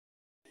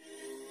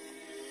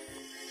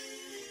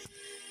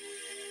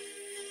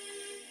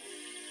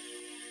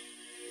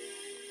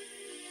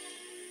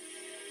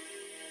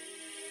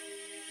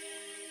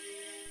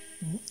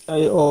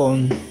Ai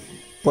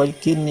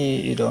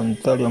polkini iron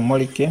talio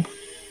molike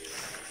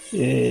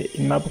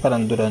imapo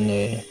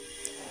karandurane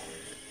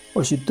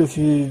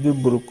oshitufi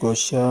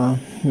viburukosha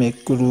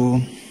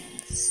Meekulu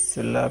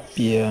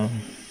Serafia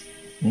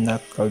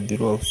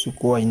Nakavilu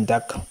Ausiku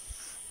yaAindaka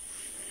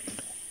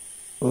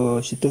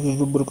oshitufi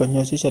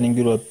viburukosha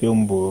shishaningirwa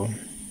pyombo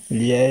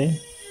liae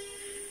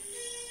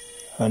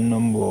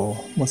hanombo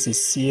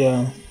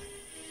mosisia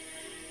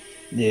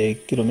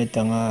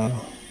kilomita nga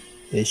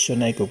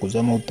eshona iko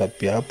kuzama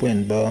utapia hapo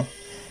enda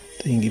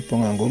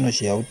ingiponga ngono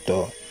shi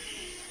auto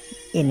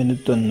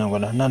minuto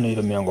nangona nano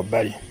ilo milango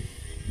bali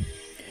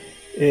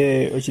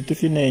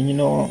ochitufi ne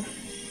nyino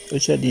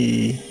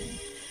ochadi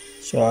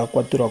sha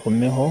kwatura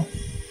komeho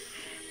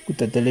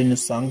kutateleni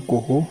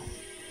sankuhu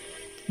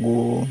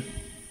gu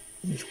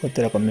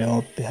kwatera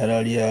komeho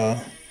peharalia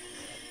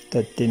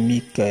tate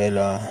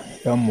Mikaela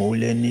ya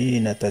muuleni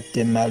na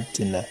tate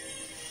Martina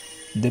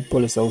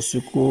depole sa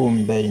Ausiku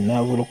mbe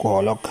inavulu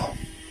koholoka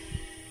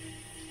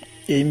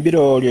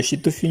imbiro lya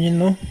shitufi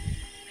nyino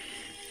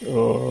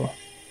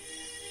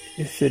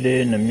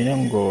efere na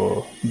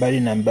milango mbali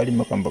na mbali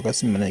makambo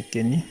kasimana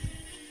keni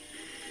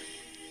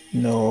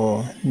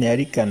no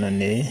nearikana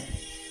ne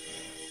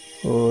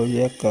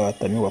yaka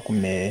tamiwa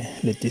kume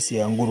letisi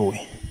ya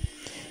nguruwe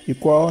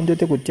ikwao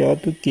ndote kutia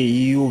tuke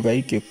iu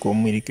vaike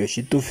komwirikyo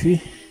shitufi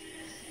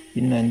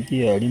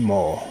inandi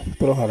alimo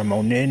proharama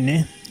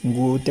unene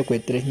ngu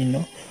tekwetere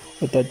hino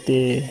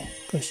otate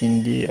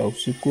kashindi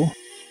Ausiku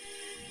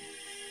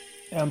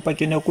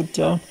ampakene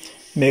kucha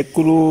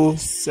Meekulu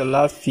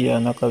Serafia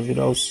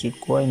Nakavilu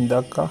Ausiku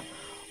yaAindaka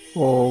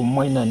o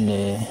mwaina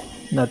ne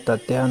na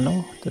tate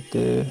hano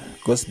tate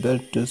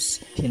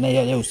Gosbeltus hina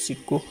ya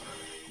Ausiku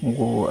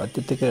ngu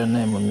atetekera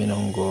nae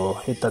mominongo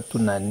hetatu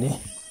nane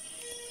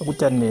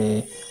akucha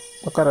ne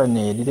bakara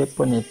ne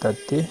lilepo ne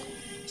tate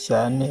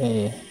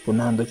shane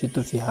punahando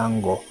shitufi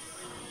hango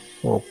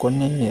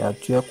okone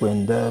atuya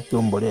kwenda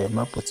pyombole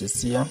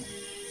maposisia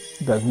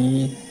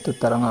ganyi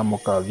totaranga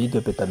moka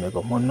video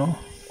petameko mono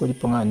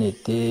kuliponga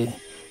nete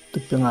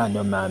tupenga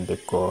no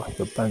mambeko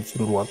yo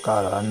panfiru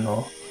wakala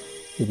ano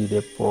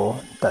ililepo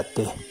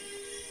tate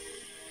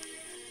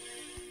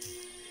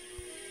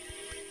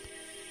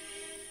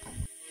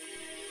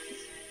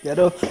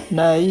yaro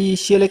na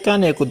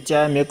ishelekane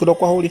kucha Meekulu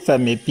kwa hulifa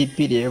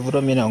mepipili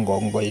evuro mina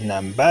ngongo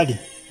inambali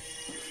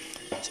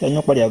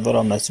chanyo kwa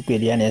liavora masiku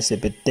eliane ya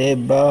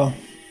sepeteba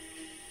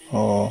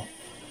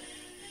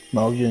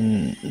mauvyo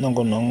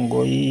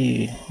nongo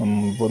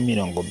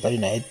vomira ngombali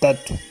na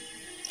etatu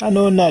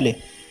ano nale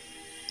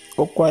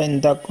okwa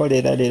yaAindaka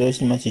lero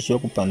shima shisho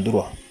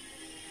kupandurwa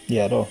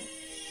yaro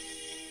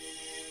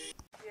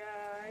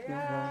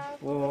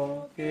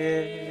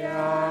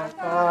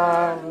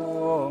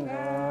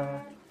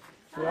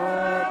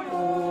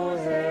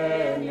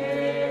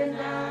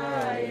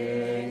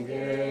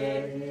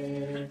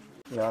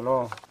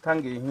yalo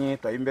tangi hi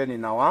taimbeni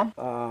nawa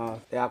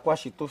ya kwa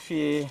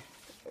shitufi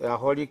ya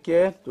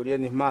holike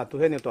tulieni ma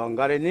tuheni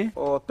tuangareni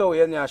to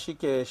yeni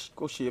ashike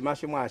kushima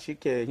shimwa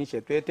ashike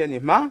hishe tweteni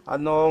ma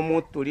ano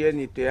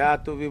mutulieni tea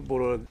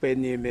tuviburu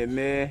peni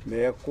meme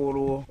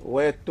Meekulu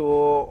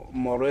wetu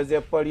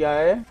morweze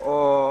poliae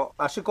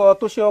ashiko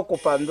tushio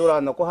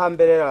kupandura no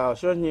kuhambelela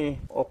shonyi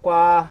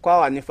okwa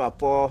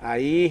wanifapo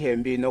ai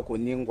hembi no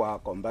kuningwa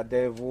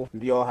kombadevu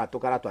mbio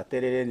hatukala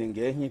twaterere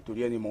ningehi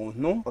tulieni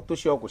muntu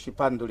otushio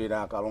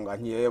kushipandulira kalonga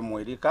nyiye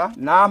mwirika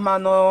na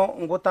mano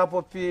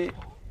ngutapopi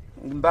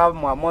mba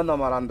mwamono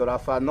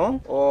marandurafano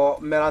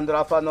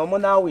merandurafano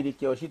muna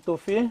wirike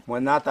oshitufi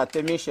mwena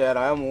tate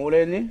Mishera ya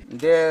muuleni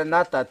nde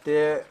na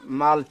tate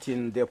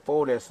Martin de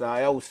Paulesa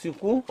ya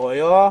Ausiku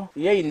oyo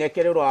ye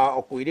inekererwa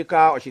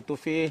okuirika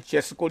oshitufi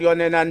shesiku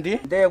lyonenandi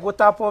nde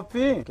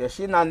gutapopi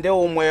keshina nde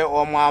umwe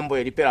omwambo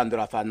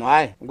eliperandurafano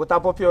aye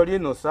gutapopi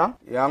olinusa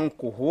ya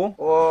nkuhu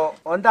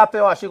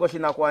ondapewa shiko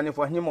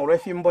shinakuanifwa nyimo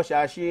lwefimbo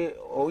shashi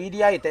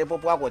oilia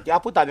itaipopwa koti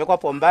aputamekwa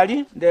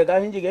pombali nde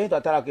gahinjige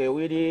hitwatalake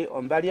wili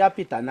ombali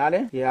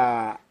pitanale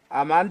ya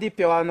amandi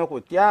pewano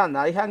kutia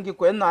na ihangi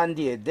kweno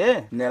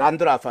andiede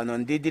nerandurafano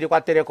ndidiri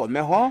kwa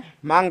telekomeho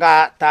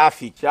manga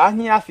tafiki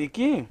ahi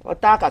afiki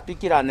otaka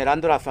tukira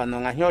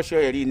nerandurafano nga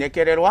hyosho yeli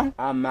nekererwa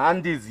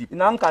amandizi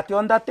inankati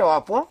ondate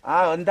wapo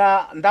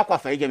onda kwa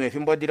faige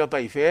mefimbo diro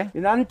paife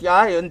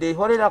inantia yonde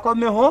horera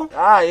komeho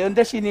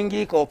yonde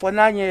shiningi ko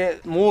ponanye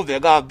move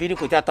ga biri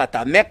kutia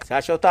tatamek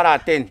sasho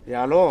taraten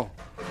yalo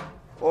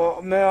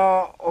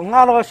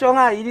ngalo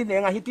shonga ili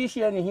nenga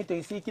hitishia ni hito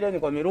isikile ni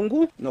kwa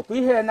mirungu no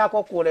kuihena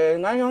ko kule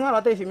nganyo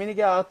ngalo te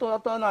shiminike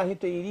to na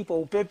hito ilipo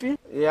upepi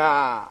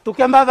ya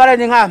tukemba vale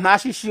ninga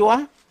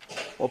mashishiwa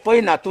opo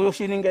ina tu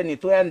shininge ni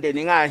tuende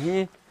ninga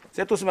hi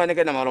setu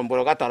simaneke na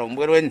maromboro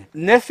katarombwerweni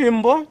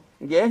nefimbo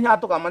ngenya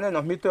to kamane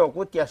no mito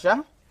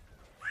okutiasha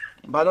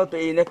bano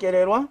to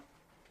inekererwa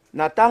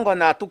na tango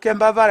na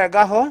tukemba vale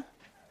gaho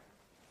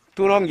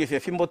tulongife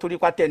fimbo tuli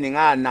kwa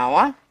teninga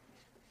nawa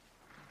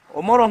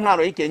omoro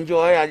ngaro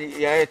ikenjo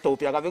ya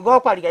Ethiopia kabigo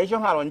kwali gaisho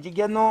ngaro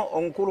njigeno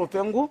onkuru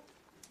pengu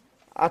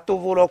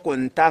atuvulo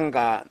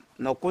kuntanga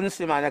no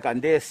kunsimane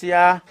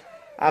kandesia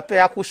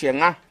ape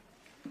akushenga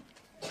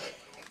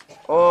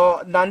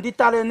O nandi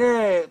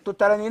talene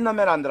tutaleni na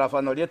merandra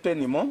fano lieto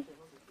enimo.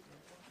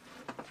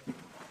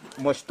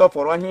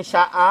 Mostoporo ni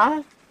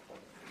shaa.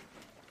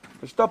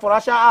 Mostoporo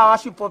shaa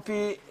washi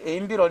popi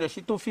imbiro le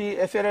shitufi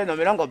efere no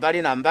mirango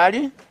bali na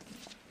mbali.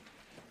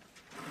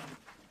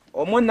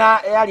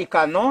 Omuna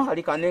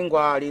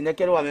alikanengwa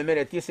linekelwa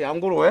memere tise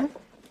angurwe.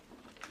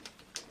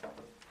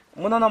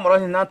 Muna na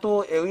morohi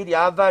natu ewili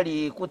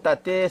avali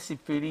kutate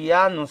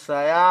Sipiriano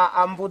saya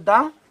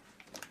ambuda.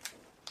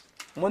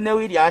 Mune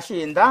wili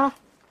ashinda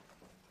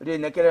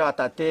linekelwa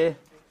tate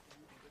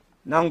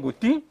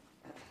nanguti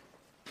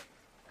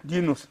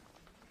Linus.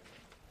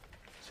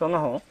 Songa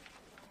ho.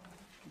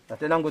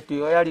 Tate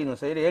nanguti oya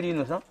Linus ile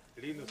Linus ha?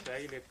 Linus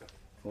yaAindaka.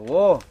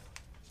 Oh.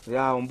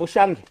 Ya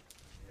mbushange.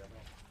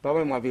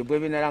 Baba mwabibwe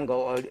binaranga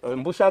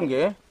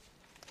mbushange.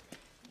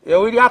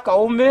 Ewili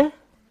akaume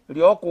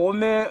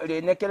liokuume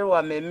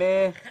linekelwa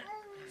meme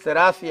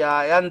Serafia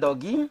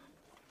yandogi.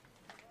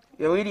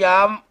 Ewili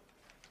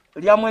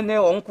lya mwene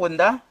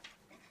onkunda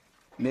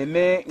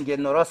meme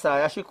ngenorosa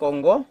ya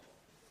Shikongo.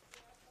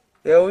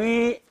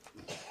 Ewi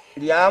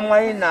lya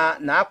mwaina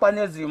na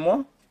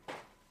akwanezimo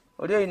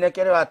olio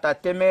inekelewa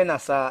tateme na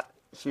sa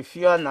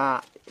shifia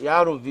na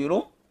ya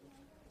Ruviru.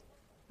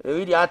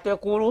 Ewi lya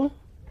tekuru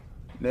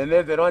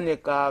meme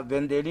Veronica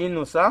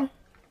Vendelinusa.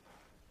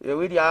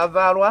 Ewi lya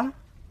avarwa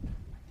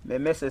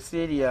meme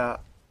Cecilia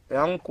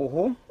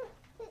yankuhu.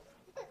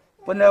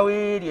 Pune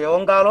ewi lya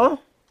ongalo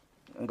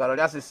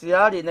lya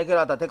Sisia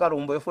linekelwa tate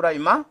Karumbo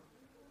Efuraima.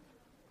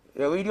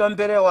 Ewi lya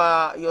mbele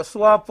wa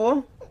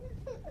Yosuapo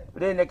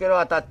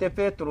linekelwa tate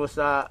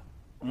Petrusa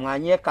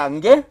mwanye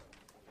kange.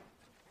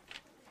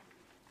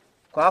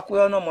 Kwa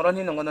kuyono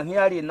moroni nongono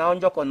hiyali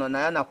naonjo kono na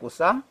yana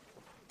kusa.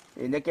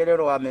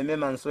 Linekelwa meme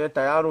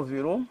Mansueta ya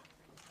Ruviru.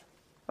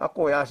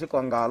 Ako ya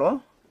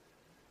Shikongalo.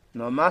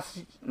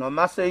 No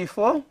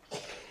maseifo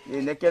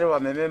linekelwa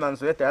meme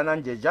Mansueta ya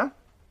Nanjeja.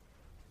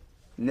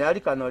 Ne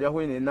alikano lya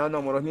huini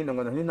nano moroni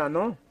nongono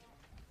hinano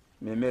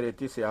meme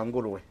Letise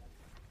angurwe.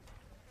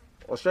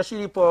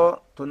 Oshashilipo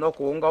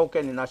tunokuunga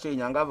ukeni na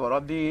shinyanga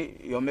vorobi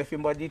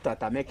yomefimbo di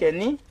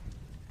tatamekeni.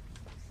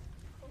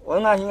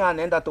 Onga hinga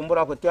nenda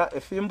tumbura kutia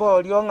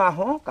efimbo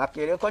liongaho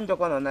kakere konjo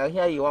kono na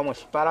hiya iwa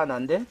moshipara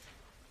nande.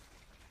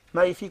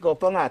 Maifiko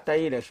ponga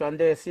ataire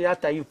shwande si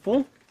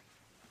ataipu.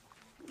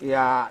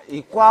 Ya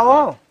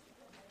ikwao.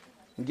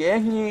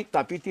 Ngehi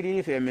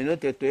kapitiri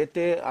feminute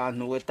tuete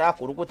anuweta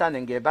kurukuta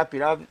nenge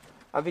bapira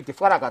aviti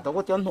fara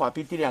katokuti onu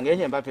apitiri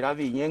ngehi bapira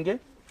vinyenge.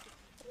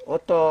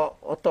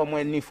 Oto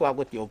mweni fwa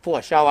kuti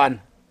opua shawan.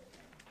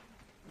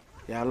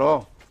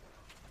 Yalo.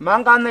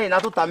 Manga ne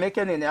na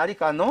tutameke ne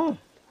alikano.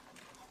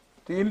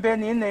 Tuimbe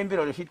ni ne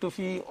imbiro le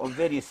shitufi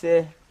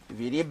overise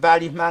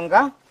viribali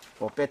manga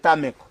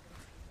opetameko.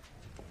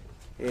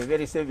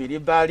 Everise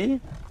viribali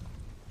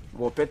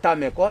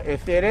opetameko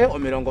efere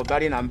omirongo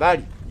bali na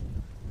mbali.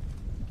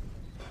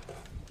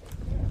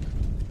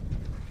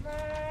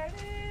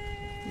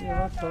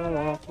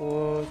 Yatama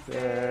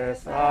kuse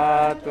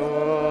sato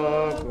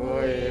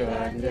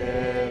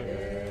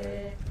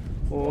kuiwanjere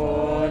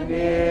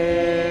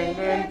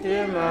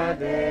Uningentima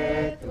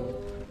detu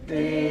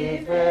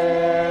Dife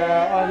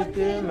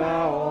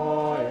antima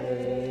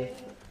oe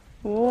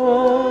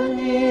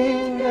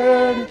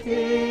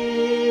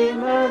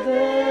Uningentima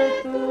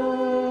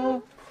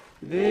detu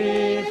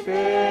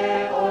Dife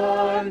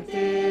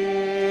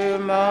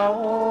antima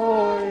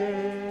oe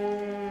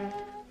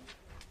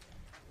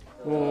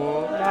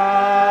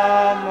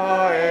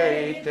Amo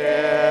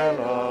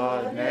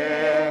eitelo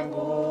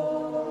nengu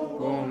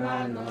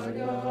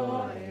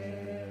kumanolioe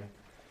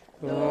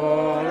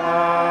Tola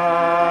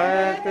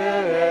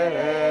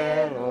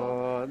etelelo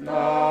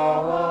no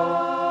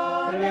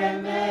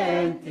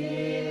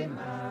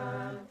rementima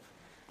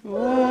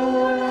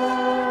Tola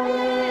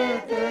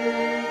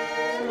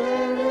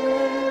etelelo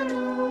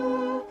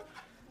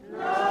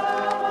no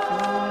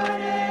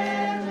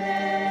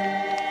rementima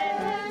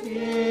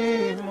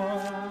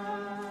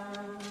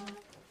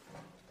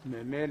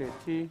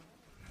Memeleti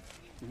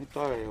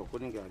nitoe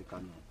okuninge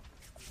alikano.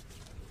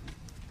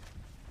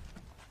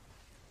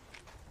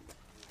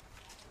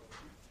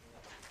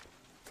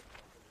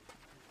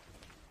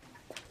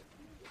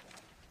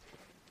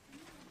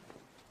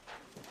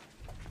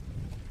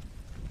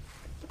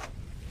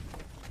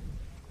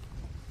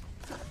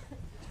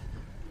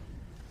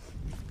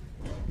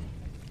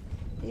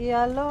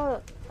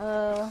 Yalo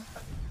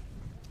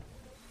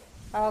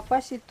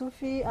kwa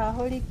shitufi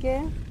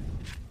aholike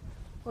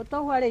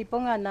oto wale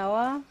iponga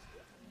nawa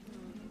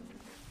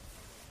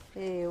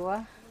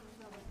ewa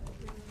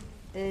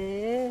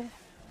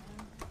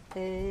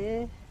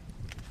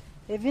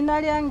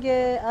evina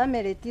lyange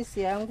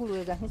ameletisi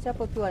angulwega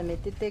hisapo tuwa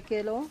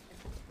netetekelo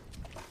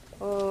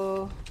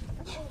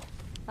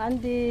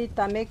andi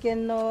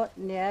tamekeno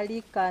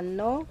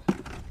nealikano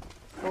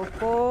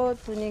oko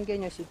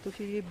tuningenyo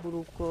shitufi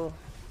buruko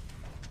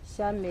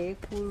sha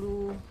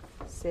Meekulu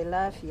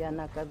Serafia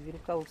Nakavilu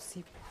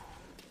Ausiku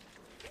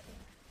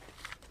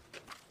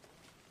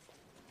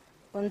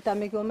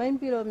Ontameke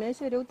omaimbiro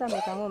meshere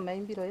utameka ngo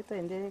omaimbiro eto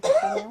endele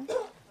kusanya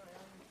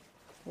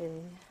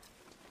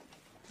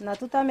Na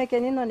tutameke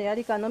nino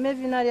nealika no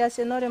mevina lya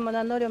senore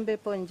mona nore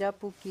mbepo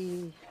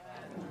njapuki.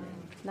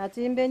 Na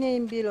tuimbeni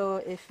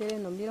imbilo efere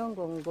no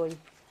milongo ngoi.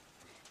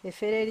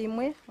 Efere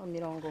limwe o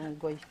milongo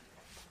ngoi.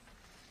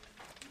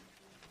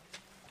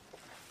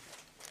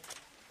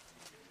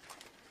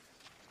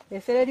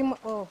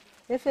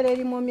 Efere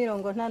limwe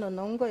milongo ntano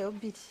nongoi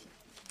obili.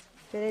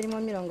 Efere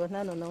limwe milongo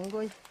ntano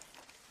nongoi.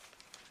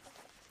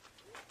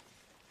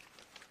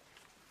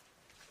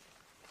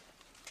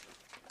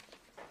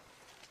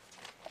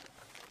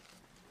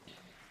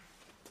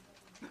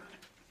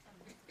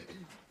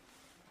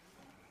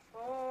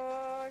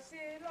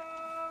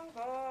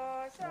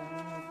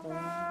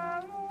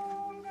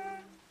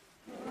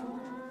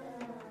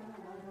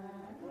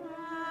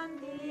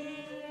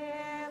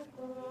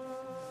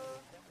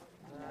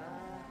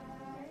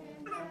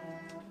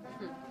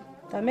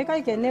 Tameka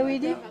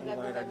ikenewili.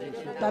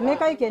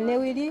 Tameka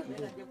ikenewili.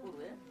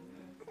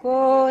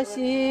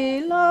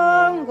 Kosilongo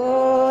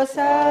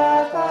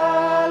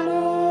sakalunga.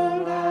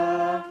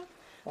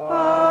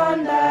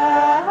 Onda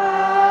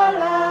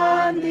halandieko.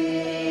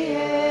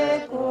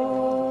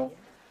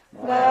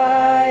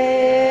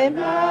 Gae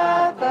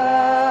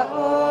maka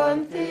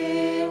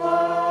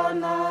ontiwana.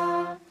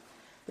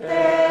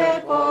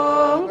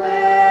 Tekongwe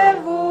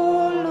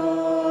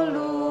vululuku.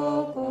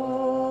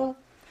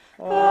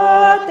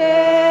 Ote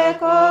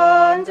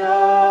konjo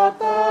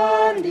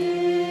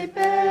pandipewe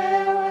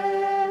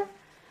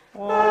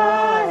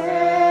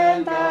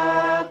aenda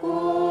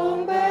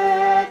kumbetate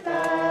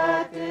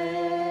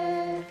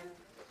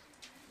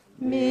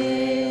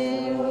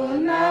miunayo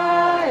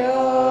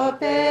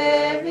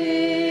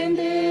pevindika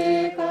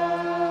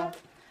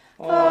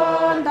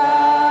onda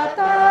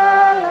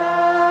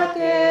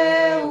talake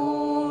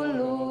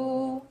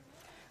ulu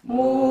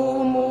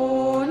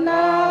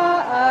mumuna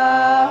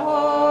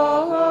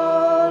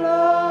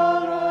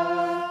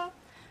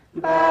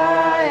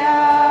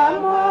Baya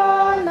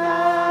mona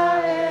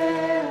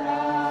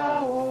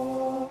elao,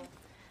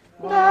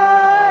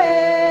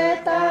 gae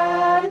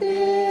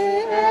tandi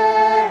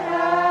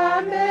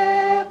eamekwa,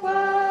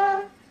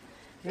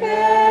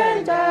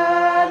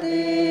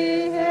 kenjali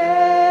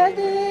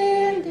hedindina,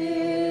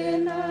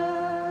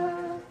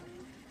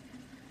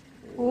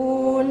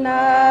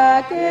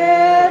 unake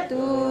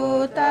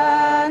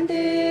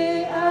tutandi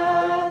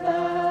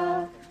ada,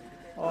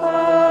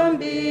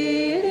 ombili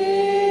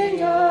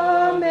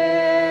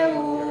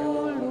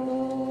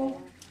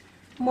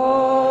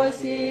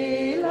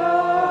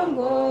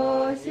Mosilongo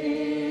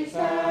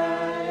sishaela,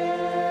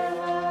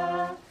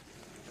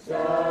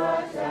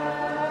 sasa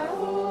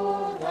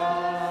ugaenyanyu,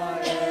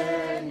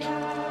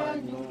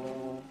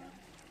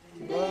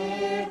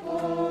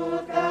 dikutale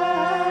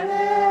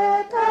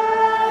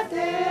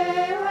tate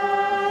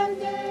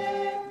wanje,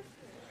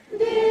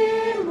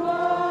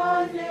 dimonera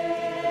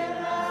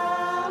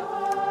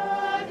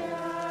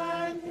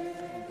onyanje.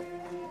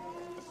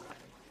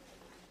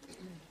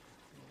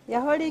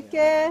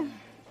 Yaholike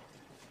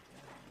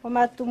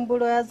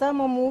Omatumbulo ya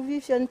zamo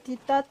muvivyo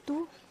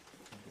ntitatu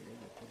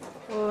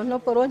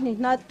noporo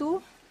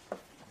ntitatu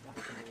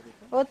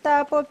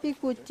otapopi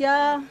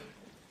kutya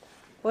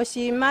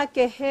oshinima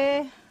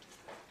kehe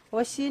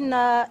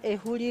oshina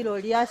ehulilo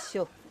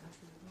lyasho.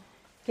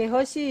 Kehe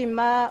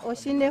oshinima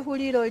oshina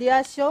ehulilo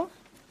lyasho.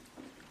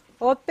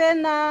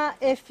 Opena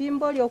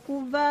efimbo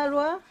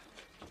lyokuvalwa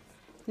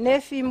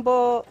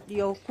nefimbo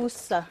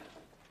lyokusa.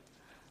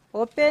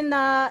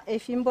 Opena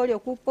efimbo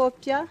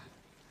lyokupopya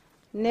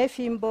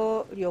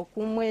nefimbo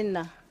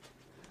lyokumwena.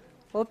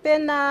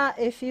 Opena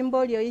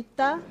efimbo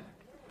lyoita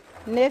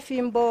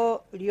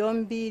nefimbo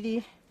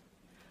lyombili.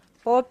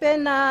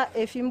 Opena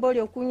efimbo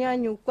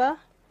lyokunyanyukwa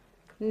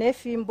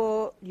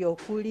nefimbo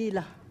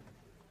lyokulila.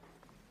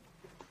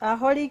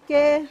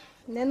 Aholike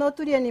neno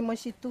tulieni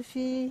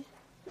moshitufi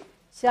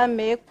sha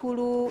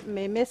Meekulu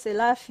meme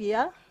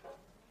Serafia.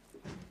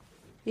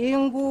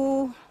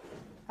 Ingu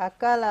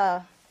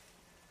akala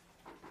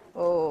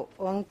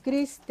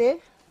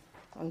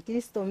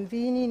Kristo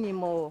mvini ni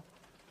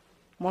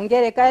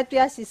mongereka yetu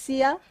ya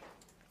sisia.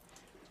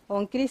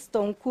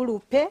 Kristo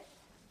nkulupe.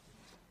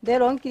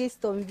 Dero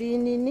Kristo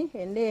mvini ni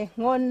ene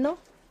ngono.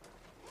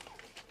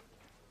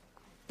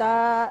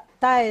 Ta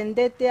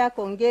endete ya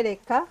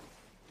kongereka.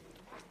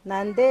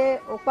 Nande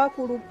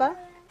okakulupa.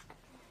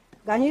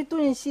 Ganyi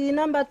tunshi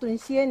namba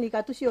tunshie ni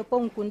katushi opo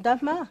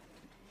nkundama.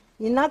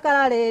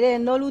 Inakala lere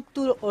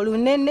enolutu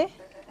olunene.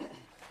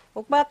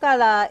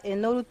 Okpakala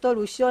enolutu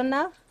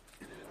olushona.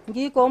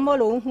 Ngiko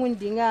omolo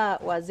unhundinga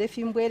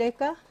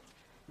wazefimbwereka.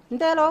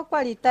 Ndelo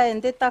kwali ta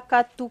ende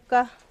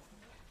takatuka.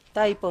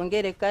 Ta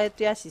ipongereka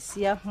yetu ya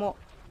sisia mo.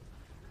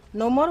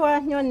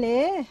 Nomolwa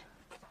nyone.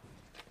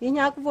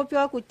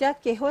 Inyakupopiwa kutya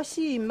kehe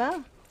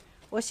oshinima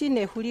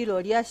oshina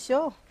ehulilo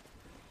lyasho.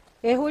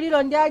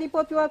 Ehulilo ndiali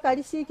popiwa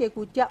kalishike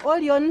kutya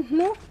oli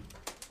omuntu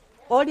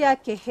olya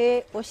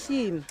kehe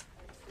oshinima.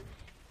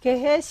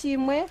 Kehe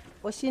shimwe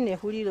oshina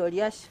ehulilo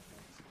lyasho.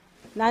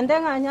 Nande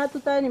nganya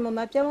tutani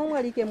momapya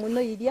momwalike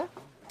muno ilya.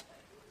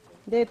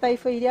 Nde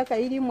paifo ilya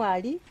kaili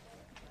mwali.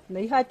 No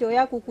ihati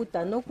oya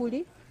kukuta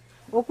nokuli.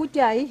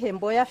 okuti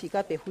aihembo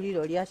yafika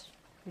pehulilo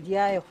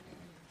lyayo.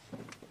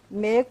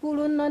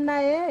 Meekulu no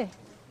naye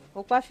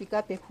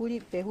okwafika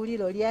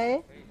pehulilo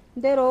lyaye,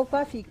 ndero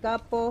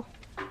okwafikapo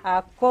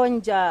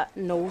akonja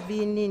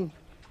nouvinini.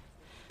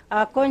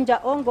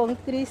 Akonja ongo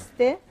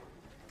Mkriste,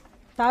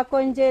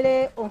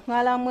 takonjele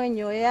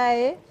onkalamwenyo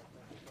yaye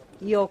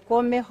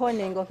yokomeho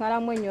nenge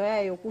onkalamwenyo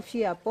yaye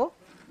yokufiyapo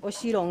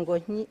oshilongo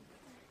nyi.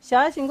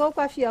 Shaashi ngo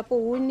kwafiyapo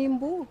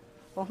uunimbu,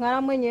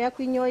 onkalamwenyo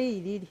yakwinyo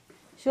yiilili.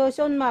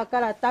 Shosho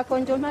makala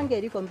takonjo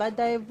mangeli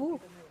kombanda yevu,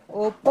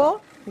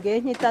 opo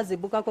ngenyi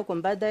tazibukako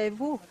kombanda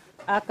yevu,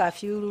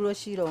 akafiulula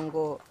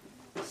oshilongo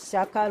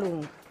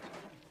shakalunga.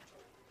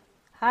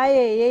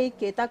 Haye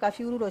yeike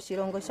takafiulula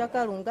oshilongo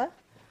shakalunga,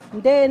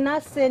 nde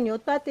naseni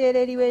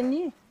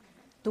otwateleliweni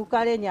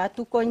tukaleni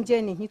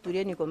atukonjeni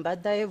ntitulieni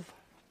kombanda yevu.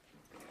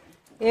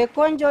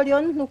 Ekonjo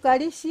lyomuntu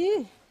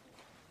kalishi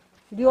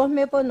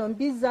lyompepo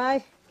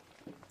nombizaye,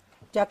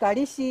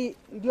 chakalishi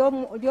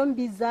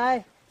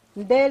lyombizaye,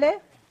 ndele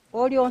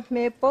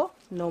olyompepo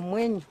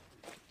nomwenyo.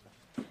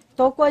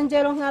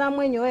 Tokonjela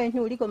onkalamwenyo yoye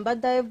uli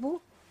kombanda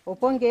yevu,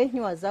 opo ngenyi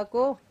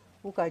wazako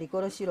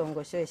ukalikola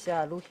oshilongo shoye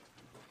shaluhe.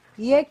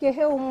 Iye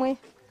kehe umwe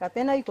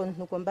kapena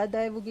ikontu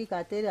kombanda yevu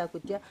kikatelela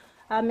kutya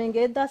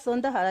amenge da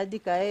sonda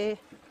haladikae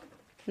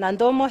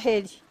nandomo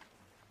heli.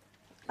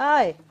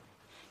 Aye,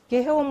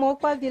 kehe umwe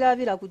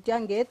okwavilavila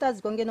kutya ngeta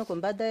zikongeno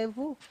kombanda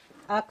yevu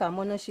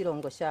akamono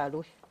oshilongo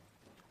shaluhe.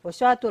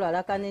 Osho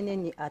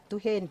atulalakaneneni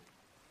atuheni.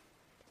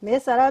 Me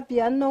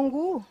Serafia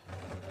nongu,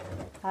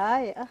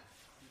 aye,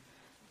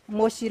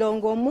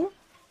 moshilongo mu,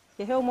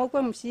 kehe umwe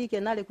okwe mushike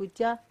nale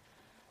kutya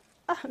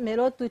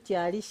melotu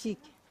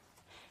tialishike.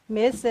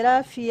 Me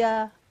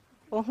Serafia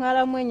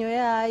onkalamwenyo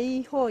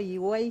yaiho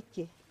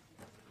yiwaike.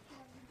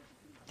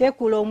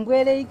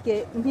 Tekulombwele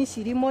ike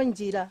nishili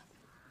monjila.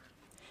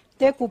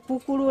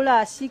 Tekupukulula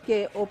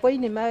ashike opo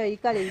inima yoye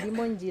ikale ili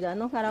monjila,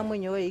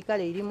 nonkalamwenyo yoye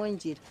ikale ili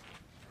monjila.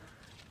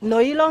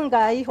 No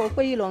ilonga aiho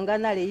opo ilonga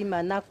nale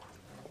imanako.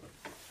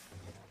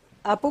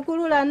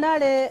 Apukulula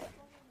nale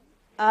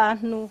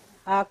aantu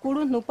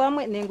akuluntu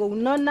pamwe nenge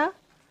unona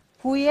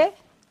kuye,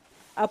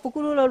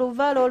 apukulula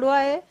oluvalo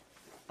lwaye,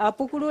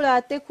 apukulula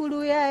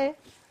atekulu yaye,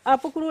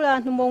 apukulula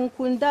aantu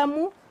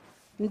monkundamu,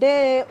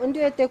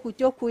 ndiwete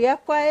kutya okuya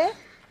kwaye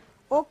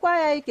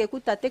okwaya ike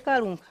kutate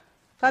Kalunga.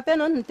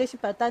 Kapena omuntu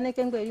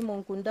teshipataneke ngweli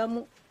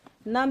monkundamu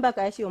namba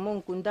kaeshi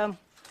monkundamu.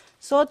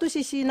 So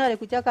tushishi nale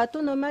kutya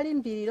katuna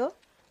omalimbililo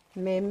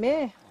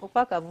meme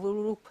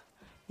okwakavululukwa.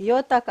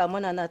 Yo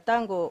takamona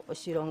natango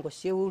oshilongo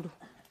sheulu.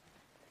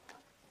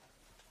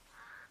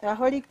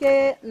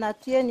 Aholike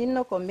natuyeni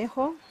no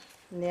komeho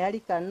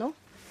nealikano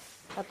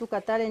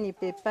atukataleni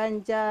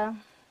pepanja,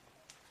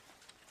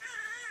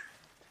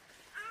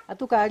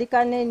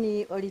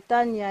 atukalikaneni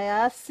olitania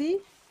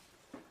yaasi,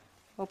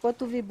 opo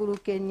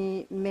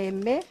tuvibulukeni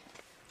meme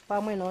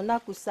pamwe nona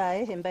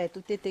kusae hemba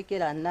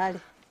etutetekela nale.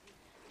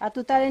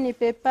 Atutaleni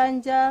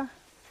pepanja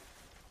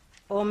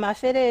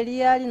omafele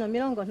eliyali no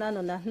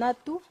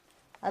 53,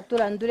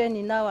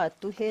 atulanduleni nawa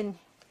atuheni.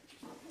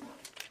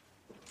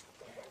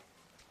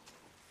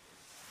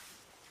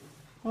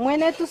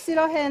 Mwene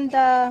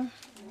tusilohenda,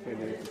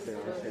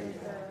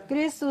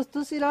 Kristus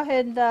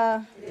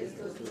tusilohenda,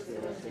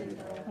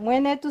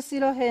 mwene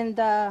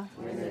tusilohenda,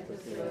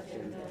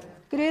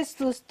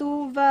 Kristus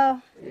tuva,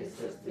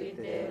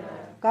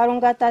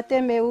 Kalunga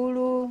tate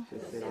meulu,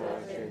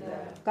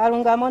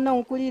 Kalunga mono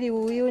nkulili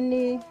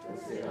uyuni,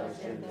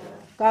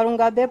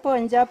 Kalunga bepo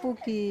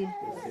njapuki,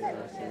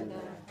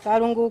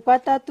 Kalunga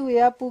ukwatatu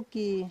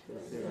yapuki,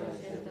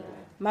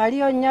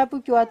 Mario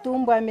nyapuki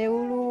watumbwa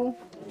meulu,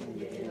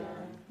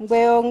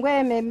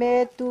 ngwe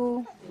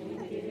memetu,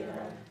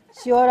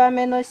 shiora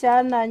meno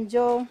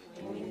shananjo,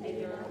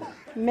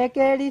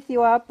 mekelithi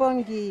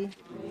wapongi,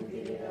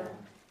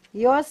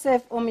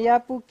 Yosef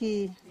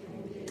omyapuki,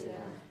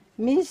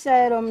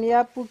 Mishael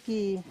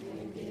omyapuki,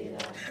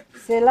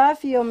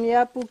 Serafia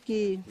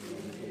omyapuki,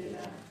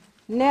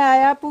 ne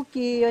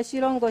ayapuki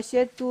yoshilongo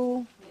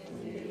shetu,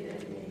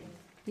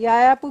 ya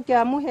ayapuki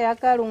amuhe ya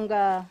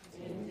Kalunga,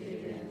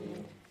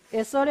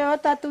 esole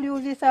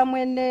otatuliuvitha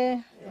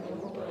mwene,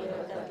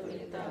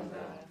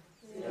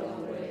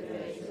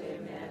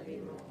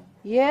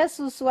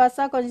 Yesus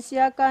wasako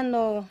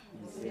nshiakano,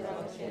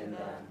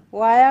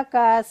 waya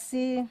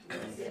kasi,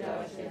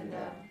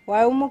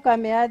 wayumuka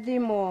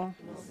meadhimo,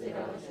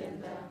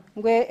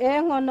 ngwe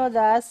engono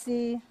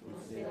dhasi,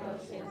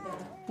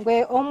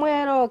 ngwe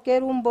omwero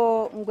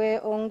kerumbo, ngwe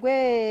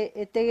ongwe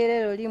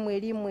etegelelo limwe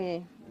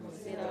limwe.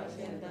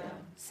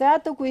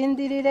 Satu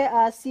kuindilile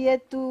asi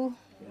yetu,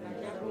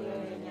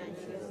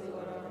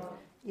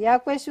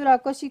 yakweshula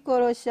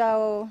koshikolo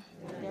shao,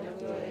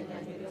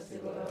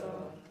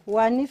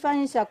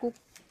 wanifanyisha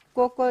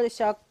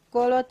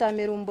shakolota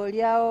merumbo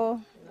lyao,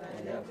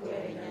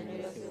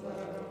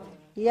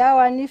 ya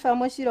wanifa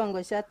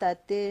moshilongo sha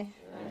tate,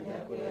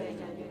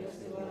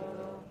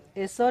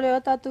 esole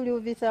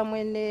otatuliuvitha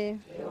mwene,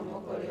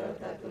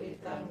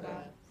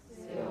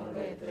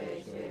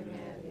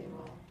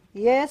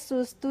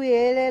 Yesus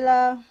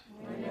tuyelela,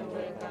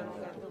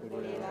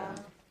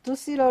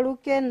 tusilo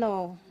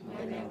lukeno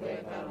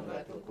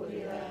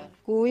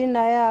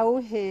kuwina ya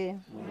uhe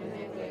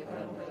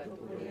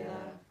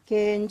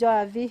kenjo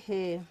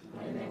avihe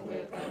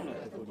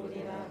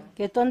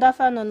ketonda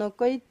fanono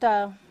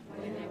koita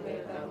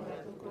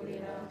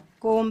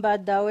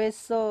kumbada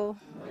weso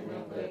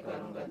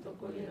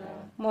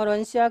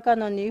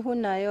moronsiakano nihu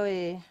nayo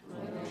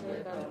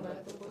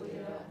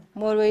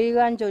moro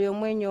iganjo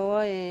lyomwenyo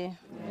woe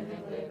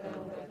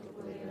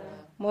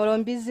moro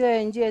mbizi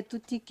enji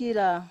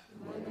etutikila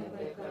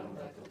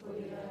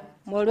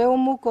molwe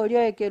umuko lyo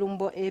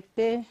ekelumbo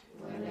epe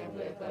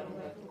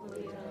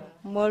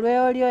molwe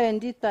olyo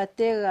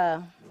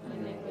enditatega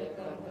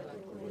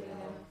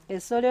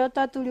eso lyo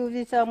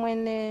tatuliuvitha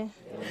mwene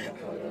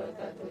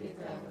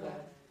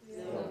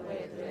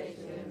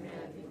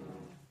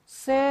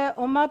se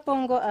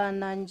omapongo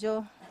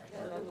ananjo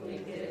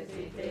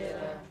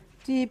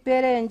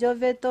tiipele enjo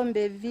veto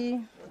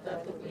mbevi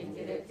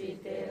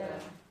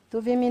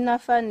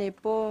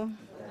tuviminafanepo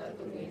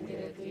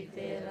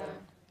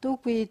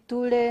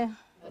tukwitule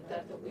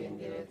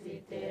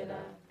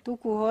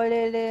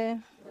tukuholele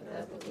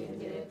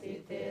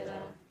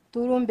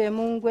tulumbe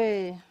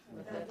mungwe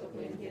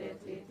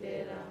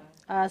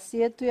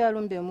asi etu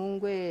yalumbe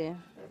mungwe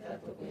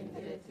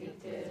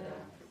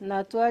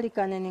na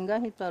twalikane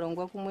ningahi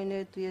twalongwa kumwene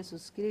wetu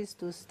Yesu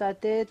Kristu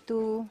tate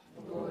etu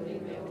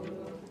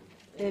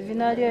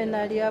evina lyo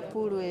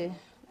enaliapulwe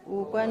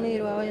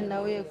ukwanilwa we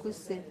nawe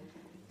ekuse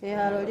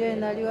ehalo lyo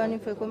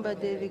enaliwanifwe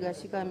kombada evi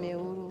gashika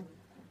meulu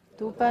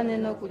tupane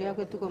nokulya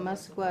kwetu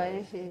komasiku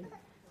aehe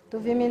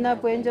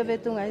tuviminapo enjo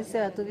vetu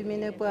ng'aisela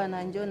tuviminepo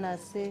ananjo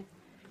nase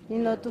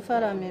ino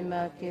tufalame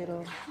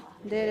makelo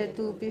ndele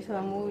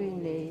tuupifa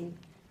muwinei.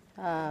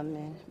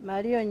 Amen.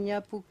 Maria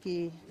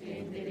Nyapuki,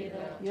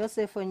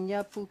 Yosefo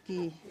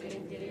Nyapuki,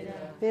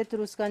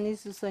 Petrus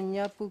Canisius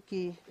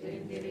Nyapuki,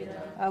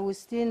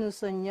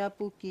 Agustinus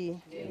Nyapuki,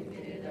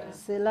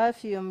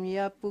 Serafia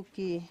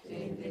Nyapuki,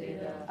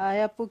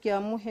 Ayapuki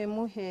amuhe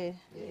muhe,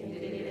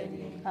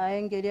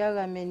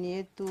 aengeliaga meni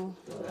yetu,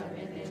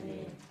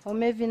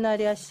 omevina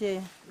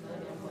lyashe,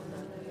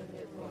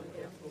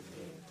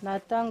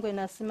 natangwe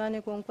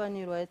nasimane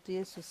konkwanirwa yetu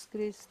Yesu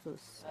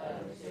Kristus.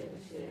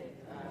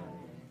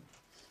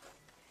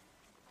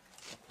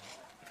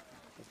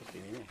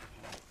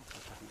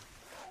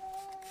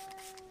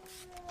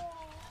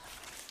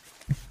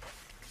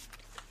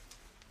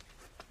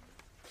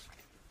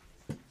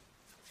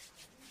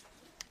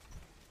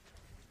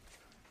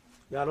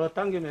 Yalo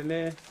tangi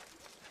meme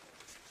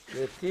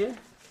leti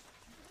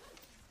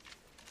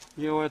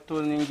yo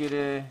etu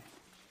ningire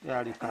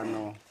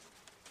yalikano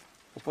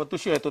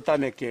upotushi etu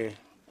tameke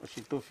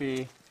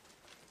oshitufi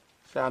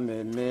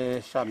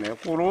sha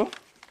Meekulu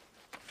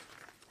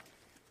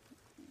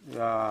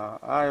ya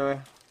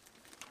ayo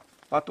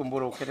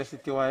watumbura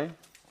ukeresiti wae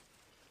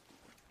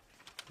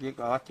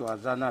gika wati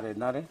wazana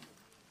renare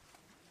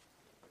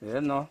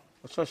eno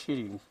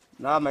oshoshiri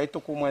na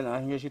maitu kumwe na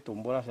hye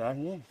shitumbura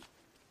shanye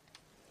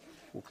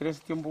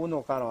ukeresiti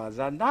mbuno kara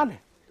wazanale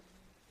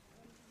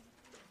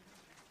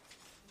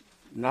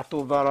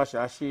natubara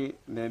shashi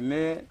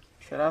meme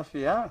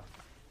Serafia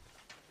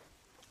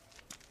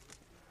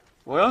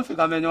oyo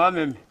mfika menyo wa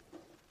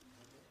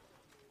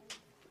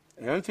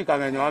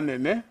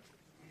meme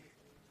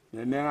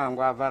meme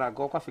ngangwa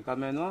avarago kwa fika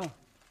menyo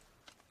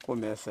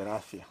kume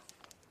Serafia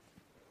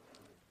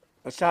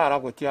oshara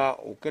kutia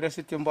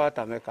ukeresiti mbo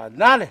atameka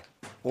nale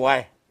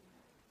wae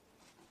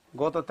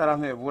goto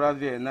tarame bura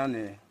viena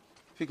ne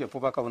fike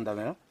pupa kaunda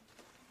meno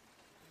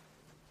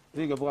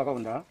fike pupa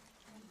kaunda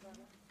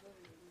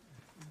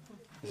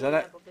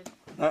zara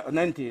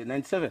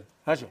 97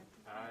 hasho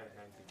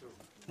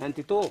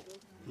 92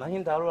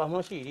 mahinda alo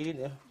amoshi iri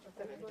ne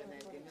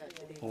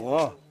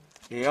oh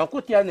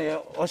akutia ne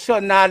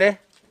oshonale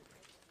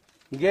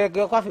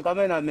ngege kwa fika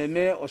mena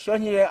meme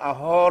oshonye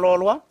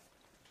ahololwa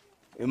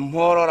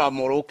imhorora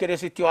moro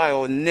ukeresiti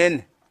wayo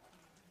nene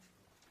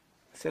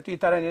setu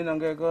itare nina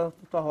ngego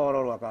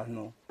tutahorolwa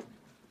kano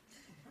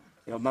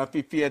yo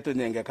mapipi etu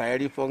nenge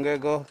kaeri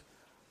pongego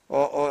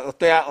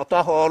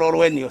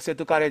otahorolweni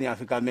setu kare ni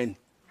afika meni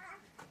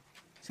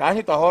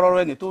sahi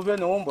tahorolweni tuve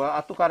no umbo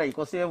atukare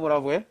ikose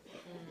buravwe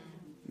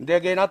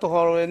ndege na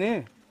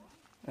tuhorolweni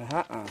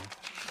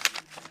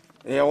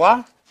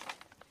ewa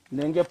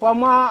nenge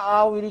pama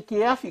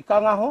awiriki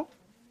afika ngaho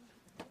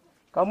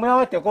kamwe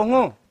awete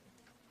kongo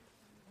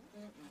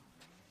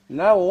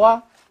na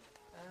wa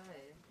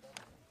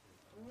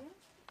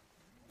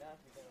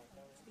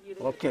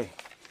okay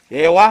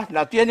ewa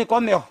la tieni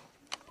komeo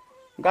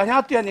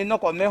nganya tieni no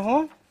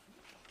komeo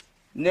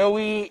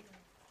newi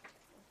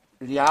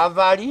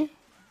liavari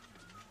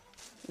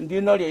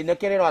ndino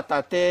linekerero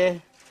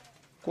atate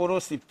kuro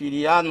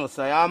Sipiriano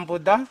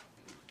sayambuda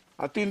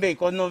atimbe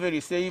ikono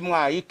verise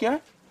imwa ike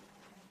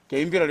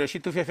ke imbiro le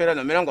shitu fefera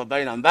no merango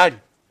bali na mbali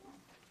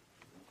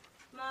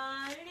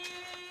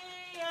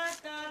Maria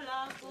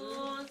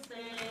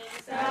talakose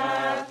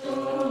satu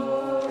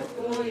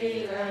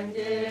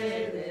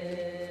kuiangele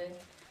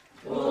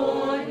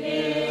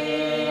uni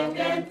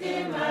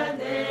kentima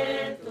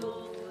detu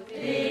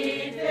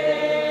ife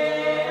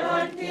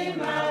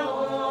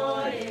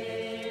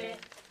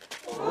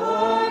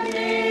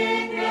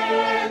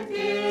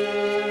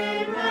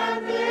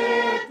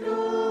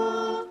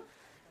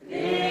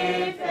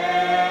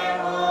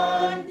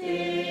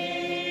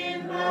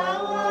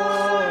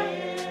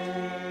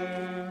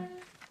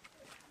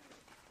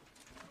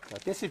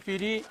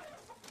Tesipiri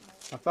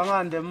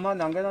apangande mma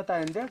nangena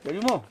taende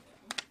kelimo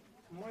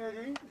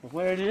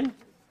mweli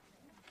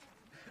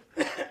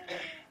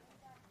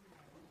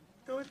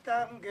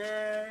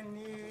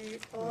tutangeni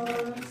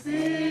omsindani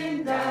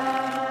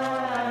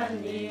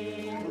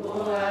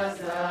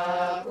nguasa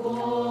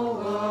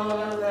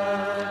kugolaka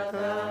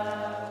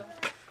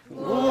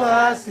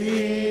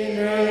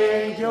nguasine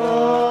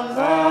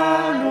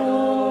njozanu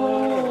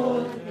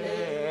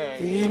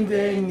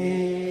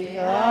imbeni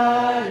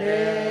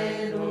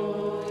haleluya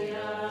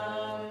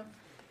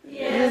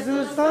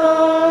Yesu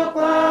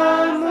sokwa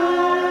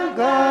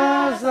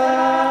magazakana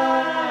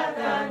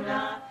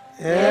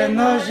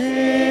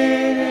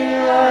enojiri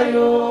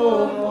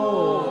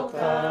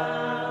ayumuka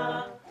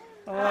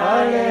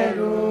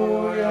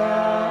haleluya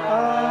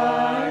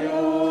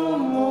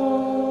ayumuka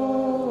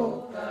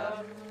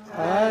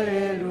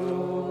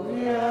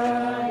haleluya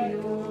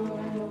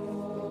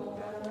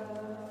ayumuka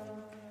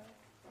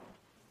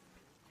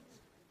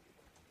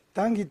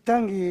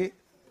tangi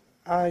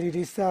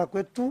alirisa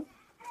kwetu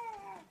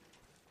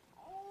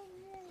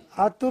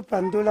atu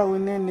pandula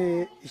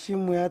unene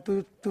shimu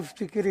atu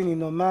tufikiri ni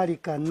nomali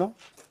kano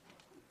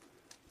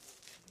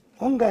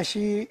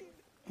ongashi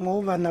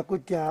ngova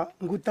nakutya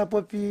nguta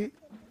popi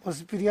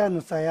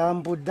ospiriano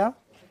sayambuda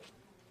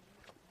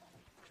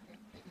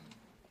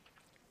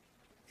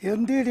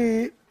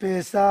yondiri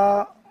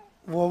pesa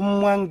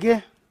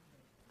womwange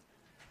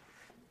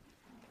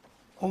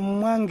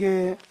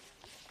omwange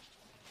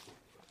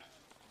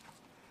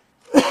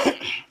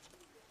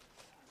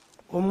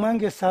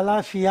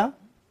Serafia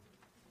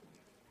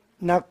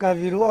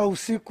Nakavilu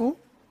Ausiku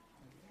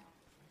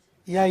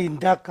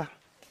yaAindaka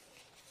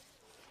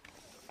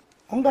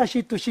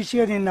ongashi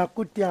tushisheni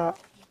nakutya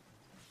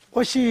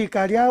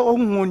oshiikalya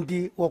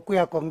ongundi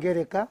wokuya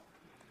kongereka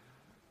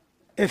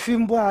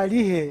efimbo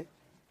alihe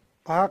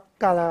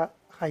pakala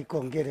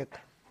haikongereka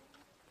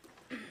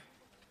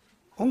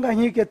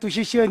onganyike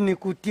tushisheni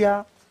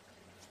kutya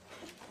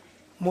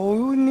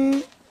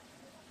moyuni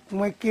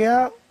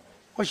mwekea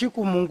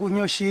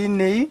oshikumungunyo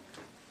shinei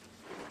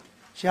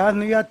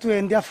shanu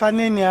yatuende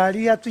afaneni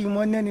ali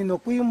yatuimoneni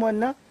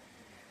nokuimona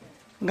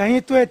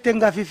nganyi tuete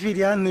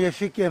ngafifiri anu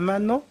yefike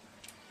mano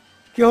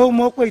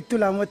kehomo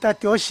kweitulamo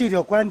tati oshiri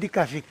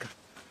okwandikafika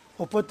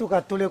opo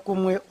tukatule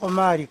kumwe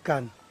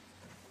omaalikano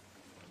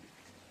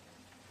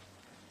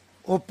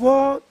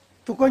opo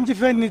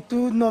tukonjifeni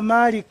tu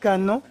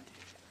nomaalikano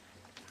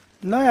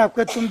noya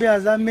kwetu mbea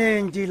za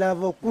meenjila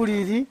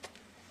vokulili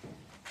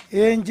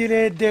enjila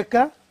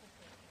edeka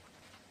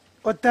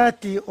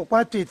otati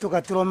okwatu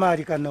tukatula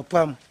omaalikano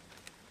pamwe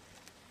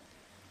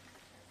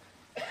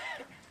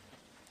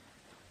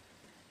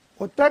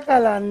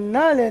otakala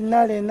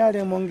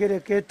nale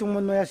mongereka etu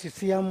muno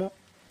yasisiyamo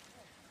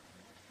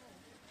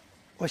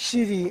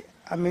oshiri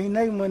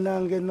ameina imwe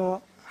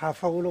nangeno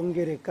hafa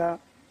ulongereka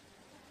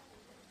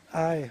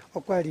aye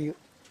okwali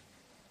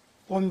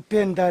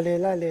ompenda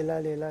lela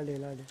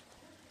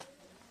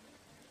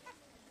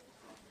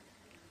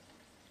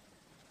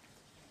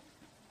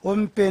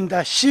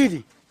ompenda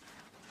shiri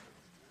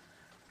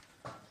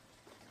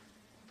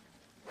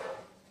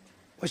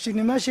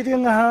oshinima shiri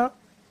ngaha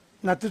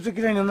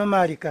natuzukile nino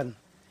maalikano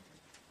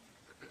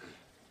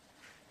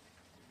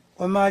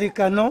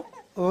omaalikano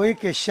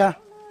oikesha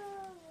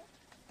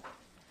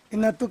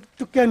ina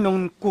tukeno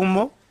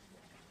nkumo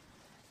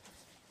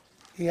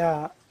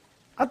ya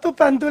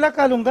atupandula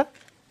kalunga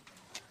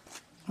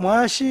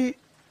mwashi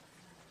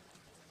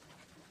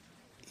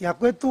ya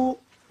kwetu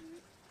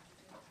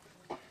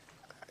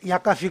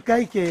yakafika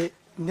ike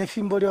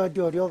nefimbo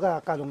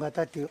lyoga kalunga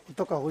tati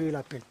utoka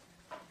hulila peni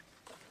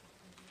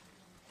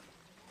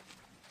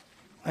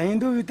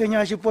aindu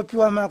vitenyashi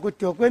popiwa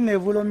makuti okwene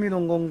vulo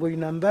milongo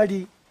ina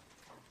mbali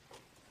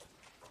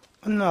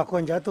ono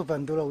akonja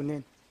atupandula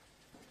unene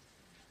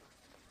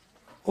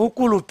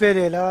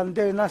ukulupelela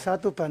nde nasa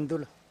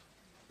atupandula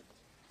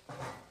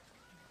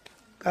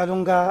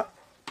kalunga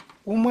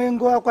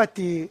umwengo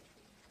akwati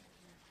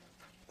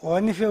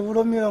onife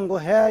vulo milongo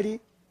hali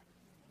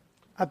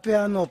ape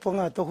ano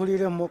oponga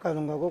atohulilemo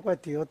kalunga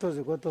kokwati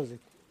otozi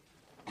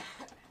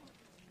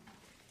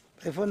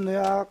efono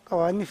ya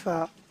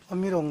kawanifa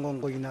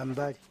omilongo ina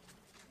mbali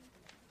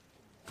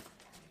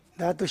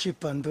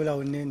ndatushipandula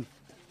unene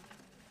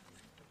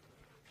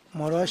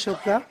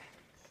molwashoka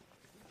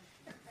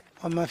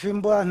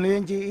omafimbo anu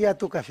enji iya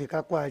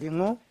tukafika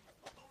kwalingo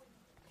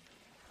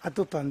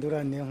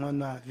atupandula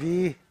nengono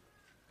avi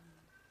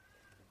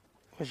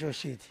osho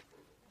shili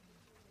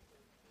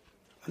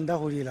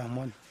ondahulila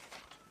mono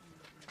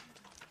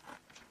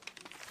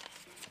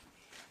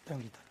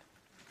tangita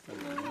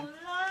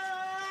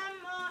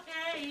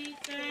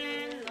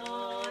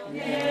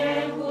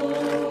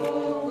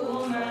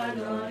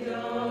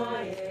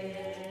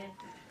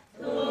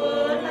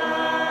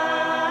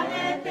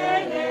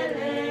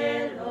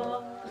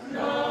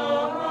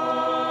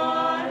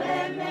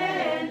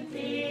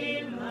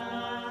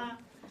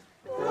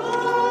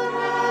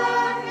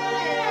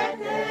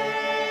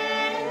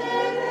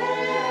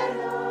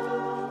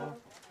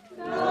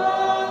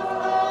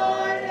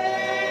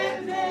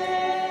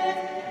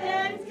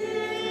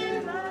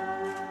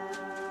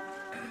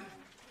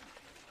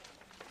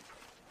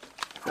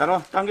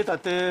Yaro, tangi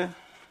tate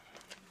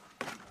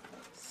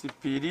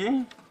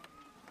sipiri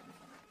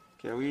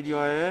ke video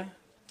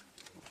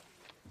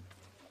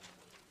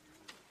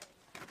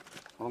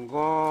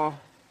ongo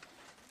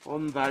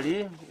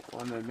ombali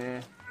oneme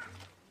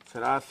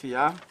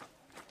Serafia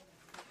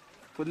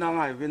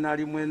kunanga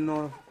ibinari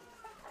mweno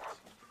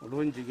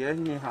ulunjige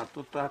ni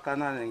hatuta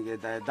kana nenge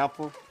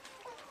daedapo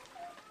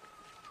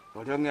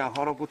oryonge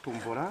ahoro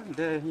kutumbura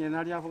nde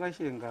nyenari avuga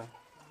shinga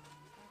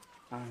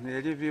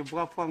neri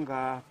vibwa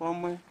panga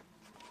pomwe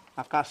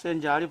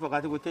akasenja ali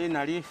pakati kute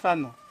inari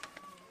fano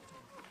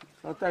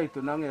sota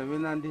itunange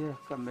binandi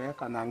kame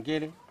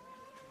kanangere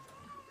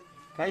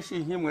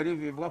kaisi himwe ri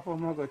vibwa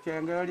pomwe ko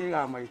chenge ri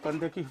ama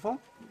ikonde kifo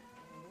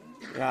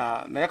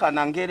ya me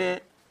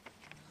kanangere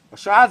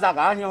oshaza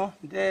ganyo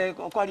nde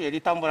kokari eri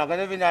tambura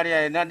kane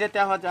binari na nde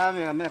taho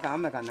tame me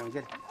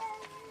kanangere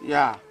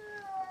ya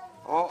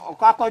o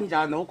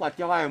kakonja no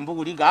kwatya wa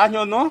mbuguri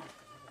ganyo no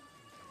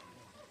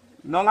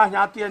nonga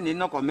nyatie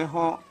nino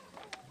komeho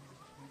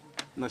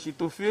no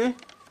shitufi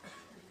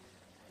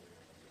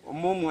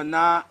omumu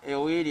na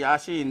ewiri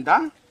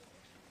ashinda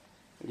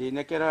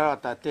linekera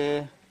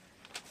tate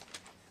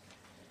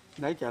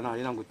naitya na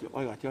lina nguti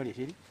oiga tiori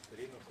shiri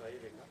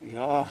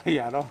yo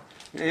yaro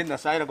ino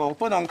saire ko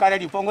pono nkare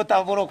lipongo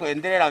taburo ko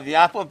endelera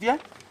viapo pia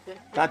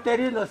tate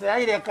lino se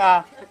aire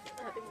ka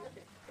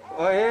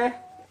oe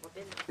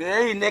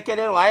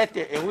inekere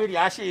waete ewiri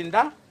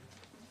ashinda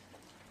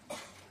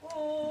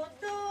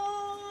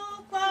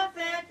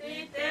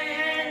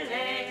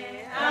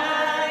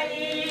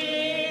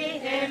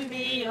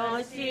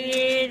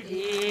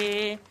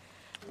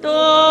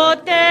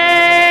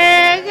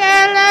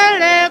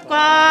Totegelele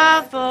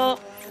kwafo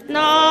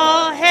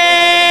no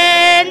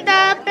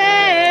henda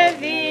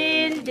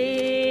pevindi.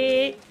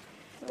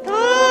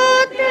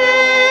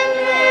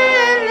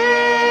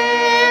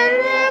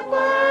 Totegelele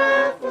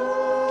kwafo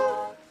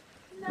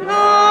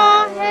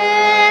no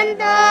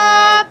henda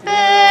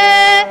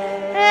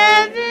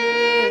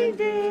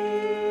pevindi.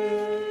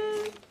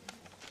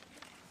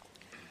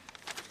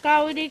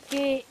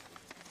 Kauriki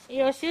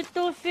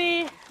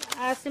yoshitufi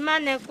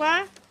asimane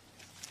kwa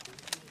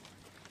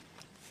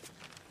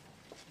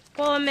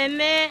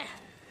meme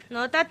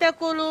no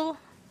tatekulu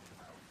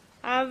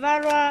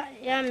avarwa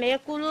ya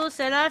Meekulu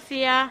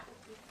Serafia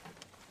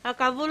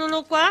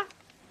akavululu kwa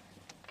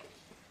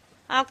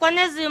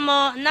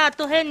akwanezimo na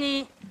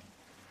tuheni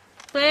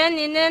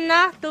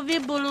nena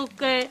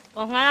tuvibuluke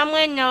ongala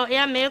mwenyo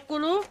ya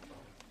Meekulu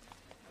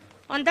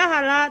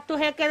ondahala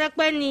tuhekele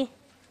kweni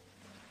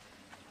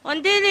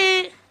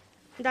ondili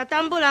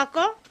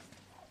ndatambulako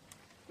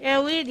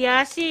ewili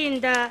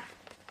ashinda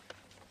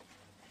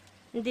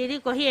ndiri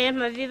kohie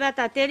maviva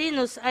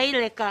taterinus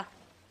aileka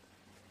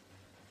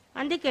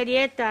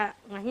andikerieta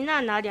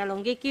ngahina nari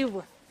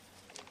alongekibwa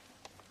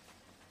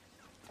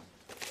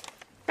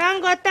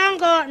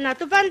tango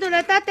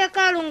natupandule tate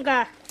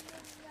kalunga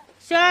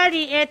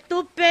shari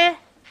etupe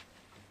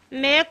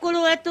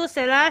Meekulu etu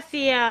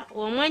Serafia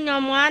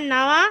omwenyo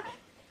mwanawa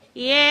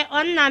ye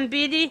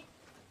onnambili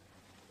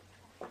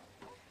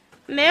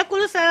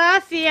Meekulu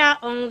Serafia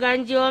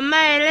onganji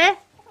omaele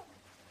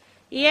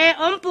ye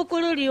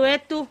ompukululi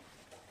wetu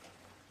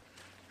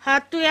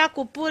hatu ya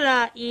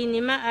kupula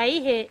inima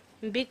aihe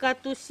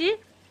mbikatushi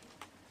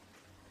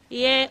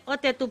ye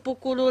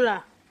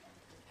otetupukulula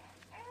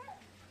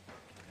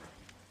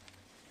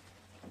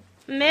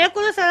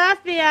Meekulu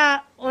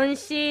Serafia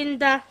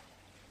onshinda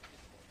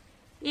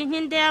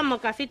ihindea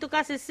mokafitu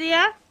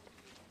kasisia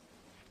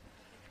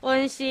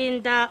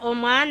onshinda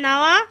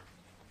omwanawa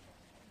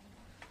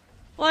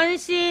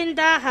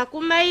onshinda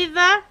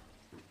hakumaiva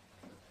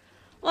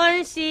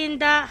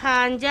onshinda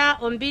hanja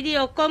ombili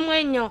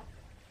okomwenyo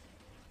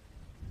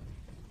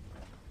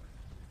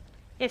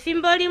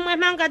efimbo limwe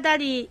manga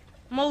dali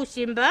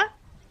moushimba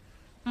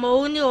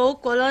mouni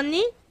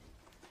woukoloni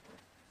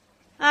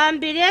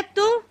ambili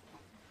etu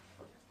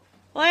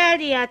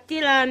oyali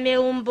yatila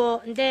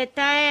meumbo nde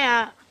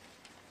taeya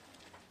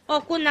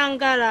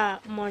okunangala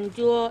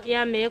monjuo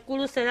ya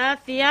Meekulu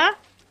Serafia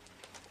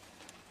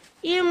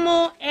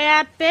imu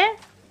eape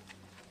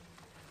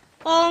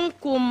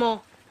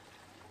onkumo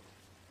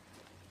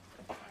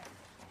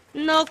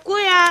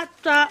nokuya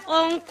twa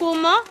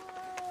onkumo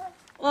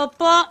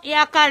opo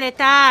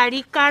yakaleta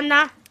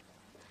alikana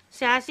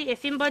shashi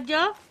efimbo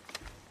lyo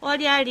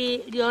olyali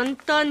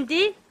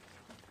lyontondi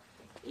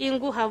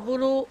ingu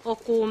havulu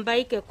okuumba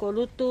ike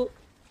kolutu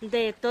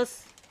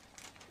ndeetosi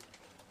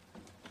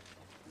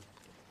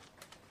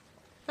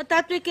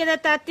otatwikile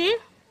tati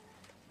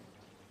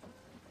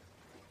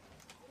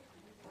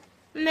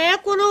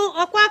Meekulu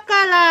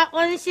okwakala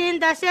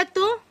onshinda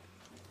shetu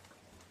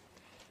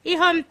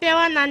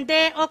ihompewa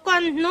nande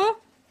okomuntu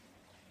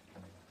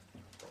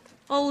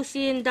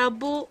oushinda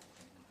bu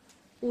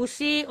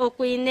ushi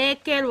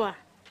okwinekelwa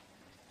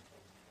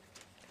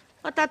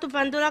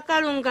otatupandula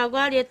kalunga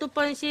gwali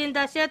etupa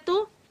onshinda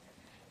shetu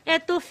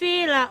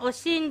etufila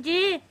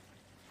oshinji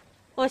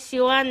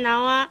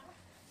oshiwanawa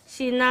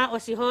shina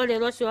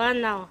oshiholelwa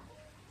oshiwanawa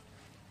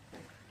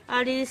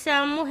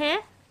alisamuhe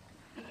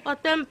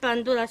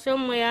Otempandula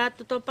somwe ya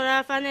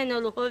tutopala fanene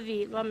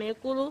luhovi lwa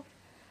Meekulu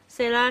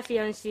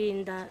Serafia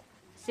nshinda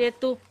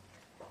setu.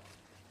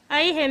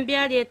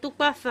 Aihembia lietu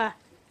kwafa.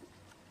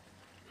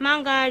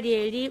 Manga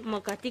lieli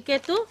mokati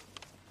ketu.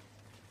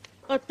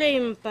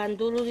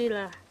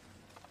 Otempandululila.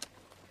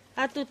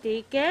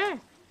 Atutike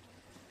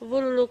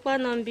vululukwa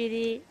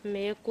nombili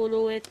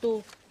Meekulu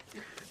wetu.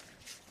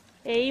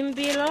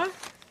 Eimbilo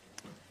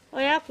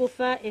oya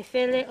kufa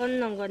efele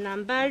onongo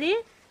nambali.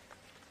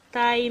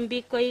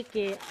 Taimbiko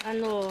ike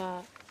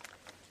anoa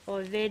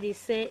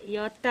ovelise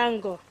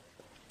yotango.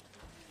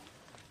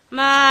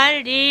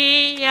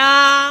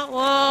 Maria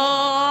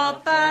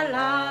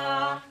opala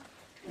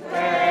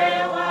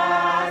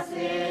wewa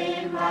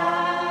simanekwa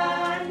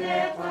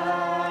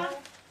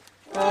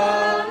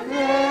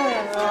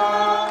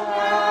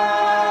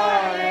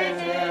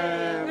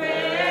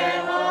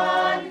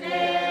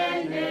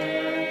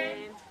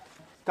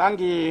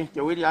tangi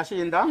jawili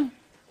ashinda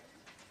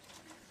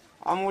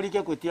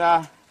amulike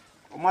kutia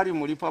omwali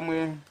muli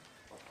pamwe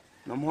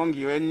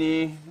nomuhongi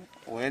weni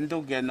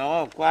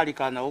wendugeno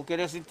kwalikana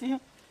ukeresiti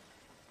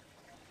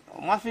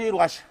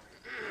mwafirwasha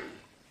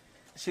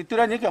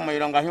situla nike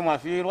mwilonga hi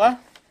mwafirwa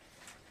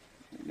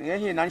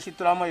niyehi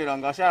nanshitula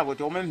mwilonga sha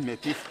kuti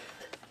omemmeti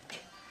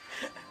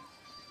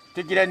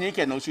tikile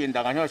nike no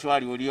shinda kanyo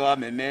shwali uliwa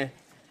meme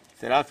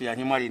Serafia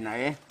hi mwali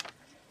naye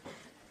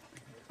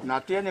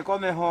na tiene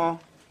komeho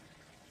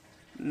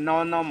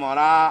nono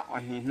mora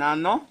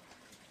ohinano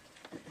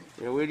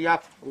ewilia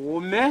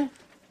kume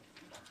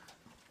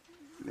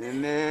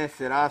meme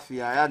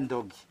Serafia ya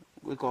ndogi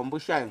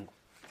wikombusha yangu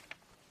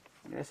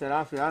meme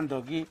Serafia ya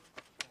ndogi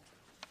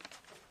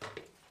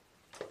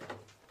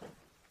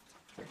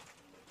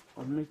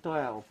omito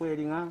ya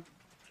okwelinga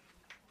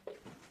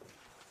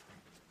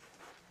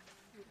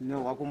ne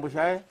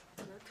wakumbusha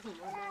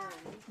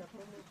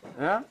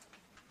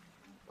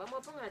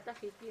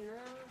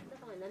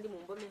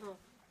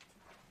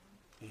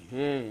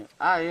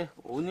aye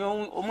uni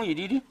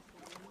omuyiriri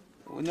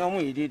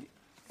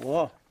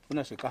wo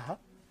unashikaha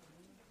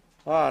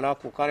wala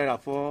kukalela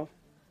fo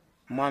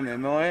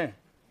mwameme we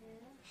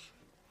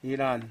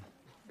Iran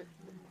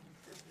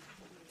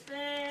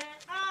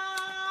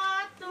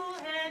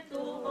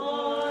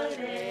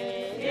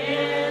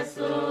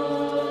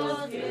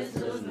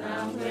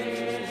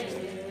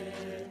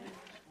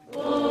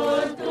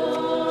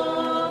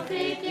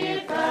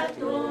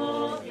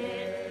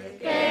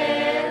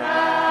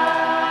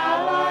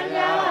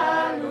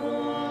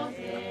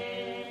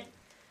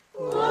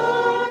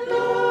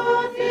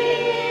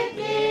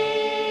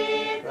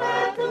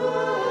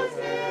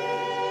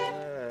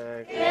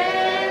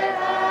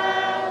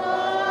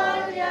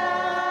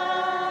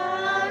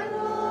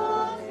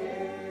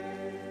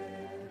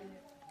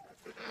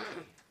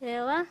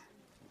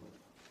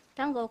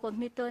tango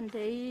komito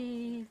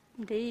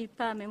ndei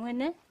pa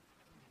memwene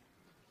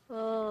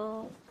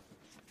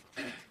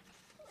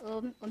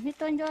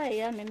omito njo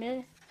ya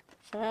meme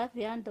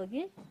Serafia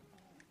ndogi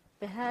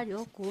behali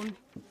okumi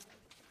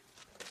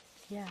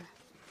ya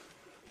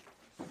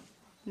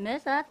me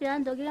Serafia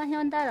ndogi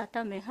anyondala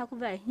tame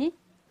hakubahi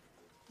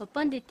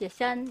opondi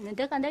teshan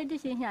ndeka ndaidi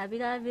sinya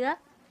vila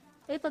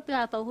epapi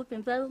apa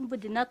hupimpa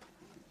mbudinapo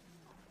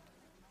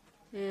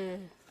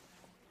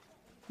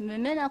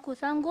meme na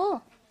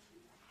kusango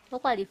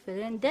okwa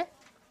diferente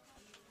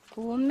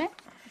kume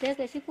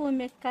deke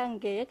sikume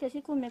kange ke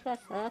sikume ka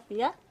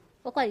Serafia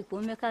okwa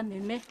ikume ka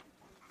meme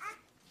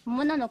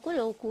muna no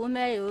kuyo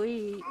kume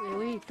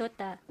yoi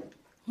tota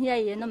hiya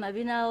yeno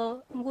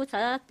mabinao ngu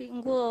Serafia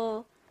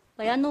ngu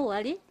bayanu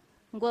wali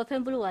ngu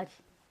February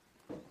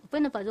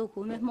upeno pazo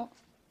kume mo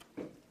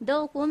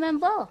do kume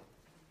mbo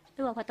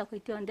ewa kwata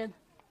kuiti ondeme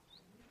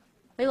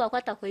ewa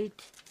kwata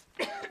kuiti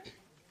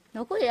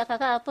nokuli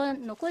yakaka hapo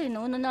nokuli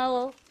nono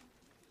nao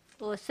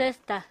o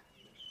sexta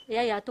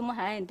ya tumo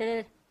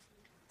haendelele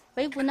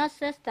paipu na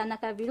sexta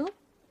Nakavilu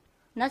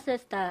na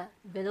sexta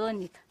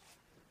Veronica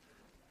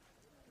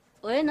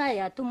oena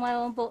ya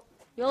tumo ombo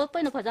yo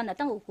peno pazana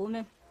tangu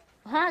kume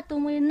ha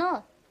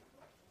tumino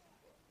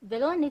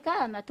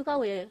Veronica matuka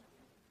we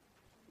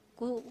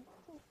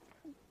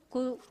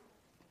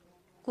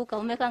ku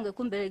kaume kange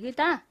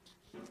kumbelegita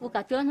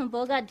ukatyono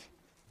mbogadi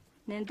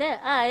nende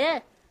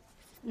aye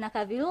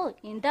Nakavilu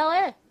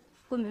indawe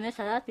kumime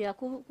Serafia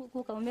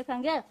ku kaume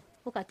kange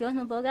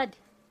ukatyono mbogadi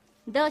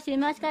ndao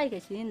simashika ike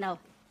sinao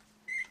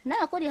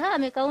na kuli ha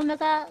me kaume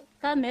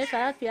ka me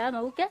Serafia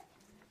mauke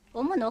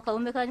omuno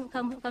kaume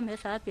ka me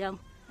Serafia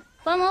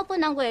pamo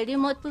punango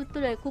elimo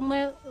tutule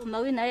kumwe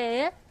mawina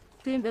yeye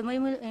tuimbe mo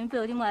imbe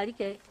olimo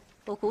alike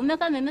okume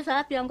ka me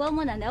Serafia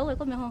ngomo na nawe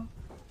komeho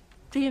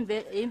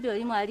tuimbe imbe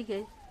olimo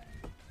alike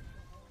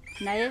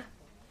naye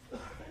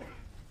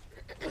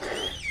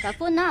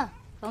kapuna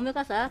kaume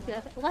ka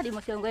Serafia wali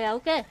mosiongo ya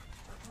uke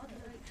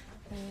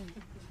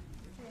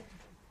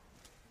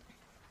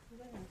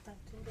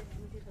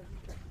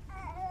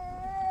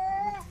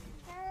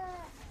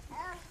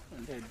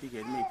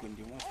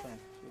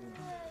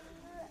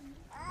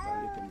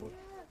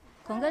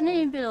konga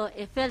ni imbilo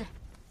efele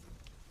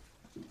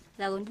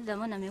la gondi da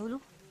mona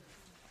meulu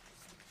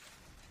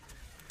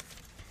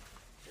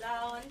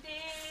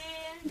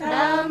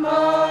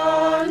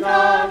Namono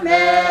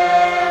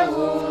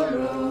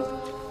meulu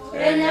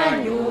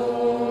enyanyu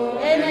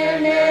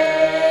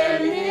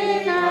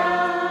enenelina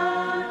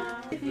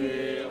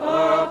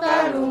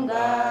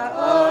okalunga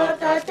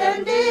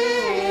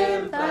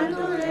otatendim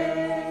pandule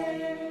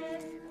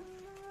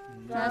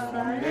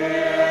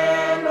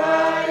nasalelwa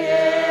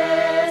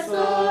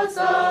Yesu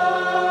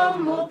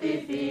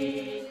somupipi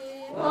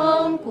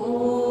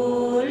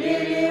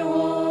onkulili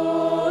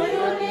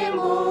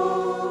uyunimu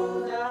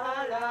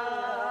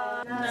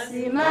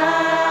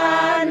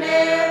nasimane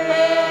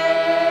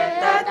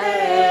tate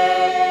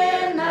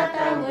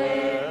natangwe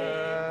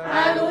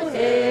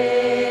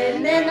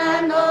aluhene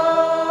nano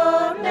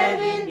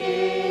mevindi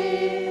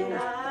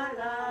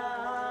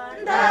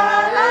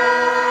ndala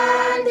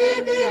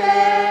ndibile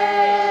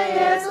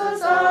Yesu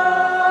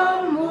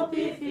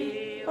somupipi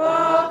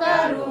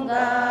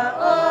okalunga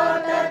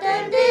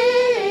otatendi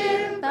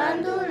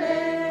pandule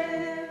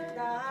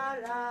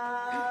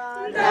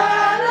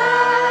ndala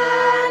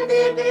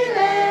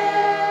ndibile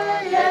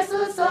Yesu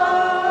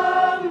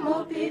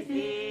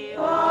somupipi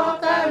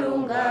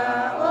okalunga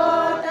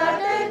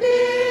otatendi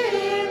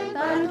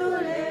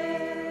pandule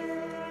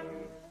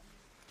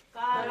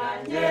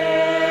karanje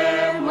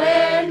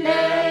mwene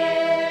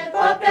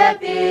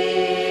popepi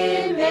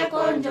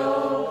mekonjo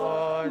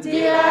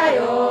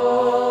ndiayo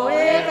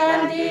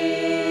ekandi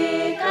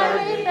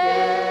kalipe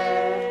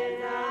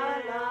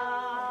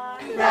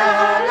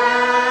ndala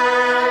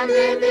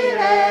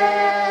ndibile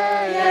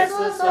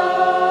Yesu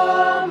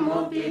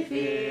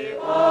somupipi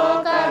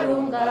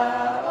okalunga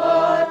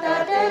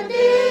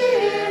otatendi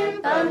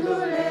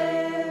pandule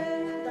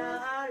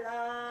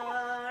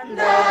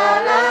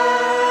ndala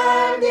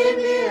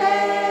ndibile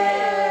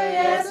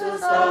Yesu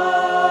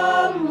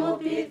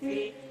somupipi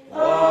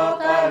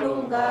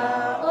okalunga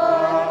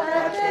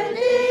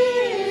otatendi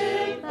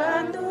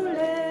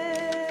pandule.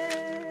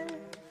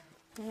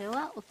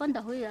 Ewa upanda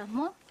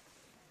huyamo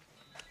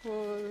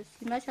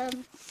kusimasha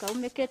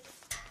kaume ketu.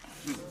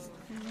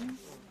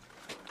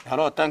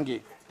 Halo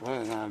tangi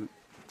wewe na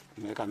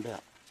mekambea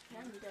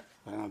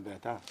wewe mbea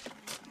ta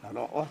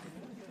halo oh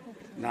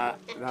na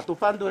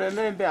tupandure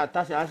membe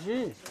atasha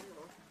ashi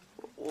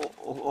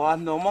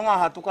oanomonga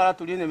hatukala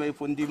tuline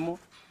meifundimu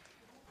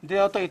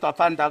ndio to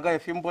itapandaga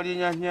efimboli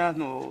nyanya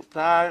no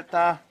ta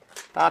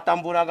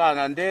tamburaga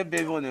na nde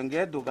bebone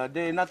ngeduga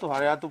de na to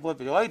haya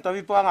tupope oi to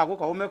bipanga ko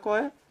kaume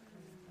koe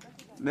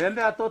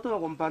membe atoto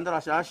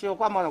kompandara shashi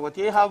kwa mwana ko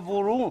tie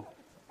havuru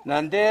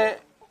na nde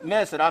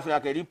me Serafia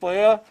kelipo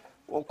yo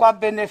kwa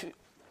benefit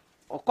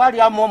kwa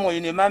lia momo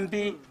ine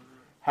mambi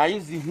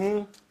haizi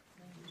hu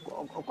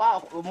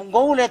kwa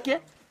ngoleke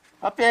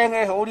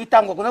apenge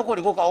ulitango kuna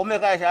kuli ko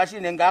omega shashi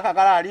nengaka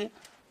kalali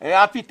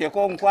apite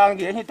ko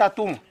nkwangi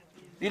hitatu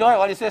ilo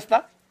wali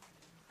sesta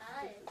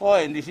ko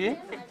endisi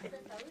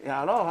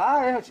ya lo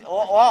ha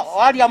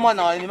wali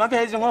amana ni mambi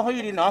haizi ngo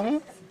hili na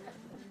hu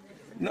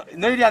no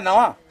ili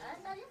na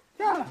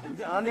ya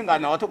aninga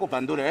na watu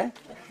kupandure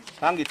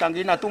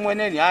tangi na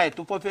tumwene ni ae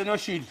tupope no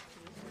shiri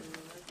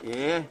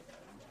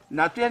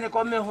na tuene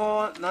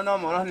komeho nono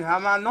moro ni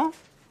hamano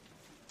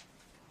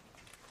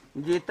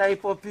njita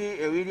ipopi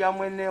William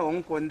mwene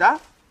onkonda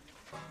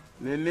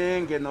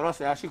memenge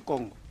norose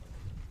ashikongo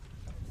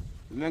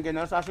memenge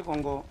norose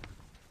ashikongo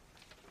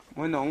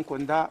mwene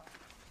onkonda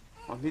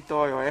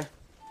omito yo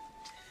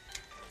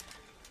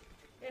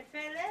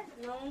efele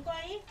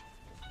nongoi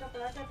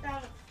tokola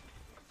tatang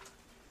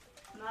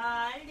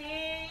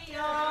mali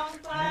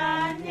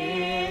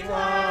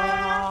yompaniwa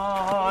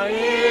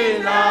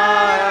ina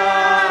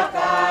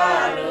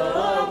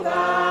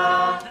kalunga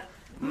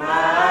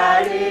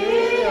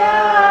Maria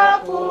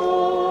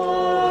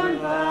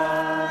kunwa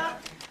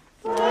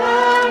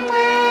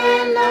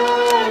Mweno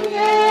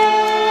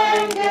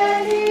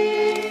nyengeli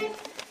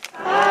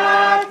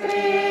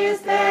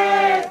Akriste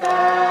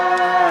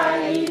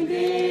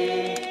taimbi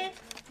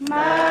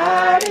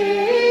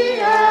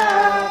Maria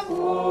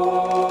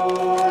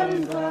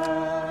kundwa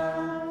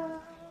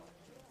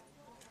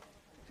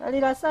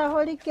alirasa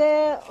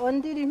holike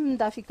ondiri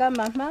mdafika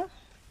mama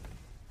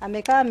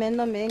ameka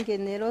meno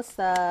mengenero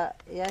sa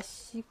ya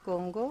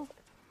Shikongo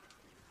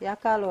ya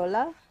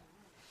Kalola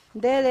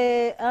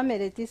ndele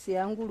ameretisi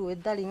yangulu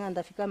edali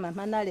nganda fika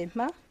mama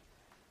nalema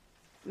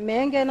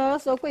mengeno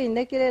soko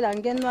inekelela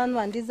ngenwanu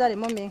andizale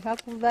mo menka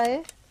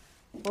kuvae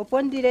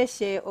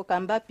opondireshe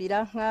okamba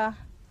piranka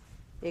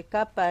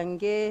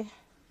ekapange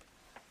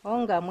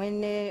onga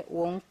mwene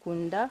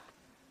wonkunda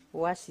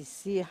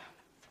wasisia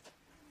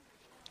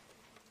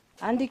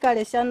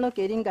andikale shano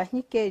keringa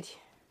hikeli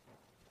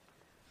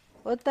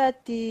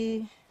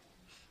otati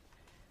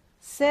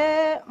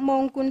se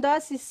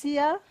monkunda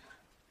sisia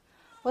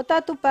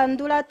otatu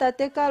pandula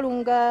tate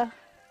Kalunga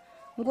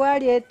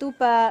ngwali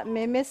etupa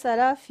meme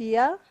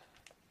Serafia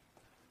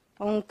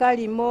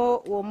onkalimo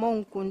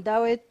womonkunda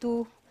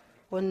wetu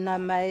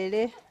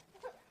onamaele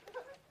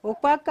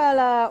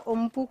okwakala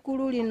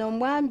ompukululi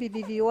nomwambi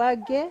bibi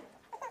wage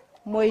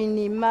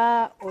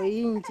moinima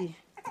oyinji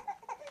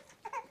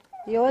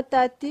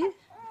yotati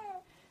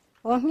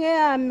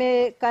Onge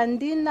ame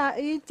kandina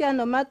itia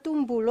no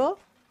matumbulo.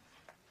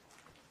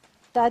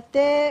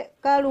 Tate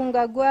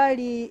kalunga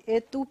gwali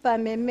etupa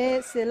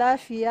meme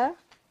Serafia.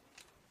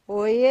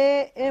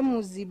 Oye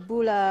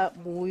emuzibula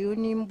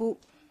muyunimbu.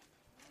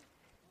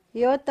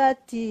 Yo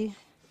tati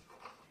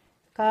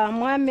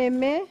kamwa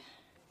meme.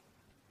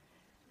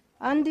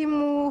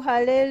 Andimu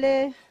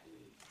halele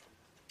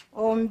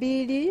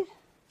ombili.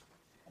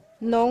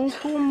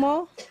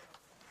 Nonkumo.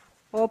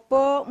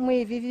 Opo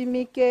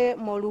mwivivimike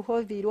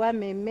moluhovi lwa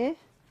meme.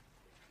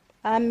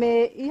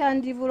 Ame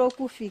ihandivulo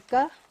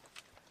kufika.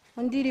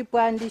 Ondilipo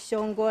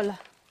andishongola.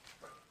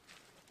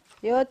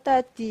 Yo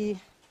tati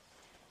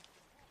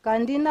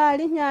kandina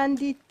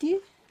alinyanditi.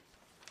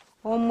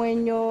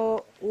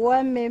 Omwenyo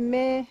wa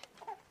meme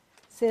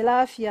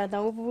Serafia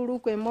na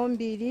uvulukwe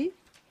mombili.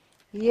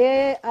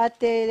 Ye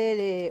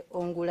atelele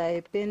ongula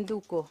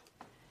ependuko.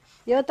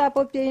 Yo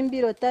tapopye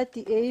imbilo tati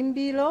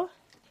imbilo.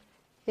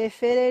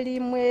 Efere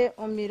limwe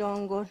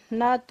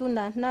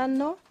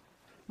 35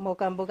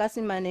 mokambo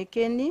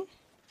kasimanekeni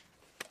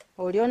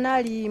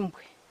oliona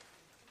limbwe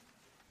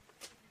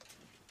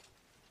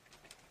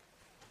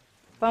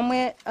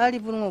pamwe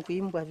alivulungo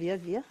kuimbwa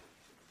via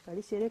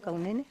kalisereka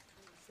unene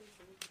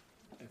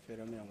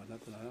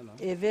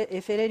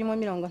efere limwe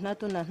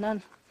 35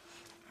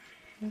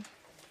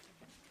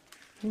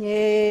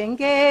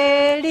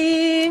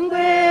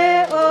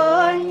 nyengelingwe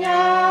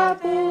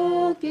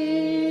onyapuki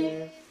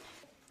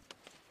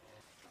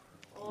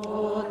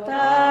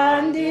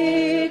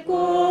Otandi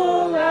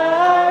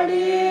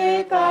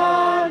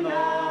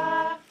kungalikana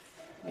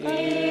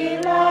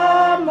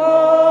ila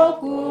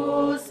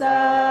mokusa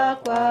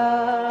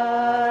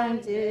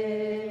kwanje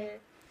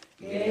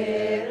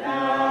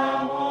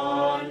Gela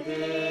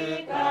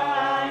mondika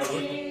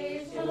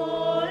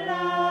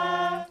ishula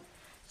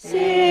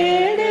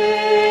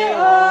Sili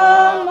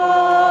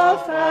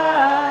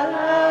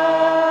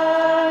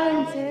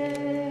omofalanje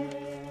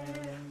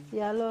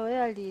Yalo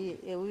yali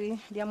ewi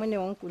diamone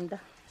onkunda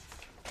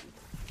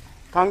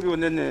Tangi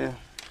unene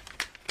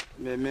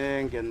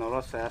meme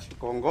ngenorosa ya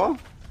Shikongo.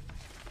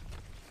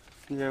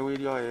 Nye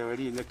wilio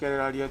eweli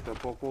nekelela lieto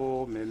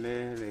poko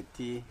meme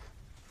leti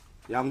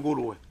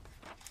yanguruwe.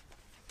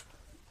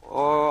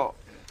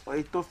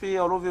 Itofi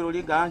oloviru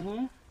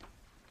ligahi.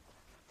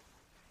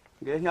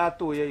 Ngehnya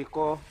atu ye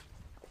iko.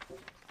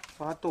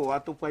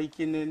 Watu pa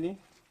ikineni.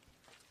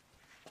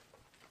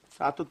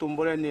 Satu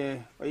tumbule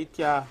ni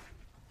itia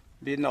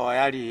bino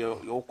yali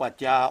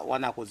yokwatia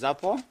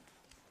wanakuzapo.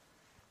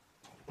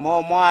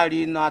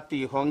 Mwali na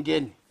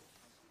tuhongeni.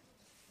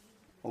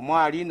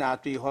 Mwali na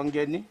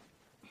tuhongeni.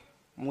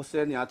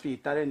 Museni atu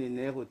itare ni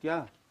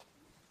nehutia.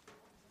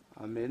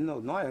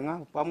 Ameno no enga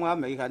pamwa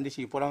me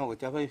kandishi poranga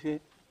kutia faife.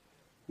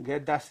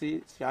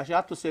 Gedasi siashi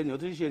atu seni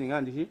otushi ni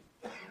kandishi.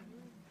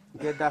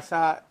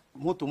 Gedasa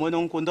mutu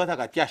mweno nkundo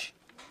takatiashi.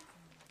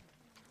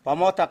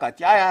 Pamota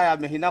katia ya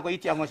mehina ko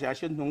itia mo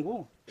siashi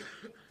nungu.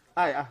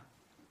 Aya.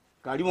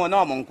 Kalimo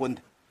no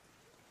monkunda.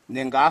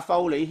 Nengafa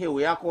ule ihe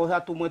uyako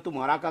hatu mwetu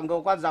maraka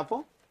ngo kwa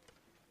zapo.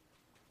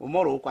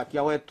 Umoro kwa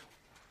tia wetu.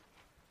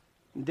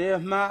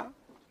 Ndema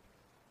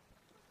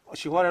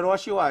shihore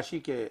roshi wa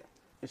shike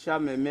sha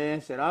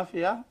meme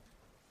Serafia.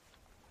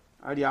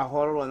 Ali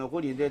ahoro no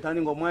kuli ndeta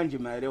ngo mwanji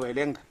maere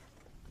welenga.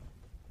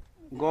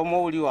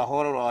 Ngomo uli wa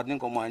horo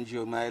ngo mwanji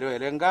maere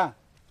welenga.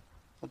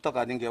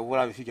 Utoka ninge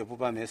vura bifike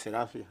pupa me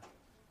Serafia.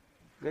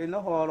 Ngai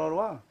no horo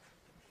wa.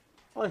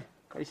 Oi,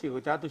 kaishi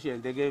kuchatu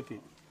shiendege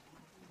pi.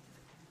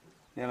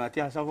 Ne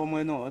matia savo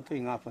mweno oto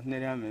ingapa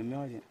nerea meme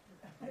oje.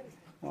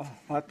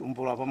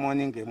 Matumbula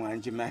pamoninge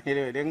mwanji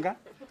maere welenga.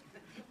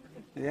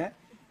 Yeah.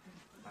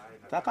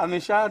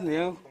 Takamisha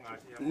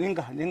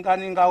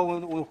ninga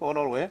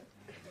uhororwe.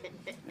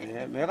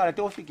 Mega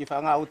lete ofiki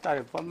fanga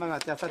utare pama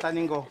matia fata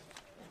ningo.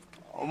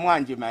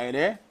 Omwanji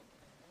maere.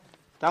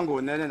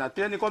 Tangu nene na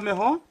teni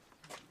komeho.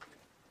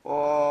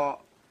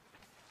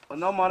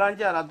 Ono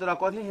moranja radura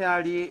koni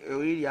hali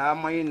ewili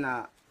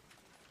amaina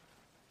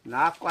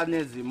na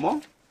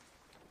akwanezimo.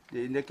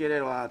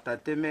 Ndekererwa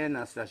tateme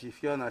na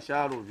Serafia na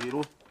sharu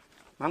viru.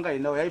 Manga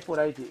ino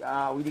yaipora iti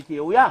wiliki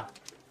uya.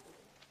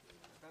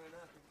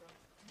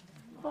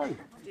 Oi.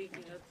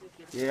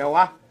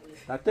 Yewa.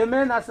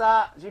 Tateme na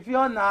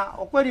Serafia na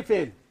okweli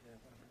pen.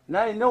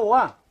 Na ino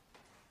wa.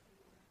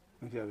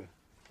 Mfiabe.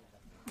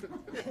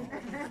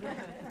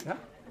 Ya?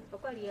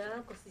 Okwali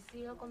yako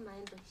sisi yako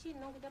maendo.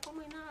 Shino kuja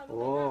kama ina.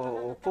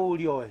 Oko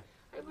ulio e.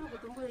 Aibu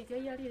kutumbo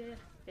ile yali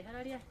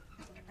ehalalia.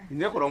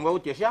 Ine kuromba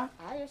utesha?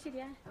 Ayo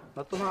shiria.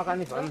 Natuma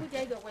kanisa.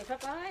 Kuja ido kwa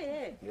papa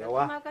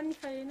Yewa. Tuma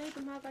kanisa ine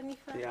tuma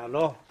kanisa. Ya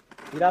lo.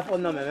 Ila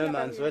fona meme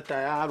manzweta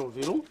ya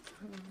haruviru.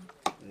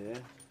 Yeah.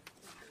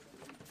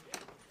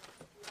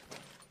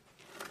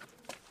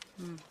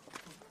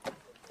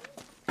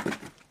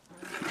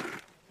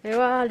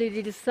 Ewa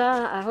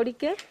lilisa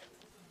ahorike.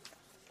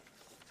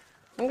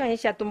 Nga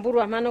hisha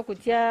tumburu amano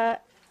kutia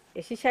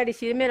eshisha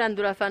lishimera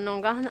ndura fano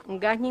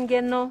nga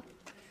hingeno.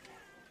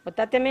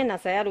 Otateme na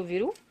saya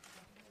ruviru.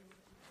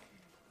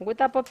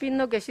 Nguta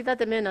popino ke shita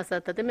temena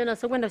sa tatemena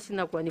so kwenda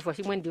shina kwa nifwa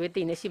shimwe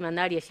ndiwete ine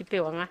shimanali ya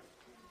shipewa nga.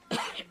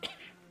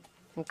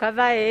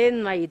 Nkava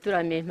enu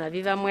itura mesma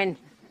viva mwene.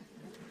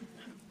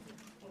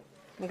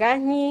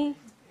 Ngani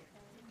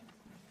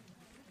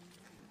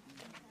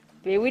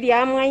pe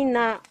William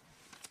aina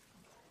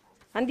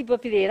andi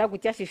popilera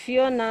kutia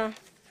Fiona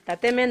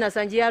tatemena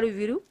sanjia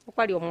Ruviru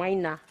okwali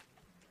omwaina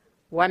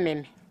wa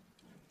meme.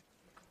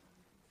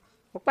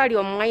 Okwali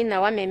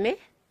omwaina wa meme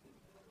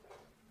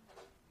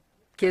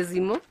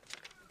Kezimo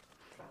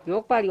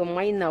yokwali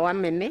omwaina wa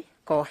meme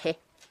Kohe.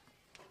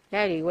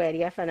 Yali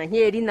wali afana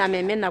nyeri na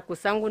meme na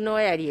kusangu no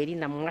yali eri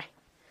na mwa.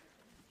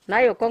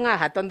 Nayo konga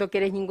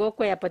hatondokere hingo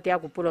ko yapotea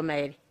kupulo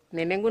maere.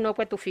 Meme nguno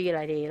kwetu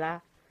fira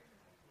lela.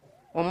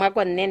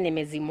 Omwako nene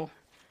mezimo.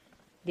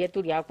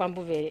 Lietu lya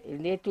kwambuve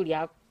lietu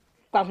lya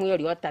kwamuyo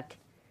lyotate.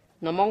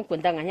 No monku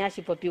ndanga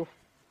nyashi popiwa.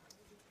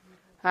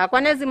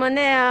 Akwane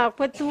zimonea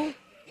kwetu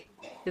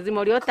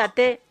zimo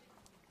lyotate.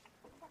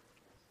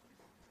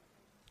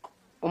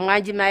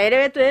 Omwanji maere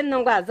wetu eno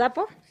ngwa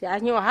zapo.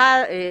 Shanyo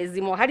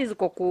zimo hali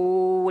ziko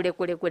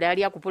kule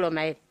ali akupulo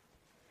maere.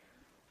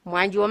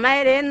 Mwanji wa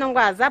maere eno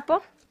ngwa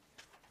zapo.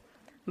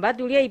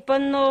 Mbatulie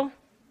ipono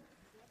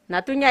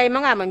natunya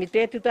imanga mamitu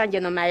yetu twanje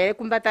no maere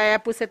kumbata ya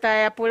puseta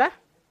ya pula.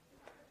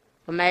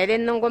 Omaere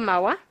nongo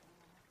mawa.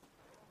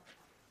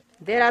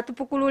 Ndera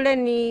tupukulule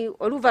ni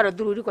oluvaro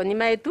dururi ko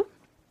nima yetu.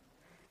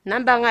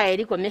 Namba nga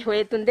eri ko meho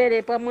yetu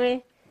ndere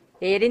pamwe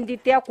eri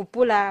nditia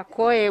kupula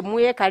ko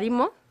muye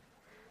kalimo.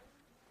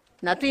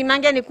 Natu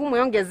imange ni kumwe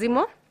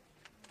ongezimo.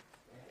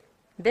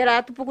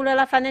 Ndera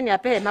tupukulula fane ni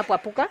ape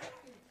mapwapuka.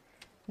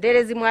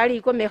 Ndere zimo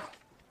ali ko meho.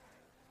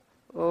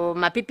 O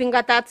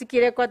mapipinga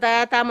tatsikire ko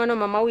tata mono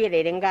mama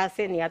uyelele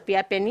ngase ni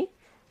apia peni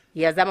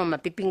yazama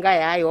mapipinga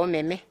yayo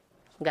meme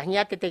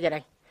nganya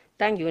tetegera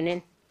tangi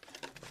unen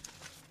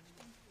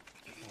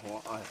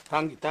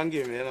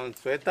tangi mena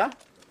sweta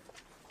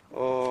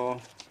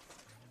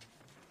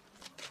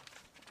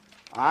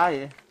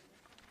aye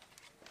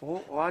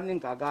wani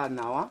ngaga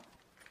nawa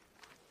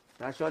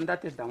nashonda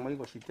te damwe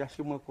ko shitia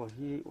shimwe ko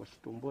hi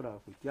oshitumbura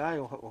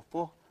kutyayo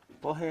oko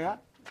pohea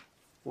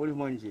uli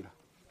monjira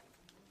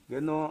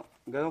geno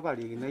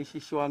kali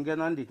naishishwa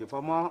ngeno ndike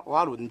pamwa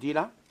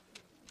warundira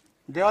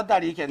ndeo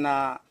dalike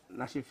na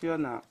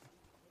Fiona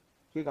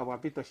kika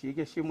wapito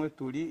shike shimwe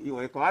tuli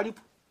iwe ko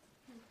alipo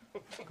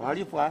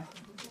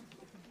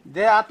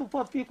de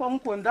atupo piko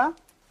mkonda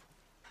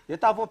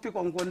yetapo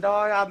piko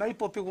mkonda ya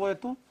maipo piko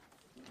wetu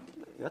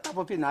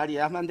yetapo pinali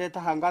ya mande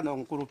tahanga no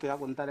nkurupe ya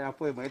kontare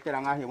apo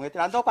mwetera ngahe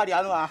mwetera ndokali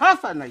anu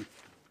hafa nai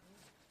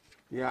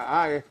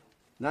ya ae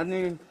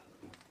nani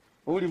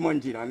uli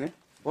monjira ne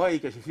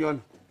oike Fiona.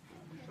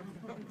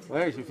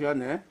 Wewe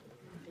Fiona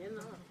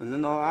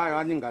no ayo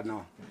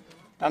aningana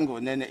tango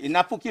nene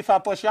inapukifa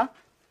posha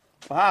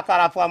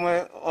kara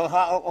pamwe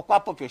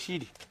okwapo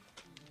peshiri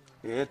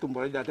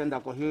tumboli datenda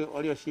ko hi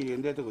olio shiri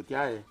ndete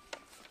kutiae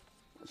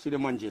shiri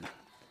monjira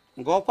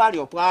ngo kwali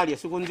opwali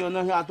sikundio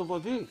no ha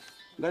tupopi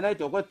ngana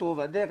ito kwetu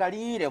vade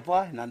kalire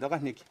po nandoka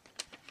niki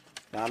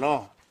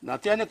dalo na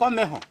tiene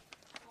komeho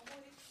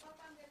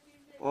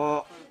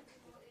o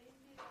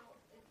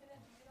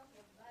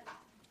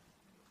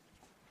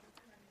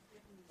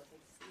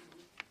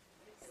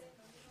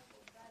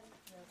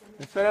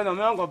Espera no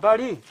me hago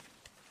bari.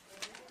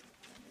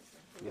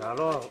 Ya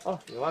lo,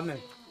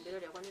 llévame.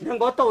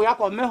 Nengo to ya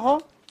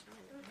comejo.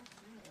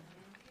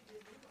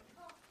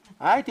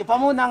 Ay, te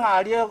pamo nang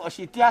ali o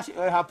sitia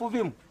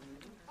hapuvim.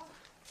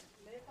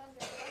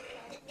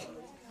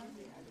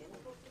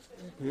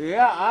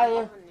 Ya,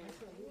 ay.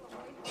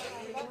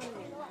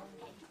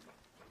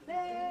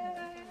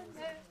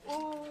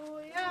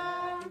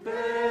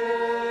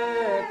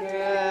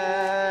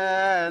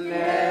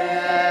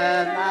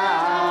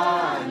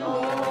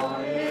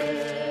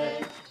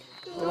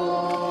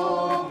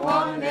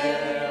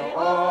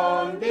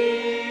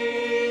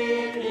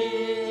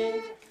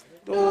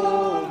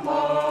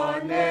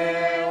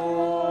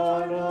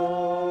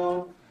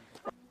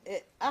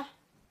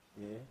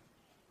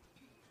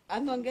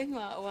 Ngeni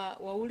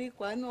wa uli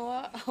kwano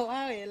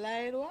wa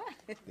elairwa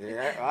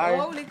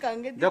wa uli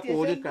kange dako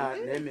uli ka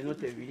ne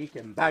minute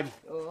vilike mbali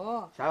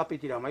sha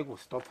pitira mai ku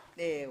stop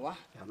wa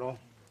yalo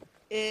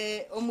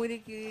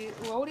omuriki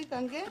wa uli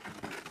kange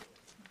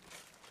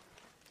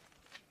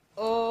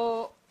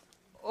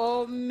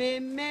o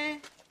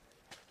meme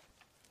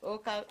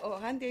o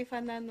hande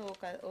ifanano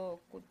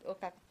o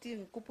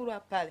kaktin kupulwa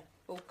pale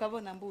o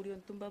kabona mbuli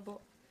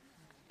ontumbabo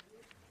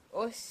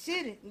o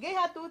shiri nge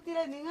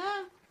hatutile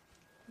ninga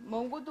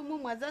Mongutu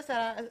mwaza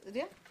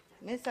Serafia,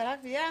 me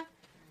Serafia,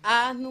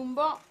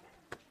 numbo.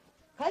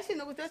 Kashi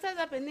no kutosa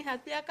za peni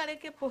hatia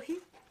kaleke pohi.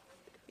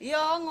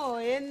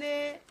 Yongo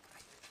ene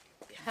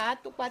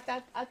hatu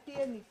pata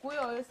atie ni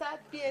kuyo esa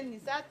tie ni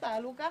sata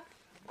luka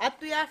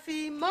atu ya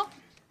fimo.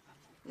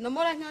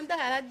 Nomora nyonda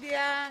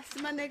haradia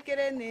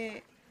simanekere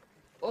ne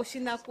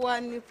oshina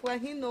kwani kwa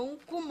hino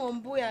nkumo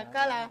mbuya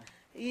kala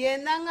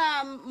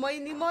yenanga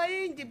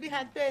moi njibi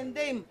hatu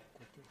endem.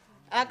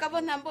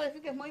 Akabona mbo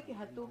efike moi ki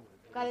hatu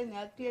kale ni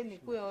atie ni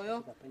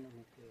kuyo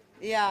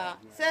ya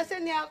sese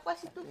ni akwa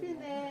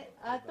situfine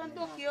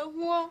atondo kiyo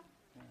huo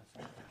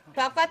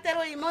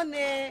Pakwatero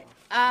imone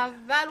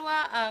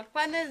avalwa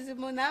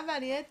akwanezimo na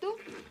avali yetu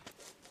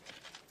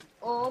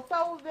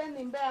opa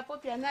uveni mbe apo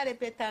pianale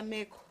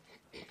petameko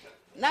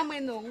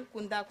namweno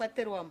nkunda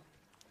akwaterwamo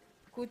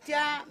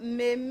kutya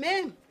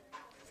meme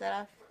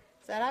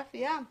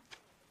Serafia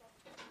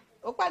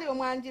okwali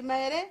omwanji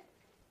maere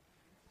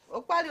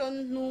okwali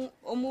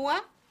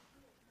omuwa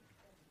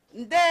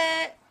nde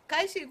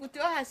kaishi kuti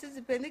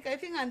ohasizipenika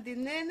ifinga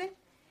ndinene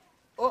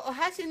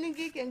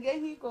ohashiningike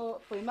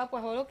ngehiko poima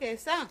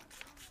kwaholokesa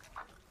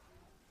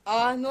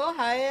ano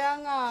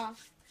hayanga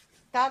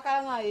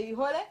takanga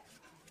ihole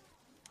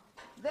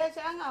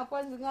deshanga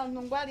kwazinga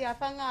nungwali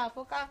afanga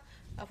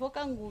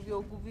afoka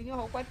nguvyo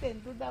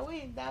hokwatenduda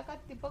winda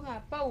katipo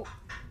ngapau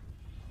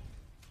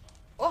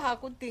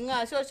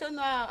hakutinga shosho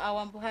no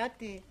awambu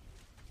hati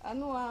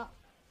anuwa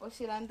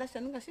oshilanda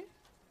shaningashi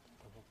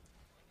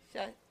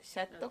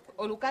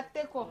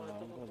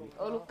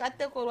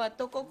olukateko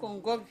lwatoko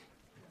kongovi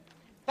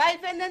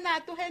paifene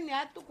natuheni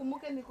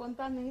atukumuke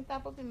nikontani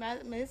hitapo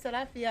me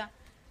Serafia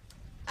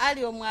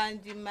ali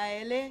omwanji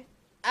maele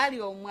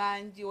ali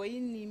omwanji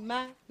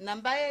oinima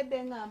namba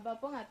ebe ngamba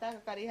po ngataka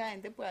kaliha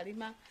ende po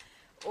alima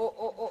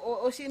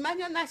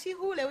oshimanyo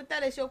nashihule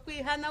utale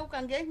shokwihana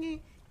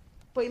ukangengi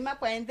poima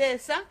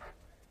kwaendesa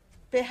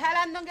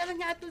pehala ndongelo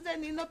nyatuze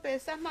nino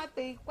pesa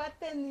mate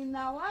ikwate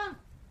ninawa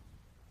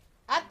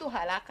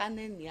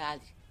atuhalakane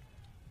niali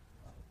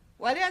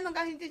wali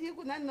anonga hinji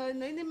kuna no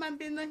ini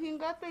mambino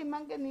hingo pe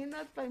imange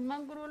nino pa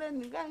imangurule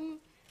ningahi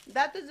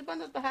datu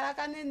zipondo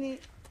tuhalakane ni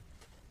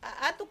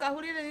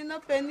atukahulile nino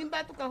pe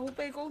nimba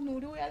tukahupe iko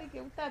nuri uyali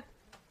ke utatu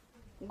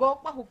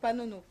ngokwa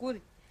hupano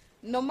nukuri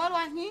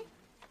nomolwahi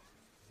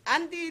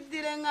andi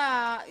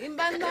direnga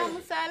imbano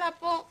musala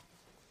po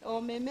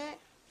o meme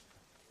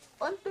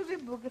ontu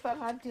vibuki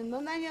fangati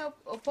nonanya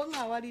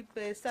oponga wali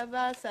pesa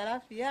va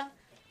Serafia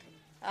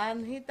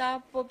anhita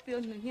popio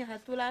nhi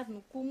hatula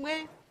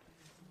nukumwe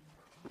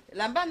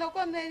lamba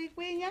noko neri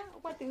kwinya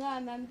okwatinga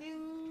nandi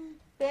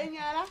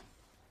penyala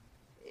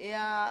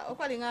ya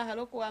okwalinga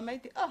haloko wa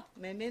maiti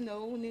meme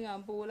no uninga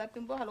mbula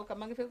pimbo haloka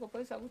mangife ko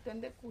pesa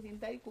kutende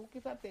kuhinda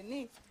ikukifa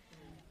peni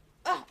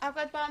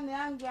akwatane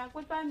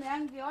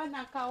angi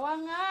ona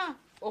kawanga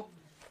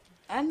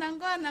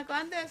anangona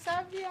kwande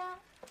Serafia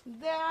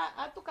de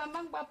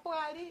atukamangwa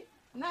pwali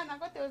nana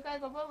kote kai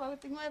ko bo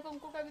tingwe ko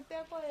nkuka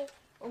biteko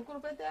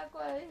onkurupete yako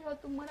hiyo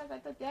tumura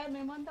katati ya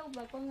memonda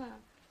ubakonga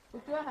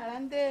ukiwa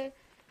harande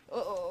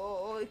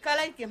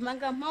kala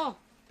ikimanga mo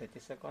 30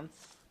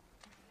 seconds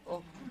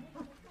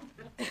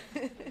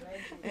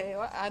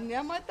ani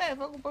amata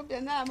efo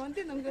kupopia na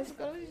monti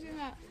nongesuka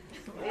ujinga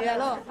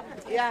yalo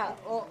ya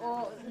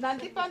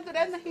nanti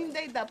panture na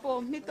hinde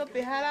idapo mito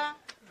pehara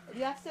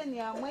yaseni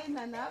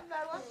amwena na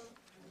barwa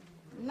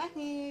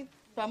nahi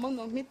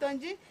pamono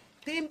mitonji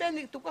timbe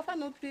ni tukofa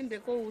no timbe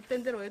ko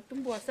utendero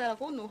etumbo asara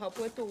ko no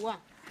hapo eto wa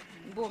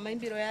mbo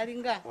maimbiro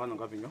yaringa wano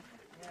ngapinyo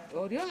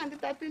orio ngandi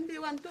tapimbi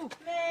 1 2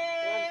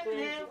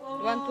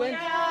 120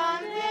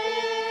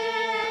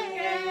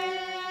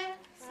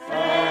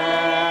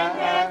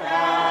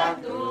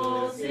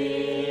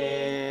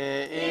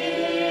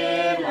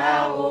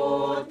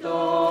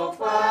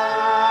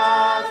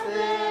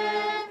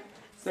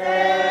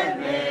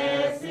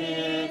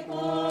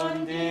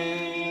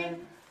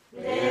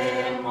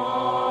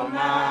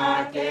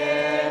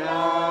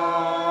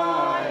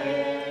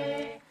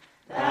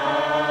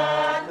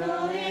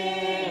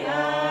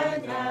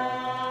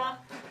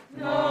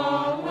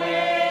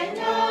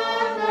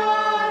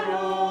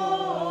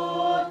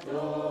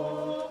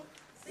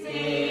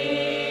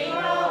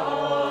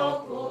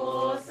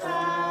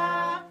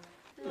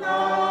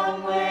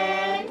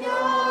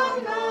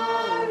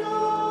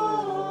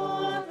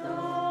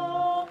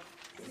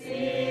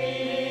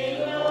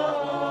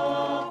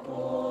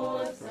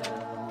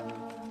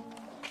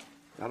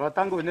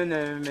 tangu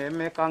nene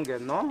me kange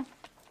no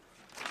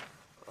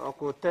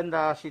aku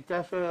tenda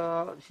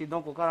sitasho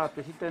sidonko kara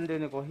pesitende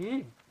ne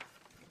kohi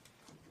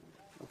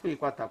aku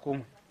ikwata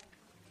kum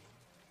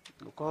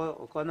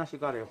ko na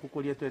shikare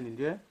hukulie teni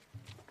ndie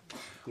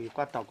ku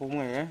ikwata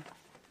kumwe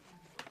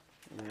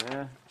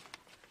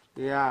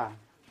ya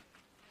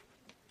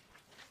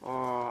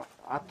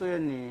ato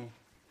ni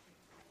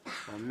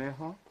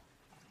ameho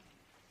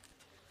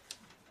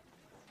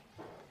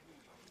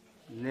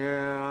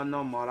ne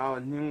no mara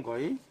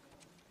ningoi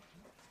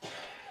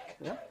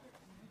ya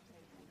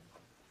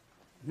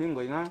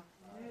ningoi nga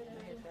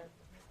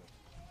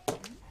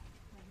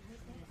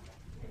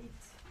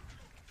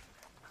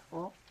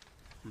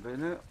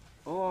bene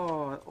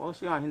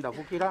siya hinda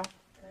bukira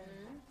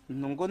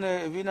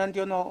nungone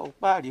vinandio no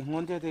pali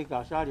ngonde de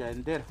gasharia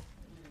endera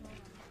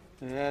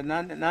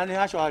nani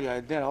hasharia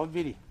endera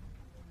obiri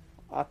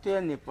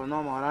ate ni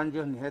pono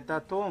maranjo ni heta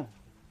to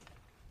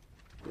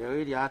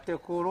iri ate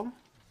kuro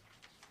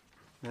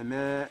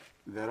meme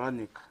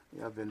Veronica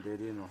ya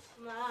Benderino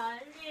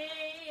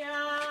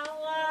Maria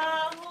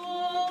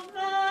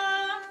wahuva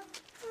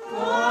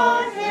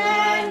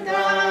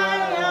ozenda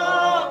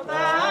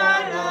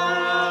yopara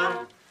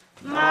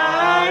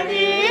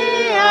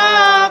Maria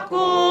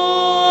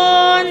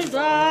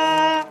kunzwa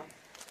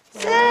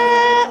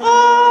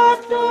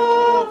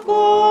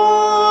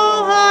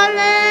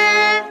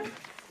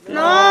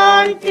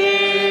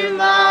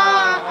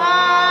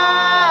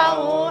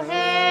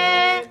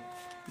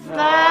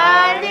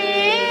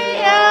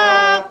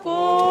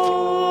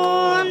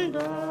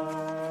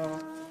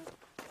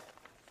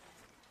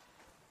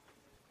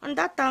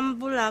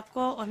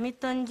Ondatambulako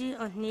omitondi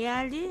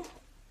oniali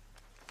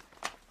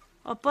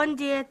opo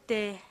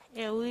ndiete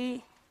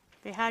ewi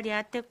peha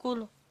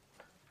lyatekulu.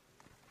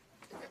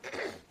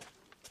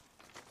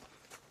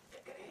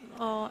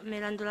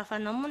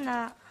 Melandulathano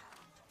muna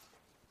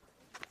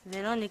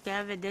Veronica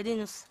ya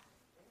Vedelinus.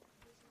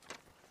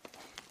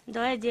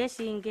 Ndoe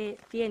jeshinge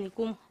tieni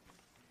kumwe.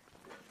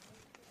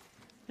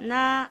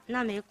 Na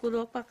Meekulu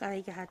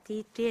okpakalaike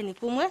hati tieni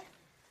kumwe.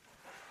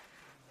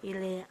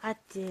 Ile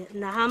ati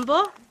na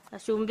hambo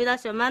ashumbila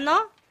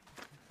shomano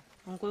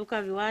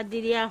onkuluka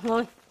viwadili ya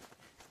ngoi.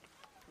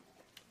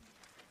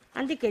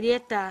 Andi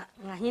kerieta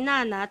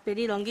ngahina na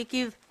atpeli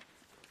longikiv.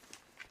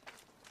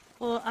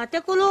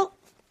 Atekulu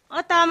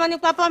otamani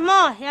kwa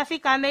pomo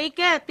yafika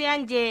Amerike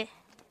pianje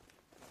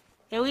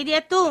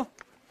ewili tu.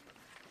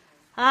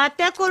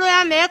 Atekulu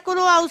ya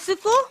Meekulu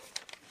Ausiku.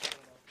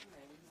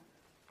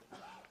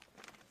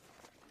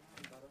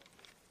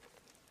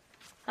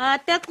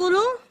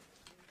 Atekulu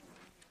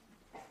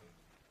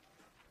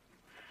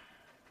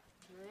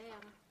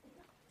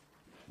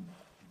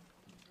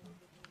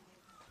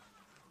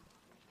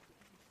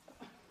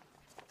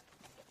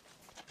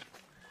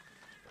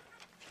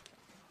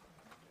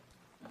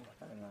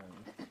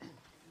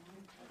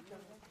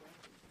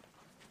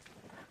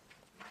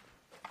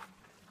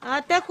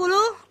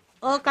Atekulu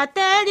o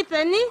kateli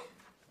peni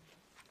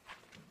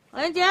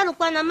onje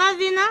alikuwa na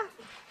mavina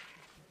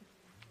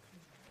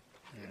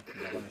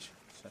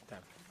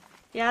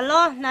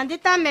yalo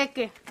nandita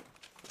meke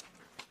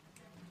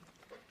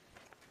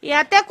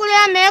ya tekulu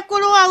ya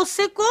Meekulu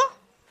Ausiku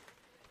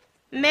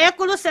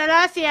Meekulu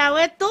Serafia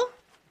wetu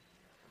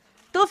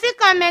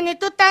tufika meni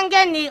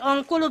tutangeni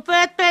onkulu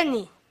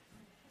petweni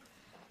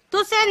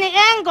tuseni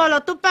engolo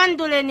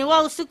tupanduleni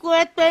wa usiku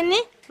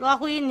wetweni lwa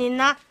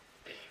huinina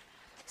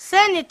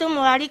seni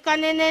tumualika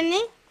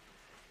neneni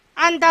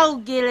anda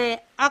ugile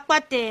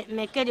akwate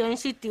mekeli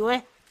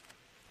onshitiwe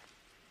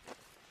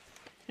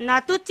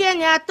na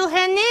tutieni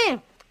atuheni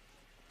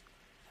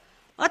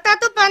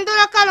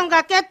otatupandula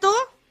Kalunga ketu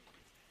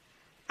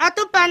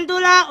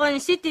atupandula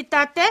onshiti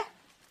tate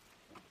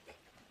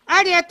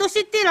ali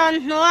etushitila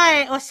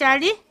ontuwae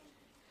oshali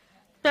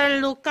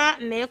twenluka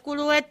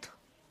Meekulu wetu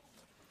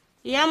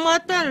yamwe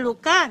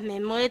twenluka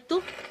meme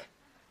wetu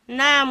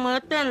na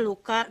yamwe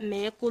twenluka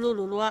Meekulu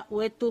lulwa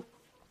wetu.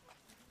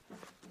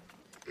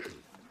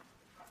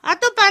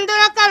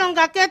 Atupandula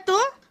Kalunga ketu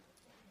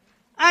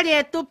ali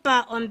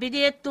etupa ombili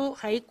yetu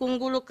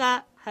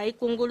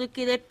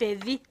haikungulukile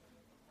pevi.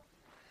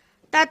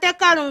 Tate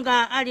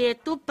Kalunga ali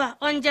etupa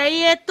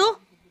onjai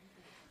yetu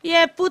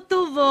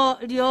yeputuvo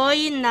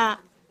lyoina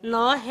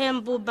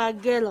nohembu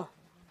bagelo.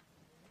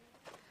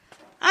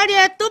 Ali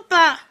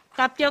etupa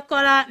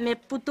kapyokola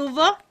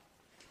meputuvo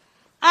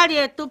ali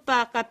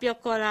etupa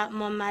kapyokola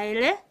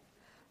momaele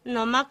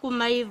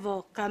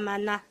nomakumaivo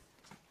kamana.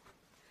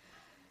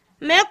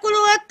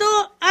 Meekulu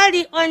wetu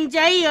ali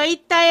onjai yo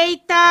itaye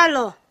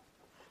italo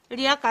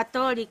lia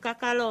katolika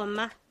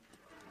kaloma.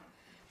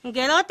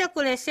 Ngelo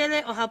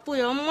otekuleshele ohapu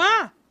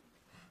yomwa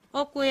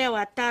okuye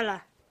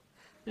watala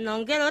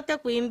nongelo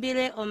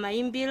otekuimbile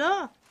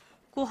omaimbilo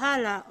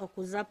kuhala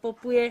okuzapo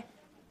puye.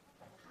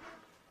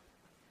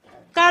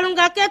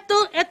 Kalunga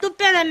ketu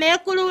etupele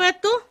Meekulu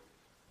wetu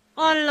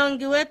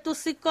onlongi wetu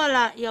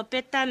sikola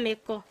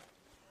yopetameko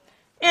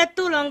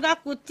etulonga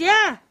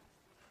kutya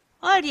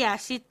oli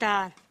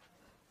ashita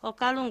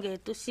okalunga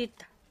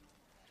etushita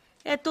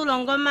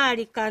etulonga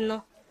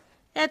omalikano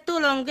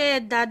etulonga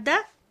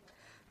edada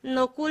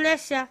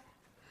nokulesha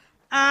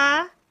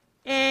a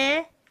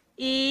e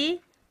i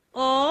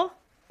o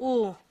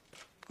u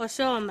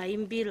osho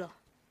omaimbilo.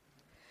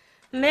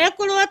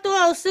 Meekulu wetu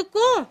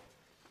Ausiku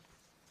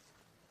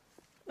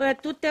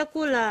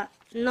wetutekula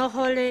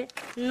nohole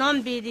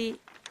nombili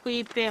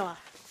kuipewa.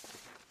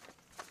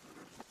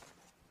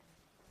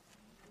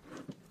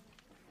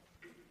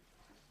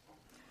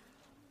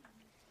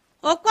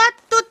 Okwa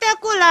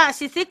tutekula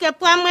shithike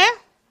pwamwe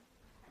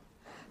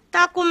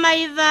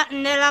takumaiva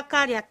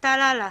nelaka lya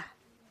talala.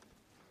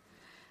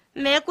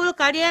 Meekulu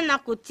kaliena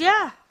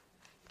kutya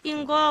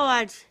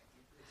ingowali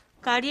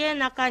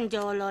kaliena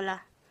kanjolola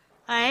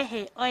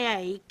aehe oya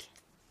eike.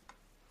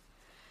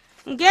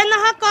 Ngeno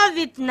ha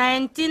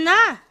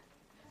COVID-19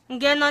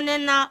 ngeno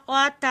nena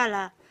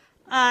oatala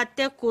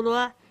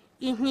atekulwa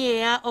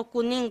ihnieya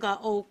okuninga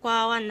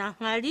oukwawa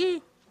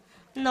nanghali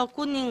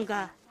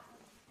nokuninga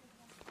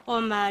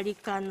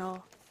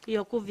omalikano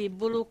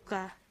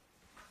yokuvibuluka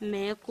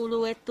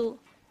Meekulu wetu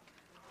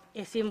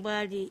ethimbo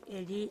ali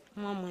eli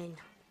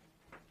momwenyo.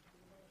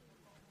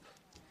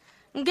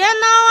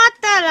 Ngeno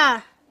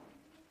watala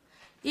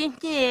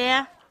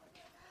ihnieya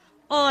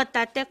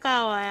ootate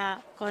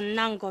kawaya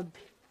konangobe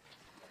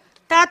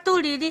tatu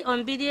lili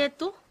ombili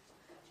yetu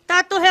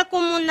tatu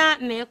hekumuna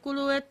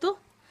Meekulu wetu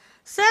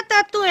se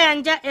tatu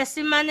yanja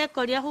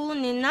esimaneko lya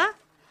huunina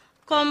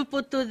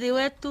komputudhi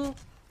wetu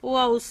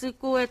wa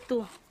usiku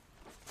wetu.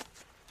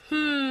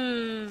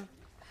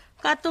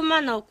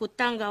 Katumana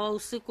okutanga wa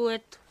usiku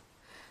wetu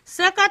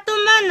se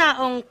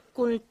katumana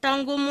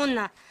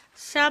okuntangumuna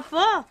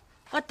shapo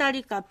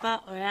otali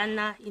kapa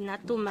oyana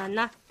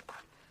inatumana.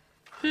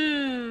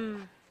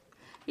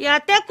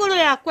 Yatekulu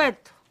ya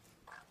kwetu.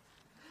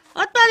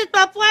 Otwali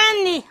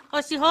twapweni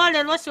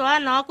oshiholelwa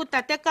oshiwanawa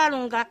okutate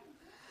Kalunga.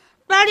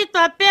 Twali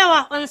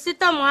twapewa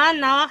onsito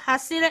mwanawa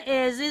hasile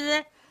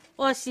ezize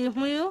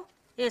oshimpwiyu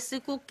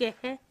esiku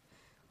kehe.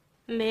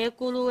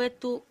 Meekulu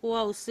wetu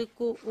wa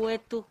usiku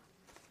wetu.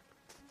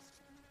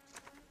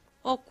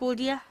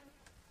 Okulya,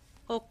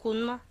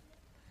 okunwa,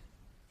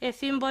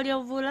 ethimbo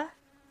lyovula,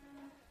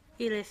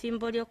 ile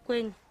ethimbo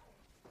lyokwenye.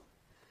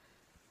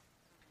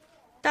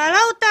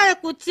 Tala utale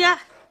kutya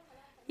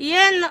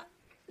ye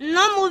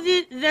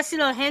nomuvi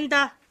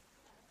vesilohenda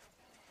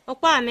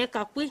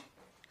okwaameka kwi,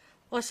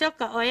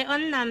 oshoka oye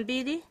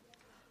omunambili,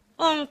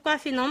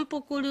 omukwafi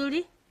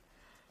nompukululi,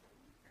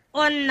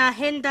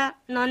 omunahenda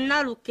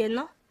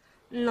nonalukeno,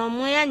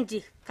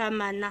 nomuyandji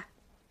kamana.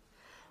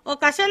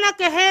 Okashona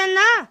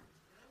kehena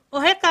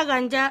ohe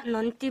kaganja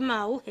nomutima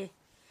auhe.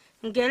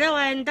 Ngele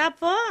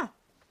waendapo,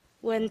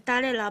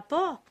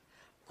 wentalelapo,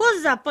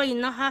 kuzapo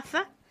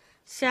inohafa,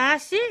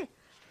 shaashi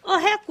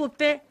ohe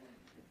kupe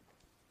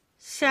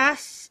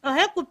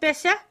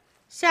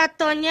sha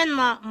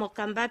tonyenwa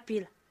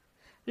mokambapila.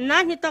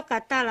 Nanyi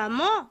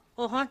tokatalamo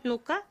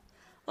ohontuka,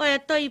 oye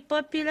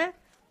toipopile,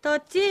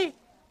 toti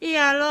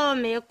iyalo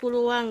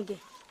meekulu wange.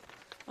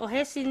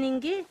 Ohe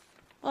siningi,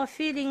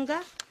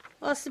 ofilinga,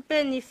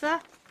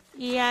 osipenifa,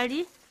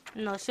 iyali,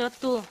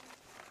 noshotu.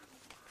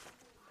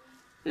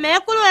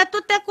 Meekulu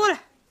wetu tekula.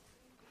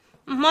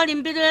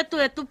 Mmolimbili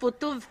wetu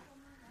putuva.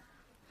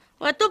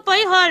 Wetu po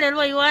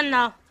iholelwa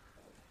iwanawa.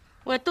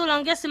 Wetu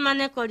longe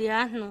simaneko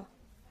lyaantu.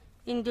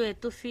 Indi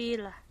wetu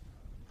fiila.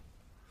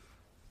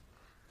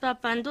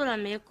 Twapandula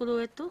meekulu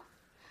wetu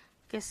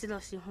kesilo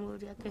oshimpwiyu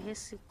lya kehe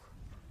siku.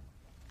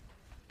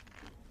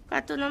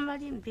 Katuna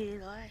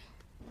omalimbililo ayi.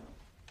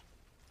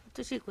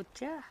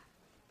 Tushikutya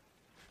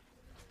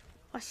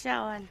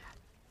oshawana.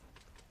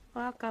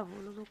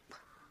 Wakavululukwa.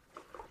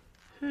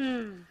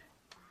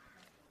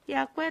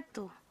 Ya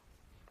kwetu.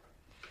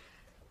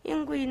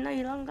 Ingu ino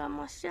ilonga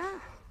mosha.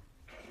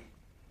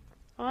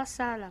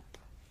 Osalapo.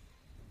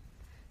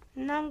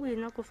 Nangu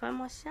ino kufa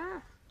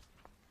mosha.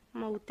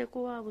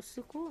 Mauteku wa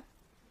usiku.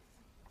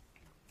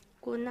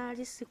 Kuna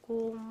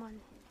alisiku umane.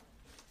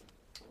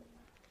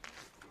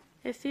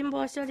 Ethimbo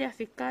osho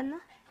lyafikana.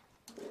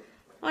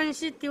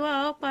 Onshiti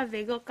wao kwa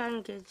vego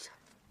kangeja.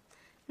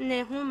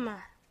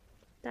 Nehuma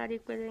tali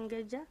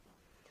kwelengeja.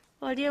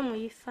 Olie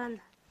muifana.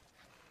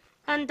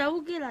 Anda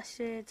ugila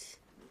shedi.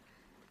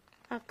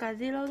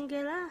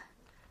 Akadhilongela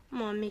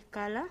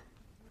momikala.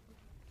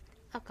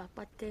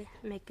 Akapate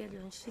mekeli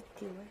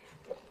onshiti we.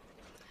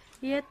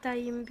 Yeta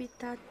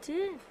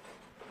imbitati.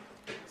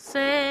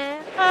 Se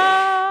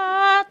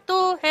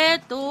atu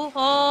hetu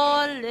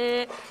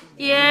hole.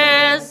 Jesus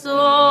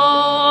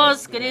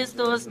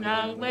Christus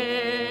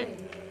nangwe.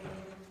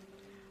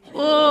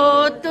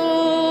 Utu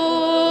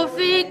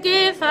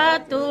fiki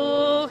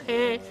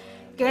fatuhe.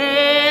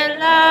 Que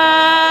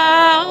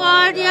la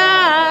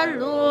odia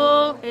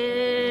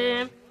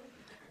luhe.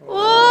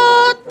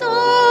 Utu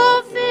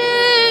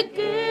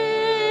fiki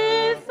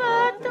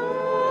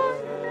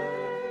fatuhe.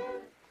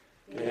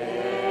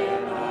 Que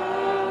la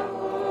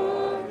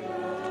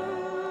odia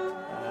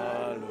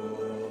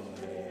luhe.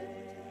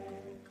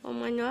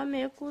 Omwenye wa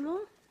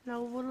meekulu na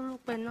uvululu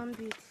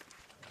kwenombili.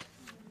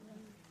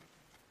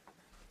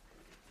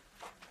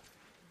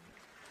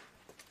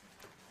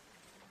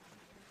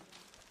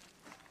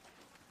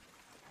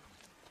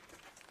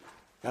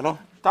 Yalo,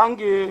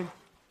 tangi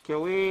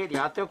kewi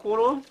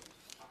yatekulu.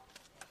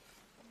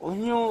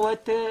 Onyu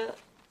wete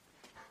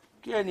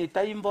kieni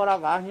taimbora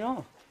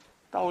ganyo.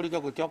 Taulike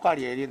kutioka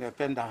lieli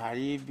nependa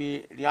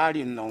haribi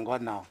liali nongo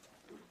nao.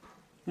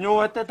 Nyu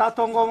wete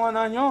tatongo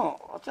mwana nyo.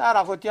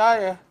 Ochara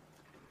kutiae.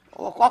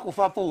 Kwa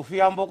kufapo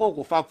ufiambo kwa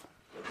kufapo.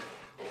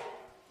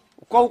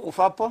 Kwa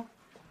kufapo.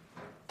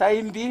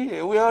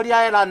 Taimbi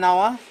uyoria ela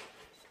nawa.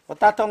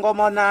 Otatongo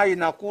mwana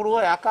inakuru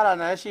yakala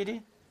na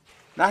eshiri.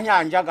 Nanya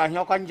anjaga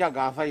nyoka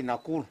njaga afa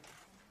inakuru.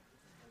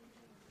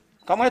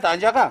 Kamwe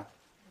tanjaga?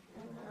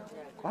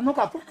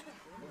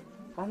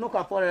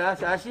 Kanuka po le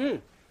ashi.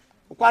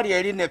 Ukwari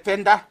eli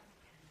nependa.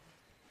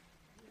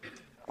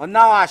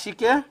 Onawa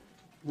ashike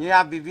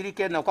nya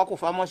bibirike na kwa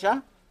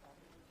kufamosha.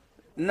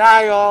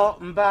 Nayo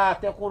mba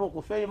tekuru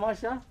kufei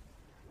mosha.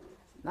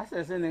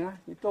 Nase seninga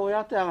ito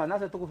yate anga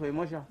nase tukufei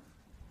mosha.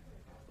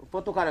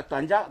 Upoto kare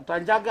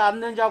tanjaga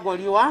amnenjago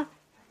liwa.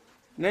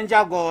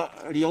 Nenjago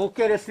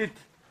liukere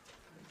city.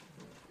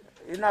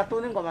 Ina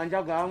tuningo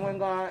banjaga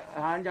amwenga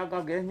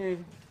hanjaga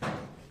genyi.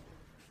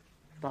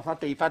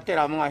 Tafate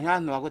ipatera mga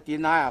nyano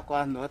akutina ya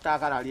kwa no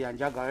takara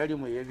lianjaga eli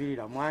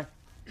muyebira mwa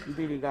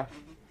mbiliga.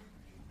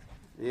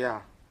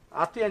 Yeah.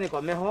 Atu yani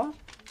kwa meho.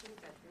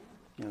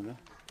 Nyame.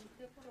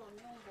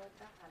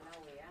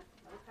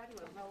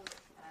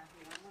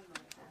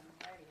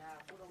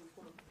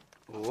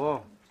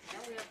 Oh.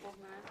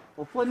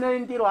 Upone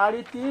ndiro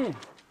aliti.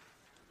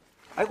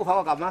 Ai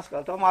kufaka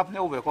kamaska toma apne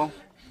ubeko.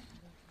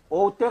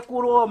 O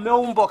tekuro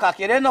meumbo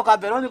kakireno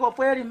kaberoni ko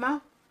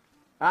puerima.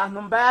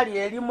 numbali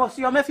elimo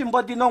sio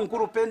mefimbo dino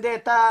nkurupende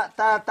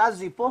ta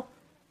zipo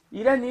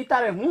ile ni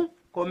itare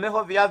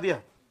komeho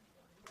vya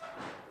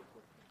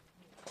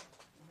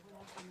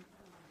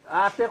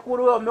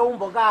Pekulu yo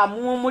meumbo ga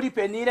muri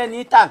penile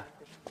ni itare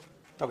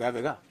toka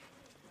vega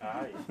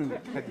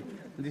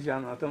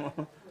ndishana tomo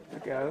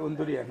ke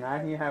unduri ya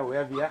ngani ha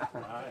we vya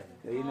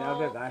ine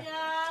avega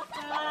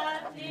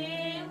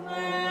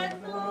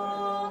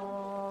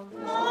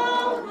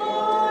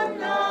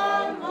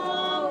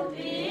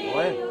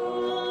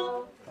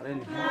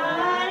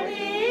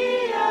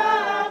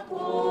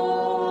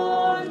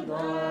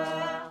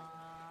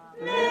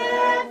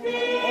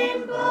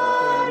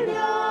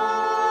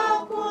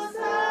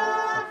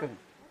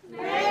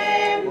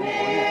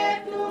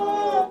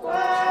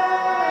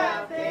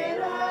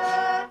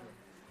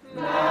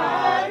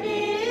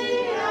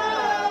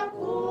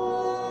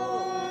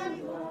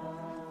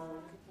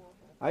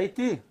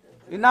Aiti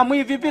ina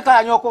mwi vipi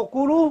ka nyoko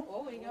kulu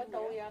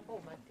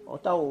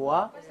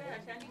otaua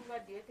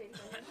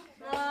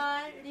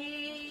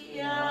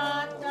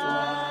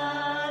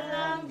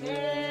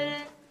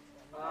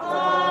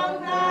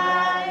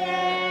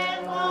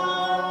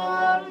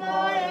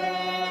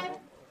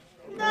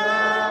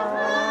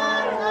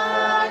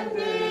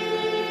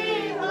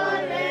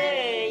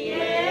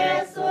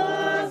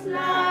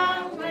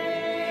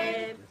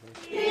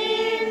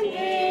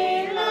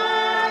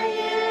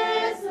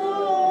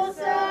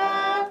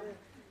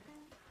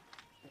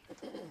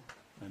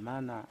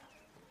mana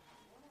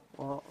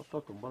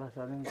toto mbona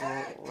sana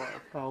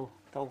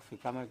tau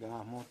fika mega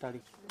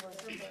motari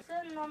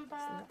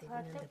nomba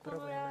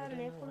hatekulu ya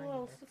Meekulu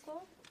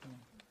Ausiku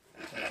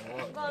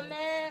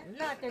ngome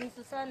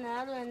natensu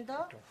sana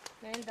alwendo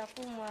naenda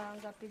kumwa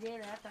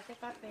ngapilele atate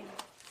kapele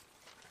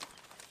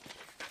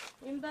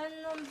imba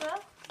nomba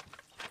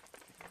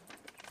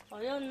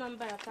oyo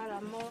nomba ya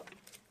kalamo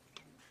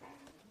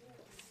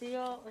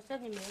sio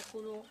osani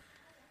Meekulu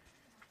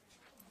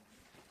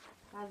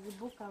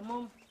azibuka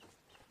mom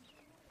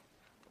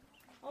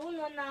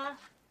unona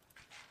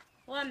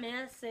wa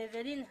me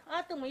Severine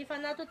atu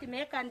muifana tu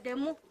timeka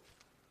ndemu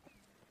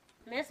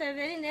me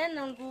Severine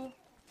enangu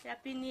ya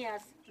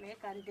pinias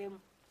meka ndemu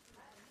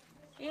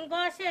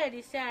ingoshe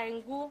elisha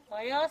ingu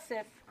wa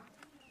Yosef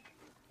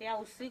ya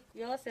usiku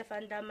Yosef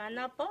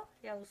andamanapo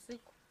ya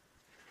usiku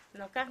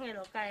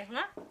nokangelo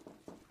kaenga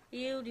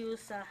yuli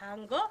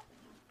usahango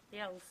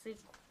ya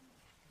usiku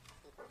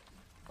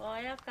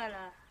oya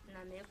kala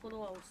na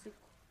Meekulu wa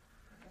usiku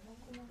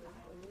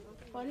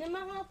konima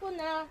hapo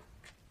na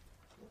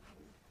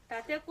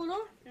tatekulu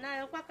na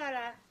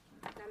yokwakala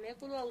na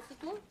Meekulu wa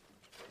usiku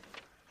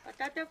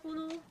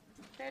tatekulu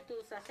tetu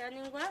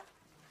sashaningwa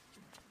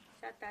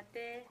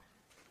satate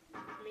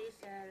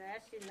misha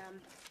la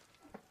shinamba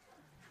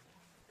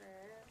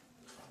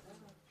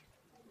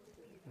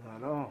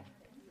Ano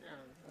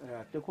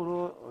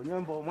tekulu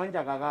nyombo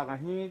mwanjaga ga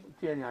hi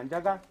tieni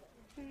anjaga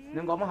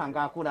ningo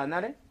mohanga kula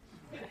nare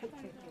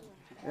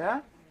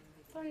ya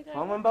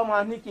Mamba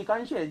mwaniki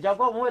kanshe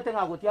jago mwete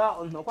ngakutia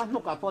kwa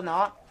nuka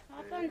pona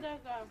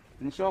apanjaga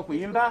nisho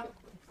kuimba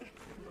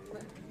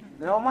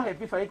leo ma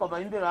happy fa iko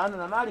baimbira anu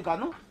na mali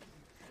kanu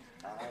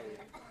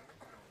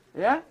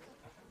ya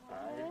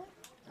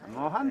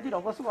no handi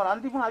ro ko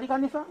andi mo ali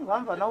kanisa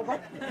ngamba na uko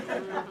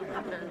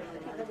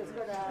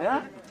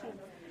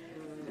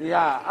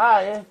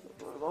ya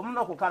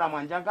omno kukala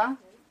mwanjaga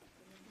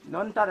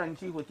non tara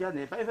nchi kutia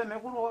ne pa ife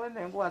Meekulu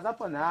ne ngwa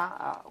zapo na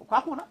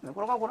kwakula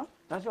Meekulu kwakula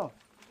tasho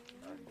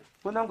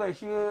kuna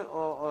ngaishi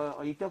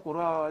ite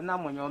kura na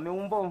monyo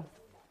meumbo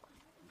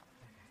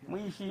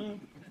muishi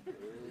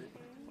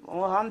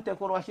hante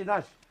kura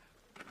shinash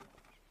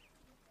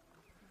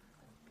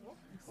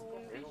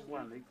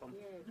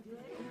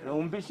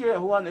umbishi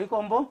huwa na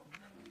ikombo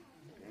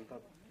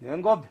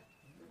nengob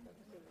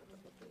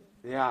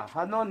ya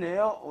hano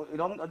neo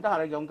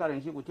ndahara gyongara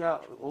nshi kutia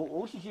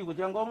oshishi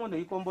kutia ngomo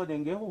ne ikombo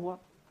denge huwa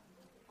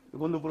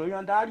igondo bro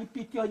yanda ali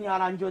pitio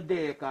nyara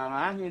njode ka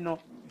ngahino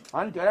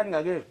antera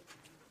ngage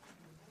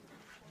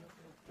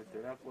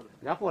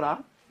yakura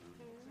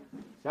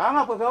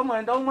Shanga kwa kama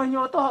mwenda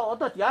umwenyo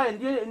oto tia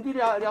ndi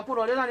ya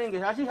kulolena ninge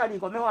hashi hali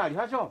komeho ali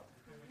hasho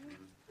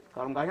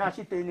karunganya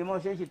shite ni mo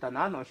sheshi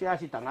tanano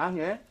sheshi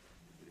tanganye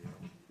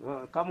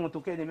kama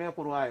tukeni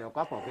Meekulu ayo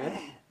kapoke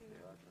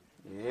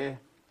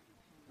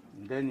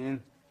ndeni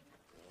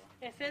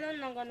efelo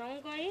nongo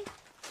nongoi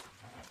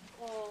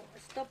o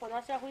stop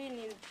la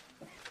shahuini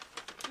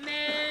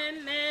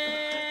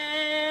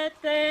me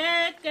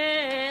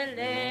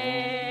tekele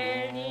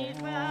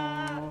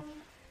liba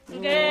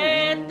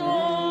getu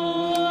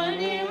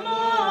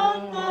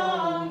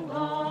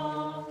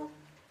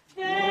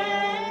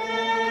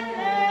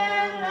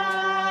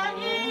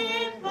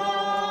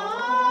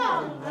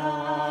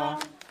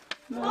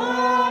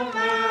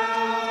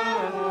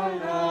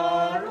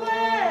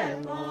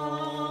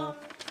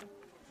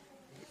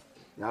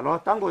Yalo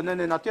tango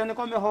nene na tiene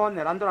come ho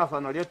nerandora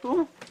fanorie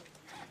tu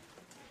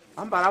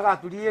ambaraga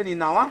tulie ni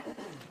nawa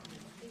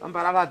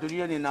ambaraga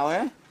tulie ni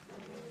nawe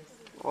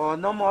o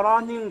no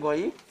moro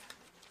ningoi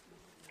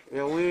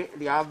ewi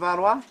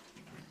liavarwa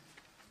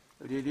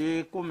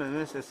lili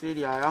kumeme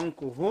Cecilia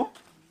yankuhu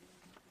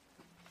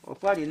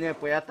okwali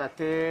nepo ya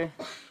tate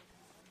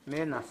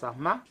mena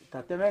sama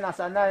tate mena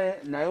sana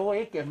na yo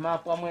ikema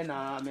pamwe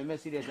na meme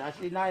Cecilia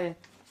jashi naye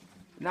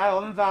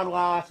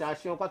omvalwa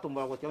shashi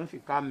okwatumba kuti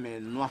omfika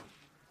menwa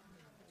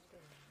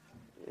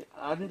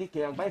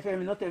andike agbai fe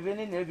minuto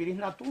veni ne viri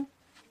natu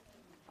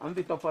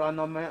ambito para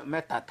no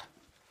metata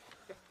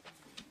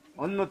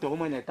onno to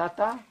como ne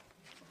tata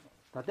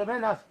tate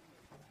mena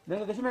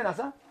nengo que mena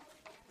sa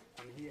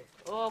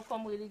o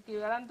como ele que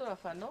garando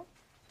afano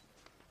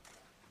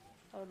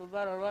o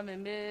lugar o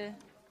meme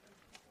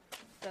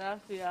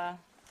Serafia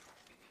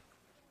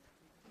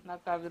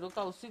Nakavilu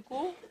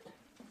Ausiku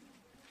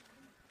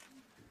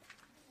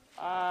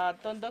a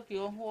tondo que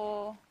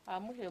o a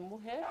muhe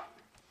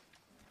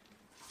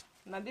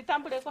nandi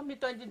tambule ko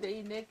mitonji de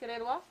ine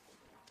krerwa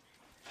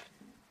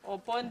o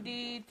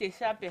pondi te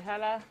chape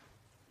hala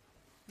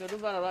do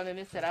lugar o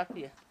meme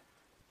Serafia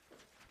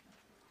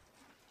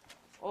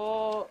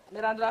o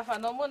mirandra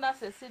fanomo na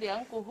Cecilia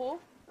nkuhu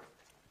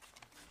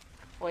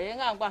o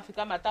yenga ngwa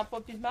fika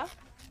matapo pima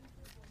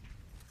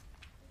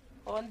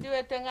o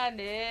ndiwe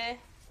tengane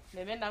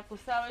meme na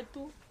kusawe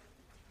tu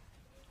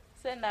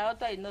sena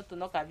ota inotu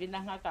no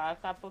kabina ngaka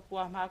kapo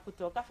kwa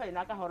makutoka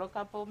faina ka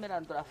horoka po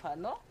mirandra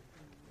fano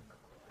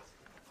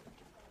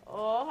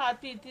o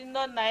hatiti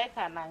no nae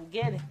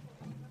kanangere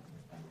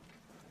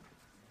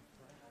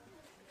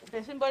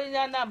te simboli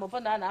nyana mo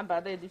pona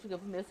namba de difike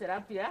pu me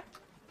Serafia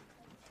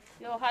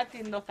yo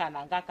hati no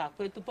kanangaka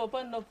kwetu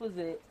popo no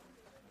puze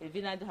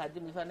evina ndo hadi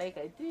mifana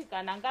ikaiti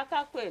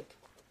kanangaka kwetu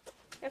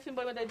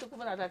efimbo meda itu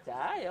kumana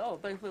tata yo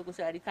pa foi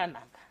kusari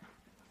kananga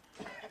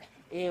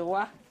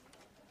ewa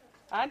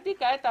anti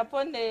kaeta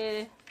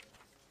pone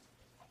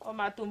o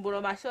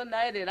matumburo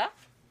mashona erera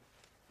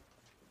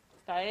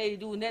kae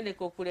idu nene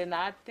kokule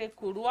na ate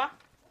kurwa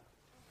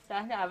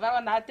sanya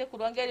avara na ate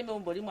kurwa ngeri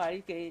mumbori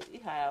mwari ke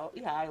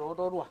iha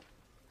ororwa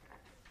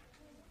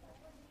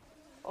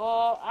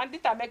o andi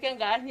tameke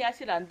ngani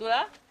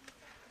ashirandura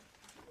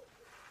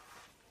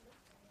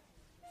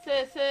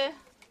se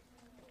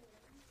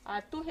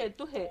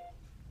atuhe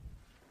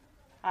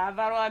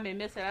avaro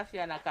meme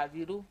Serafia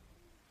Nakavilu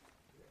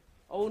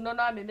o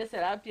unona meme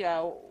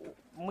Serafia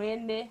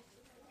mwene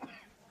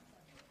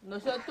no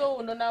shoto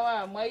unona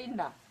wa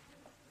mwaina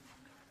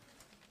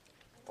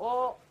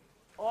o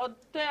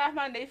te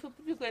amane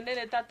ifupi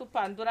kwenene tatu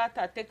pandura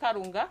tate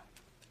karunga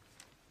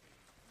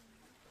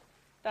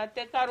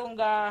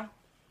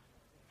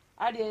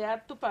ali ya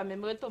tupa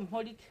meme wetu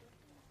mholike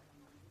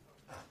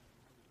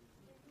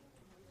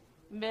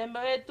meme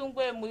wetu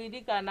ngwe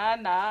mwili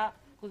kanana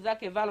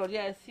kuzake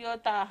valoria sio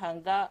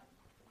tahanga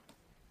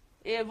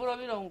evuro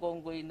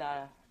bilongongo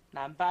ina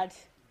na mbali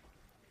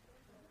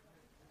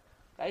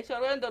kaisho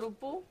rwendo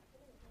rupu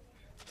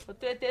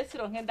otwete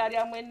siro ngendari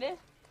ya mwene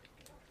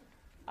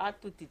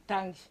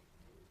atutitangi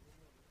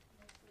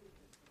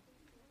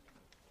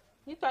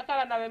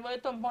nitwakala na meme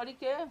wetu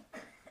mholike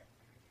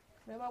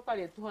meme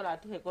kwali tuhola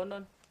tuhe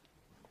konon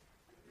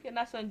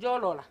kena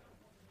sonjolola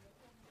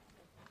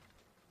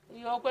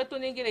iyo kwetu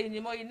ningire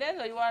inimo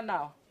ineno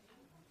iwanao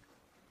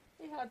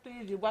ihatu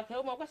hivi bwake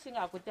umo kwa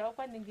singa kutia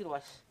kwa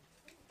ningirwashi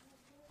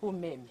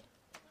kumeme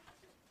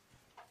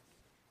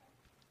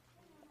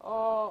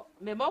o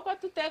memo kwa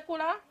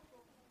tutekula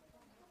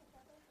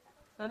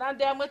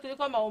nande amwe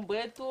tuliko maumbu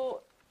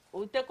yetu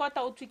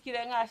utekota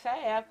utwikire ngasha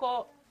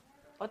yako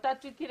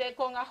otatwikire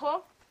ko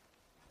ngaho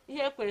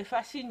ihe kwe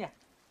fashinya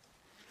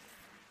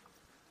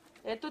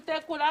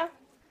etutekula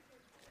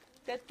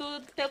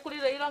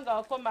tekulire ilonga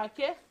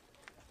okomake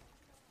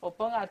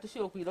oponga atushi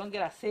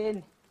okuilongela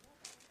seni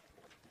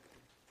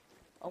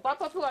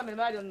okwakopiwa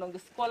memali ononge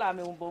sikola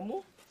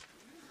ameumbomu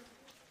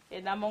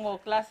enamongo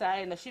klasa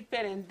eno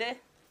shiperende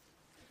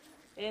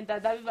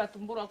endadavi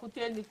vatumburwa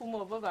kuteni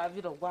kumovo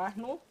vaviro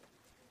gwanu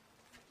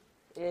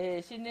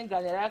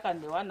shininganela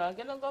yakandewana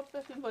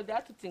wangenongope fimbo de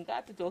atutinga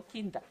atuti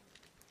okinda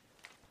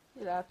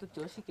ila atuti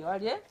oshike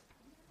walye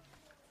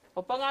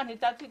oponga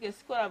nitatuike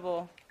sikola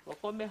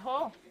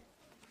vokomeho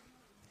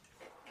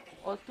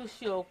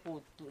otushi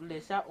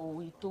okutulesha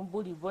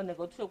owitumbuli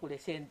voneko otushi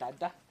okulesha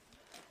endada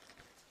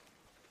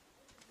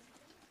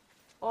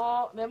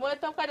o memo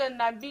etokale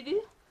nambili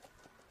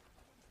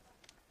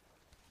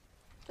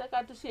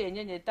seka tushi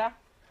enyenyeta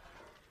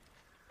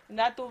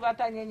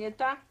natuvata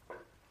nyenyeta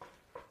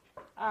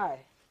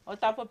ai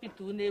otapo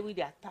pitune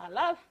wili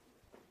atalala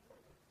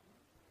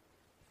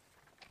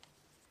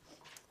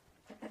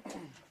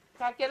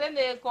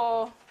kakele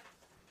ko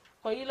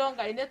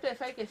ilonga inetu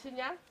efai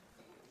keshinya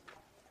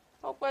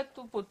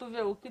okwetu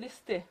putuve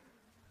ukriste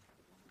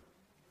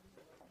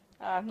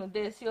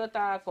nudesi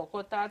ota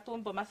kokota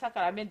tumbo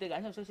masakaramente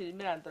ganyo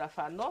shoshimira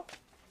ndrafano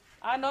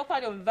ano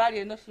kwali omvali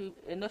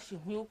enoshi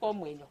huko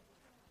mwenyo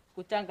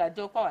kutanga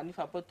jokwa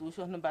wanifa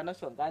potusho numba no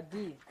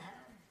shongadi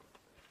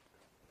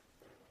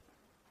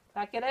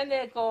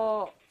kakelene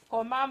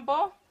ko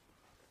mambo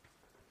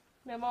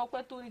memo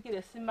kwetu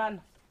ikile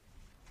simano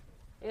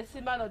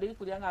esimano de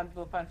kulyanga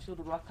mbo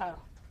panchuru lwakalo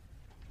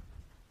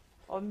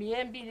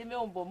omiembi lime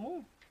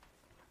umbomu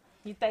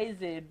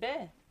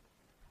hitaizebe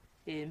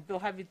mpe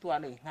havitu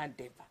ano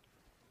ingandeba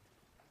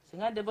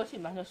singandeba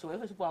shimahno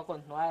showe shipo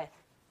konnoae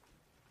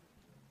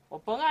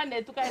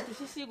opongane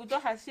tukaetushisi kuto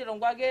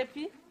hasirongwa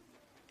gepi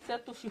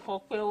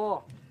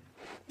setushihokwewo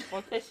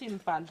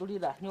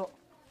oteshimpandulila nyo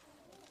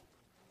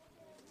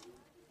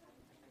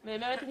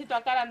meme wetu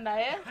hitwakala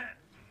naye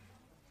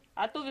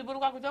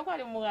atuvibuluka kuto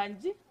kwali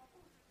muganji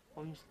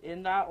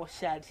enda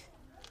oshali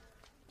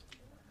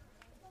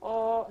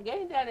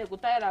ngeindale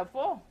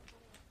kutayelapo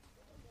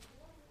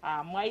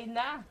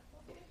mwaina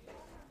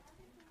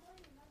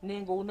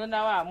nengo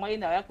unona wa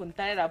mwaina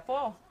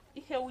wakuntayelapo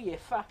ihe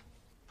uyefa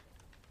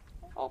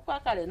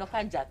okwakale no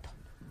kanjato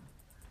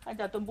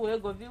mbuwe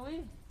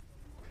goviwi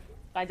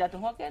kanjato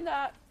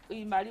nkokenda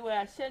imaliwa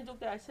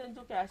yashenjuka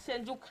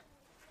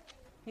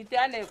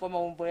hitiane kwa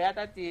maumbo ya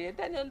tati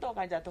etani ndo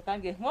kanjato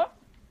kange ngo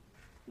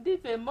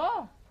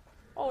ndipemo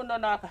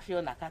unona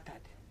wakafiona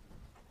katade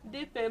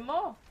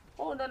ndipemo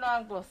unona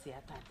wangosi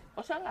ya tade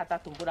oshanga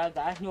tatumbura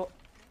ganyo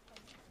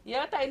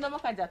yata ino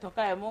kanjato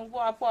kae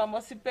mungu apo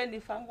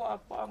amosipeni fango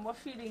apo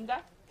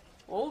amofilinga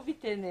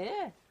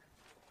ovitene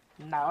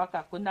na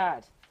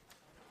wakakunari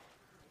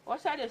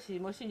oshali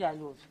shimo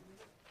shinyanyuvi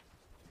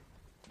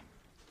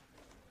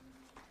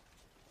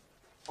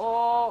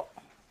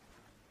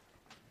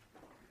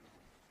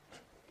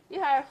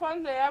iha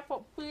fondo ya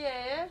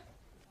puye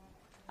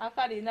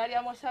akali nali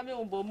amoshami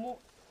umbomu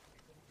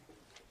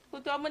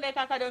kutomune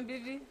kakalo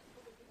mbivi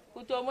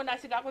kutomuna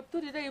shika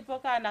kutulile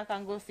ipoka na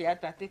kangosi ya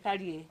tate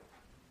kalie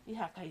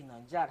iha kaino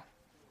njara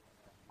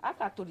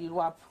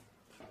akatulilwapo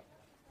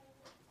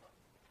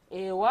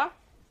ewa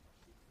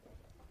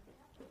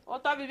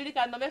oto bibili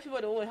kando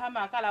mefibole uwe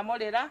hama akala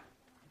molela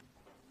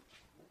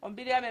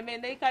ombili ya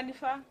memene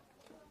ikanifa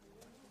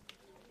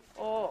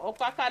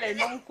okwakale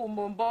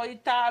nonkumombo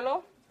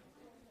italo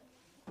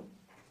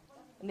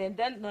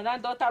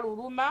nonando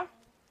taluluma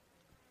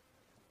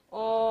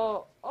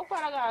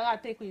okwalaga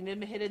ate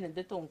kuimemehere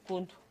nende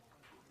tonkundu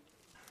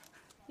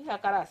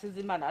ihakala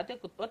asizimana ate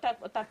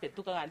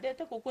otapetuka ngande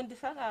ate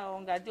kukundisanga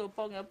ongaji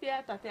oponge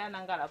pia tate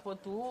anangala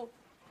potu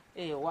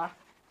ewa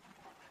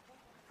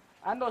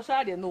ando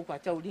shali nukwa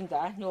cha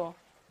ulinga anyo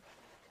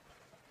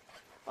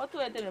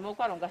otuete memo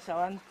kwalonga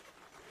shawana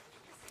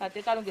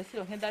kate kalonge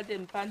sio henda de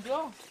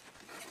mpandio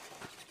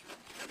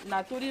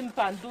na tuli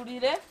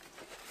mpandulile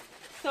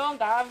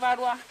songa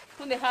avarwa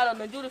tune halo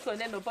no juru so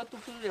neno potu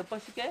tulile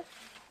poshike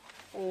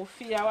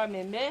ofia wa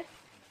meme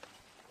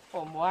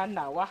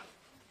omwana wa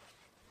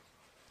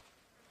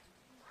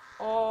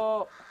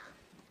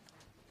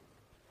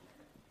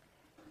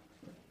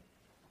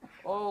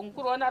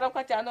nkurona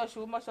roka chano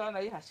shumo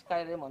shona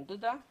ihashikaire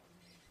monduda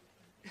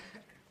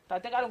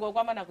tate kalongo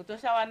kwa mana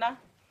kutosha wana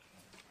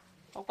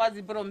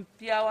okwazi bro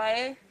mpia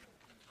wae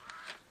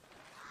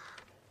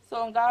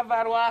songa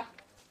varwa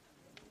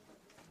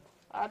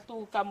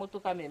atu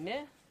kamutuka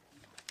meme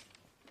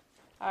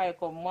ae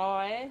komwa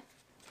wae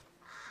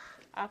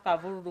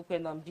akavururu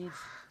kweno mbili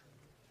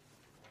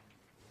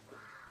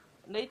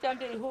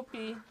noitambe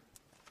ihupi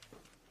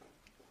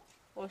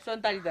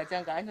oshontalida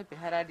changa anyo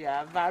peharadi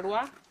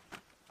avarwa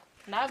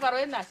na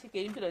varwa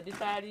enashike impilo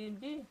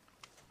ditalimbi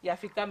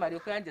yafika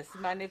marioko yanje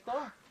simaneko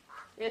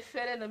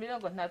efere no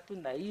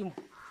 31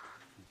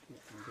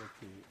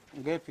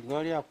 ngepi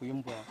ngoli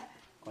akuimbwa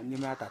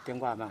konime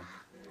atatengwa mama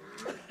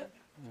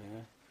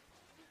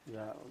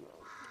ya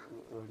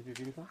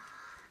olipipilika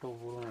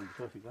tovulona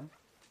ndisofika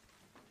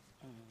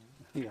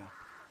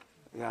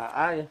ya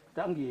aye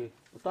tangi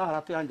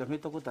utahala tuyanja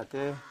mito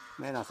kutate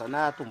mena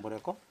sana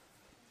tumbuleko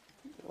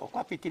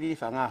okwapitili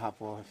fanga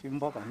hapo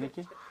fimbo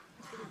kaniki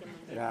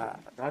ya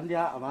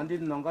tandia amandi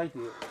nonga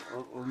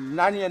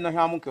nani eno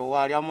hamuke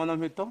wali amono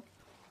mito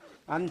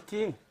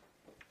anti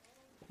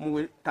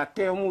mu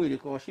tate muili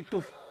ko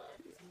shitu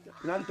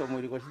nanto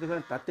muili ko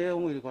shitu tate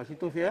muili ko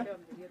shitu fia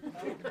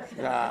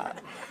ya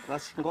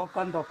rasingo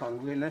kando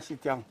pangui na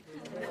sitiang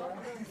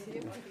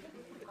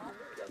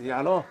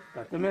ya lo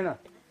tate mena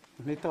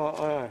mito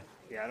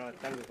ya lo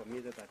tango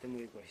comida tate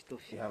muili ko shitu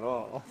fia ya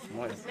lo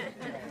moi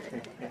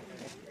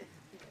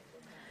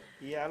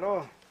ya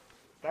lo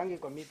tangi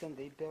comida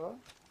ndeipewa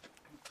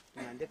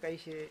nande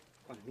kaishe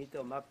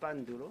comida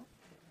mapanduro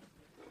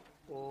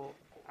o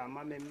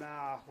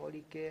amamema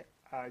holike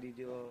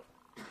alidio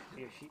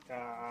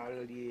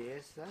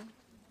aliesa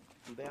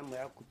mbea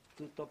moya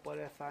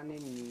kututopole fane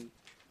ni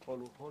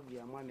oluhovi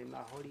ya mwamema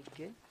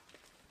holike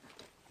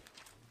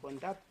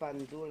ponda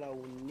pandula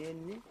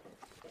unene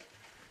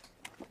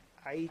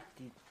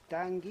aiti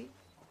tangi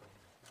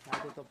na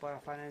tutopole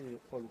fane ni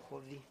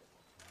oluhovi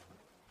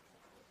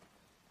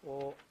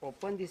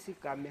opondisi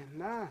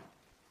kamema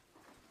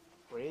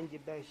oyenji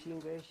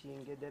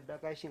bashinge deba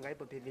kashinga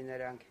ipo pivina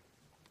range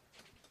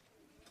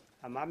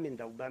amami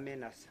ndauba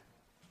menasa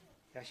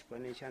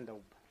yashikone shanda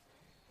uba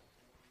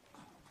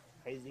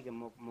aizike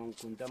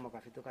monkunda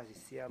mokafito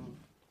kasisiamu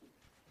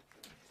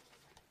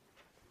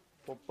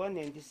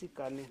popone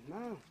ndisikane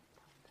na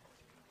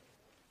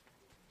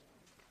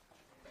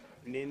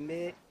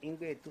meme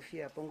ingwe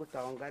etufia pongo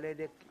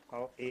taongalele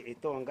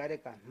etongale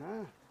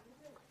kana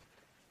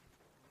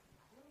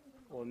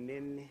o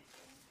meme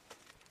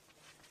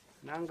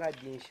nanga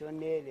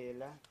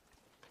jinshonelela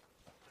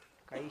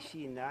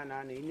kaishi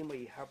nano inimo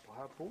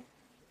ihapu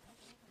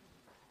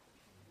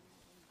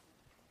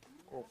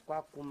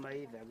okwa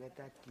kumaidha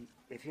getati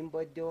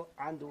efimbodio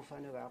andu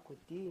ufane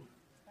bakuti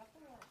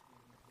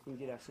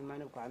injira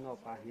simane kwa no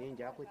pa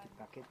ninja akuti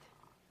pakete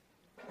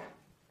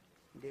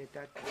de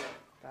tati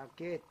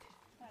pakete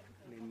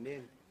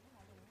meme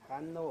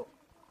hano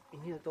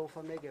inyo to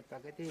ufamege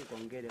pakete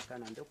ikongere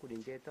kana ndo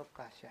kulinde to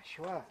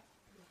kashashwa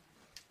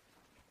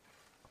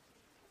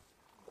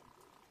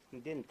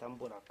ndin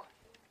tamburako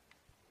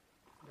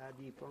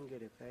dadi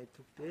pongere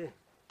paitupe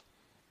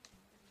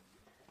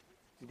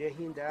de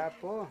hinda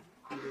hapo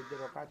de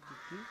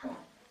drokatiki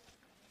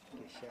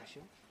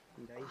keshasho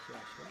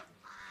ndaishasho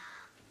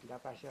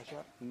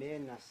ndakashasha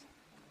menas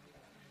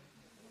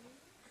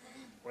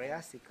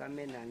oyasi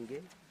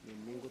kamenange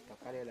nimingu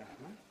takalela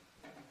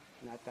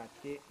na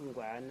tate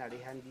ngwana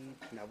lihandi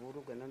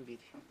naburu gano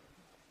mbiri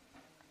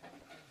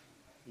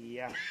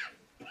ya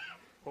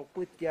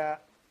okutya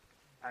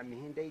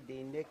amihinda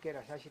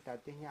ideinekera sashi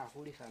tate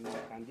nyahuli sana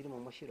kandiri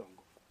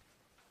momoshirongo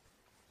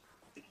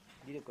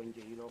ndiri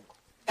konje irongo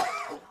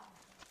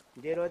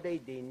ndero de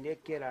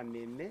ideinekera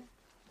meme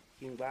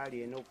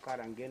ingwali eno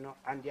karangeno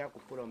andi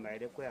akupuro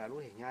maire kwe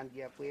aruhe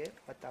nyandi akwe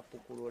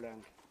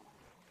atapukurulange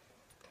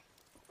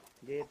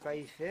de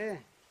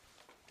paife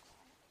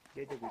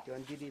de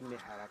kutondiri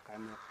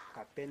meharakano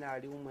kapena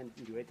ali umwe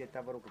ndiwete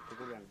tabaro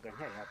kupukulanga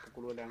nya ya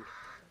pukurulange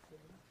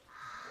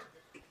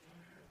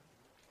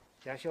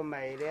Shasho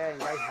maelea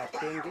ingai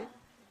hatenge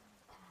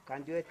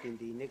kandi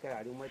wetindi inekera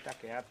ali umwe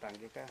take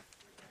apangeka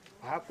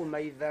haku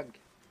maidhage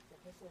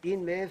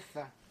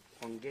imefa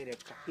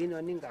ongereka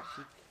ino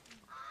ningashiki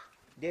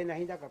dena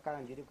hinda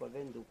kakala ndiri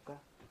kovenduka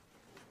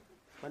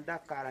kwanda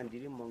kala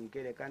ndiri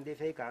mongere kandi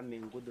feika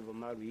amengudu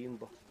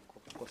vomaruimbo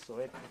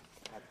kosoweto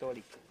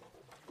katolika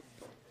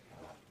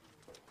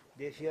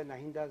defia na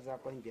hinda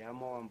zako ndi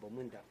amo wambo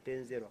mwinda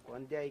penzero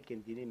kwandi aike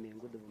ndiri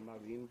mengudu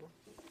vomaruimbo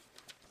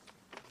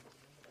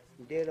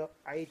ndero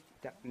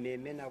aita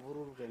meme na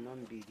vururuke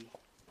nombiri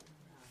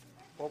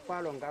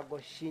opalo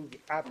ngago shinji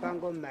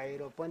apango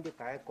mairo pondi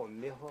kaeko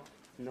meho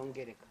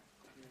nongereka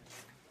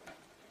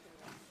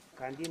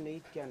kandi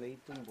neitia no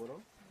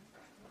itumburo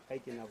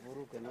aite na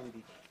vururuke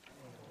nombiri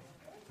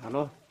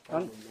halo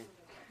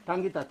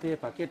tangi tate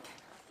pakete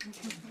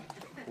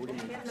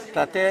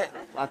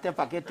tate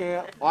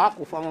pakete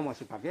wakufama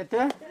mosi pakete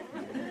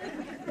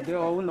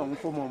ndio uno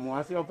mfumo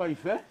mwasi opa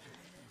ife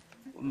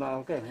ma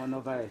okay ono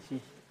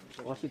vaesi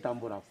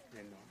ositambura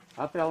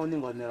apa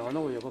uningonera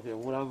ono yeko fe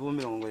ura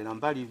vumirongo ina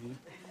mbali vi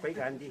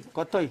kandi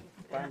kotoi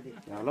kandi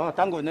halo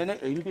tango nene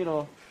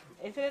eimbiro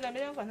efere na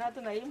mire kwa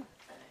natu na ima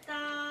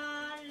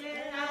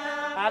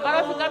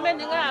agora fica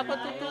meninga ako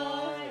tutu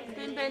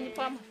pembeni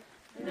pama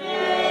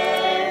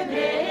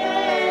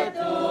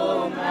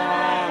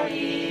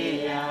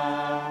Maria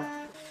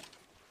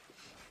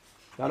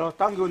halo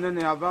tango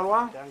nene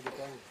abarwa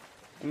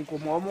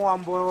nkumomo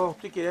ambo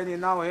tikireni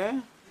nawe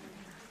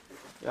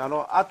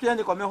yalo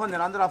atuyendi komeho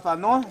nerandra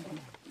fano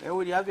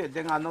euri ave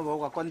denga no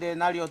kwa konde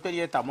nali hoteli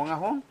etamonga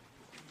ho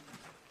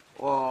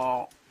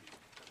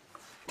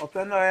o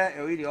peno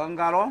euri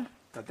ongalo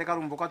tateka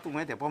rumbuka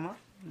tumwete poma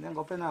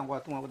nengo pena ngwa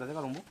tumwa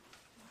tateka rumbu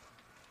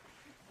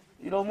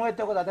ilo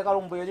mwete ko tateka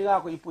rumbu yeli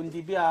ga ko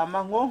ipundi bia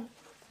amango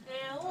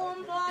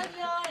umbo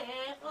yo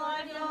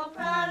olio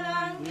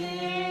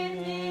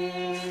kalangini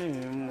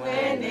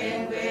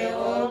mwenengwe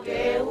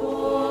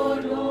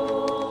okehulu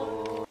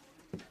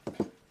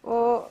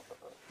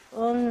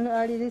on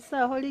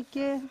alilisa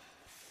holike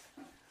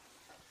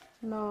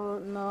no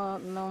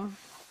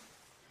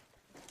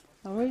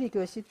mwili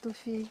kwa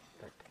situfi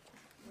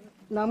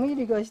na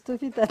mwili kwa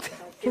situfi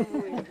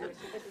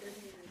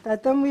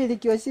tata mwili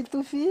kwa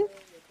situfi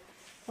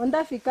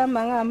onda fika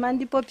manga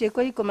mandi popye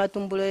ko iko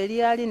matumbulo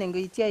eli ali nengo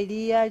itia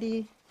ili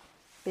ali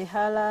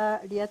pehala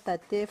lia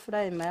tate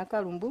Efraima ya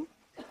Kalumbu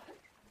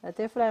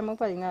tate Efraima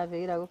kwa linga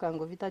veira ko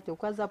kango vita cyo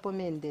kwaza po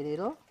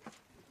mendelero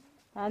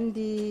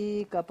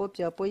andi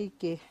kapopya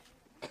poike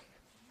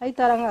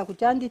aitaranga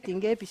kuchandi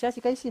tinge pisha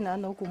sikaishina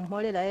no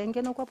kumholela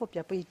yenge no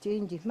kwapopya poike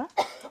njima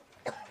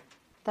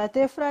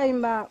tate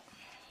Efraima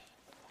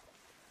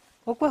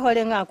okwe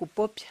holenga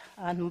kupopya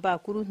antu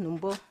bakuru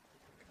numbo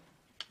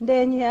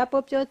ndenyi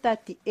yapopya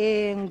tati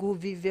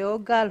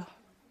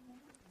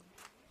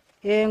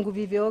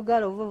nguvive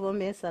ogalo vo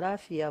me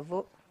Serafia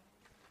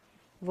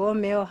vo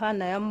me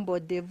ohana ya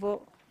mbode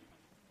vo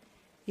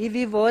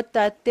ivi vo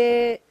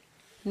tate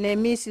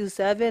nemisi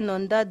usave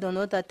nonda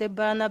dono tate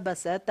bana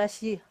basata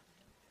shi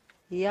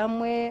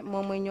yamwe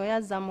momwenyo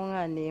ya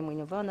zamongane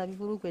mwenyo vaona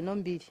vivuru kweno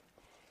mbili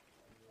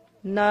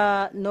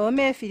na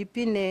nome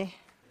Filipine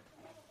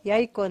ya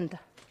ikonda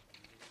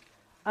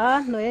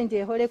no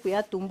yenje hole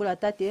kuyatumbula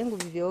tati engu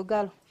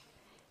vivyogalo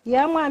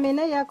yamwe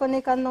amene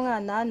yakoneka nonga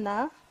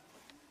nana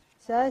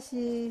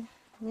sashi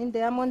ninde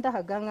yamonda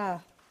haganga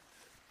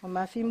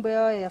omafimbo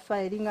yao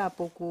yafa elinga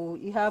poku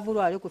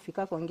ihavulu ali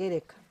kufika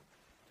kongereka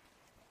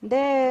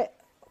nde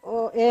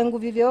engu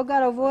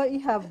vivyogalo vo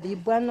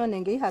ihavibwano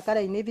nenge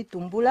ihakala ine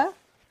vitumbula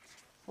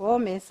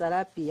ome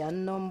Serafia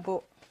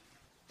nombo.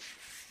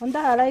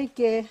 Onda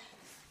halaike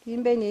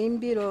imbeni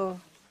imbiro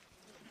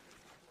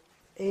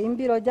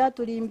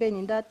jatuli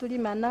imbeni ndatuli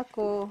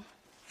manako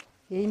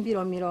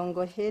imbiro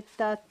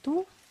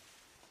 34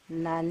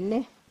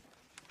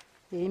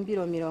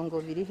 imbiro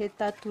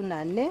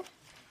 24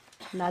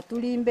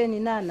 natuli imbeni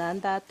nana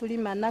ndatuli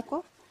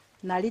manako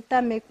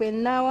nalitamekwe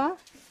nawa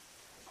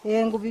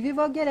enguvi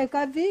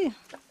vivogereka vi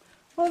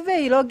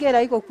ove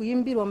ilogera iko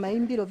kuimbiro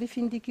maimbiro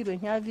vifindikirwe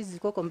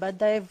nyaviziko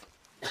kombada evu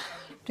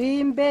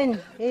tuimbeni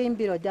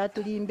imbiro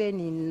jatuli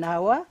imbeni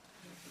nawa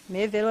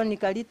me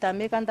Veronica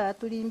litameka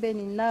ndatuli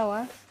imbeni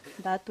nawa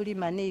ndatuli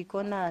mane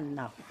ikona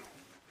nawa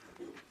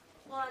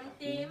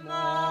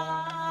Ontima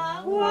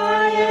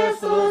wa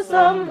Yesu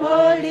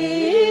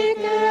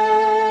sambolike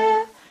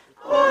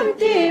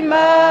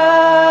Ontima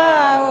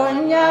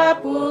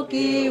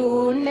onyapuki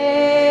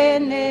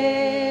unene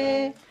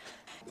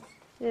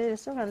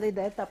songa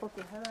leda etapo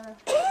ke hala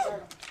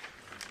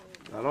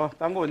Alors,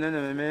 tango nene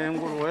meme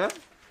nguruwe.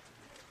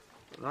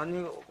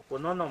 Nani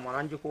konono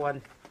maranji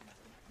kuwani.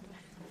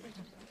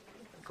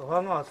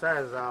 Kohongo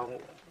saza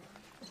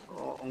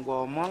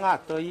ngo monga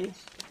toyi.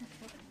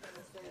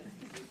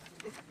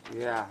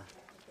 Yeah.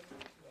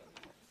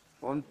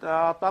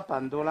 Onta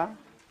papandola.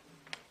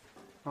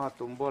 Na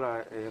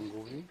tumbora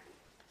nguvi.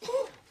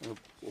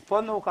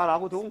 Upono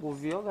karago tu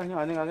nguvi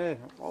oganya ningage.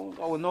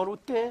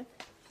 Onorute.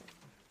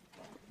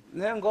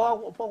 Nengo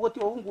pokoti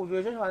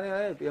nguvi je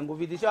ningage.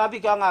 Nguvi disha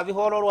abika ngavi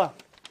hororwa.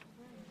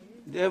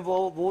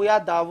 Devo buya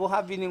davo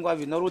habini ngwa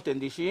vinorute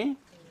ndishi.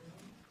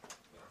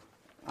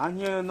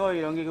 Anye no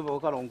yonge ke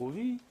boka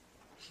nguvi.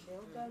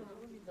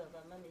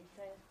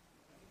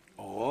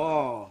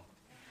 Oh.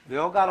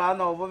 Beogalo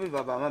ano bobi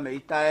baba mama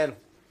itaelo.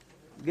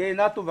 Ge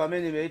natu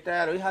vameni me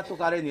itaelo ihatu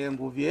kare ni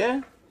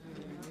nguvi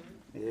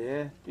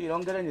tu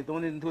irongere ni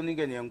tuni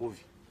ge ni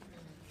nguvi.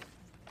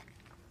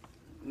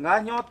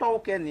 Nganyo to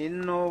ke ni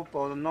no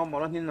po no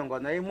moro ni ngo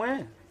na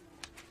imwe.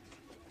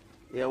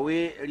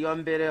 Yewi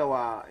liombere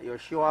wa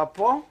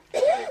Yoshiwapo.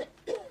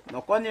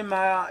 Nokoni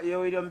ma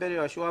yewi liombere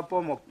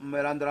Yoshiwapo mo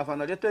merandra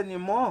fana leto ni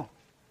mo.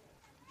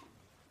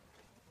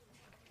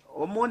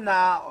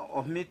 Omuna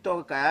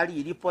omito kayari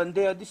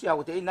iliponde disi ya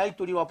kute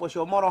inaituri wapo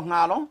shomoro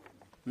ngalo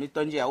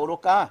mito nje ya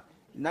uruka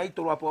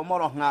inaituri wapo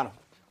moro ngalo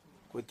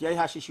kutia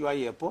ihashishiwa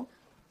yepo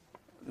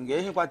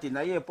ngehi kwati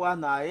na yepo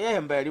na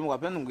yemba elimu kwa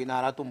penu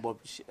ngina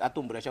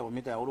atumburesha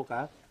kumito ya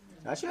uruka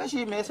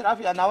ashi me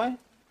Serafia nawe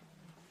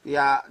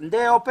ya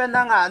nde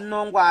openda nga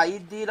nongwa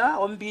idira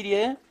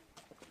ombirie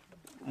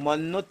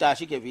monuta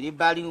shike vili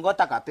bali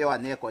ngota kapewa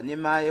neko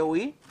nima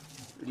yewi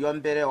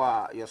liombere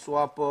wa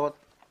Yosuapo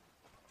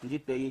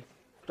njitei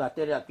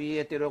tuatere api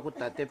etero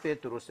kutate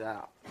Petro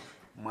sa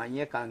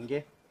manye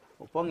kange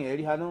uponge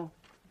eri hano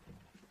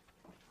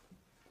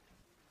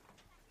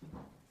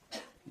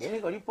Deni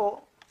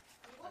kolipo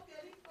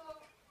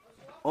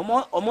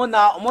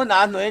omona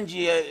ano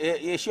enji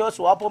yeshio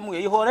swapo mu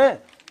ihore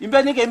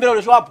imbe nike imbere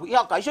lo swapo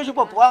ya ka isho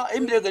shipo kwa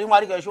imbere gari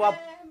mwari ga swapo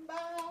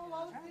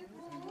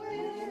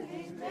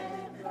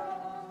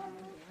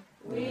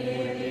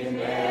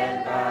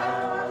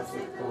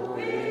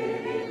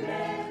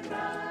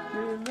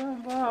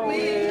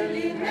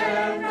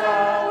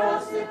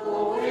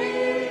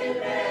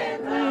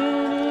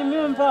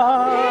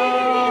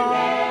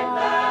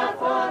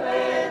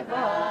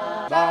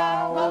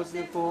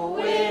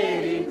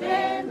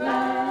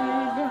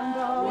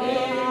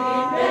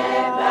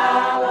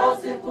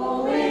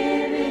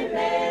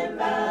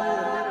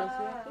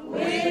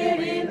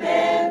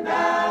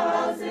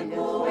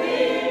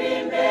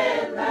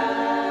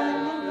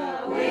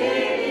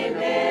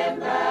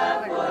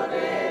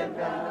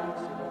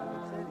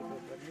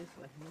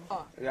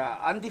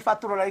andi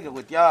faturo la ige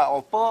kutia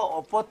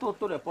opo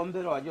tu le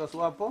pombero ajo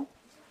suapo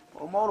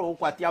omoro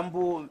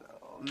kwatiambu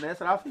me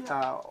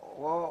Serafia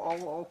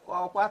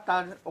o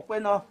kwata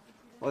okweno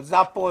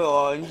ozapo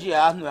yo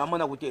njia anu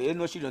amona kutia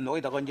eno shilo no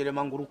ita konjere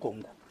manguru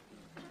kongo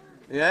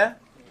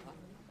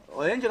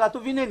oyenje ka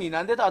tuvine ni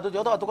nande ta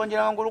to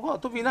konjere manguru ko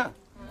tuvina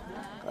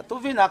ka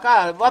tuvina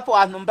ka wapo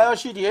anu mbayo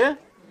shiri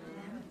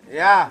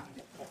ya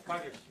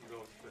okage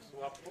shilo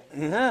suapo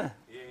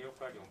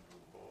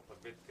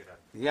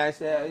Yeah,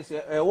 it's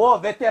a war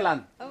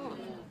veteran. Oh.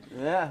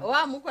 Yeah.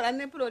 Wa mukora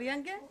ne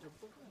ploriange?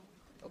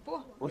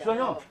 Opo.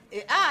 Osonyo.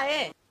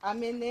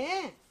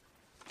 Amene.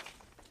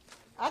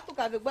 Atu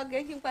ka vegwa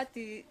genki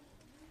kwati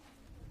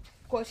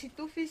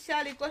koshitu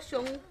official ko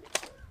shon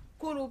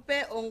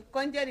kurupe on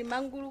konjeri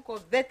manguru ko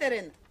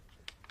veteran.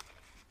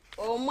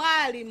 O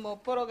mwali mo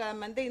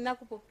programa nde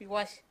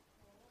inakupopiwashi.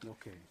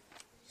 Okay.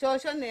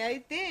 Shosho ne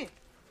aiti.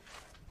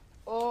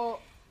 O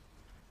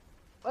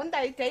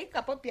onda ite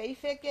kapopia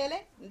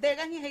ifekele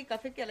ndega nyi hei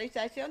kafekele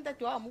isashi onda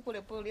tuwa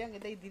mukule poli yange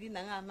dai diri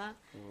na ngama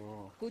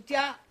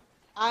kutia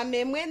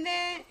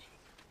amemwene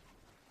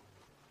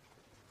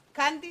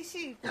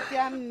kandishi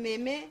kutia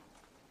meme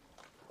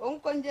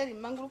onkonjeri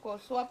manguru ko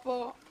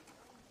swapo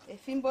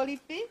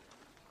efimbolipi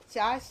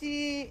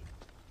chashi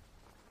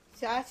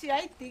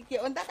aiti ke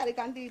onda kare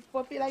kandi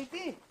popila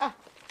iti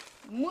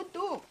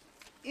mutu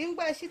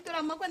ingwe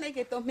situra moko na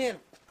ke tomero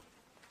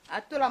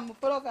atura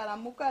mupro kala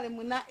mukale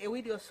muna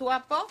ewidio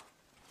suapo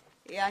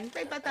ya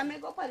ntai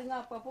patameko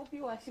paringa papo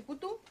piwa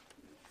sikutu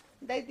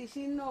dai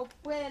disino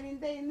pueri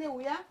ndai ne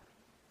uya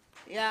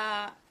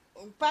ya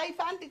pai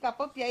fanti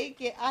kapopia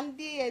ike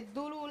andi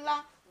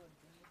edulula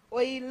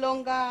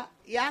oilonga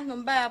ya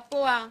nomba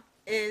poa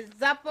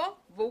zapo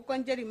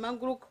vukonjeri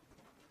mangruko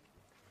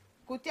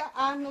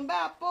kutia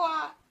nomba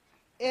poa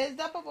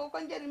zapo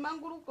vukonjeri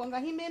mangruko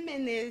ngahimeme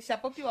ne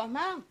shapopi wa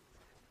ma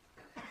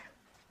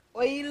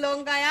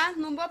oilonga ya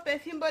nomba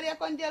pefimbori ya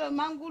konjero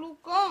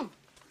mangruko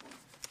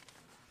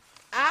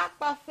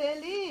apa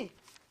feli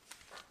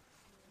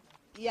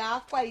ya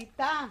kwa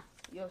ita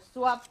yo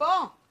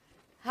suapo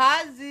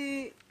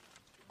hazi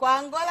kwa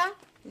Angola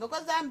ndoko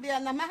Zambia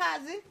na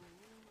mahazi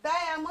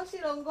taya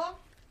moshirongo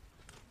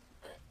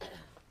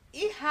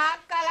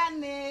ihakala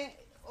ne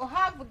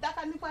ohavu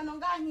daka ni kwa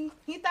nongahi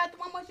hitatu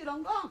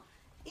moshirongo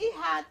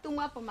ihatu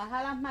mwapo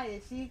mahala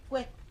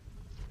mayesikwe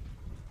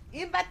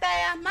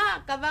ibataya ma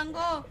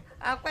kavango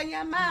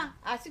akwanyama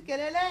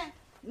asikelele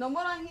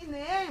nomoro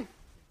hine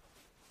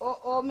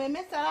o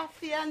meme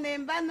Serafia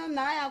nembano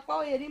na ya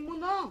kwa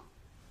elimuno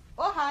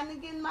o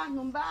hanigin ma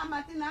numba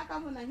matina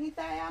kavuna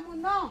hitaya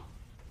muno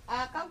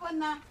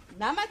akavona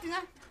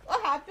namatina o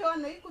happy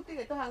ono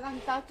ikutile to hanga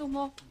ntatu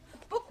mo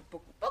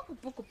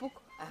puku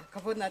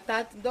akavona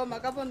tatu ndo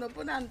makavona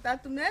puna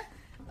ntatu me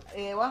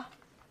ewa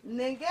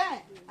nenge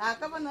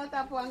akavona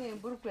tapo ange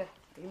burukwe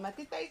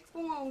imatita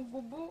ikungo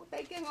ngubu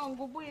taikengo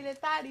ngubu ile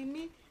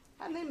tarimi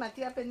ana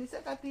imatia penise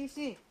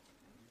katisi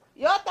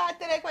yota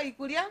tere kwa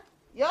ikuria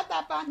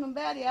yota pa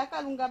numberi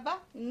akalungaba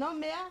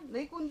nomea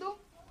nikundu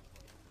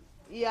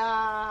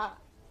ya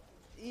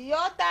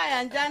yota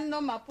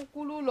yanjano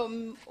mapukulu lo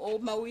o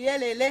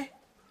mauyelele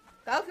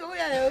kafi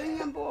uya leo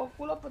nyambo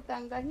kulo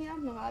potangania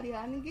no ari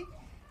hanigi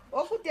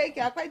okutia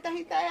iki akwaita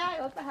hitaya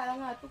yota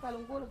haranga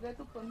tukalungulu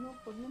getu ponyo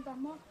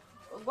pamo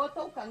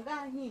goto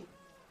kangahi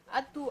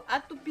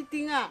atu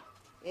pitinga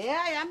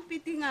yam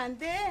pitinga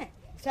nde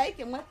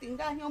saike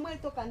mwatinga nyomwe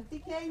to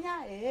kantikenya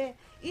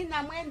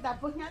ina mwenda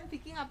ponya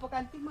pikinga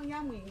pokantimo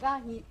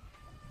nyamwingahi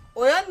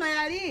oyo no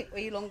yari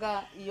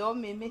oilonga yo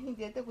meme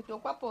hindiete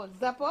kutokwa po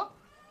zapo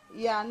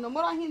ya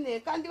nomoro hine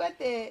kandi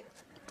wete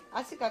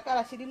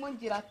asikakala shirimo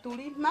njira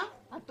tulima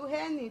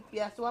atuheni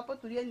pia swapo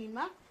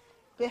tulienima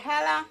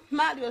pehala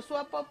mario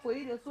swapo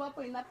poilio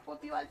swapo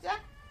inapopi wacha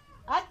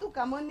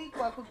atukamoni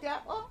kwa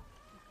kutia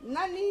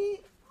nani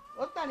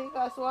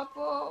otalika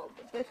swapo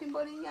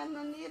pefimbori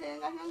nyano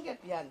nirenga nyonge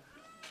piano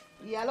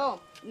yalo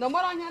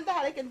nomoro nyanda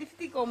haleke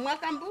diftiko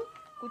mwakambu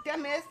kutia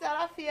me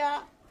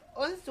Serafia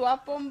on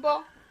swapo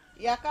mbo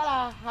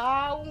yakala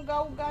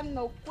haunga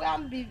no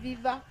kwambi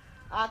viva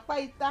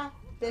akwaita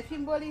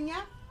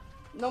pefimbolinya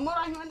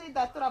nomoro nyonde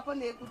datura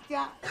pone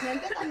kutia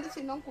nende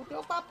kandisi non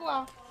kutio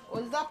papua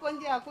ozapo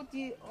ndi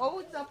akuti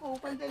ouzapo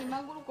ukonde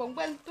limanguru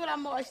kongwentura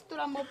mo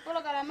astura mo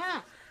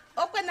programa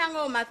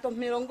okwenango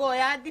matomirongo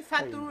ya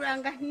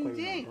difaturanga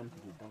hinji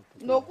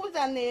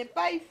nokuza ne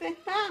paife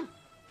ha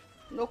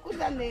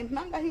nokuza ne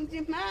manga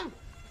hinji ma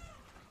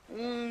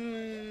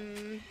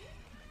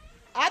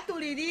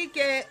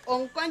atulirike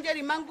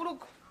onkonjeri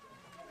manguruko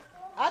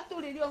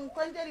atuliri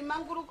onkonjeri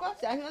manguruko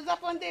sanyoza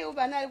ponde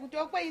ubana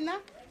kutokwa ina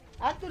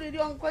atuliri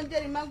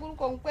onkonjeri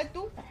manguruko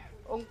nkwetu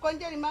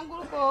onkonjeri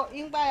manguruko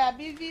ingba ya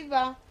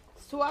biviva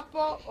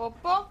swapo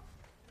opo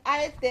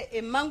aete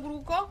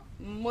emanguruko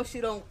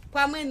moshirongo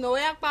pamwe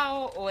noya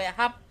kwao oya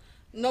hap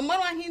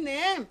nomoro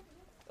hine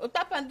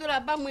otapandura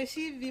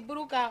bamweshi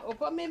vibruka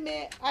opo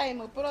meme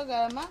aemo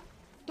programa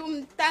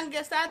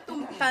tumtangesa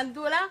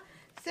tumpandura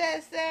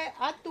sese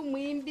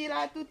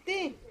atumuimbira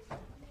tuti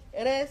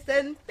rest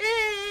in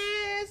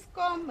peace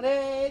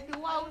comrade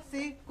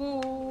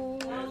Ausiku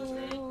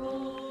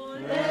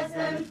rest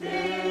in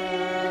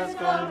peace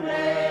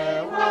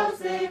comrade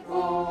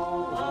Ausiku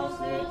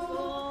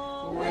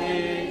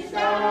we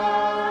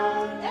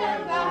shall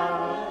ever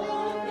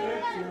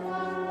forget you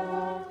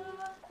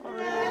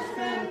rest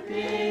in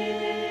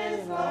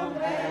peace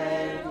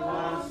comrade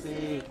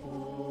Ausiku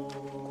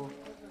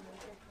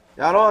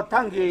yaro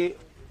tangi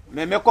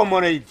meme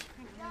komoreiji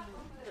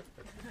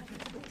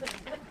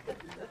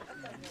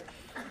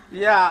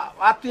ya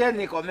apie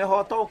ni kome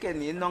hoto ke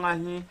ni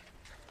nongahi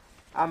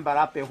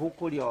ambara pe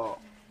hukurio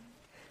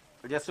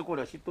ya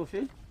sukurio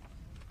shitufi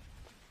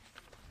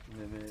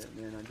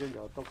me na nje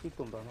ya to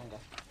kitumba nonga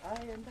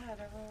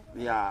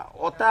ya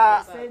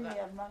ota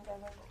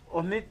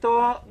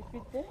omito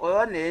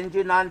oyo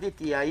nenji nandi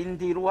tia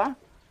indirwa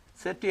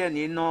setie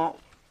ni no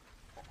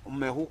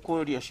me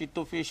hukurio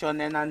shitufi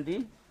shone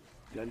nandi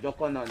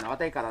Yonjoko no na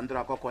wata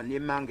ikarandura koko ni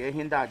mange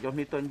hinda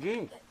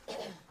jomitonji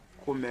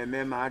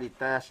kumeme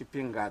marita ya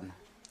shipingano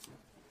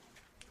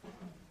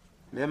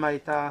mema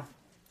ita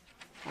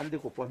andi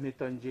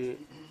kupomitonji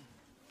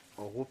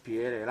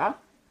ogupierera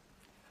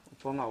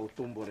uponga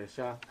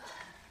utumburesha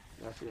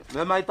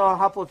mema ita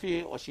hapo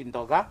fi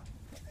oshindoga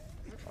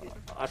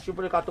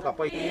ashubule katu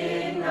kapo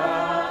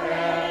ina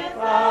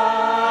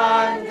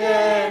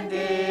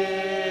evangendi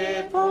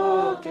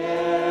puke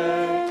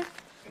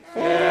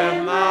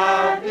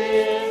ema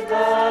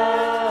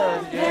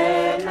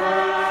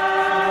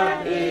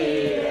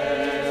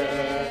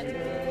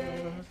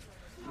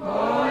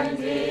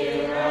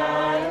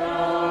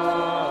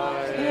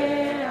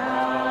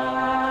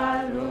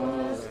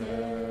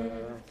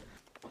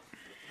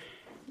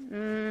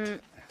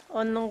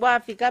onungwa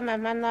afika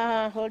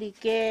mamana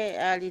holike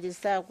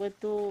alilisa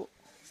kwetu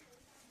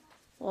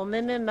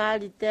omeme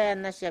mali te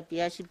na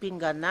shapia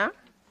shipingana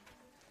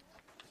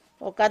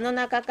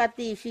okanona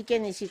kakati ifike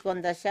ni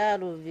shikonda sha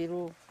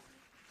Luviru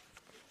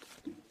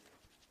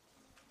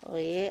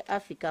oye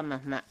afika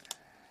mama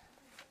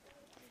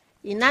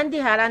inandi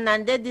hala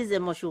nande dize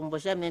moshumbo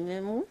sha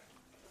mememu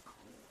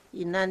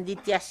inandi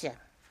tiasha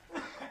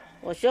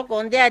oshoko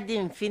onde adi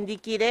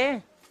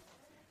mfindikire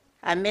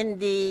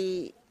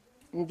amendi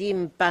ndi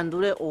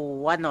mpandule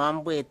wana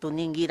wambwe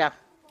tuningira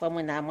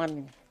pamwe na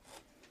mwami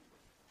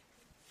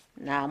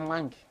na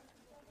mwangi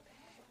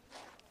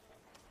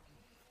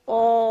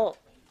o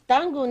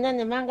tangu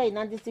nene manga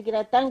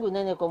inandisikira tangu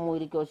nene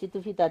komuirike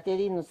oshitufita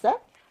terinusa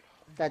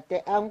tate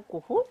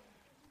ankuhu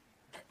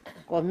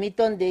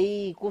komito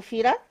ndei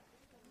kufira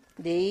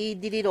ndei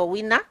diriro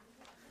wina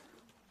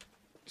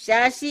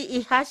shashi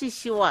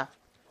ihashishiwa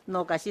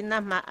no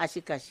kashinama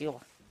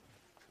ashikashiwa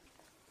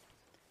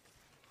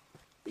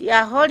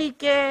ya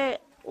holike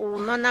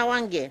unona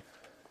wange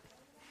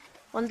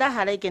onda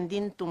halaike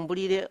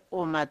ndintumbulire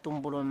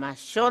omatumbulo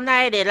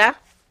mashona elela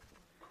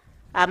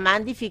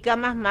amandi fika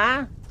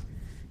mama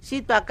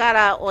si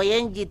twakala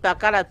oyenji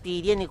twakala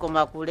tuilieni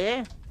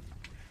komakule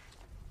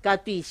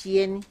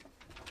katuishieni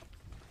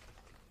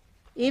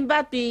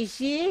imba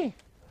tuishi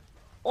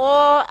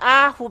o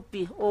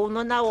ahupi o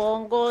unona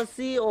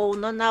wongosi o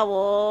unona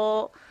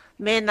wo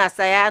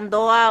menasa ya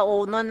ndoa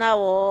o unona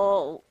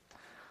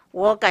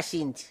wo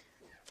kashindi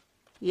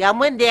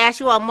yamwe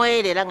ndeyashi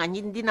wamoelela nga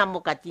ndina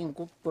mokati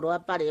nkupuro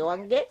apale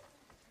wange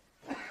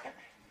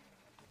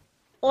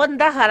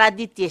onda hala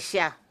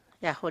ditiesha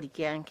ya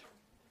holike yange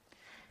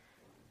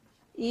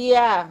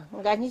iya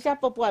nganyisha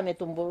popo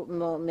ametumbu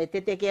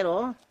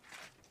metetekero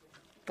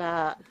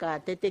ka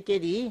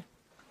tetekeri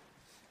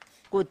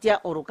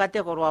kutia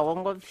orukate korwa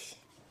wongovi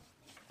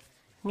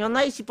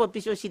nyona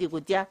isipopisho shiri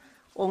kutia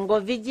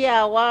ongoviji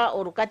awa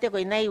orukate ko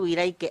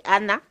inaiwira ike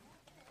ana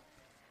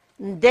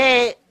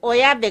nde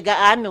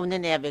oyabega ame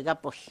unene yabega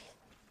pohi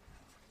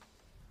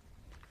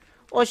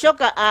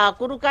oshoka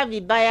akuruka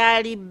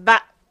vibaya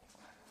liba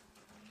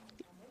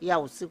ya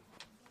usiku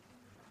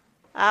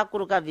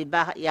akuruka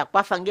viba ya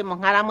kwafange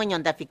monghara mwenyo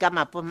ndafika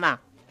mapoma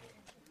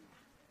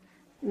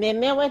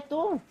meme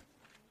wetu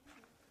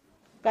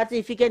kati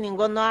ifike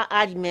ningono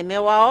ali meme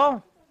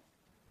wao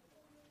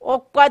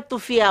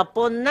okwatufia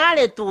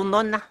ponale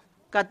tunona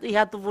kati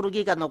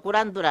ihatuvurugika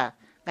nokurandura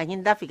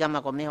kanyinda fika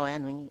makomeho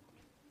yanunyi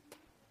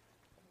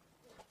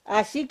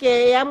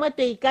ashike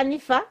yamwete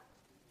ikanifa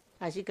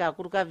ashike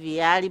akuruka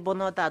viali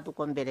bono tatu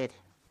kombelele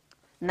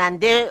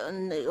nande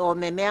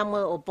omeme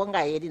amwe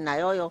oponga yeri na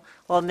yoyo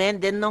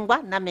omende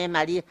nongwa na me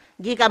Maria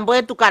ngika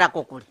mboe tukara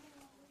kokule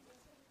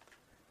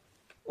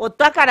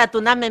otwakala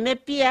tuna meme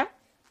pia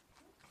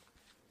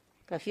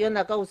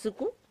kafiona ka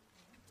usiku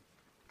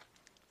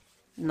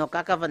no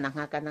kakavana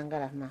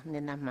nkakanangalama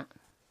nenama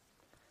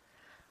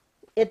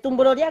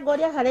etumbulo lya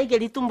goria haleke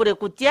litumbule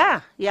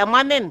kutia ya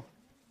mwameme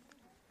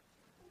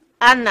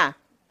ana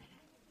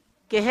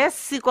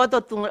kehesi ko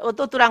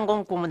ototurango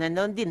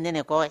nkumunene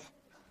ndinene koe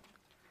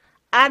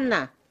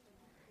ana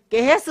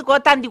kehesi ko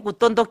tandi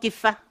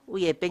kutondokifa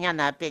uyepenya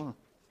na penya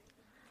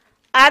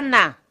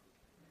ana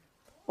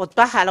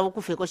otwahala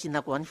ukufeko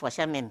shina kuonifwa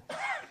sha meme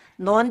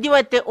nondi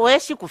wete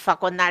oeshi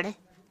kufako nale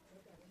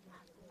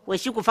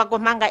weshi kufako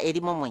manga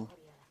elimo mwenye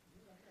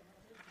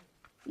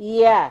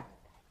iya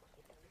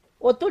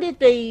otuli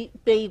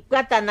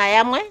tweikwata na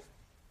yamwe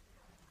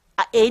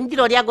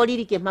endilo lyago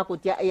lilike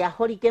makutia ya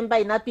holike mba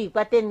ina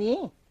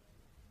twikwateni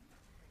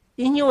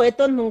inyi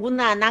weto nungu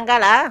na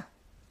nangala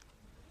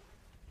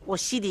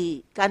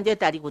oshili kandi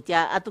etali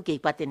kutia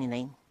atukeikwateni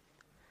naini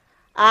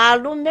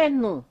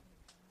alumenu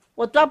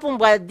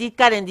otwapumbwa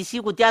dikale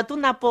ndishi kutia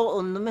atunapo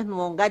onumenu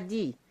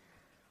ongadi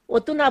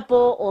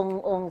otunapo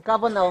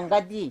onkavona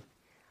ongadi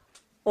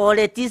o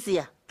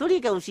Leticia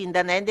tulike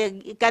ushinda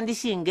naende kandi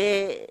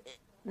shinge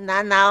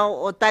nana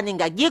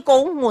otaninga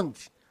giko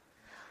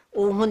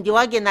unhundi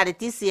wage na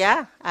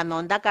Leticia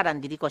ameonda kala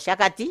ndiliko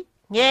shakati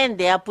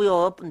ngende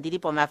apuyo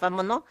ndilipo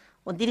mafamono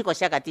ondiliko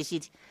shakati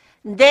shiti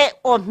nde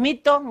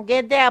omito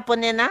ngede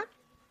aponena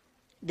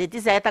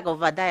Leticia yataka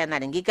uvadaya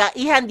nalengika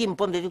ihandi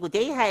mpombe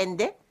vikutia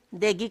ihaende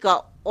nde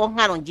gika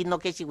onhalo njino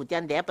keshi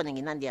kutia nde apo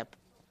nengi nandi apo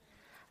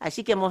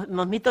ashike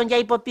momito nja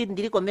ipopi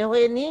ndiliko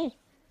mehoeni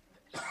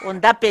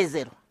onda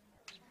pezero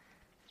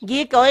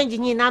ngika oenji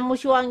nyina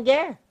mushu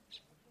wange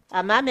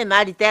amame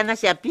mali tena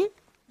shapi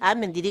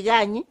ame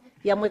ndiriganyi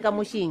yamweka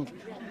mushingi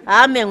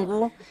ame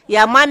ngu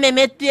yamwame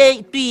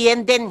metwe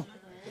tuyendeni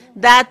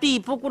datu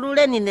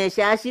ipukulule nine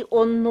shashi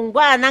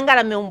onungwa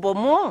anangala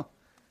meumbomu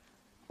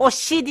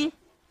oshidi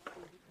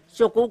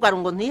shoko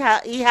ukarungo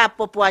iha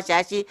popo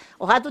shashi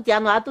ohatu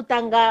tiano hatu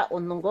tanga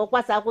onungo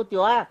kwa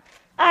sakutioa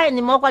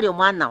ni mokwa lyo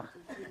mwana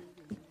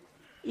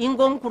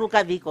ingo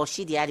nkuruka viko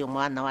shidi ali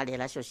mwana wale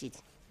la shoshidi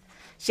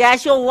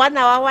shasho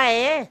wana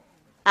wawae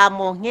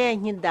amonge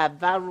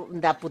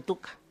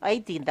ndaputuka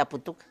aiti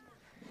ndaputuka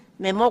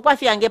memo kwa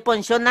fiange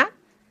ponshona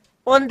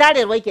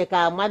ondale roike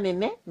ka mwa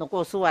meme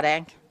noko suwara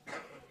yange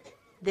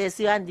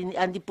desi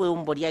andi po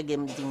umboria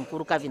game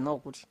dinkuruka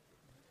vinokuri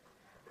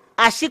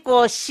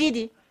ashiko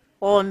shiri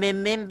o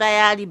mememba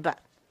ya liba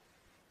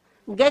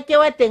ngeke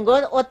wetengo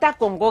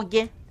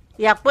otakongoge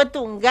ya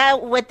kwetu nga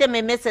wete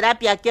meme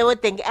Serafia ke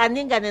wetenge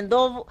aninga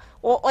nendo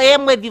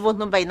oyemwe vivo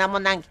nomba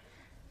inamonange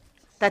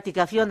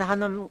tatika fiona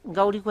hano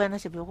ngauri kwa na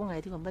shebyo ko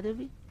ngaiti komba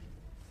devi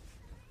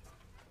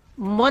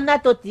mona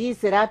toti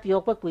Serafia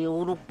kwa kwe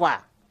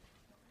urukwa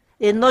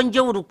enonje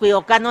urukwe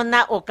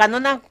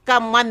okanona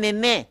kamwa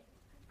meme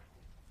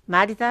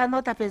marita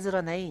no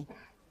tapezero nai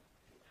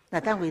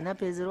natango ina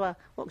pezero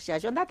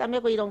okshasho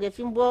ndatameko ironge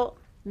fimbo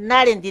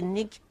nale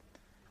ndiniki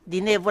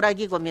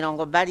dinevuragi ko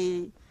mirongo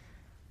bali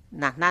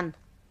na nano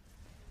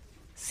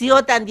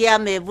sio tandia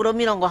mevuro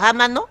mirongo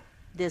hamano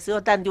de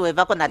sio tandio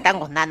evako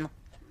natango nano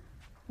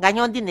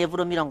ganyondi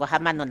nevuro mirongo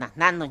hamano na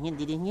nano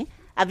nyindirinyi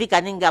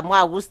avika ninga mwa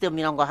Auguste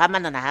mirongo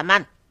hamano na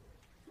hamano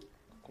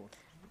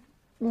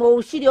mo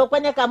ushiri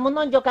okwene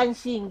kamunonjo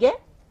kanshinge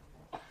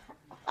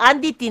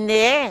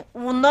anditine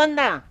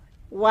unona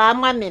wa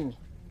mwameme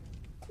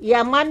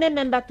ya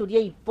mwameme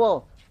mbatulie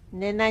ipo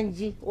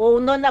nenanji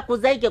unona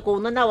kuzaike ko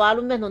unona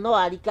walume no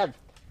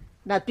walikavi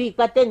na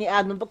tuikwateni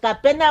anu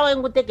kapena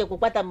wengu teke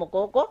kukwata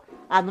mokoko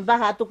anu ba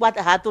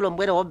hatu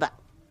lombwere oba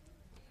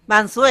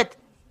mansuet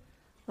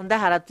onda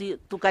hara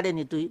tukale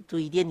ni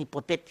tuirie ni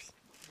popepi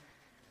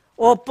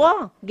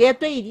opo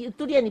geto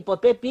turie ni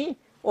popepi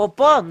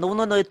opo no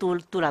uno no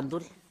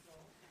tulandure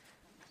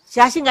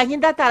shashinga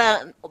hinda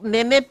tara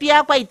meme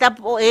pia kwa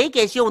itapo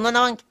keshi uno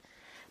na wangi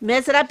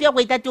mesera pia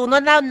kwa itati uno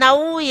na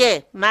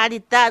uye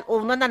marita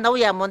uno na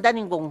uye monda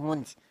ni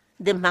ngongundi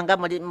de manga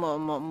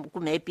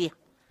kumepia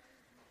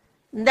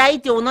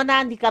ndaiti unona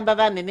andikamba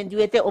va meme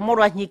ndiwete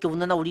omorwa nyike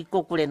unona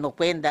uliko kule no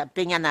kwenda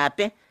penya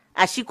nape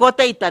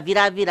ashikota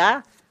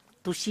itavira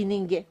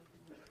tushininge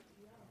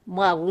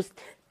mwa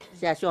Auguste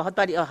sasho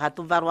hatari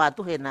hatuvarwa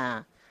atu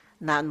hena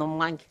na no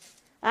mwangi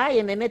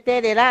aye meme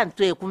terera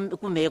ntwe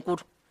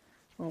kumekuru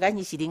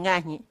nganyi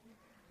shiringanyi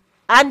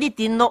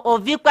anditi no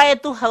ovikwa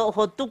etu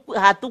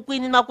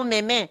hatukwini na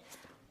kumeme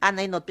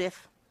ana ino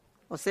pef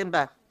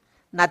osemba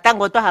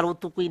natango to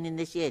harutukwini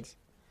nesheri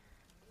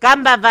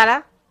kamba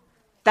vara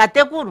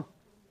tatekuru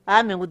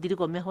amengu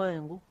diriko meho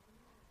yengu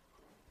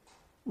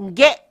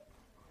nge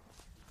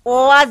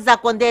oaza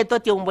konde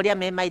toti umboria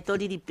mema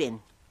itoriri pen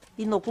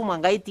ino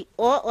kumanga iti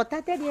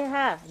otaterie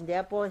ha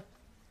ndiapo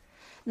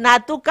na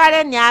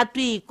tukale ni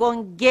atui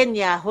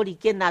kongeni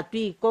ahorike na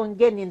atui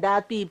kongeni nda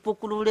atui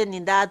pukulule ni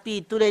nda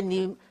atui ture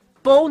ni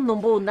po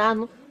numbu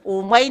nanu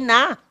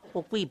umwaina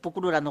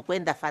okuipukulura no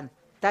kwenda fan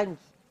tangi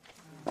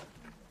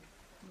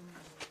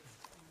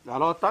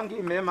Lalo tangi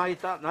mema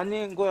ita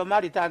nani ngoyo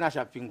marita na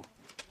shapingu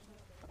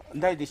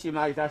ndai dishi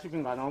marita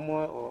shipinga na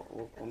mo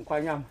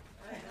onkwanyama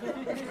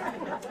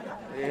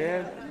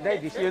ndai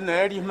dishi no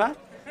erima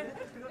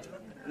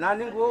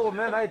nani ngo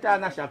mema ita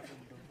na shapi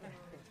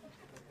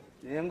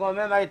ngo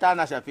mema ita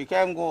na shapi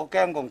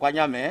kengo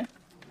nkwanyame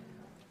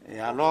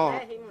alo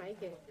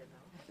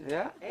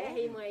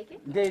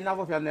ndai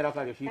navo fyanera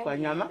kale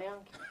shikwanyama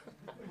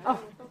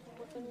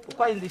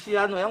kwa indishi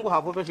ano yangu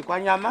hapo pe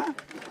shikwanyama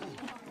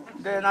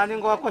de nani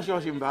ngo kwa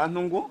shimba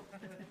nungu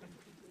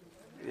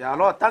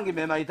alo tangi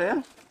mema ita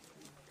ya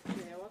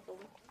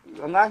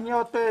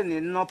nganyote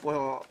ni no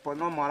po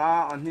no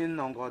mara ni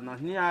nongo no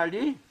ni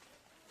ali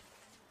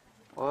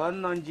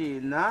ononji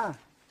na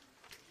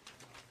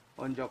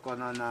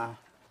onjokona na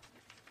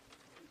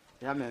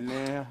ya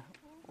meme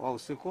wa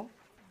usiku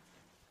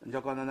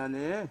onjokona na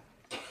ne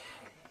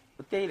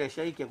uteile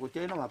shaike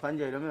kuteno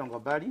mapanja ile mirongo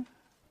bali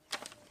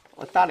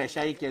otale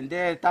shaike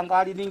nde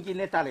tangali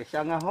lingine tale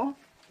shanga ho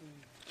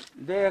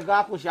de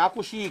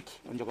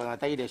gakushiki onjokona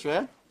taile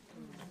shwe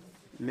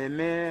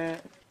meme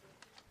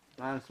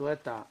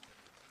Mansueta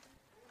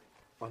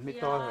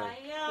Omitohe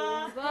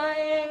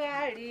Ngoe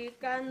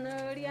galikano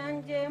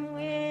lyanje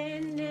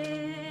mwene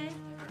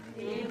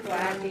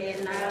Ikwake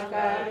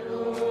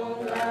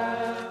nakalunga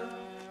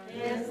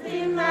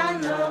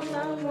Esimano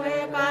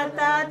mwe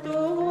katatu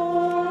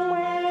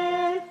humwe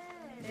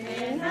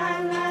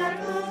Enana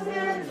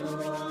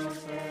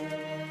lugeluke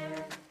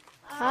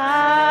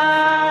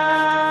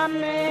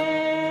Amen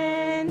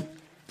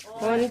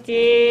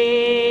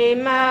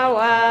Untima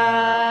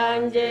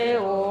wanje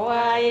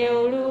owaye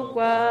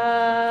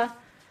ulukwa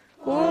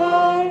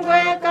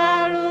Kungwe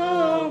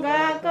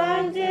kalunga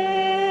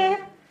kanje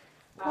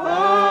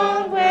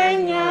Kongwe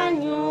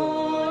nyanyu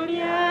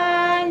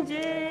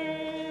lyanje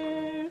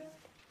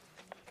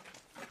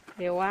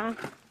Ewa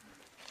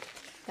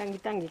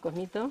Tangi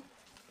komito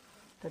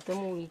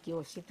Tatemu wiki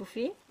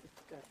ositufi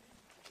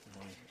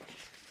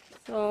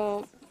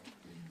So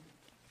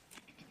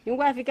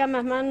Yungu afika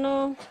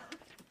mamano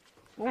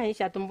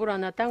Ngahisha tumbura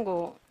na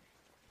tango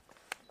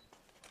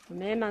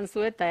mema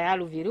Mansueta ya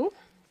Luviru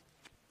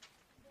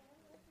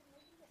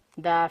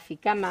da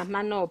fika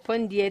mamano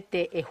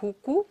pondiete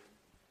ehuku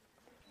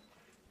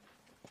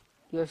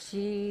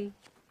yoshi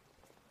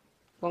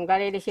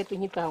ongalele shetu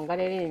hipa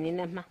ongalele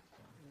ninema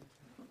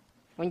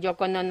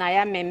onjokono na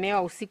ya meme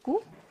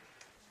Ausiku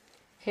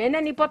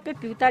hena ni pope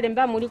piuta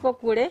lemba muliko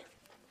kule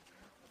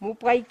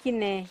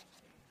mupwaikine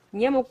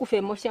nye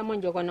mukufe mosha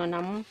monjokono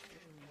namu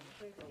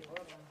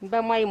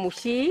mba mwai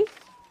mushi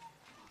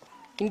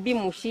imbi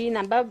mushi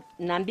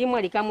nambi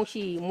mwalika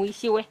mushi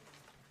muishiwe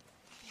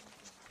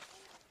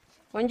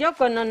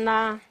onjokono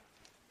na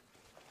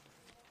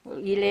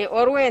ile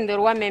orwendo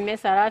rwa meme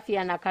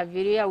Serafia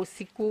Nakavilu ya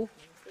usiku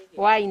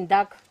wa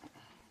indaka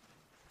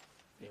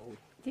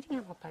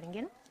tiringa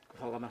kopalingena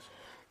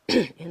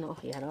eno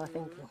yalo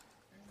thank you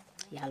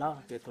yalo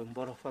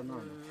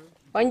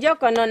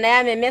onjokono na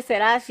ya meme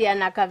Serafia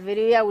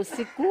Nakavilu ya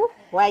usiku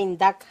wa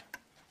indaka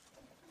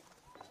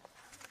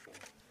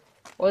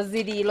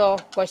ozililo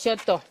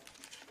koshoto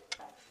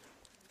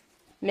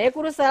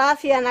Meekulu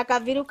Serafia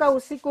Nakavilu ka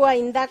usiku wa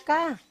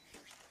indaka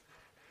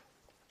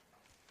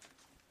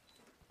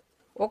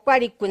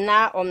okwali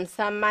kuna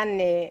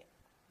omsamane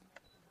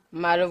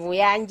maluvu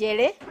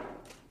yanjele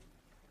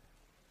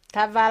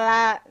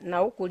tavala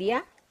na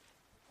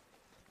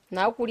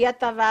ukulia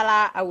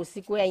tavala a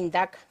usiku ya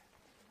indaka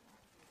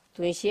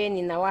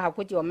tunsheni na waha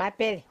kuti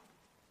omapele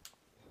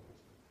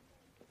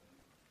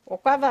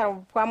okwavala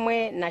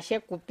pamwe na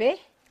shekupe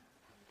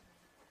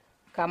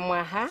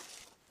kamwaha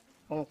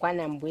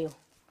onkwana mbweo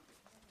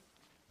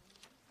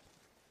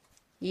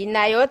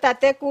inayo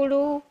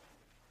tatekulu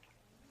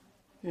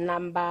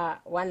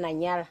namba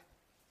wananyala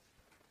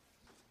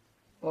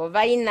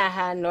ova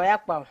inaha noya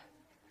kwao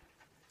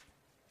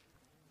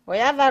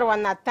oyavalwa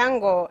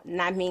natango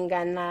na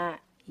mingana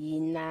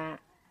ina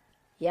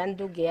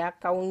yanduge ya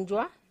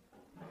kaunjwa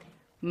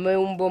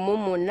meumbo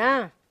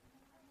mumuna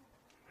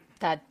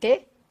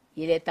tate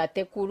ile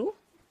tatekulu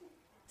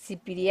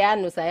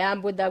Sipiriano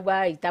sayambu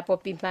dagwa itapo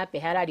pimpa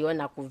pehala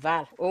liona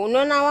kuvala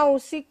unona wa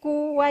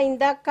usiku wa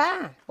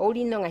indaka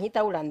olino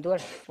ngahita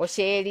ulandora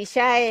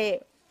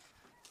oshelishae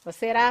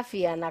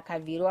Serafia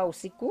Nakavilu wa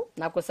usiku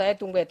na kusaye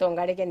tungwe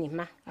tongaleke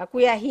nima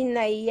akuya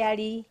hina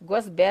iyali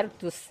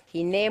Gosbertus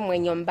hine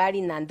mwenye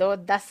mbali na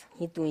ndodas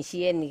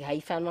hitunshie ni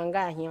haifanwa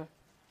nganyo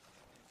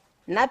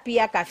na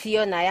pia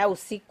kafio na ya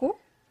usiku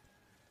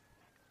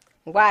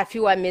ngwa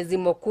afiwa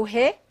mezimo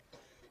kuhe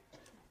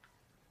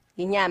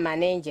inyama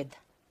nenjeda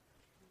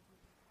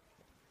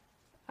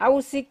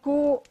au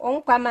siku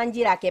onkwa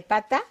manjira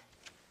kepata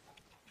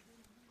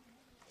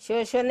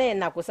shoshone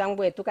na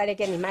kusangwe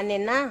tukaleke ni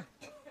manena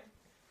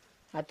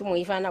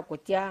atumuifana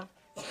kutia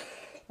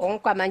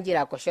onkwa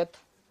manjira koshoto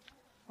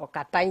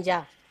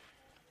okapanja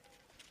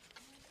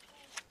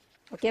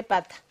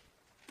okepata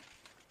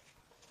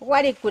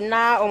wali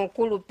kuna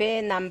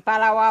omkulupe na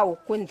mpala wa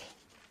ukunde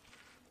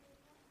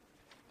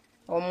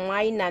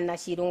omwaina na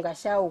shirunga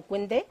sha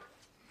ukunde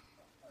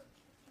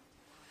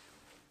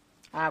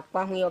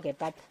akwa huyo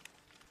kepata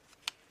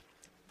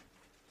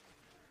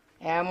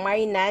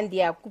mwaina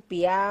ndi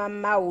akupia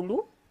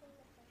maulu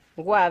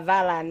ngwa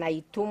vala na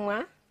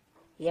itumwa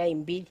ya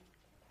imbili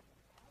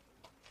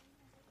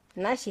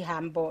na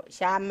shihambo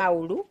sha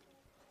maulu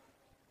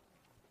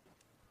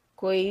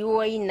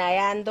koyuo ina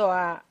ya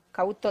ndoa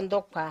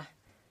kautondokwa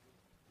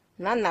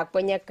na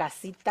kwenye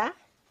kasita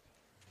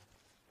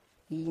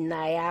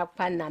ina ya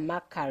kwa na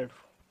makalu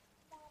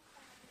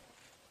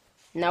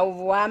na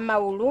uvuwa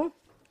maulu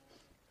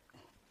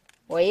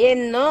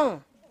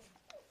oyeno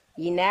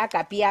ina ya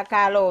kapia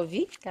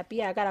kalovi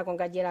kapia kala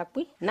kongajela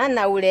kwi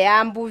na ule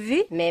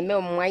ambuvi meme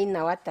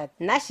omwaina watatu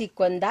na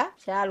shikonda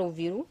sha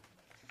luviru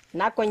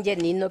na konje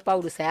nino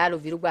Paulo sa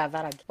luviru gwa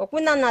varage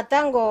okuna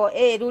natango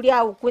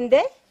lulia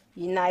ukunde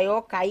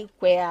inayo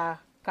kaikwea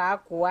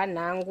kakuwa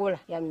na angula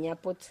ya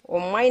mnyapoto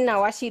omwaina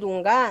wa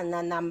shirunga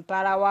na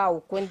nampala wa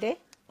ukunde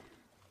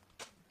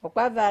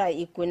okwavala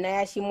ikuna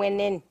ya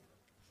shimweneni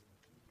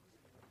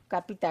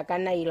kapita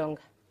kana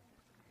ilonga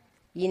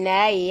ina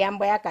ya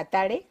iyambo ya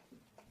katale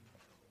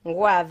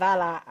ngwa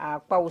vala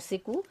kwa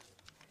usiku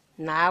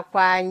na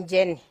kwa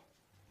njeni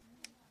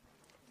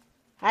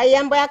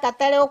ayambo ya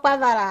katale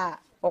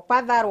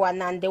okwavalwa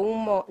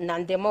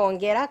nande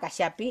moongela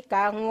kashapi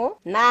kango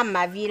na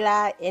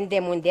mavila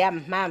ende munde ya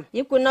mama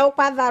ikuna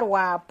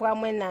okwavalwa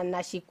pwamwe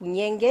na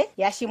shikunyenge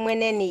ya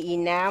shimweneni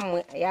ina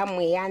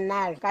yamwe ya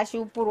nale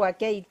kashupurwa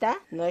keita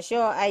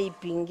nosho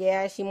aipinge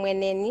ya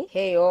shimweneni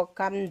heyo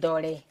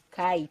kamdole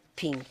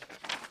kaipinge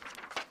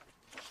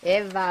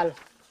evalo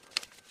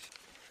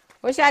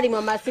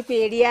oshalimo masiku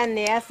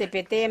eliane ya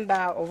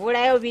Sepetemba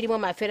ovulayo vilimo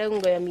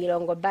mafelengo ya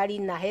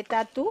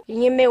 23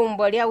 inyime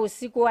umbo lya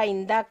usiku wa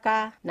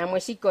indaka na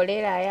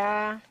mweshikolela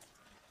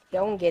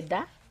ya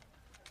ungeda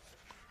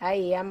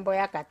ayambo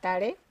ya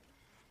katale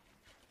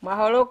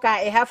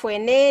mwaholoka ehafu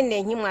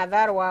enene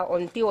nhimwavalwa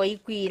onti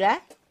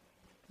oikwila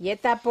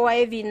yetapo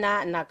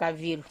evina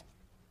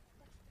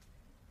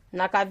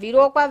Nakavilu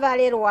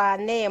okwavalelwa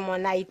neemo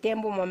na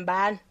itembu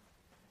mombano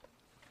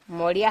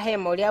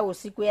molya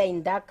usiku ya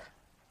indaka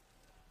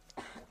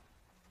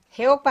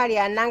heo pali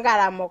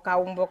anangala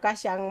mokaumbo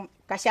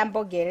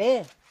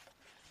kashambogele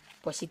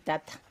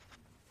poshitata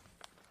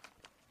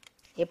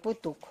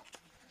eputuko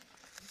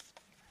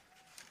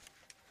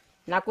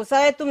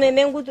nakusawe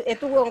tumemengu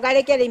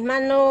etukongalekele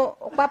imano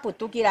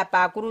okwaputukila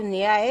pakulu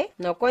niyae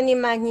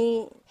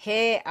nokonimanyi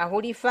he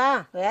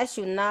ahulifa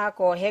oyashuna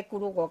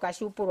kohekulu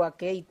kokashupulwa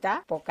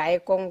keita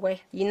pokaekongwe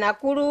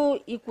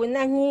inakulu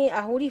ikunanyi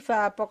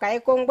ahulifa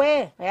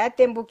pokaekongwe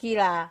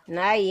oyatembukila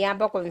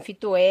naiyamba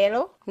komfitu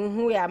elo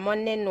huhu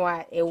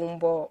yamonenwa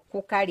eumbo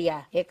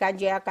kukalya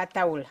ekanjo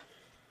yakataula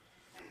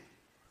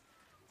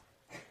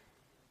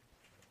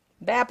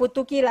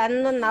beaputukila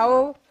nno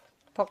nao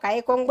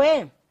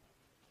pokaekongwe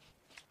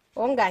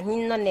onga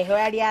hino neho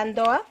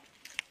yaliandoa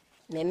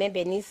meme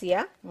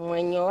Benicia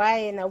mwenyo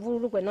wae na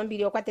vulu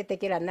kwenombili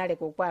okwatetekela nale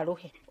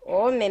kokwaluhe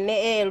o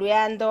meme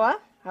eluyandoa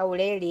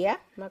aulelia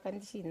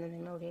makandishi none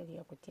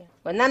maulelia kutia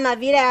onama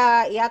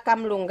vila ya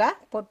kamlunga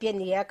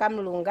popieni ya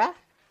kamlunga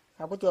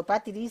akuti o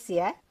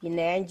Patricia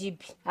ina ya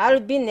njibi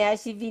albine ya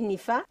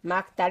shivinifa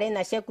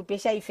Magdalena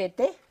shekupesha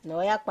ifete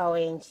no ya kwa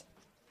wenji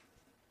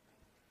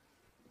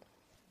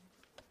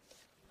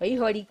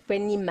oiholi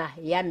kwenima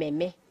ya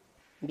meme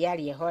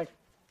mbiali yeholi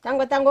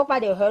tango kwa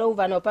leholo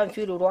uvano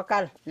pamfilu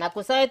lwakala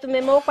nakusawe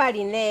tumeme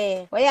ukwali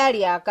ne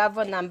oyali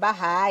akavo namba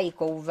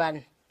haiko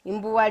uvano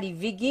imbu wali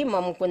vigi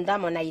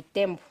momukundamo na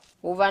itembu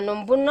uvano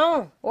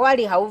mbuno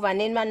wali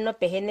hauvanenwa no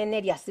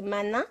pehenene lya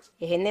simana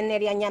ehenene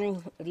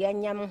lya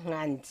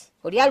nyamuhandi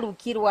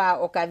olyalukirwa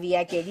okavi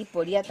yake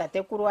lipo lya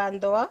tatekulwa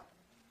ndoa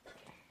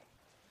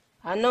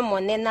ano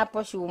monena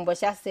po shiumbo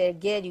sha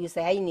Sergelius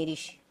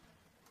yainilishi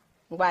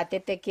ngwa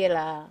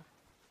atetekela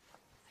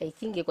I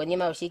think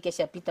konima ushike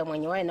shapita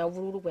mwenye wae na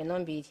uvululu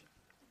kwenombili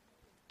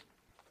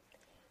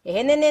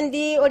ehenene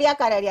ndi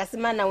olyakala lya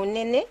simana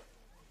unene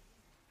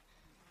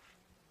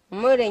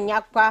mwere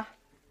nyakwa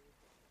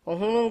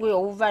ohulungu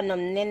youvano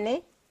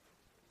mnene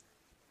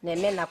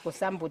nemena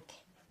kusambute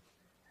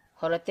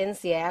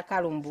Hortensia ya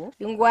kalumbu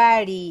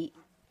ingwali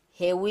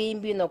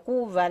hewimbi no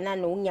kuvana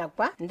no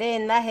unyakwa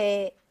ndena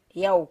he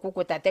ya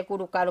ukuku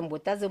tatekulu kalumbu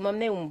tazimo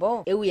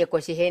meumbo euye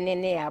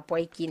koshihenene ya po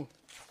ikini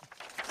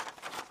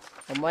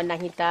omona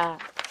hita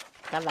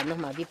tava no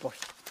mavipo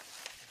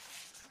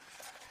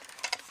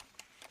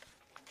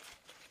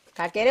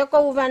kakere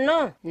ko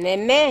uvano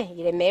neme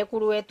ile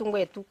Meekulu wetu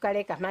ngwetu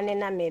kale kamane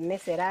na meme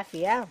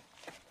Serafia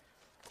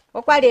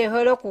okwali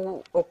eholo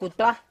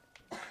okutwa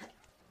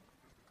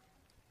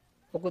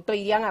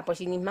ilianga po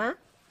shinima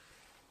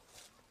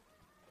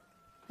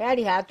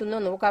yali hatu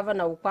nono ukava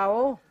na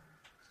ukwao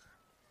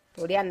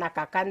tulia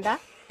nakakanda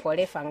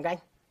pole fangai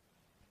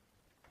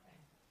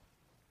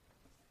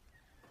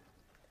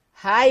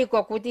hai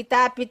kwa kuti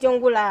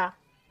tapitongula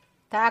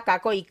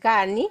takako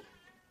ikani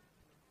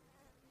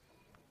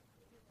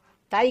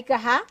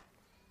taikaha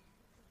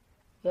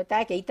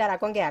yotake itara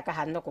konge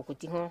akaha noko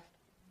kutiho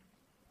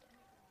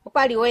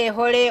okwali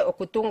wehole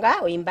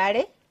okutunga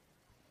oimbale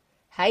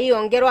hai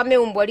ongerwa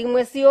meumbo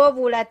limwe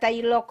siovula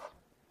tailoko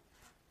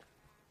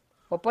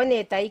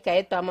opone taika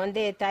eto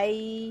amonde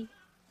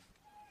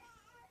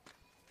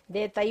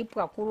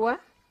taipwakulwa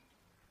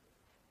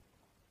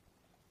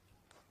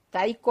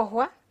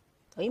taikohwa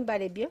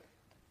oimbale bio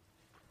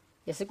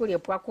yesiku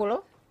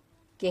lyepwakulo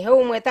kehe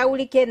umwe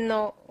taulike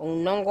no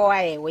unongo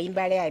wae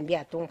weimbale ya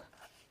mbia tunga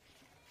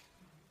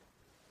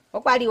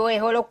okwali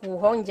wehole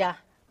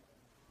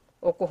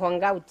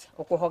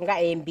okuhonga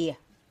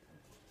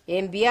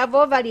embia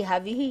vo vali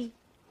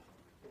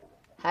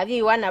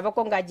havi wana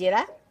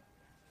vokongajela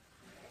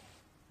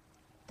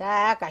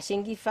ta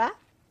kashingifa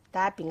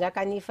ta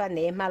pingakanifa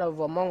neemalo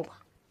vomongwa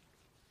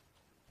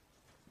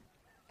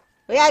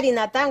oyali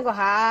natango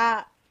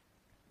ha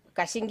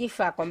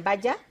kashingifa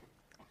kombaja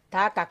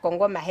ta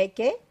kakongo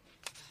maheke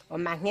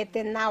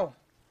omanghete nao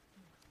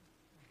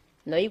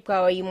no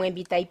ikwa oimwe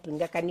mbita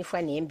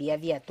ipingakanifwa neembia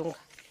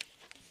viatunga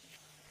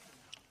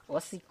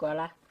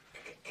osikola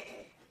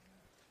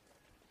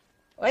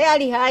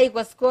oyali hai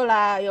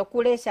kosikola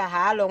yokulesha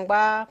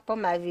haalongwa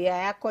pomavia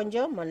ya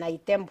konjo mona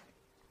itembu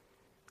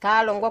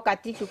kaalongwa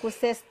katiki ku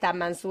sesta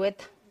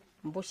mansueta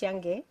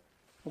mbushange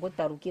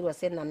ngutarukirwa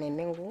sena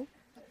memengu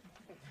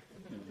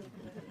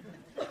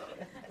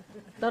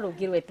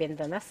tarukirwe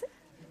pendanase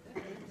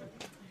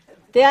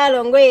te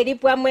alongwe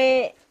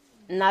elipwamwe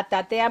na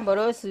tate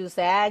amborosu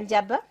sa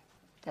njaba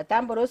tata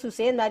amborosu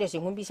se nario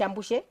shinkumbi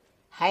shambushe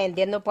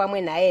haende no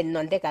pwamwe na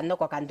nondeka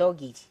noko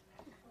kandogiri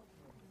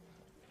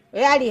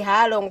oyali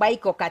haalongwa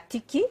iko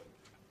katiki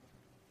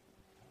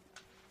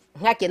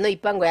ngake no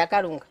ipango ya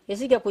kalunga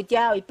yesike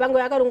kutya ipango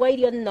ya kalunga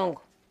ili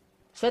nongo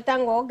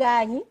shotango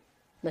oganyi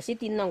no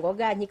shiti nongo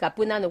oganyi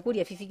kapuna no kuli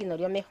efifiki no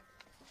lyomeho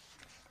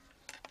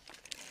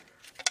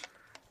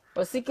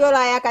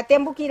osikola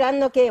yakatembukila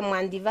nno ke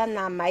mwandiva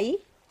na mai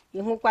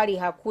inhukwali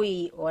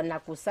hakui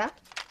onakusa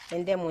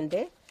ende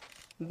munde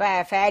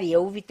mbaya fayali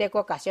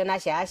yeuviteko kashona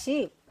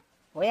shashi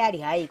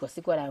oyali hai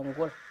kosikola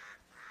yongula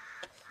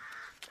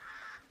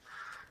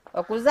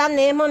okuza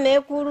nemo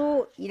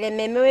Meekulu ile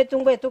meme wetu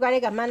ngwetu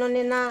kale kamano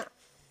nena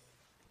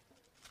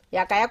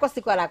yakaya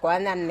kosikola kwa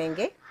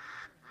namnenge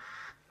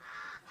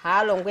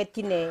halongwe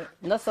tine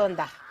no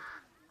sonda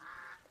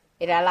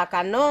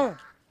elalakano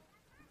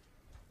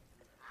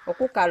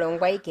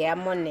okukalongwa ike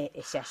amone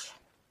eshasha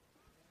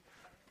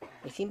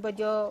efimbo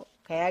lyo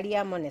kayali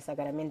ya mone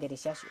sakramende de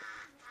shashu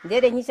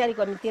ndere nyishali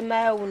kwa mitima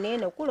ya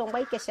uneno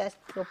kulongwa ike shashu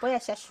lopoya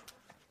shashu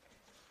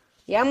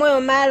yamwe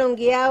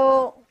omalongi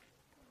yao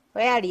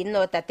oyali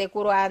no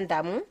tatekulu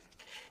andamu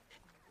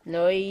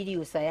no ili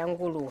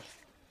usayanguluwe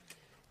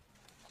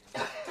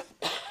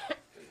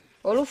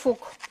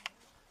olufuko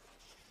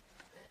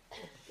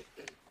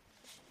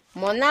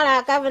monala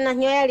akavana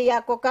nyo yali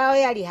yakokao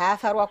yali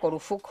hafarwa ko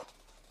lufuko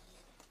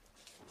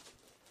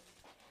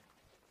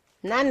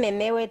na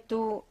meme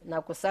wetu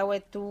na kusa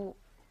wetu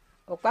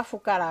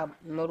okwafukala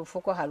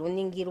molufuko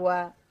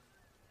haluningirwa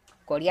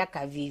kolya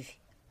kavivi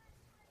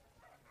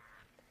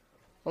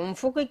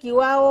omfuko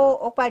ikiwao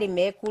okwali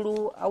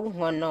Meekulu au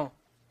nkono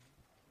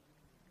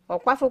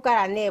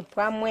okwafukala ne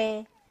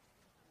pwamwe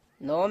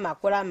no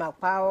makula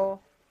makwao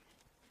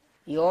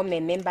yo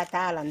meme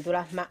mbatala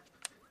ndula ma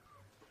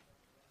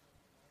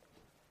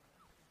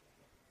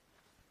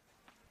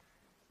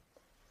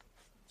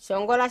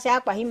shongola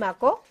sha kwa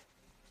himako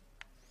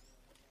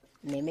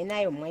meme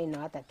nayo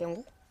mwaino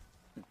atatengu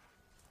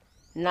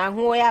na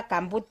huo ya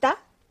kambuta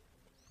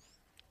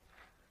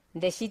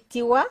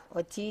ndeshitiwa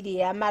otili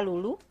ya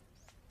malulu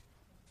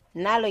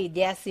nalo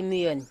idea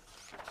Simeoni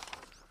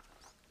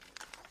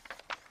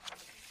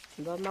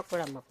ndo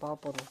makula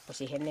mapapo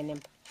poshihenene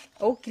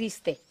o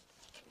Kriste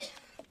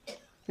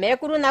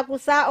Meekulu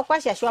nakusa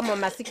okwashashwa mu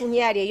masiku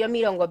nyali yo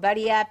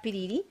 20 ya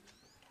pilili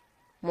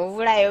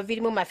muvula yo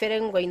vili mu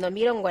maferengo ino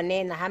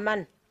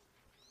 45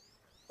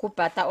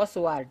 kupata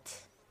Oswald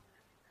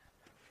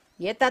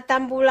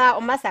yetatambula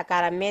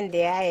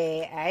omasakaramende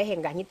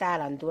aehenga nyita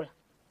alandula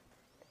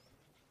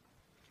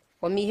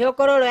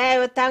omihokololo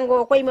yayo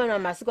tango okwaimona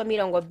masiku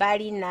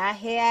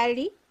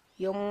 27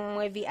 yo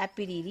mwezi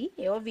Apilili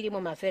yo vili mu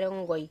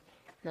maferengo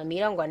ino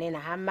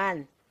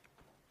 45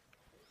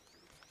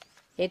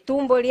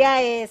 etumbo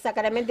lya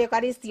sakramende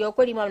Eucharistia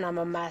okwaimona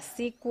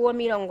masiku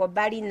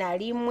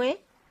 21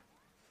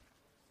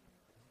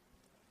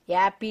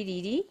 ya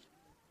Apilili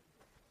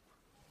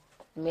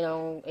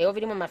yo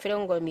vili mu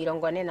maferengo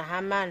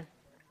 45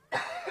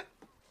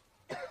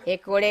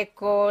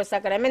 ekoleko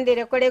sakramende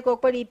lekoleko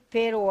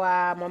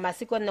koliperwa mu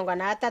masiku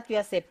 3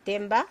 ya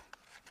Septemba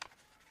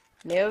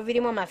neyo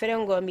vili mu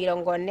maferengo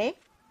 48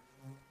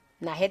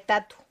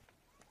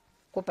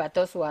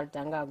 kupata Oswald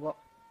tangago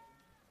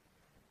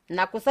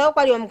nakusao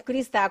kwali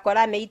omukrista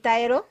akola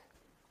meitaero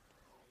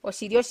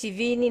oshilio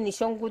shivini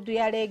nishongudu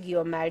ya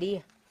Legio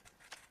Maria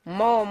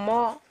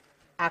momo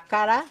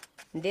akala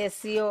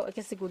ndesio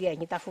ekisikulia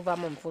nyitafuva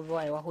mu mfuvo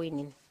wayo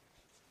wahuinini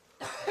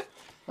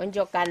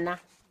onjokana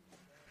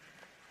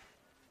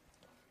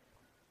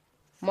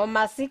mu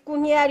masiku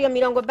nyali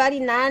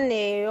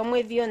 28 yo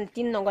mwezi yo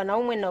ntinongo na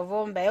umwe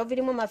Novemba yo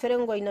vili mu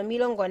maferengo ino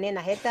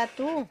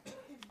 43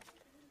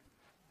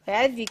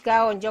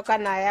 yavika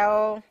onjokana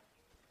yao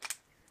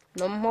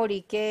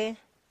nomholike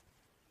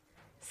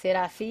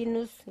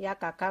Serafinus ya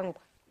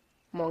kakangwa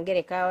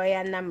mongereka yao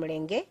ya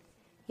namulenge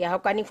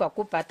yahokanifwa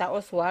kupata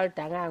Oswald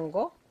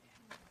tangango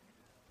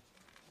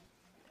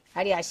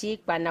ali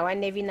ashikwa na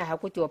wanevina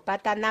hakuti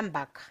opata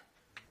nambaka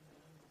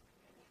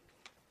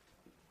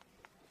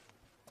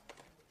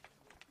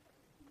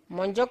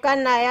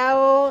monjokana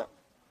yao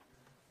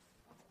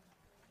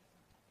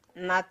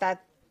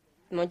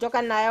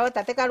monjokana yao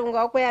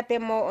tatekalunga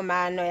okweyapemo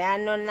omano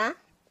yanona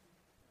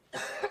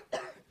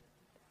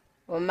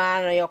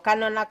omano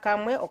yokanona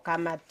kamwe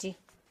okamati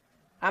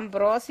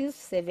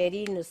Ambrosius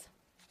Severinus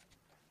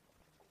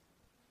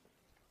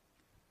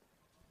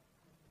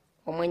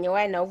omwenye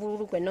wae na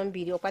uvululu kweno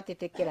mbili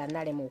okwatetekela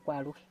nale mu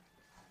kwaluhe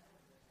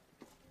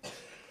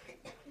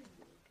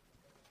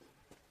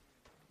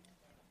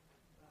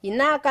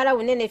inakala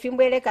unene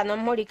fimbweleka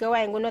nomholike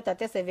wae nguno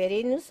tate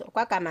Severinus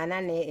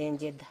okwakamana ne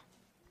enjeda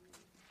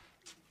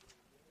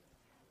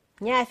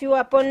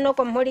nyafiwa ponno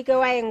komholike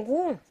wae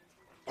ngu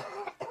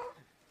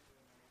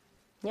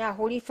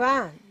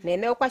nyahulifa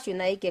meme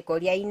okwashuna ike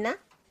kolya ina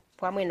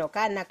pwamwe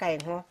nokana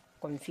kaenho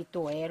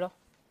komfitu welo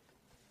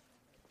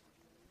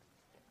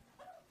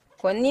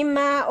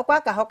konima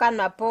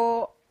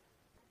okwakahokanwapo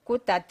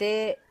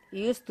kutate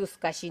Justus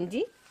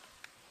Kashindi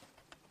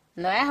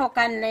no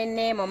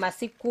yahokanene mu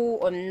masiku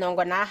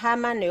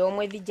 16 yo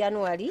mwezi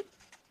Januari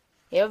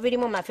yo vili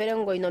mu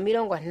maferengo ino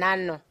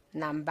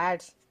 52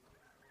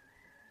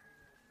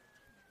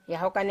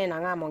 yahokanena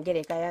nga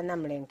mongereka ya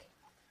namulenge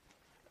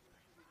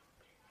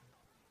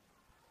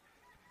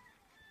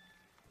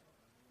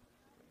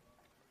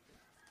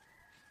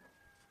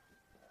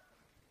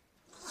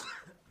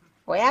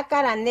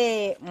oyakala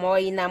ne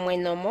moina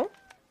mwenomo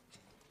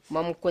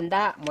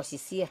momukunda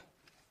mosisia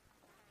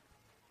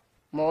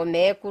mo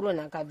Meekulu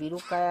Nakavilu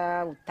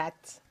ka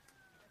utati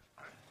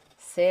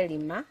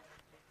Selima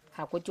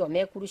hakuti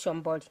Meekulu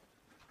shomboli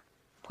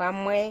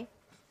pwamwe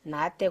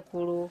na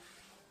atekulu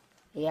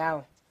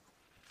yao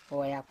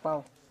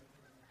oyakwao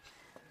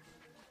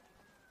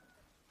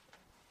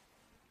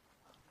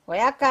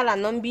oyakala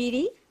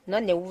nombili no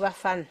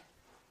neuvafana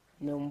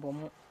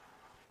neumbomu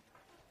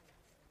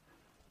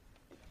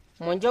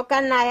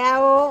monjokana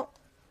yao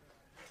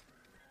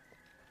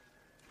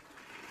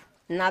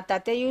na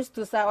tate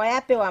Yustusa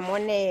oyapewa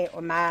mone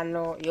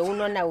omano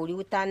younona uli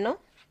utano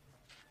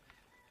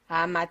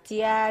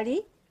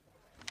amatiali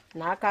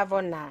na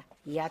akavona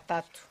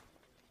yatatu.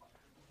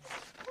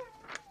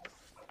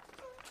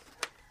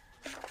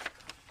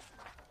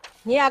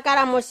 Ni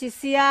akala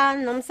moshisia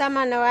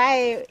nomsamana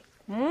wae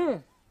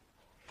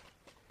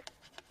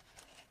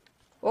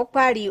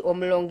okwali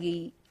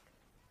omulongi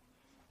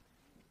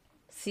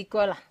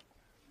sikola.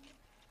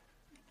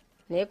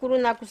 Meekulu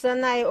nakusa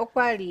naye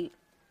okwali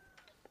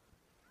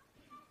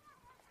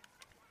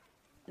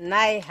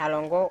naye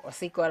halongo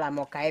osikola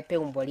mokaepe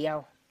umbo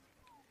lyao.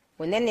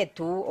 Unene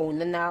tu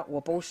ounona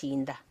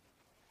wopoushinda.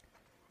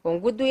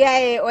 Ongudu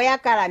yae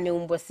oyakala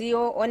meumbo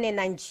siyo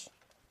onena nji.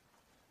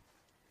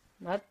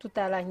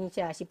 Matutala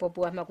nyicha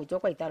ashipopuwa makucho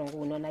kwa italongo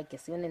unona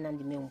kesi onena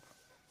ndi meumbo.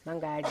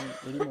 Manga ali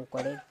elimu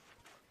ukolele.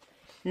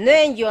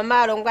 Nenji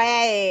omalonga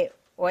yae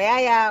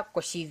oyaya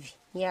koshivi.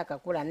 Nia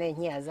kakula ne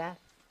nyiaza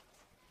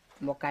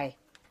mokae.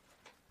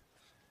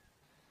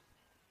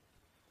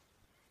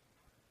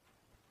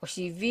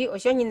 Oshivi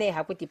oshonyine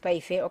hakuti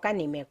paife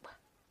okanimekwa.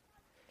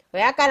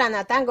 Oyakala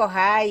natango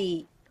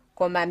hai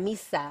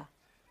komamisa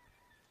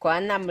kwa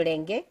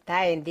Namulenge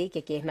taende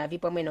keke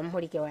mavipo mweno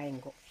mhulike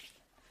waengo.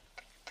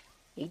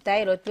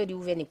 Itairo tuli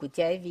uveni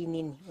kutia evi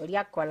nini.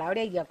 Olia kola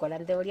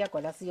nde olia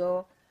kola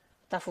siyo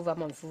tafuva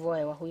mfuvo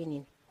ewa hui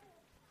nini.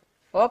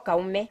 O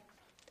kaume.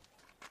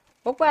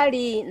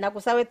 Okwali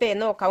nakusawe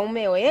peno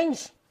kaume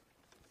oyenji.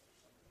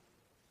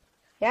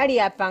 Yali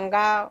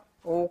yapanga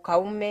o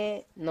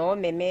kaume no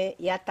meme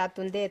ya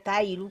tatu nde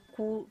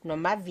tairuku no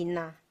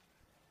mavina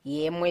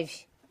ye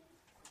mwevi.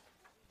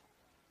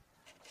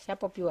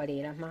 Shapopi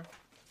walera ma.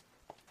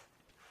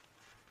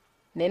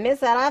 Meme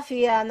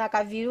Serafia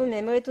Nakavilu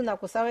meme wetu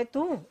nakusa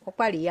wetu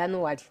okwali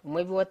Januari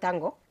mwevi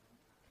wotango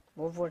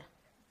ovula.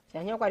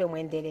 Shanyo kwali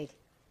mwendelele.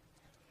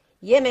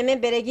 Ye meme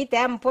Beregita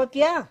ya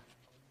mpopia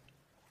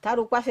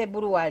taru kwa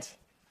Februari.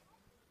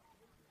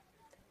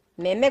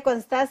 Meme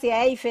Constancia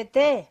ya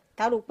ifete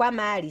taru kwa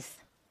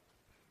Marisa.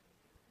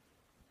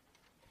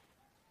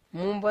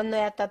 Mumbono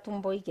ya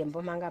tatumbo ike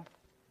mbo mangapo.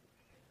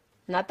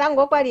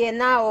 Natango kwali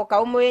enao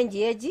kaumo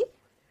yenji eji.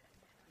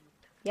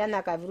 Ya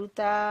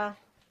Nakaviluta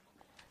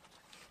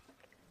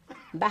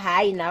mbaha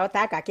hai nao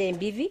taka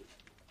kembivi.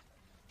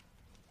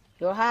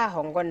 Yoha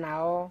hongo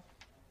nao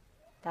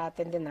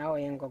tatende nao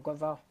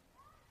yengogovao.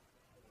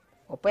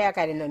 Opo ya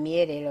kare no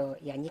mierelo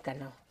ya nyika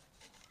nao.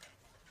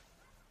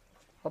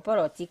 Opo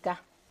rotika.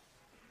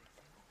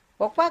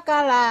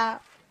 Okwakala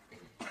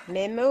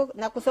meme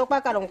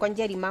nakusokwa kala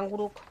nkonjeri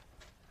manguruko.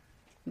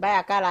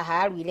 Mbaya kala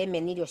halu ile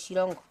menilio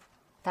shilongo.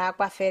 Ta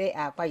kwa fere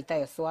akwa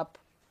itayo swapo.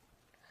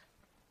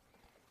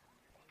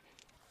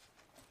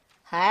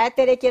 Haya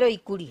terekero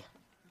ikulia.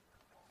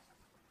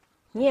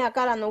 Ni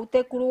akala no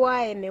utekulu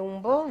wae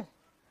meumbo.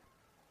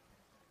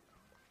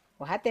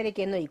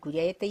 Ohatereke no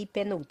ikulia yete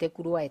ipe no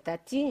utekulu wae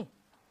tati.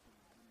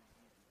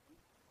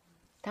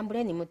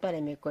 Tambule ni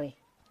mutwale mekoe.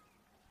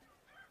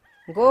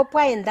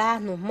 Ngopwa enda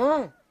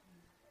numo.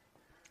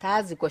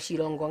 Tazi ko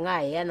shilongo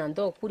ngae ya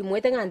nando kuli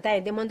mwete nganta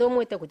ende mondo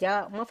mwete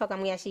kuja mwafaka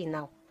mwiashi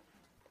nao.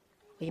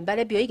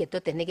 Oimbale bio ike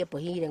tote nege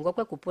pohile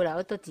ngokwe kupula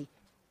ototi.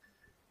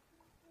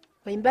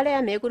 Oimbale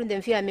ya Meekulu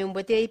ndemfia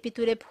meumbote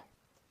ipitulepo.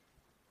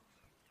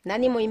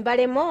 Nani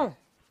moimbale mo?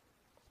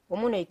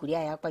 Omuno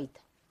ikulia ya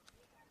kwaita.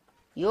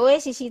 Yo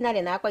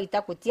shinale na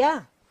kwaita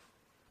kutia.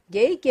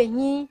 Geike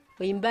nyi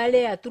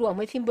oimbale aturu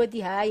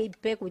mwefimbodi hai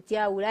pe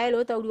kutia ulaelo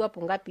utauli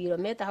wapunga pilo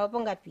meta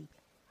haponga pi.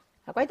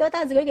 Akwaita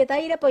otanziko ike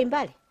taile po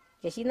imbale.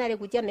 Shinale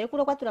kutia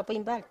Meekulu kwatula po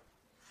imbale.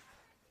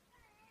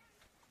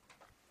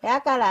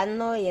 Yakala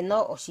no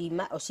yeno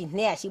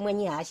oshinea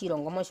shimwenyi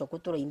hashilongo mo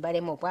shokuturo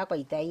imbale mo kwa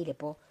kwaita ile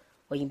po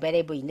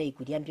oimbale bo ine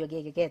ikulia mbyo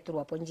gege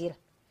turu po njira.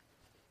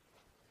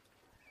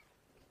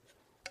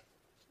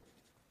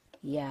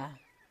 Ya.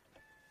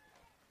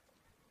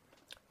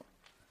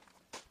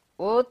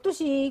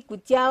 Otushi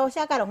kutia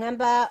oshakala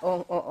ngamba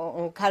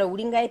onkalo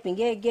ulinga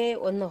epingege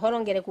ono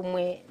horongere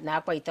kumwe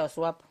na kwaita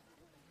oswapo.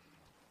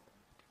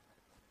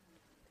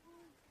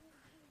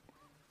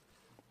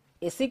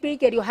 Esiku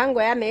ike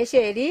hango ya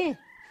mesheri.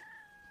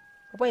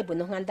 Opo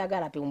ipuno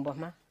ngandagala pe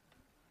umboma.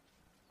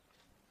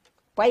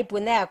 Kwa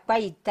ipuna ya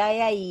kwaita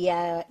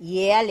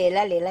ya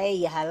lela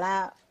ya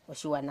hala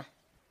oshiwana.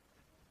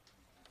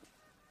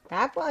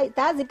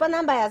 Tazipo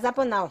namba ya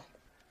zapo nao.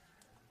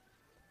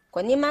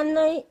 Koni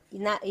mano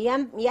ya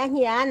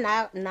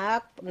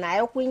na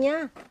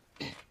yokunya.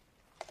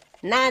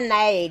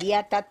 Na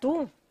elia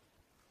tatu.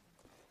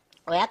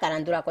 Oya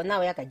karandura kona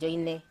oya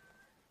kajoine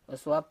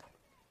oswapo.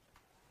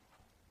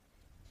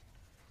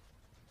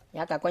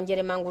 Ya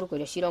kakonjere manguru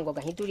kwa shilongo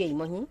kahitulie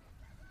imohi.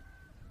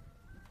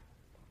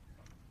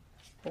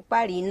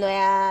 Upali ino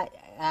ya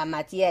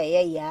matia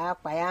ya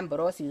kwa ya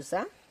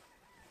Ambrosiusa.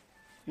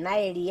 Na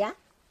Elias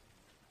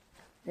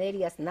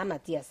na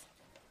Matias.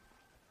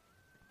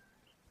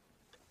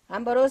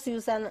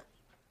 Ambrosiusa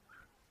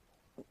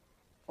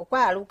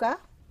okwa aluka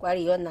kwa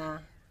liyo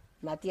na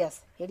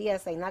Matias.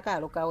 Elias inaka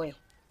aluka we.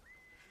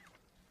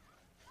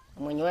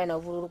 Mwenye we na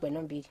uvuru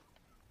kweno mbili.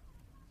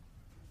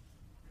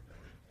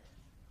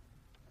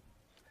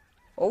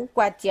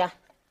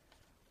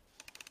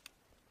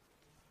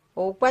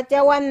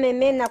 Oukwatia wa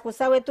meme na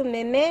kusawetu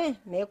meme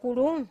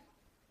Meekulu.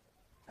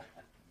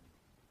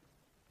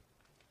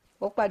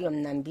 Okwali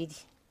omnambili.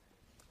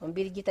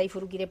 Ombili jita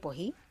ifurugire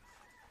pohi.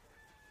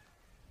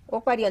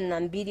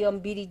 Okwali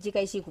ombili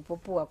jika isi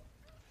kupopua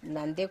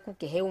nandeku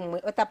kehe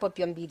umwe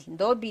otapopi ombili.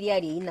 Ndo bili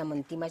ali ina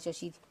montima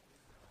shoshili.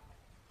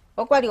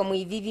 Okwali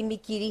omwivivi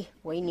mikili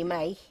wa inima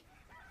hii.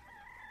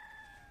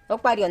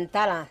 Okwali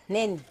ontala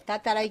neni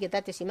tatala ike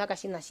tate shimaka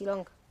shina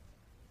shilonga.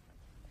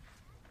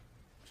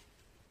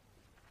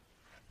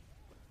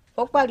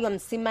 Okwali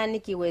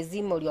omsimaniki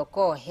wezimo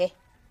lyokohe.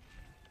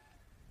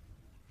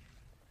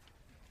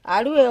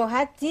 Aluwe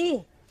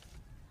ohati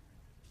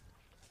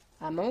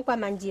amonkwa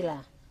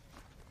manjila.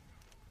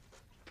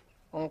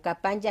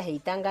 Onkapanja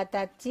heitanga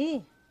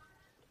tati.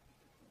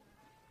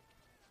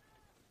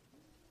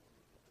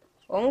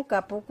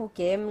 Onkapuku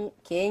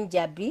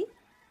kenjabi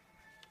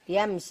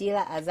ya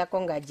mshila aza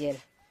kongajela.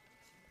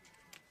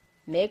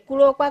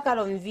 Meekulu kwa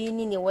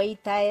kalomvini ni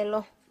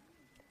weitaelo.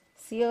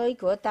 Sio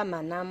iko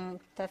otamana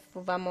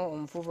tafuvamo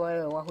omfuvo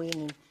wa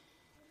huini.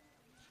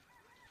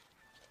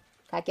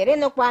 Kakere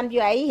no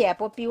kwambio aihe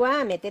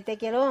apopiwa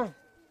metetekelo.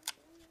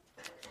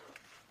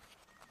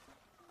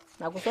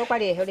 Nakusokwa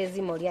lihole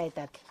zimo lia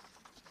etake.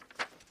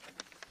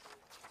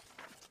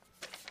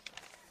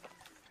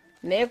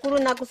 Meekulu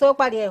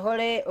nakusokwa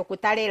lihole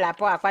okutale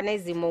lapo akwane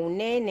zimo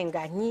unene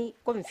nganyi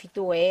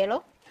komfitu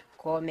welo.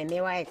 Ko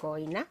memewa eko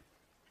ina.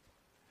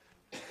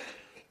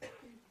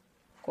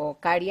 Ko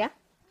kalia.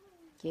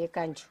 Kie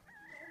kanju.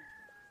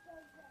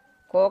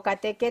 Ko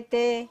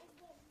katekete.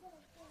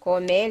 Ko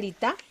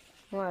meelita.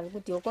 Mwa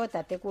kuti uko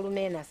tate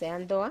kulume na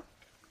seandoa.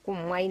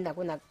 Kumwainda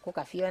kuna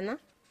kukafiona.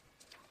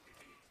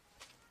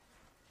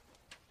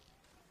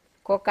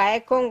 Ko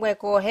kaekongwe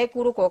ko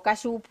hekuru ko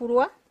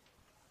kashupurwa.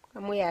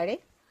 Kamuyale.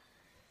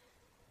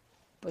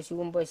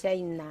 Poshigumbo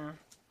shaina.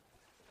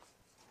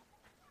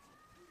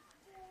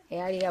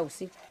 Eali ya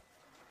usiku.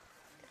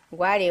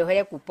 Ngwale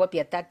yohele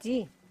kupopia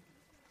tati.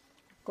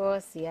 Ko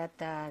siya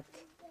tati.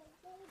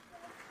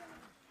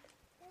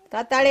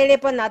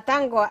 Tatalelepo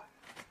natango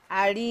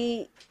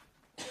ali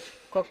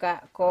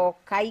ko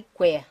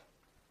kaikwea.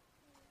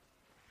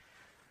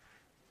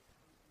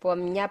 Po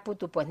mnyapu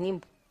tu po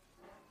nimbu.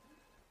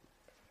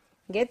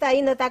 Ngeta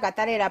ino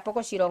takatalela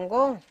poko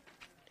shirongo.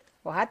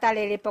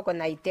 Ohatalelepo ko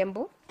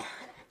naitembu.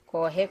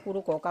 Ko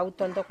hekuru ko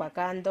kautondo kwa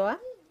kandoa.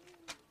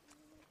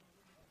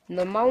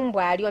 No maumbu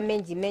alio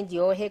menji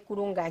o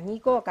hekuru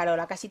nganyiko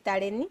kalola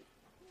kashitaleni.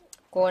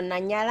 Ko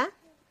nanyala.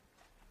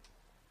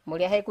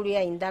 Mulia hekuru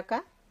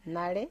yaAindaka.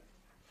 Nale.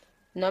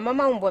 No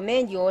mama umbo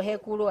menji o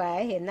hekuru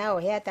ahe na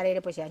ohe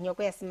atalele po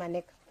shanyoko ya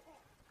simaneka.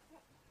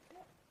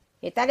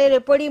 Etalele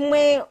po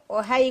limwe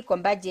ohai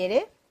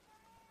kombajele.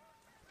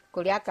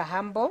 Kulia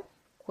kahambo.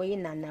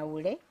 Kuina na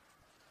ule.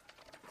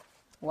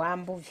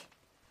 Wambuvi.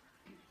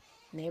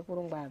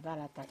 Meekulu ngwa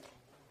vala tate.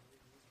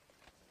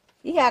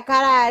 Ihe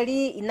akala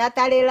ali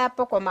inatalela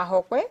po ko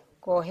mahokwe.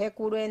 Ko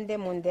hekuru ende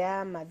munde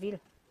Amavilu.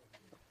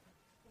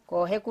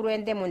 Ko hekuru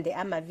ende munde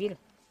Amavilu.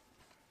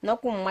 No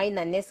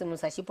kumwaina nesi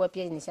musashipo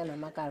pia nishana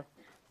makalo.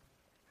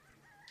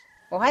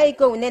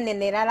 Ohaiko unene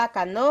nerala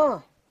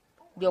kano.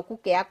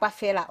 Lyokuke akwa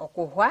fela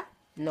okuhwa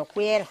no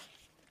kuela.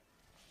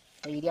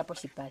 Oiria po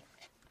shipali.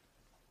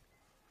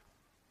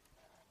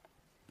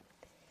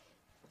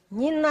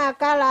 Nina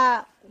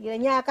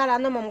akala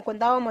no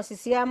mumukunda wo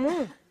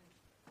mosisiamu.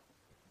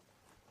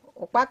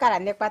 Okwakala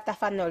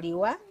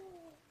nekwatanoliwa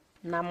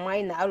na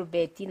mwaina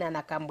Albertina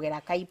na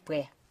kambwela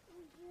kaipwea.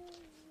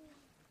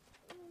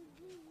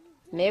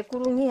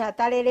 Meekulu nhi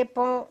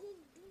hatalelepo.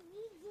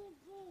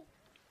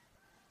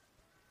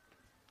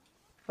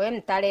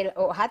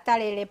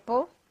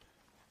 Hatalelepo.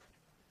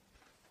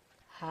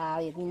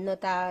 Nino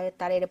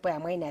talelepo ya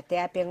mwaina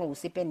te apengo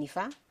usipe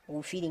nifa.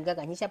 Ufilinga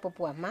ganyisha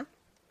popu ama.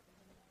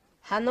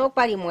 Hano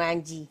pali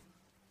mwanji.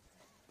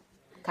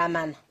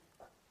 Kamana.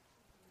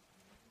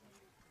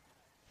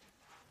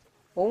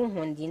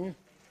 Hondinu.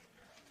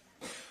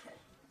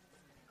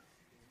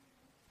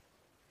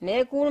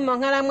 Meekulu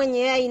monghala mwenye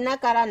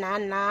yaAindaka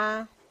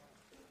nana.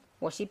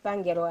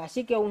 Oshipangelo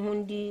ashike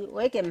uhundi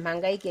weke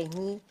mhangaike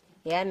nhi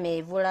ya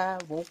mevula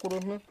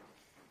vokulunu.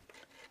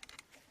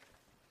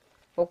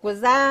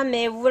 Okuza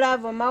mevula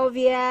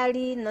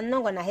vomaoviali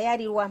nonongo na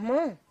heali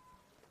wamo.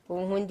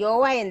 Uhundi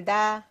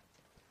owaenda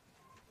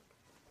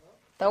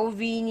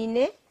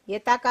tauvinine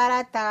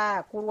yetakala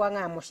ta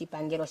kulwanga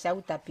moshipangelo sha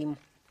utapimo.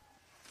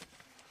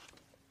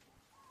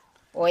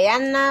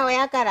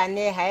 Oyakala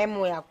ne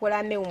haemu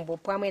yakula meumbo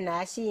pamwe na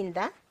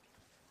ashinda.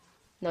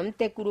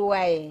 Nomutekulu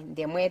wae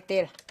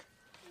ndemwetela.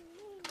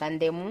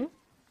 Kandemu.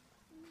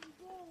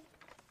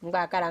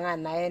 Ngwa akala nga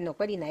nae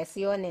nokweli nae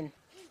sionene.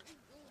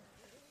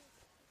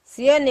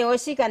 Sione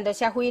oshikando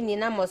sha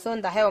huinina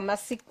mosonda heo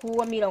masiku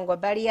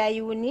 20 ya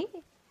Juni.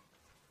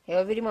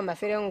 Eo vili mo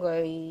mafelongo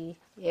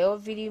eo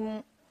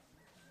vili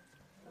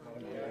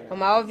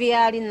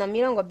omaoviali no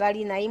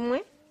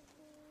 21.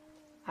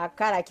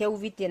 Akala ke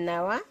uvite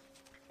nawa.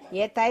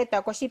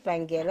 Yeta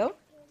koshipangelo.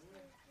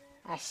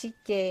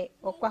 ashike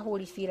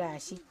okwahulifila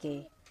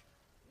ashike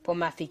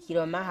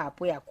pomafikilo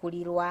mahapu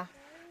yakulilwa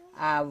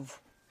avu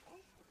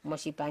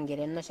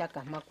moshipangelo no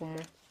shakamakumu.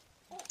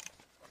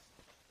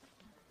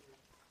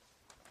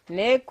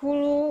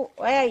 Meekulu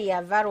oyali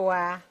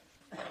yavalwa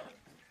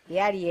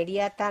yali yeli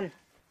yatano.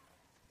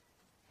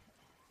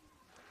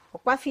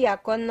 Okwafiya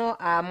kono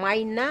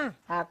amwaina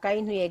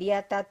akaintu yeli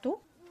yatatu,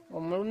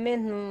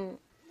 omulumentu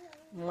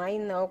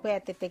mwaina okwe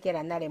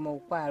yatetekela nale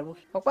moukwalu.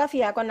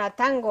 Okwafiya kono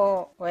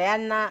natango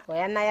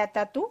oyana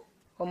yatatu,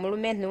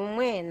 omulumentu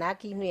umwe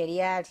nakiintu yeli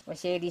yali.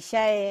 Osheli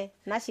shaye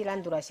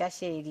nashilandula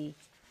shasheli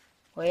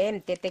oye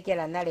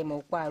mtetekela nale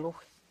moukwalu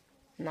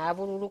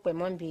navululukwe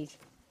mombili.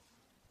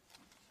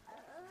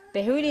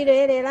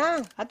 Pehulile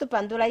lela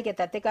atupandula ike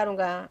tate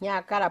Kalunga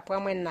nyakala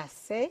pwamwe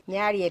nase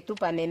nyali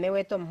etupa meme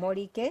wetu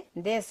mholike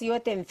ndesi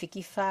yote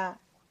mfikifa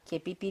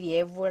kepipili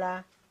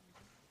evula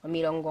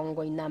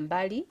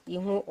 92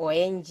 ihu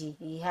oenji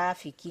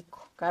ihafikiko.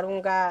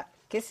 Kalunga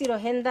kesilo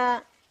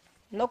henda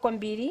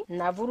nokombili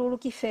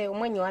navululukife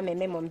umwenyo wa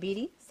meme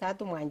mombili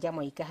satu mwanja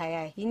moikaha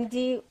yae.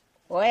 Indi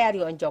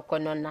oyali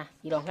onjokonona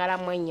ilonkala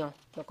mwenyo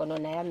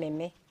jokonona ya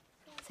meme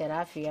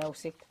Serafia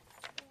Ausiku.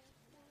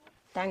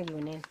 Tangi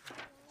unene.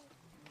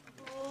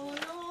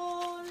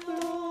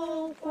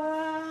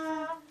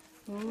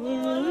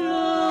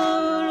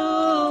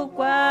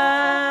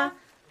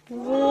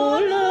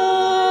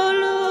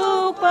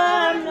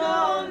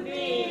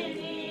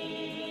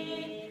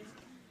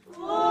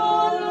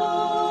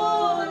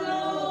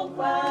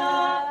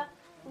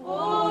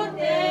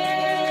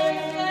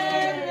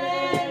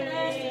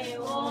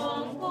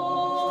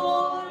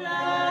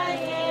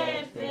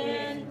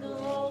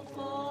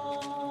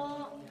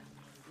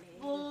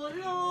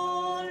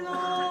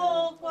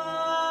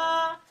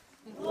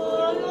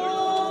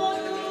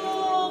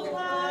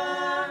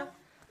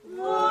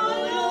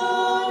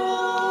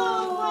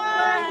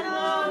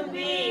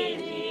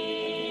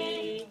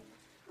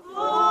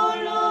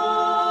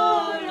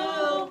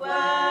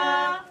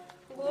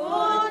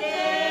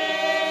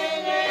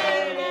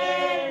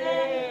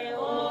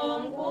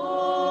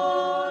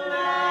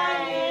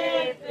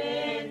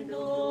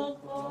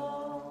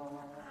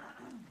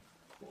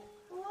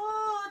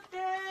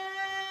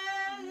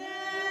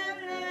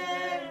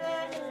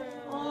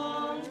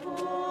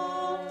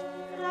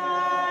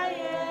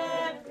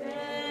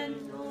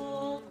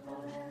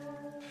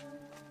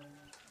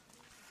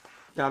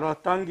 Yalo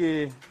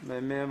tangi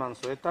meme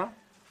mansueta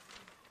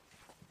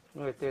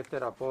nuete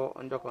terapo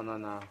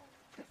onjokonona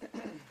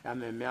ya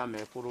meme a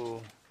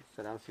Meekulu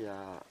Serafia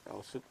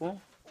Ausiku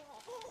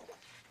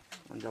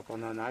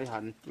onjokonona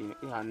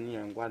ihani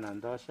yengwana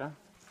ndosha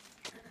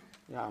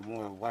ya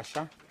muwe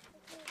washa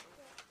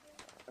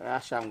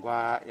ya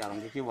shangwa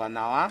yarongikibwa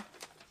nawa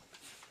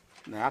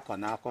na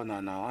yakona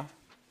akona nawa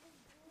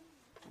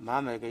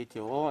mama geiti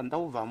o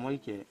ndauva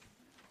moike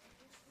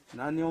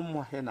nani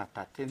omwahe na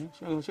tateni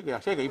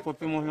shege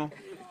ipopi moyo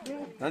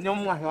nani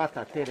omwahe wa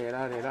tatere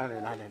la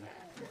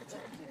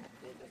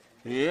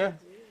ye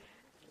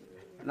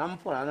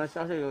nampora na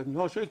shage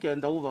nyosho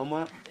ikenda uva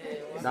mo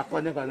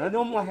nakoneka nani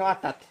omwahe wa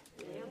tate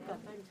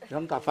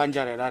yonka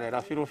fanjare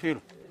la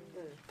filu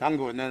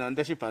tango nena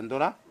ndeshi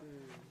pandora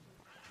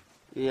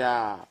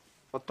ya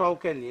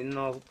otauke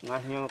nino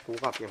ngahyo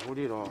kuka ke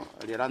huliro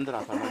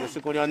lerandra kana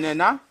desikolya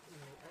nena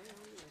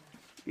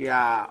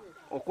ya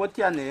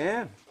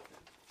okotiane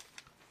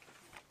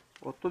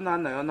otuna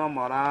na yo no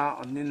mora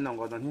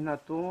oninongo no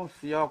hinatu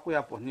siyo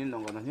kuya po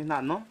ninongo no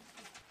hinano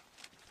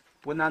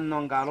puna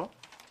nongalo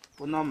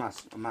puna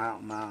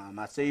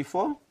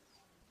maseifo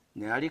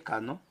ne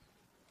alikano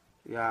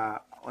ya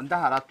onda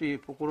haratu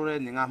ipukulule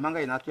ninga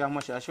manga inatu ya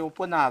mosha she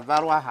puna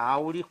avarwa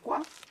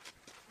haulikwa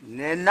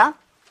nena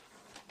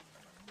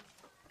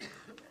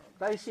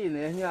taisi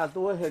ne hiya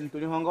tu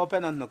hentuli hongo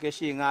pena no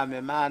keshi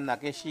ngame mana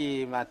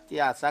keshi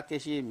matiasa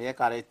keshi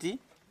mekareti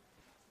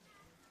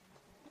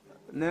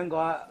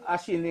nengo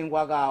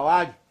ashiningwa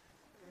gawali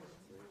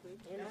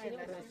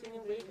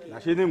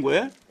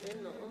nashiningwe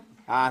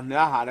ne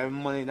ahare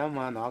moni na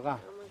mana ga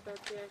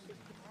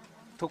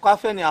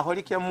tukafe ni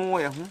aholike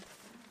muwe hu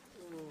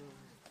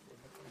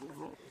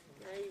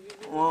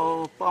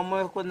o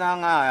pamwe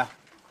kunanga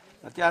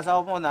matiasa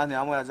opona ne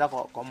amwe za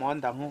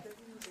komonda hu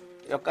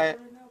yokai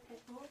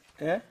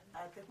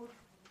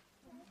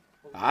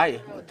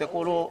ai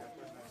tekuru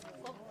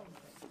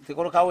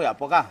kawe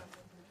apoka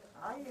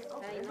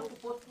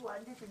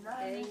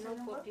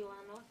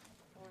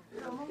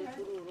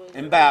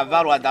emba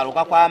avarwa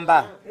daluka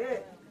kwamba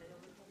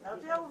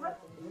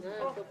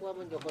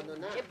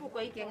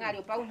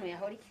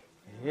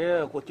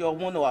kuti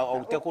omuno wa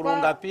utekuru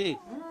ngapi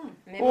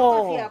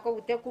memofia ko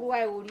utekuru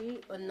wa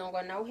uri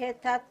onongo na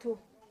uhetatu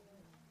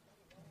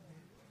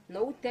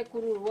no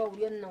utekuru wa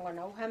uri onongo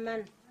na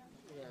uhamana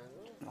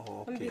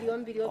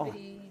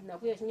ombili na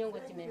kuya shinyongo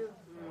time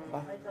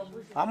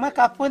amwe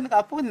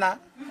kapuna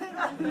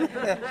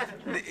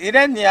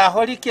ile ni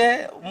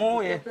aholike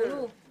muye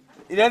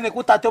ile ni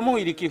kutato mu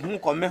iliki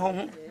hunko meho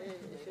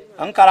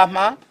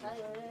ankarama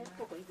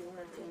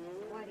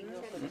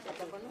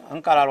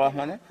ankara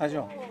rohmane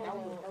hajo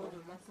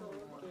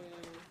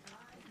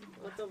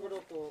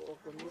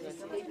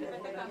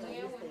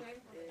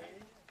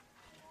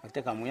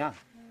Tate kamuya.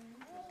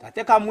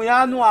 Tate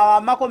kamuya nu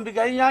awama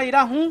kombigainya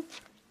irahu.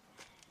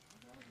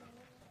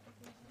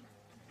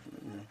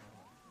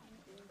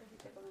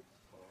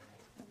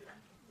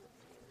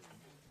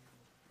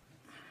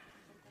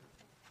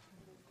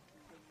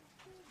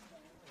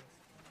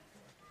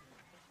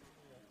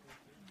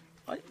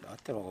 Ay,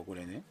 ate wako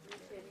kule ne.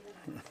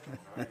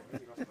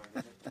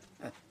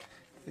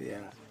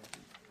 Yeah.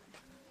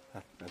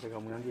 Tate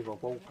kamuya ndiko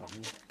kwa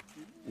ukamu.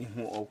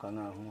 Ihu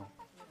okanga huma.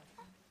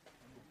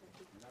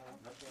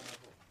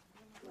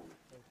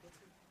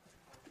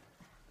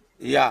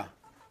 Yeah.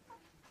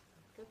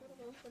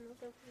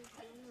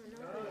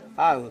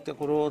 Te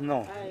kuro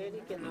no.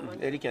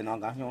 Erike no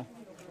ga hyo.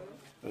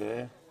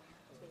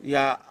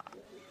 Ya.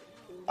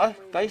 Ai,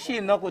 kai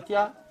shi no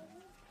kutia.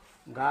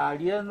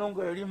 Galie no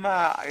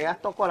ngerima ya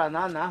tokora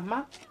na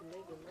ma.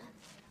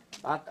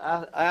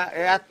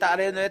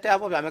 Atare no te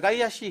apo ba me kai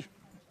yashi.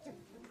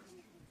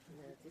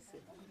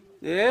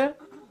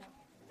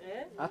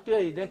 Atu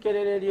ei den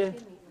kerere lie.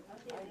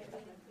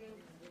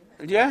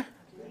 Lie?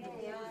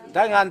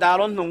 Dangan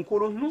daron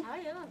nungkuru nu.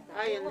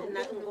 Ay,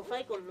 na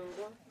ngofai con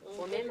lungo.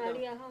 Ome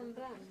Maria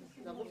hamba.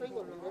 Na ngofai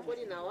con lungo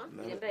kodi nawa.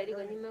 Yamba eri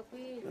ko nyima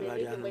kui.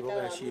 Maria no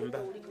ga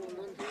shimba.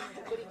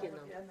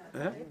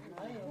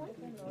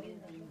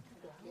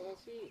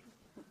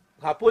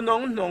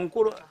 Kapunong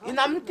nungkuru.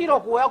 Inam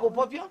tiro ko ya ko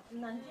popio.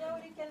 Nandia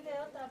uri kende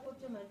yota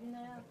popio madina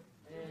ya.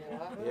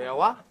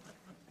 Yewa.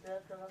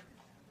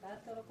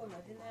 Tatoro ko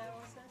madina ya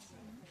wasasi.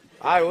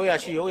 Ai,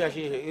 oyashi.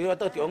 Iyo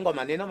to ti ongo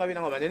manene,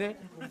 mabina ngo manene.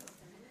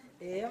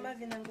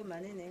 Mavina ngo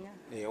manene nga.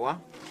 Yewa.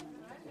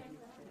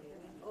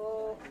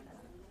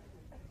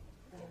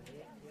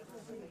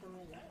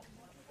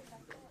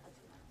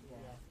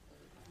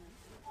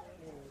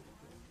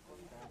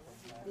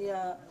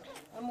 Ya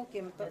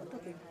amuke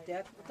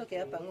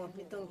toke apa ngo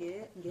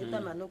mitonge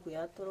ngeta manuku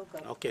ya toroka.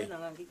 Okay. Na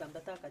ngangi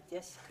kambata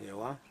katiasi.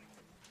 Yewa.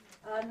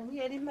 Nungi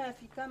erima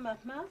afika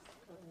mama.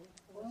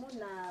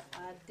 Omuna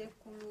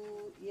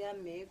atekulu ya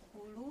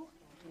Meekulu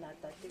na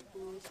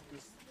tatekulu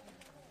spis.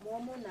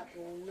 Momo na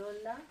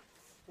unola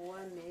wa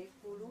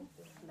Meekulu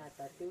na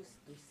tateu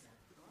spis.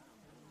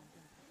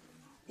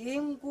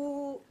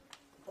 Ingu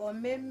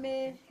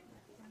omeme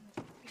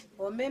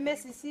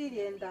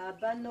sisirienda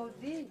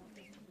abanovi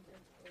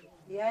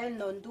ya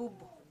eno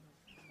ndubu.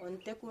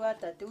 Ontekulu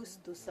atateu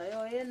stusa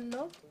yo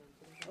eno.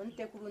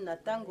 Ontekulu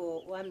natango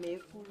wa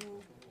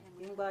Meekulu.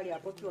 Ingu ali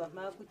apopi wa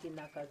makuti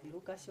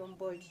Nakavilu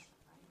kashomboli.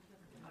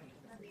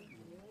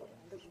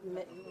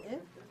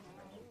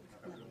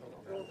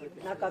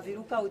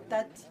 Nakavilu ka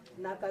utati.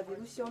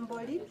 Nakavilu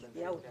shomboli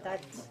ya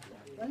utati.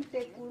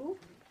 Ontekulu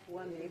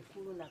wa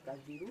Meekulu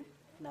Nakavilu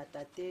na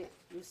tate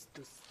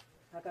Justus.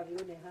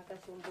 Nakavilu ne haka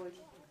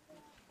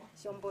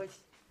shomboli.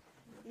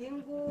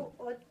 Ingu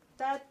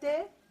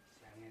otate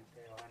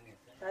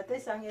tate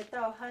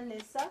sangeta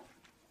ohanesa.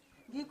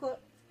 Giko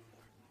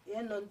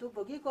eno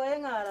ndubo giko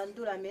enga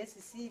arandura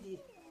mesisiri.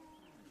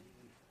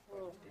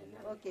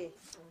 Okay.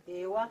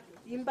 Ewa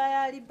imba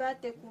ya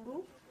libate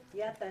kulu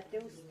ya tate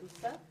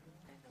Ustusa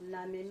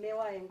na meme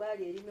wa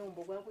engbali elime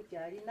umbogwa kuti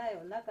ali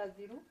nayo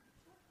Nakavilu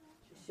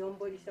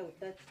shomboli sha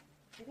utati.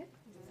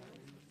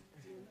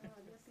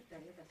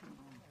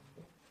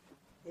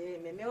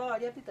 Meme wa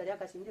wali apita ya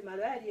kashindi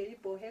malo ali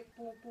elipo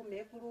hepu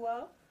Meekulu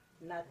wao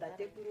na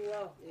tate kulu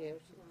wao.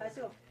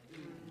 Hasho.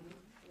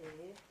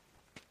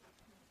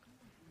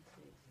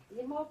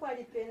 Imo kwa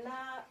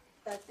lipena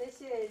tate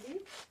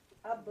sheli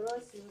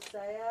abrosi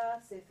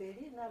usaya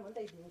seferi na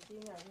monda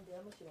idinkinga ndi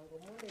amushiranga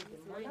munde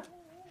idimana.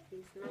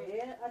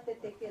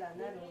 Atetekera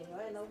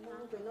nalo na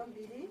ubulu kweno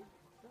mbili.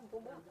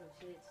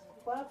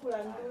 Kwa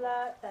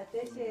kulandula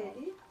tate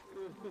sheli.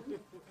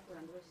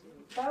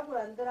 Kwa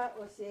kulandula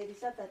osheli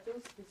sa tate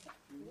Ustusa.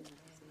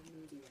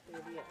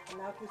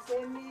 Na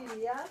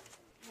kusemilia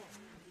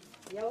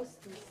ya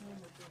Ustusa.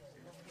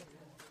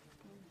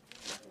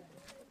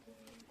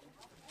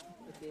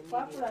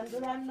 Kwa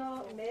kulandula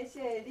no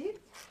mesheli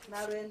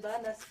na Rwendo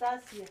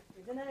Anastasia.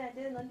 Izina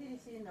yande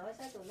nondiri na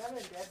washato na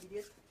Rwendo ya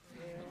biletu.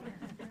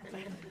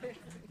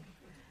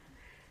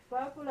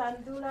 Kwa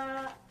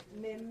kulandula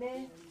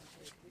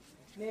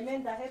meme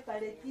ndahe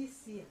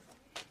paletisi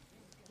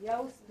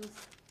ya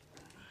Ustusa.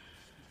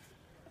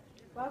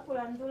 Kwa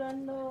kulandula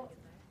no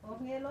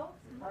ongelo.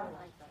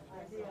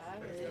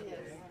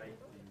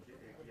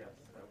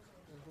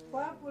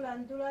 Kwa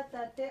kulandula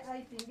tate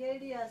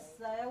aitingeli ya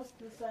saya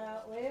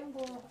Ustusa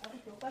oengo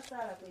akitoka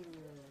sala kwenye.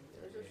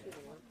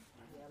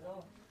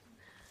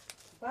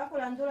 Kwa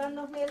kulandula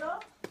no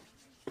helo.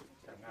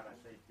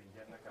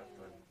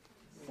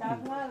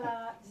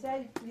 Sangala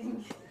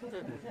shaipingi.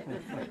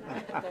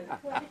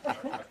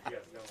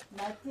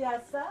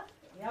 Matiasa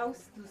ya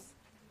Ustusa.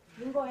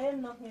 Ingo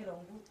eno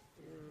herongu.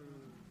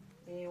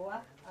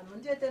 Ewa,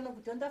 amunje teno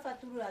kutonda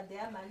faturula de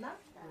amana.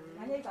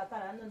 Manye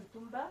ikakala no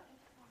ntumba.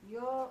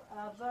 Yo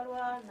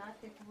avalwa na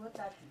tekulu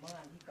tati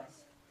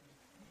mwandikasi.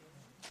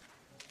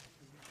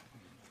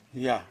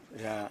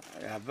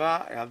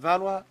 Ya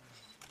valwa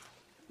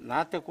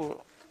na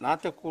tekulu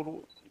nate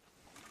kuru.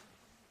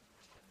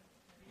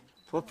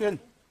 Popien.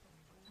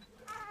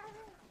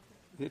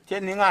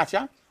 Tien ni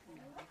ngacha.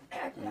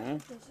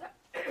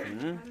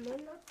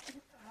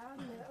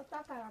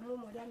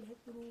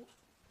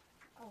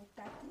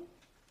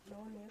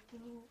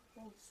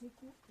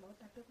 Ausiku na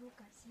utakatifu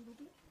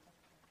kasindi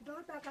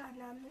ndotaka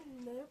na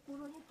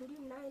Meekulu ni turi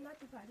naye na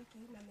tubariki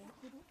na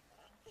Meekulu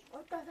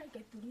otaka ke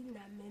turi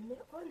na meme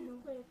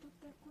onungwe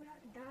tutekura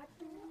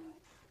ndatu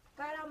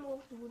kala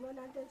mo tuno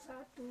na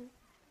desatu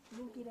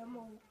ningira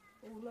mo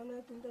uno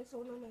na tunde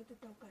sono na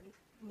tutoka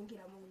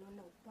ningira mo uno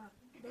na upa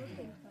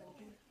ndote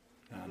mpange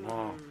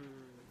No.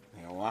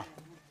 Ewa.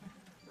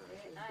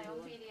 Ayo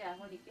pili ya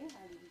holike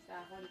alisa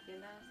holike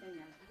na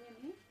senya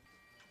kweni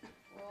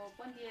o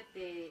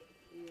pondiete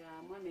ya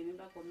mwame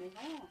mimba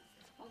komeho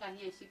onga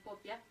hiye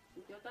shipopya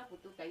ukiota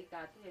kutuka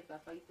ikatu he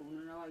papa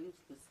ituno na wa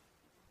Justus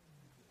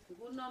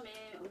guno me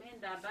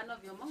ndabano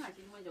vyo monga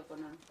chimwe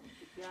jokono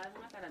ya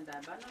makara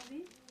ndabano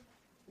vi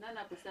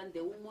nana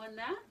kusande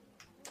umona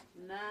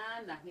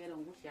na hero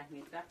ngusha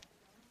heta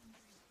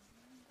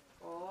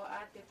o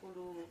ate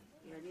kulu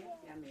yani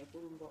ya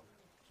Meekulu mbo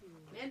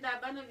me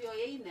ndabano vyo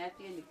yeina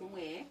tieni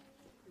kumwe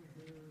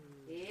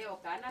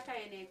okana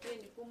kaene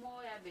tieni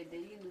kumo ya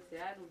bedelinu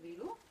se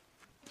arubiru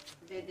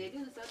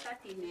Bedelinu sota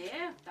tine,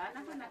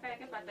 kana kaya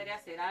ke pataria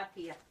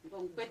Serafia,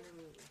 ngongpet.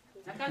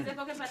 Nakaze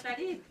ko ke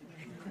patari.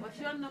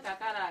 Oshon no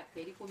kakara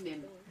keri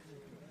kumeme.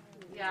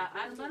 Ya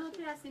anbano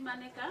te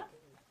asimaneka,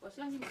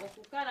 oshon him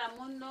okukara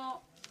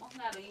muno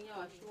ongaro inyo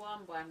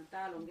oshuambo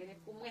antalo ngere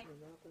kumwe.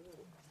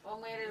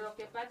 Omwere lo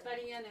ke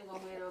patarinya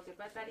ngomwere lo ke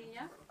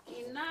patarinya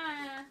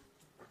ina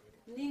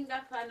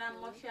ninga kana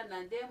mosha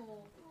na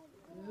ndemu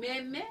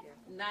meme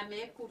na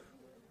Meekulu.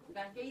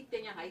 Gange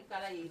itenya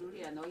haikala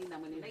yiruri ano ina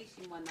mwene na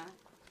ishimwana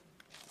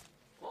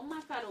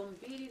oma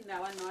karombiri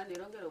na wana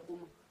rongero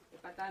kuma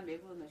epata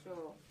Meekulu no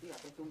sho ya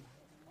kutumba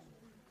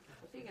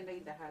osigenda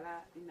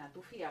idahala ina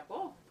tufia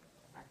po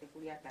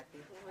atekulia tate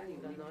ani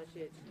no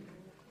shit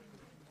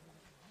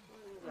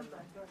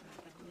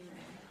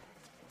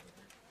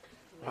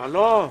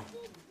Halo.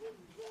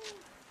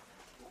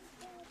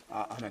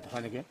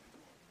 Ametafanya ke?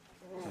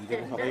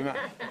 Ndio habaima.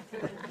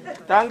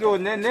 Tangu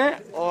nene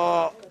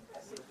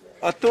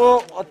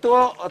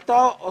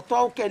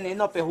Oto kene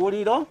no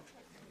pehuriro.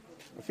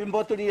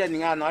 Fimbo tulia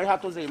ningano ali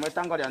hatuze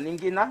imetango ya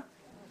ningina.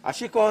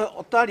 Ashiko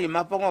otali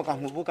mapongo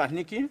kahubuka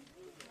niki.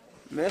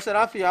 Me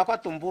Serafia kwa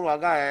tumburu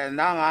aga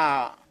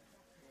nanga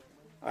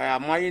ya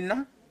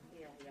maina.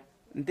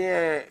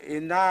 Nde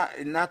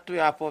ina tu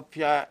ya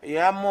popia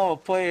ya mo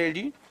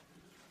poeli.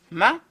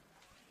 Ma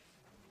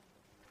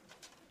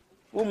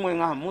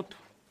umwenga mutu.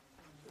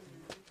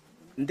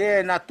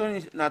 Nde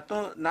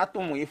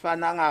natu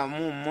muifana nga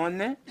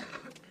mumone.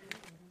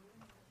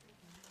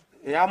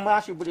 Ya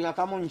mwashi bulika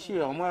kama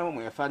nshio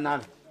mwe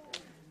fanalo.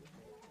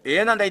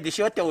 Yena nda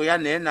idishote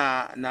uyane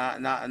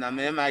na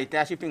mema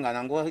itashi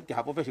pingana ngo iti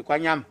hapope shikwa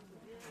nyama.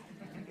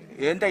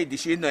 Yenda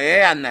idishino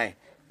yana.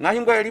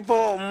 Ngahingo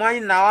elipo mwai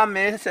na wa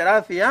me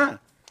Serafia.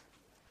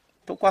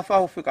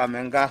 Tukwafa ufika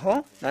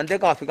mengaho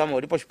nandeka wafika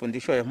moripo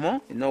shipundisho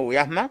yemo ino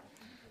uyahma.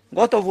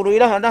 Ngoto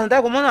vuruira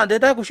handa kumona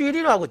ndeta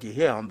kushirira kuti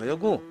he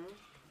ambego.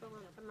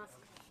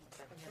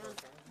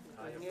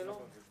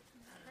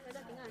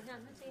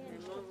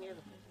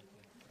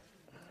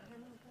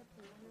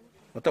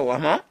 Oto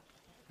wama?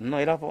 No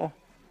era po.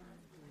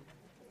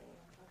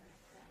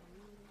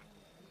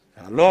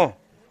 Halo.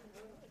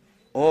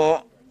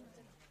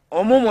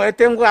 Mumu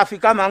etengu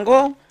Afrika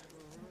mango.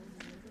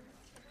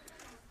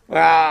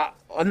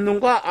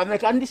 Nungwa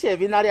amekandishe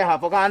binari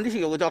hapo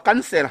kandishi kuto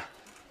kansela.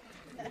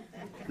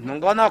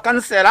 Nungwa no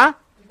kansela.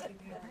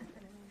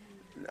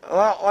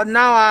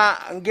 Onawa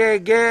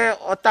ngege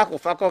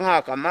otakufa ko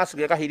ngaka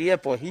masge kahirie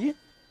pohi.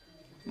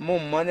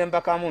 Mumone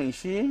mpaka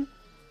munshi.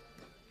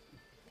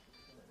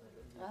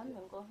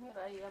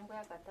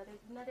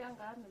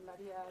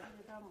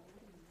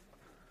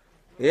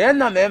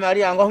 Yena me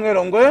Maria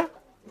ngongero ngwe.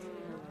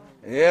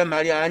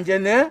 Maria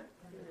anjene.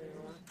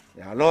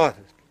 Ya Lord.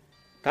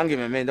 Tangi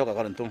me ndo ka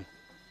karantum.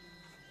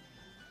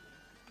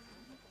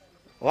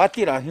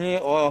 Watira hi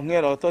o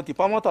ngero to ti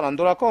pamoto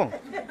landura ko.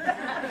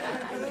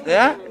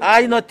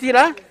 Ai no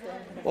tira.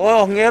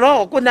 O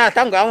ngero kuna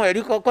tanga mo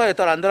eri ko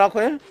to landura ko.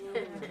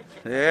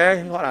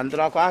 Ho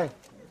landura ko ai.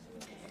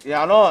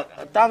 Ya Lord,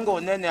 tango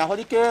nene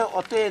holike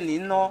ote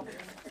nino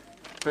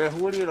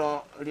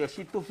pehuriro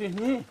riesitu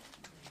fini.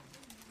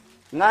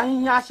 Ngahi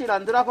nyashi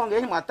landura ko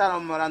ngehi matara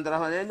landura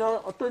ko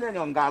neno otune ni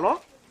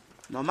ongalo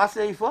no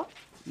maseifo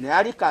ne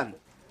arikan.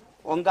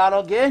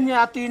 Ongalo geni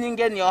atini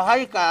ngeni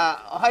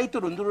ohai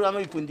turunduru amo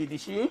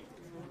ipundidishi.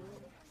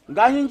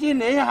 Ngahi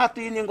njine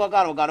hatini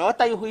ngogalo galo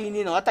otai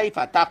huini no otai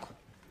patako.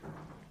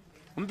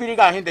 Mpiri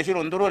gahi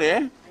ndeshirunduru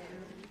re.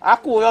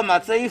 Aku yo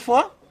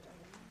maseifo.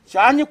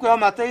 Shani kwa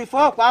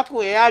mataifa kwa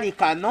kueari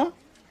kano.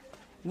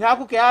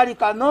 Nyaku keari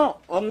kano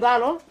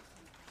ongalo.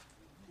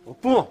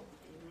 Upu.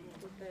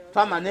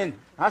 Tama nini?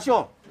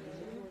 Hasho.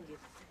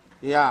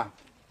 Ya.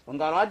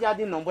 Ongalo aja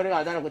di nombore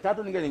gadana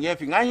kutatu nige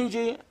finga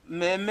hinji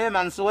me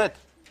mansuet.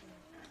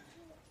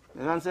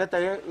 Nanseta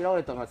ila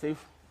wetanga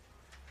safe.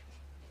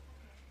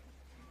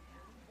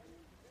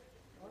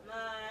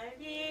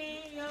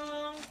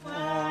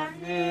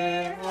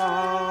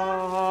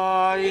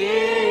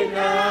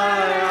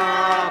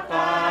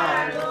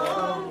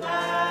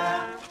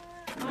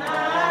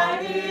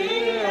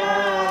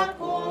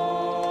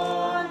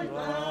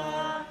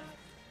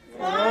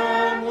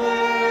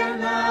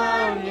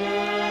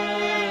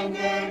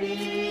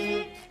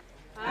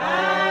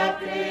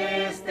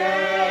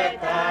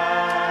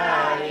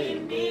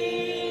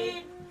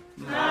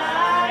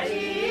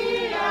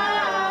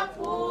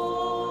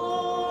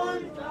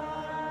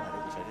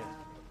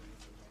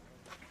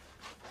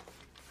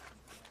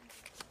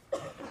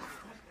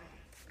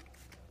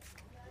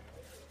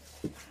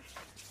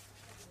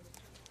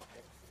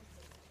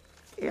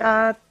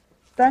 Ya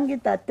tangi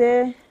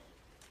tate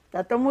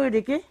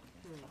muiriki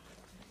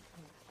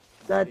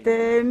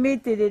tate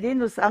mitiriri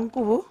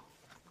nusankuhu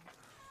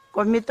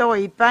komito wa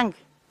ipangi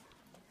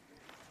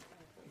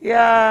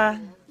ya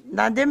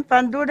nande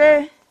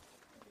mpandure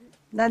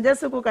nande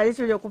suku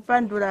kalisu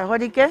kupandura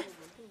horike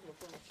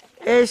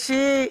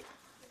eshi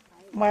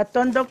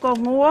mwatondoko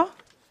nguo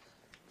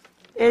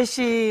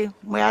eshi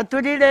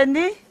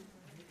mwaturireni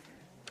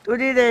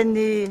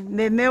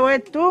meme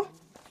wetu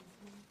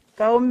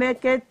kaume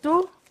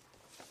ketu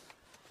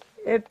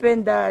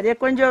ependa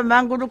rekonjo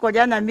manguru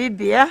koja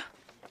Namibia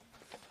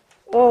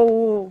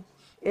ou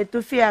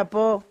etufia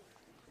po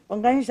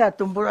onganisha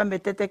tumbura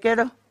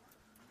metetekero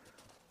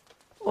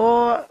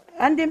o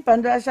andi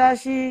mpandura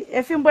shashi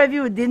efimbo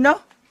eviudino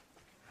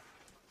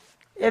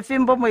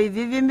efimbo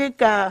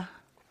moivivimika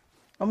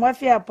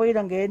omwafia po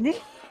ilongeni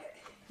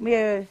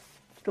mie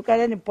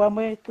tukaleni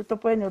pwamwe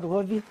tutopweni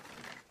ruhovi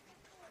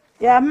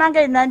ya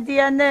manga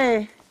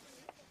inandiane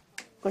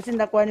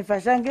kosinda kwani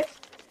fashange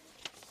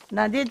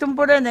nandi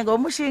tumpure nengo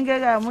mushinge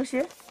ga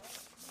mushe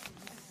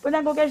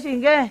unango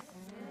keshinge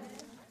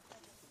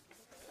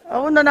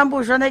auno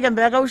nambusho nege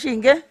mbaka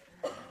ushinge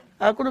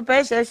akuru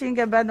pesa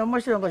shinge bano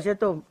moshongo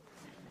sheto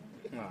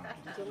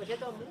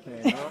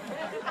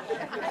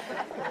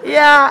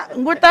ya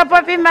nguta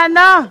papi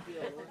mano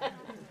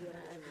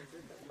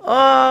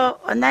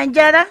o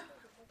nanjara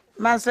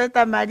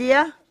Mansueta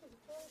Maria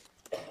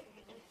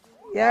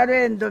yaro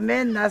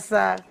endome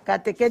nasa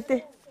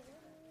katekete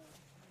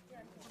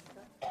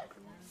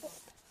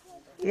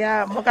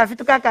ya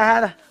mokafitu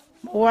kakahara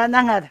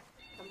wanangara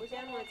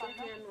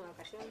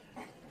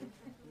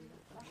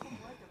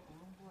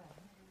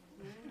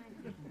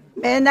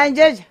mena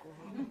njeje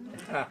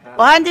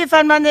ohandi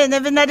fanmane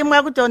nevinari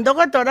mwa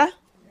kutondokotora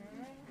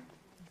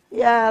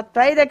ya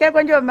twaireke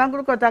konjo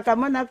manguru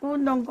kotakamona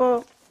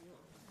kunongo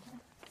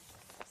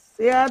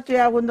ya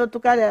tuya kundo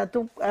tukale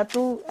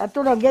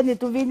atulongeni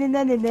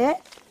tuvinineni ne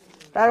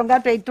taronga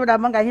twaitura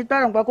manga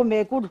hitwarongwa ku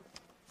Meekulu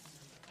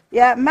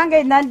ya manga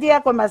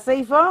inandia ko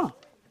maseifo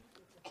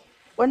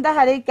onda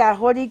harika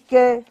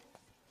horike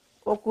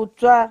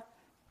okutwa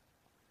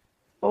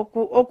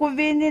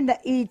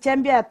okuvinina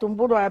ichambia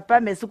atumburu apa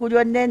mesuku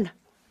lyonena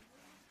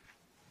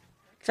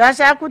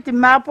shasha kuti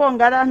mapo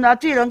ngara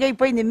natuilonge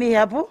ipo inimi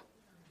hapo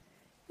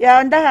ya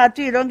onda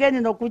hatuilonge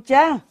nino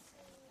kucha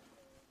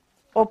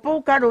opo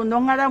ukala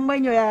unongala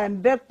mwenyo ya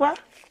mbekwa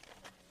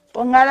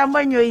ongala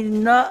mwenyo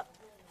ino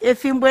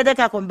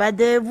efimbweleka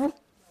kombanda evu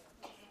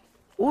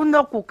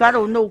uno kukala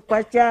uno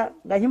ukwacha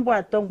ngahimbo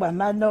atongwa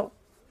mano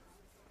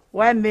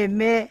wa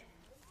meme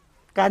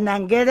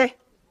kanangere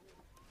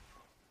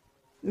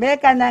me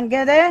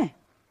kanangere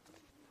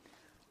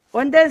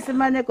onde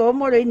simane ko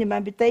moro ini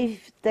mambi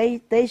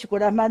tai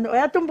shukura mano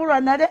ya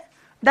tumbulwa nare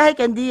ndahe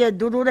kendiye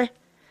durure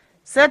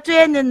setu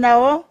yeni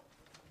nao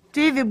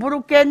tv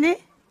burukeni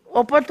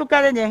opo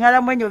tukale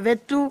nyengala mwenyo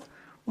vetu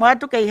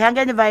mwatu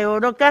kaihangeni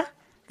vayoroka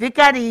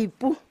vikari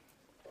ipu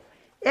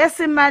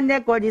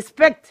esimaneko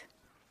respect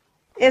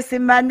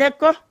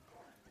esimaneko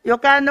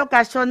yokano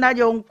kashona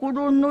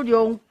lyonkulunu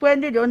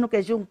lyonkweni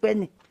lyonukeshi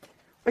unkweni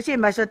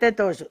oshima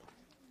shotetosho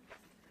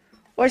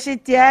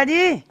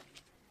oshitiari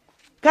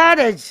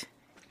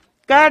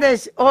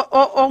courage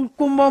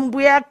onkumo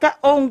mbuyaka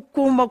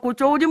onkumo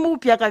kucho uli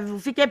mupyaka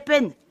vifike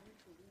peni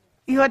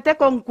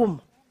ihoteko onkumo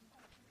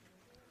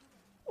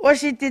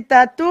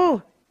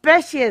oshititatu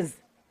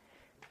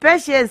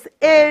patience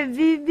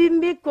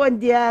evivimiko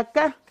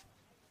ndiaka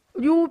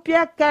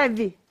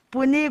lyupyakavi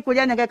puni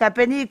ikulya nenge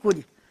kapeni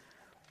ikulya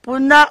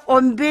puna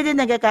ombili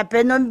nenge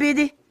kapeni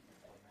ombili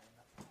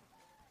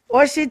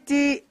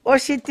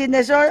oshiti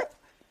nesho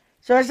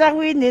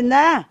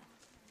shoshahwinina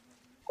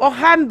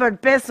humble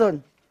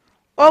person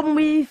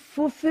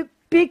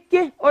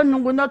omwifufipiki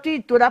onunguno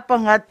tuitula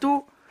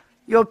ponghatu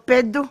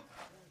yopedu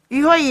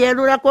iho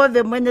yelula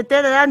kove mwene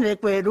telela anu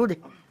ekwelule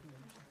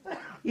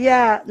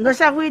ya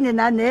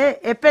noshahwinina ne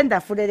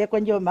ependa fulele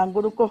konje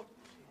omanguluko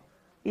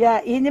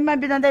ya inima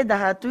mbino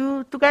ndaidaha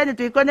tukaeni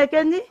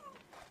tuikonekeni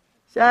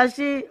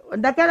shashi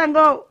ndakala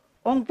ngo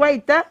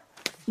onkwaita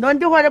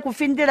nondihole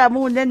kufindila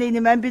muunene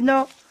inima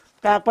mbino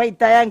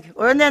kakwaita yange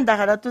oyo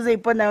nendahala tuze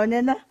ipona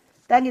yonena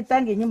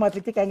tangi nyuma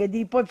pitikange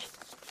diipopi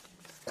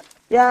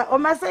ya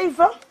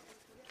omaseifo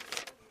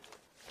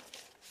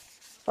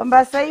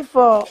ombasa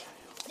ifo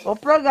o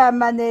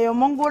programa ne yo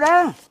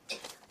mongura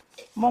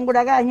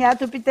ga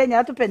nyatu pite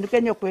nyatu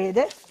penduke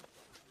nyokwede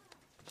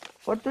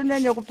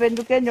otune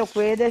nyokupenduke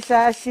nyokwede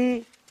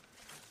sashi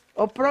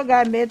o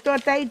programa eto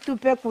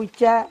taitupe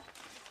kucha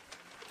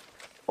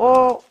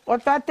o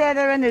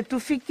taterere ne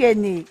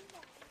tufikeni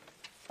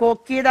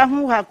kokira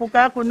huha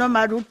kuka kuno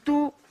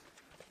marutu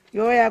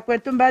yo ya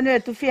kwetu mbano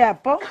etufi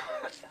hapo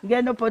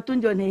ngeno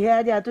potunjo ni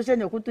hali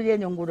atusene kutulie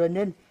nyonguro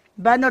nene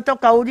bano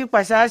toka uli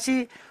kwa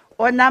sashi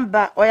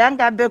onamba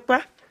oyanga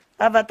bekwa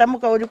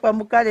avatamuka uli kwa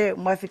mukale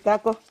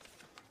mwafikako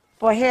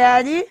po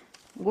heali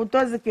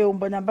ngutozi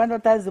keumbo nambano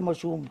tazi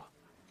moshumbo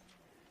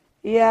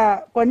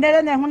ya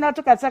konele ne huna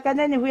tukatsaka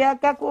neni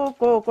huyaka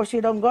ko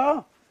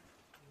shilongo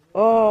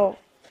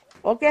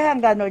o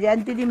kehangano lya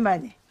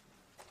ndilimani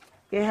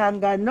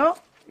kehangano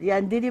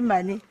lya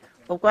ndilimani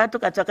okwa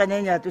tukatsaka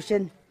neni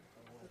atusheni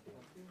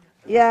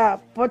ya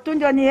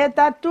potunjo ni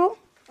hetatu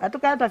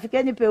atukala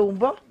twafikeni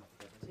peumbo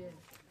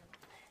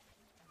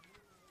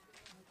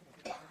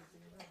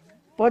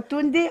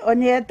potundi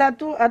oni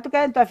hetatu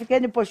atukala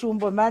twafikeni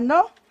poshumbo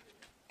mano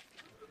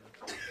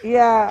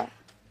ya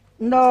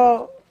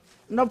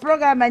no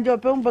programa njo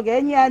peumbo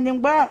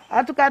genyaningwa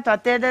atukala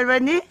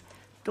twatelelweni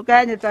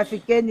tukala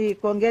twafikeni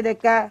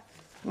kongeleka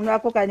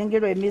unako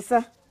kaningirwe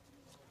misa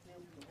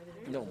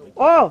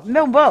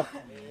meumbo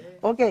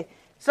okay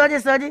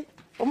sorry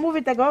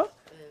omuviteko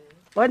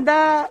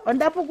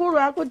onda pukulu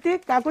akuti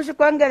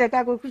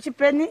kakushikongeleka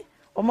kushipeni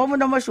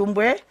omomuno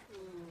moshumbwe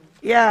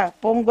ya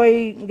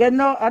pongoi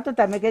ngeno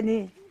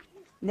atutamekeni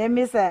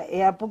nemisa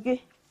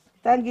yapuki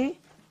tangi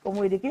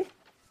omwiriki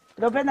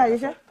lopena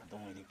lisha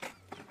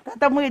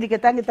tata mwiriki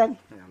tangi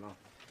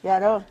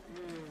yaro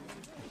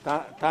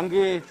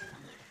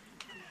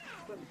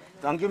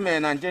tangi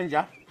mena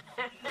njenja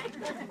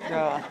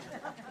ya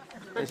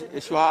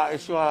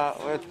ishwa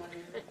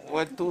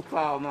wetu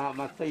pa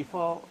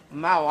mataifa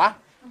mawa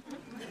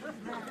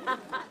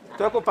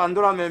toko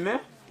pandura meme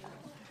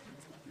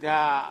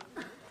ya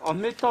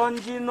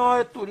omitonji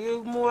no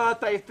tulimu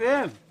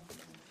ataife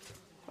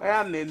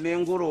ya meme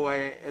nguru wa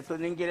eto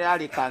ningire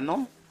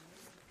alikano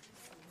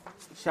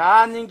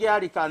sha ningi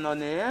alikano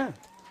ne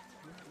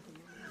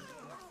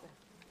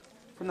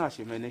kuna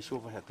shimene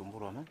shuva ya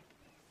tumburo na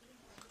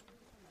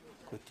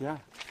kutia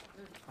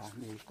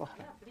ni ko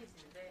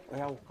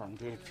ya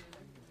ukange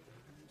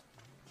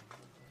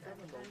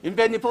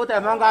imbeni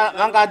pota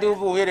manga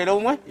dubu yerero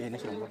umwe yene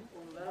shongo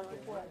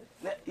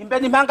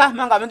imbeni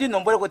manga mendi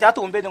nombore ko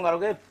tatu umbeni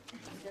ngaroge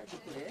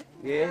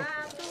ye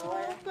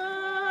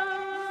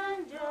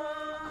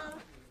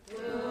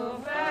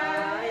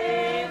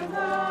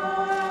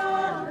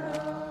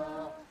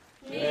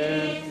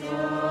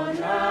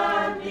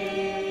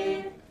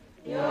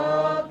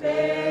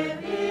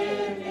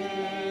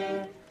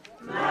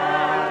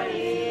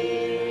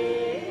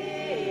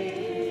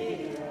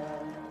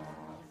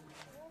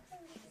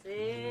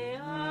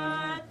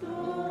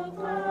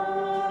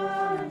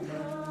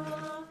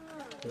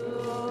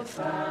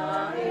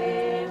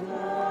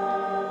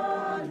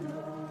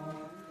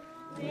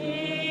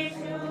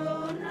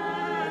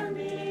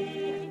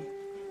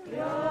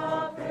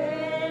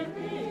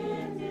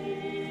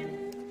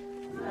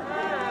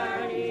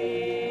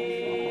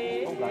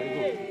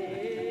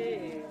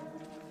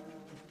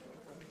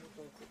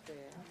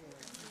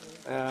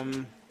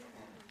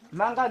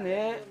manga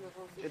ne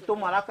to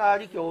maraka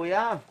ali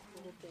kyoya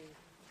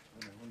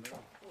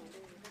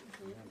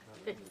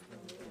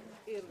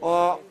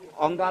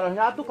ongalo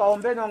nyatu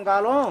kaombe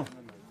nongalo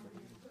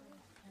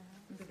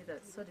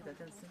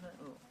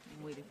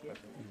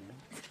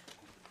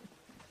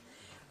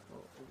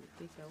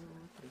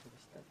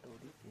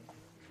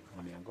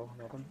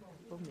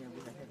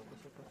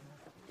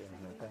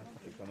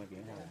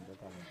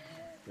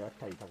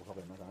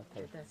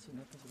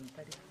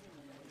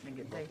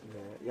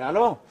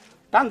yalo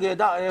tange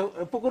da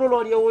pukuru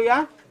lori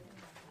uya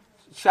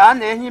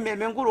shane ni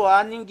memenguru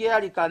aningi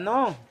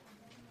alikano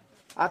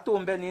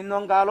atumbe ni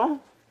nongalo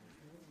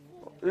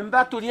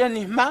imba tulie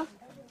ni ma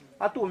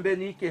atumbe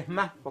ni ke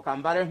ma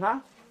kokambare ha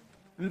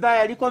mba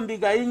yaliko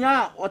mbiga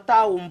inya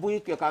ota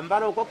umbuike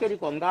kambare ukokeri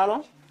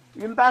kongalo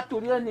imba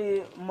tulie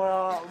ni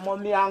mo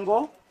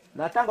miango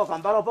natango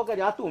kambare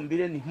ukokeri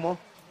atumbire ni mo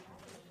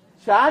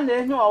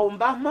shane nyo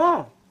aumba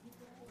mo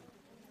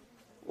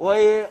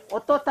oye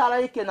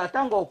ototala ike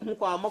natango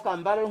kumukwa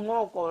mokambare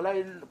ngoko la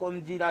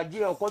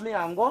komjiraji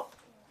okomiango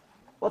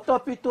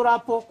otopitura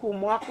po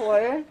kumwako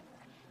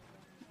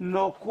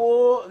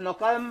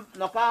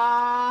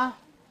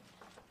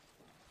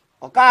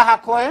noka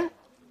hakoe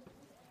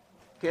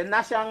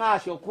kenashanga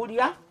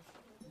shokuria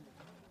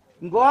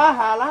ngoa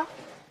hala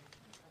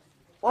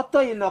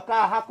oto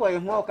inoka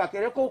hakoe ngoka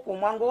kereko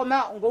kumwango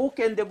ngo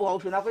ukende bo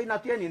ushina ko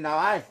inatieni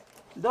nawae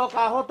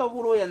ndoka hoto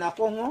buru ya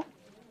nakongo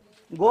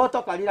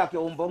ngoto kalira ke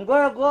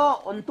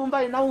umbongogo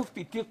ontumba ina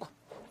ufitiko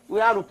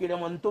uyarukire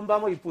mo ntumba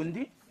mo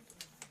ipundi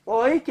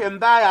oike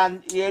mbaya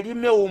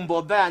yerime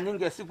umbo baya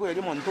ninge siku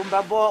yerimo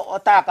ntumba bo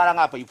otakala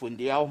ngapa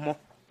ipundi ya omo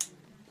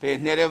pe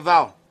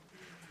nerevao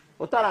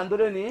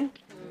otarandure ni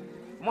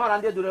mwana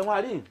ndiye dure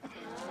mwali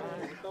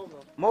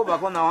Moba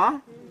kona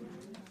wa?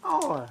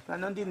 Oh,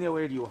 kanondi ne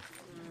weliwa.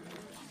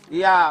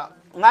 Ya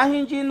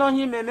ngahinji no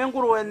hime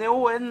menguru wene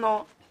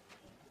ueno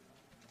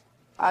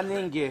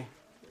aninge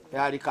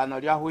ya likano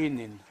lya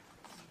huinin.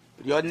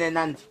 Lyone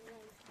nandi.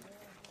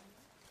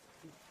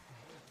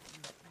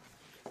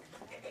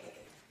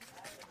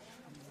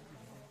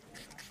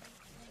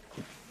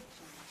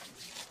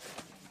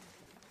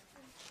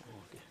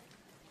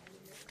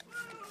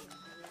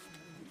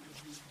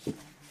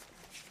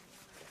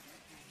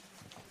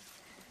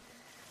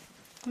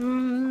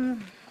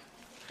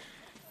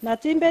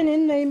 Natimbe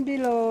nino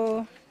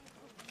imbilo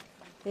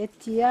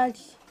etiali.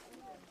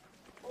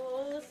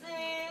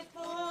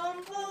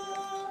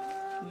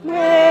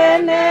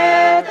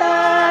 Mwene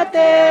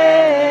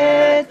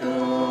tate tu,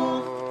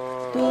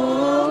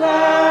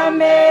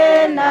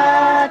 tugame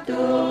na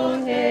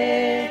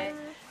tuhe,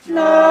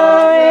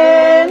 no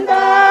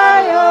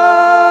endayo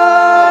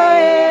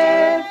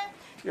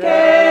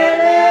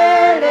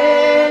kelele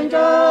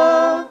njo,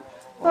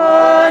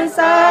 on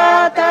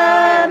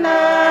satana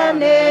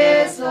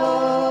neso,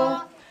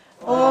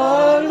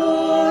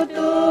 olutuno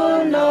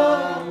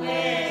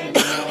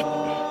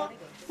ngeno,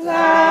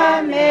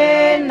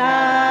 game na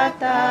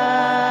tate.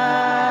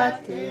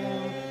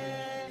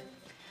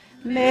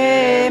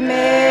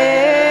 Meme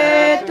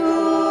tu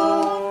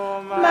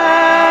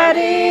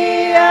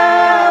Maria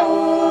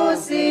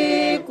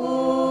usiku,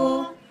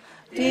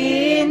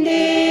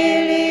 tindilila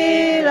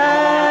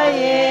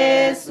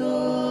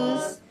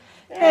Jesus,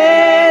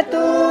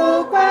 etu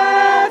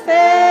kwa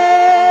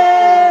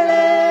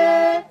fele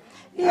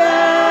ya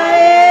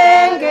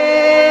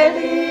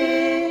engeli,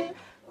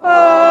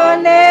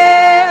 one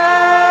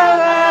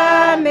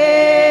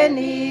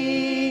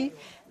agameni,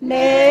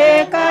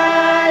 nekaleni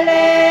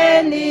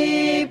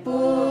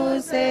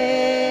puse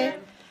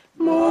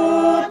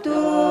mutulangele.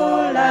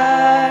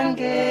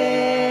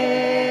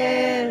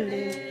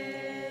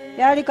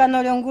 Yali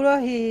kanolongulo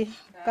hi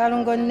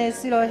kalungo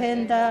nesilo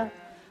henda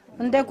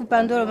nde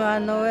kupandolo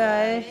mano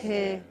ya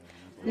ehe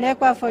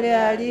nekwa fole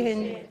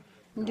ali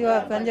ndio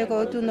apande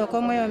ko tuno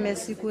komwe yo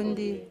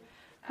mesikundi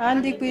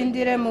andi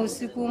kwindire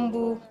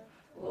musikumbu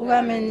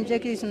ugamenje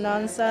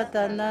kisna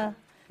satana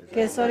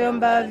kesolyo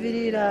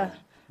mbavirira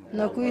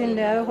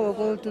nokuinde aho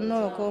ko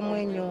tuno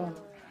komwenyo.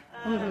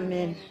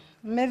 Amen.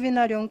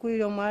 Mevina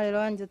lyonkulilo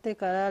mwalelo anje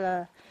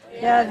tekalala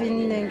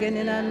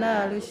yavinengene na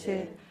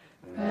nalushe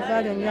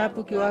mvalo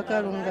nyapuki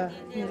wakalunga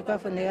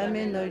ndikafone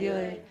yameno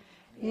lyoe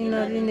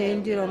ino line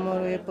indiro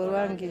moro epo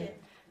lwange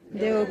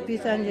ndeo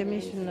pisa nje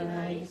mishuna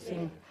na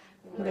isi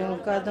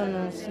ndengukado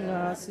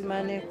nusina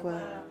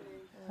asimanekwa.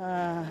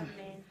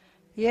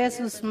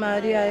 Jesus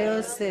Maria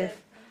Yosef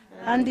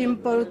andi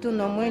mpolutu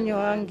no mwenyo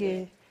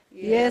wange.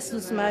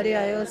 Jesus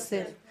Maria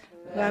Yosef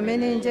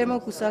gameni njemo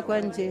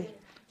kusakwa nje.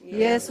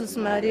 Jesus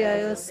Maria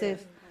Yosef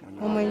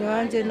omwenyo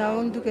wanje na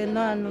unduke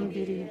no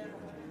anumbiri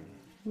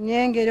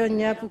nyengero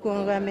nyapu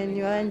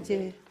kongameni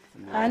wanje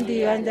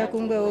andi wanja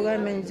kungwe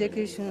ugamenje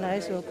kishuna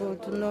isoko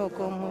tuno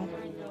komwe.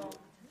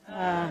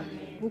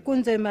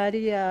 Ukunze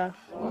Maria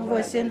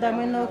uvoshenda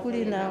mweno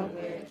kulina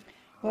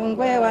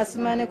ongwe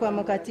wasimane kwa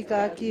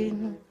mukatika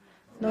akinu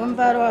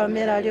nomvaro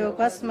wamera leo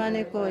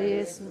kwasimane ko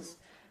Jesus.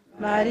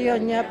 Maria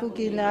nyapu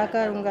kina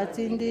akarunga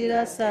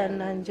tindira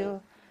sana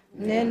njo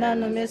nena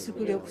no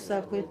mesikule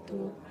kusa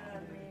kwetu.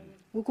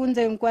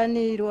 Ukunze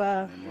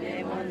nkwanirwa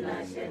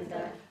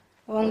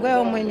ongwe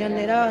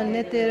omwenyonera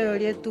onetere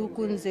lyetu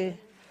ukunze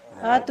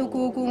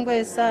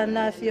atukukungwe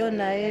sana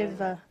Fiona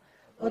Eva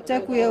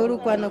otekuye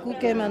urukwa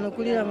nokukema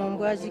nokulira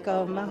mumbwajika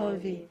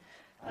omahovi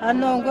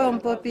ano ongwe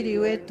ompopili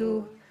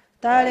wetu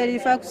tale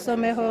lifa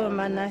kusomeho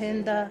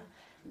manahenda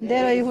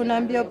ndero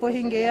ihunambio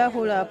pohinge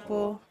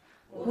yahulapo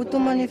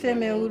utumonife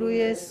meuru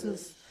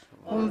Jesus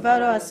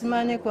omvalo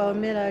asimane kwa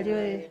omera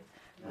lyoe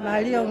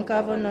Maria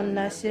nkavo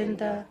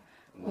nonashenda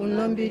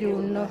unombili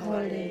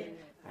unohole.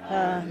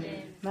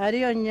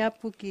 Maria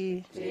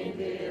nyapuki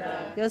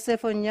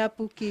Yosefo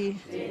nyapuki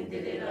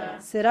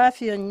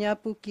Serafia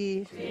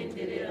nyapuki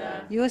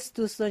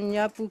Justus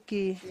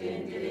nyapuki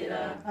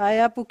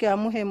ayapuki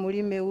amuhe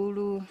mulime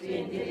ulu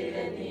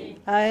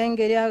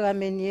aengeri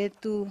agameni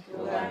yetu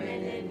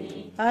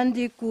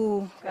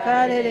andiku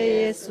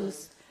kalele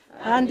Jesus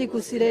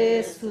andiku sile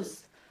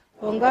Jesus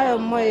ongayo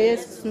moe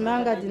Jesus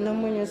manga dino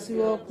mwenye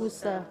siwo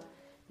kusa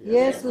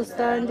Jesus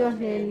tanjo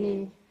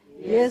heni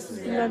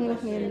Jesus lango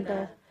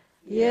henda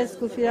Yesu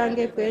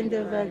kufirange kwende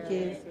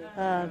vake.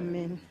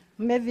 Amen.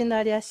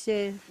 Mevina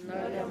lyashe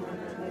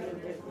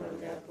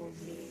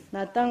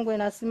natangwe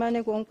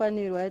nasimane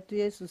konkwanirwa yetu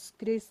Jesus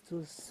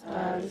Kristus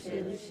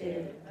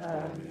alushe.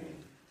 Amen.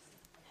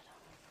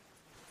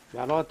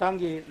 Yalo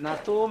tangi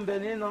natumbe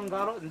nino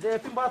ngaro nde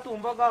pimba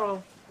tumba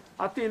garo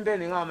atimbe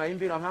ni ngama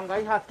imbira manga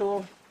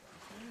ihatu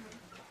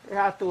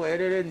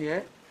erere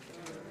nie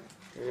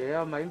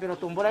ama imbiro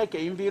tumbura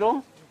ke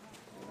imbiro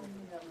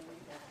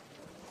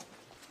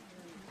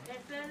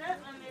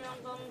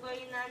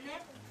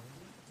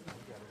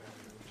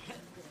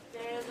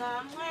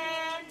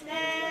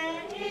Mwene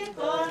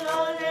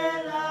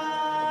ikololela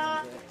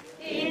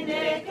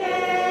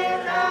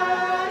inekela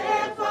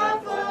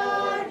ekwapo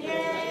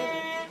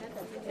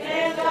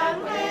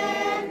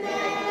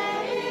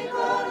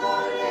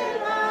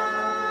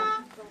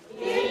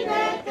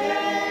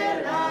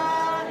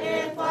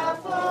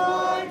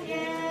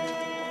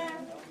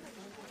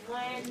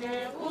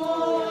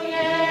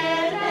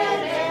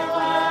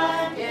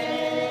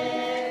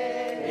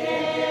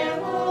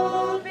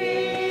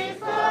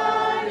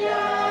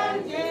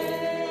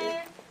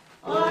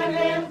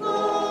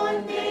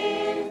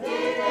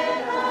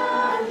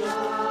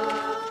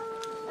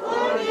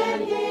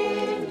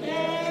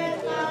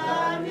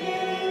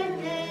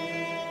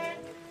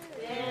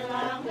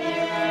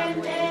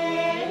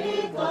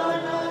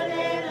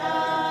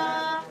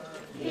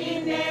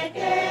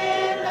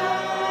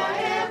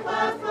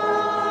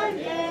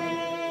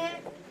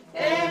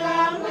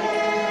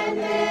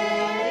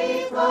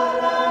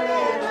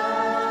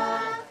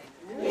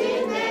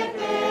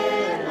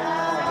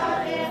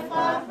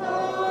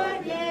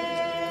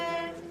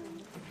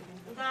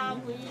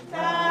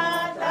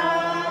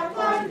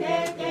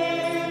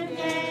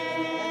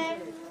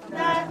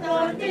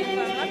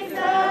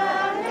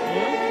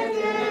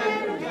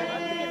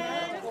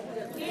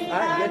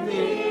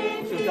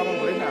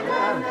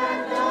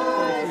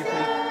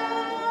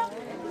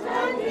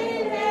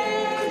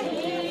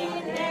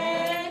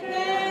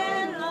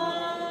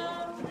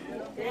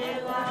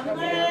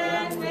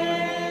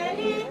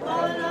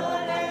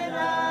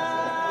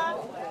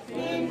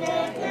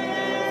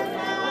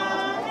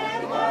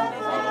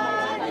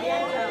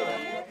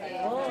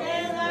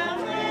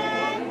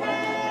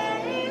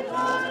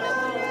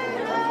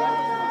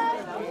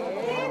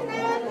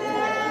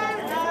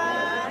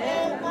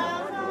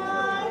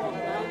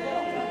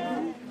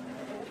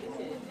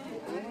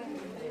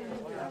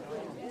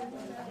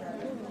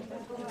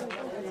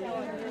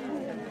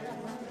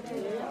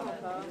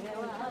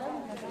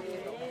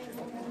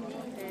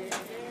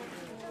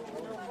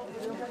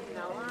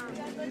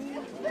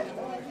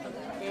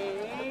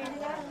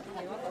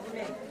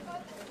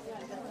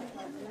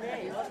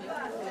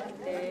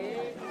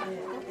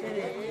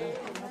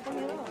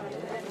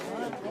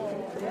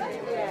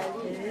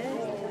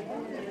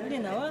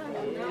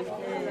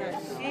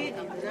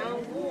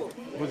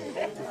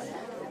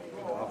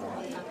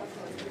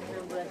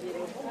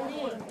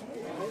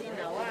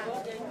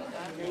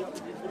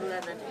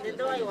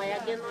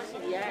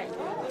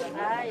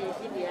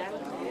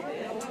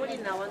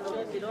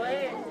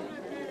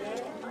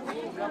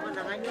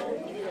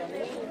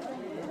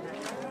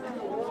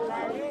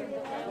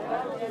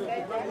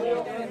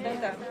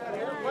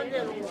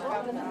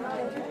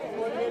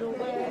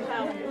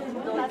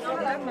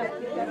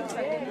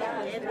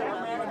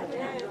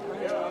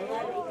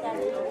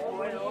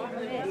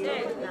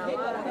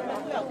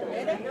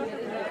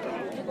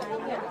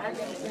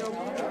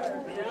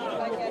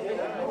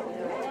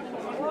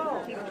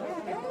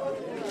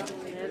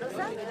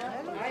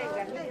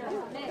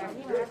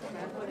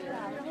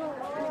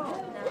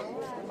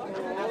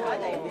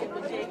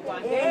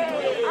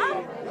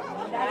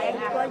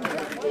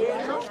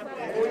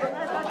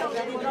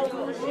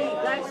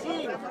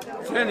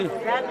Tieni.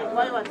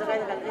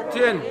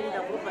 Tieni.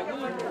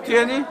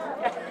 Tieni.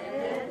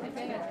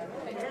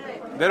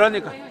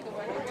 Verónica.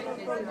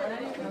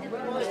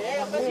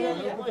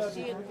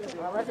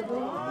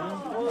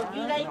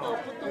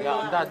 Ya,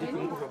 anda di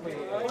tunggu.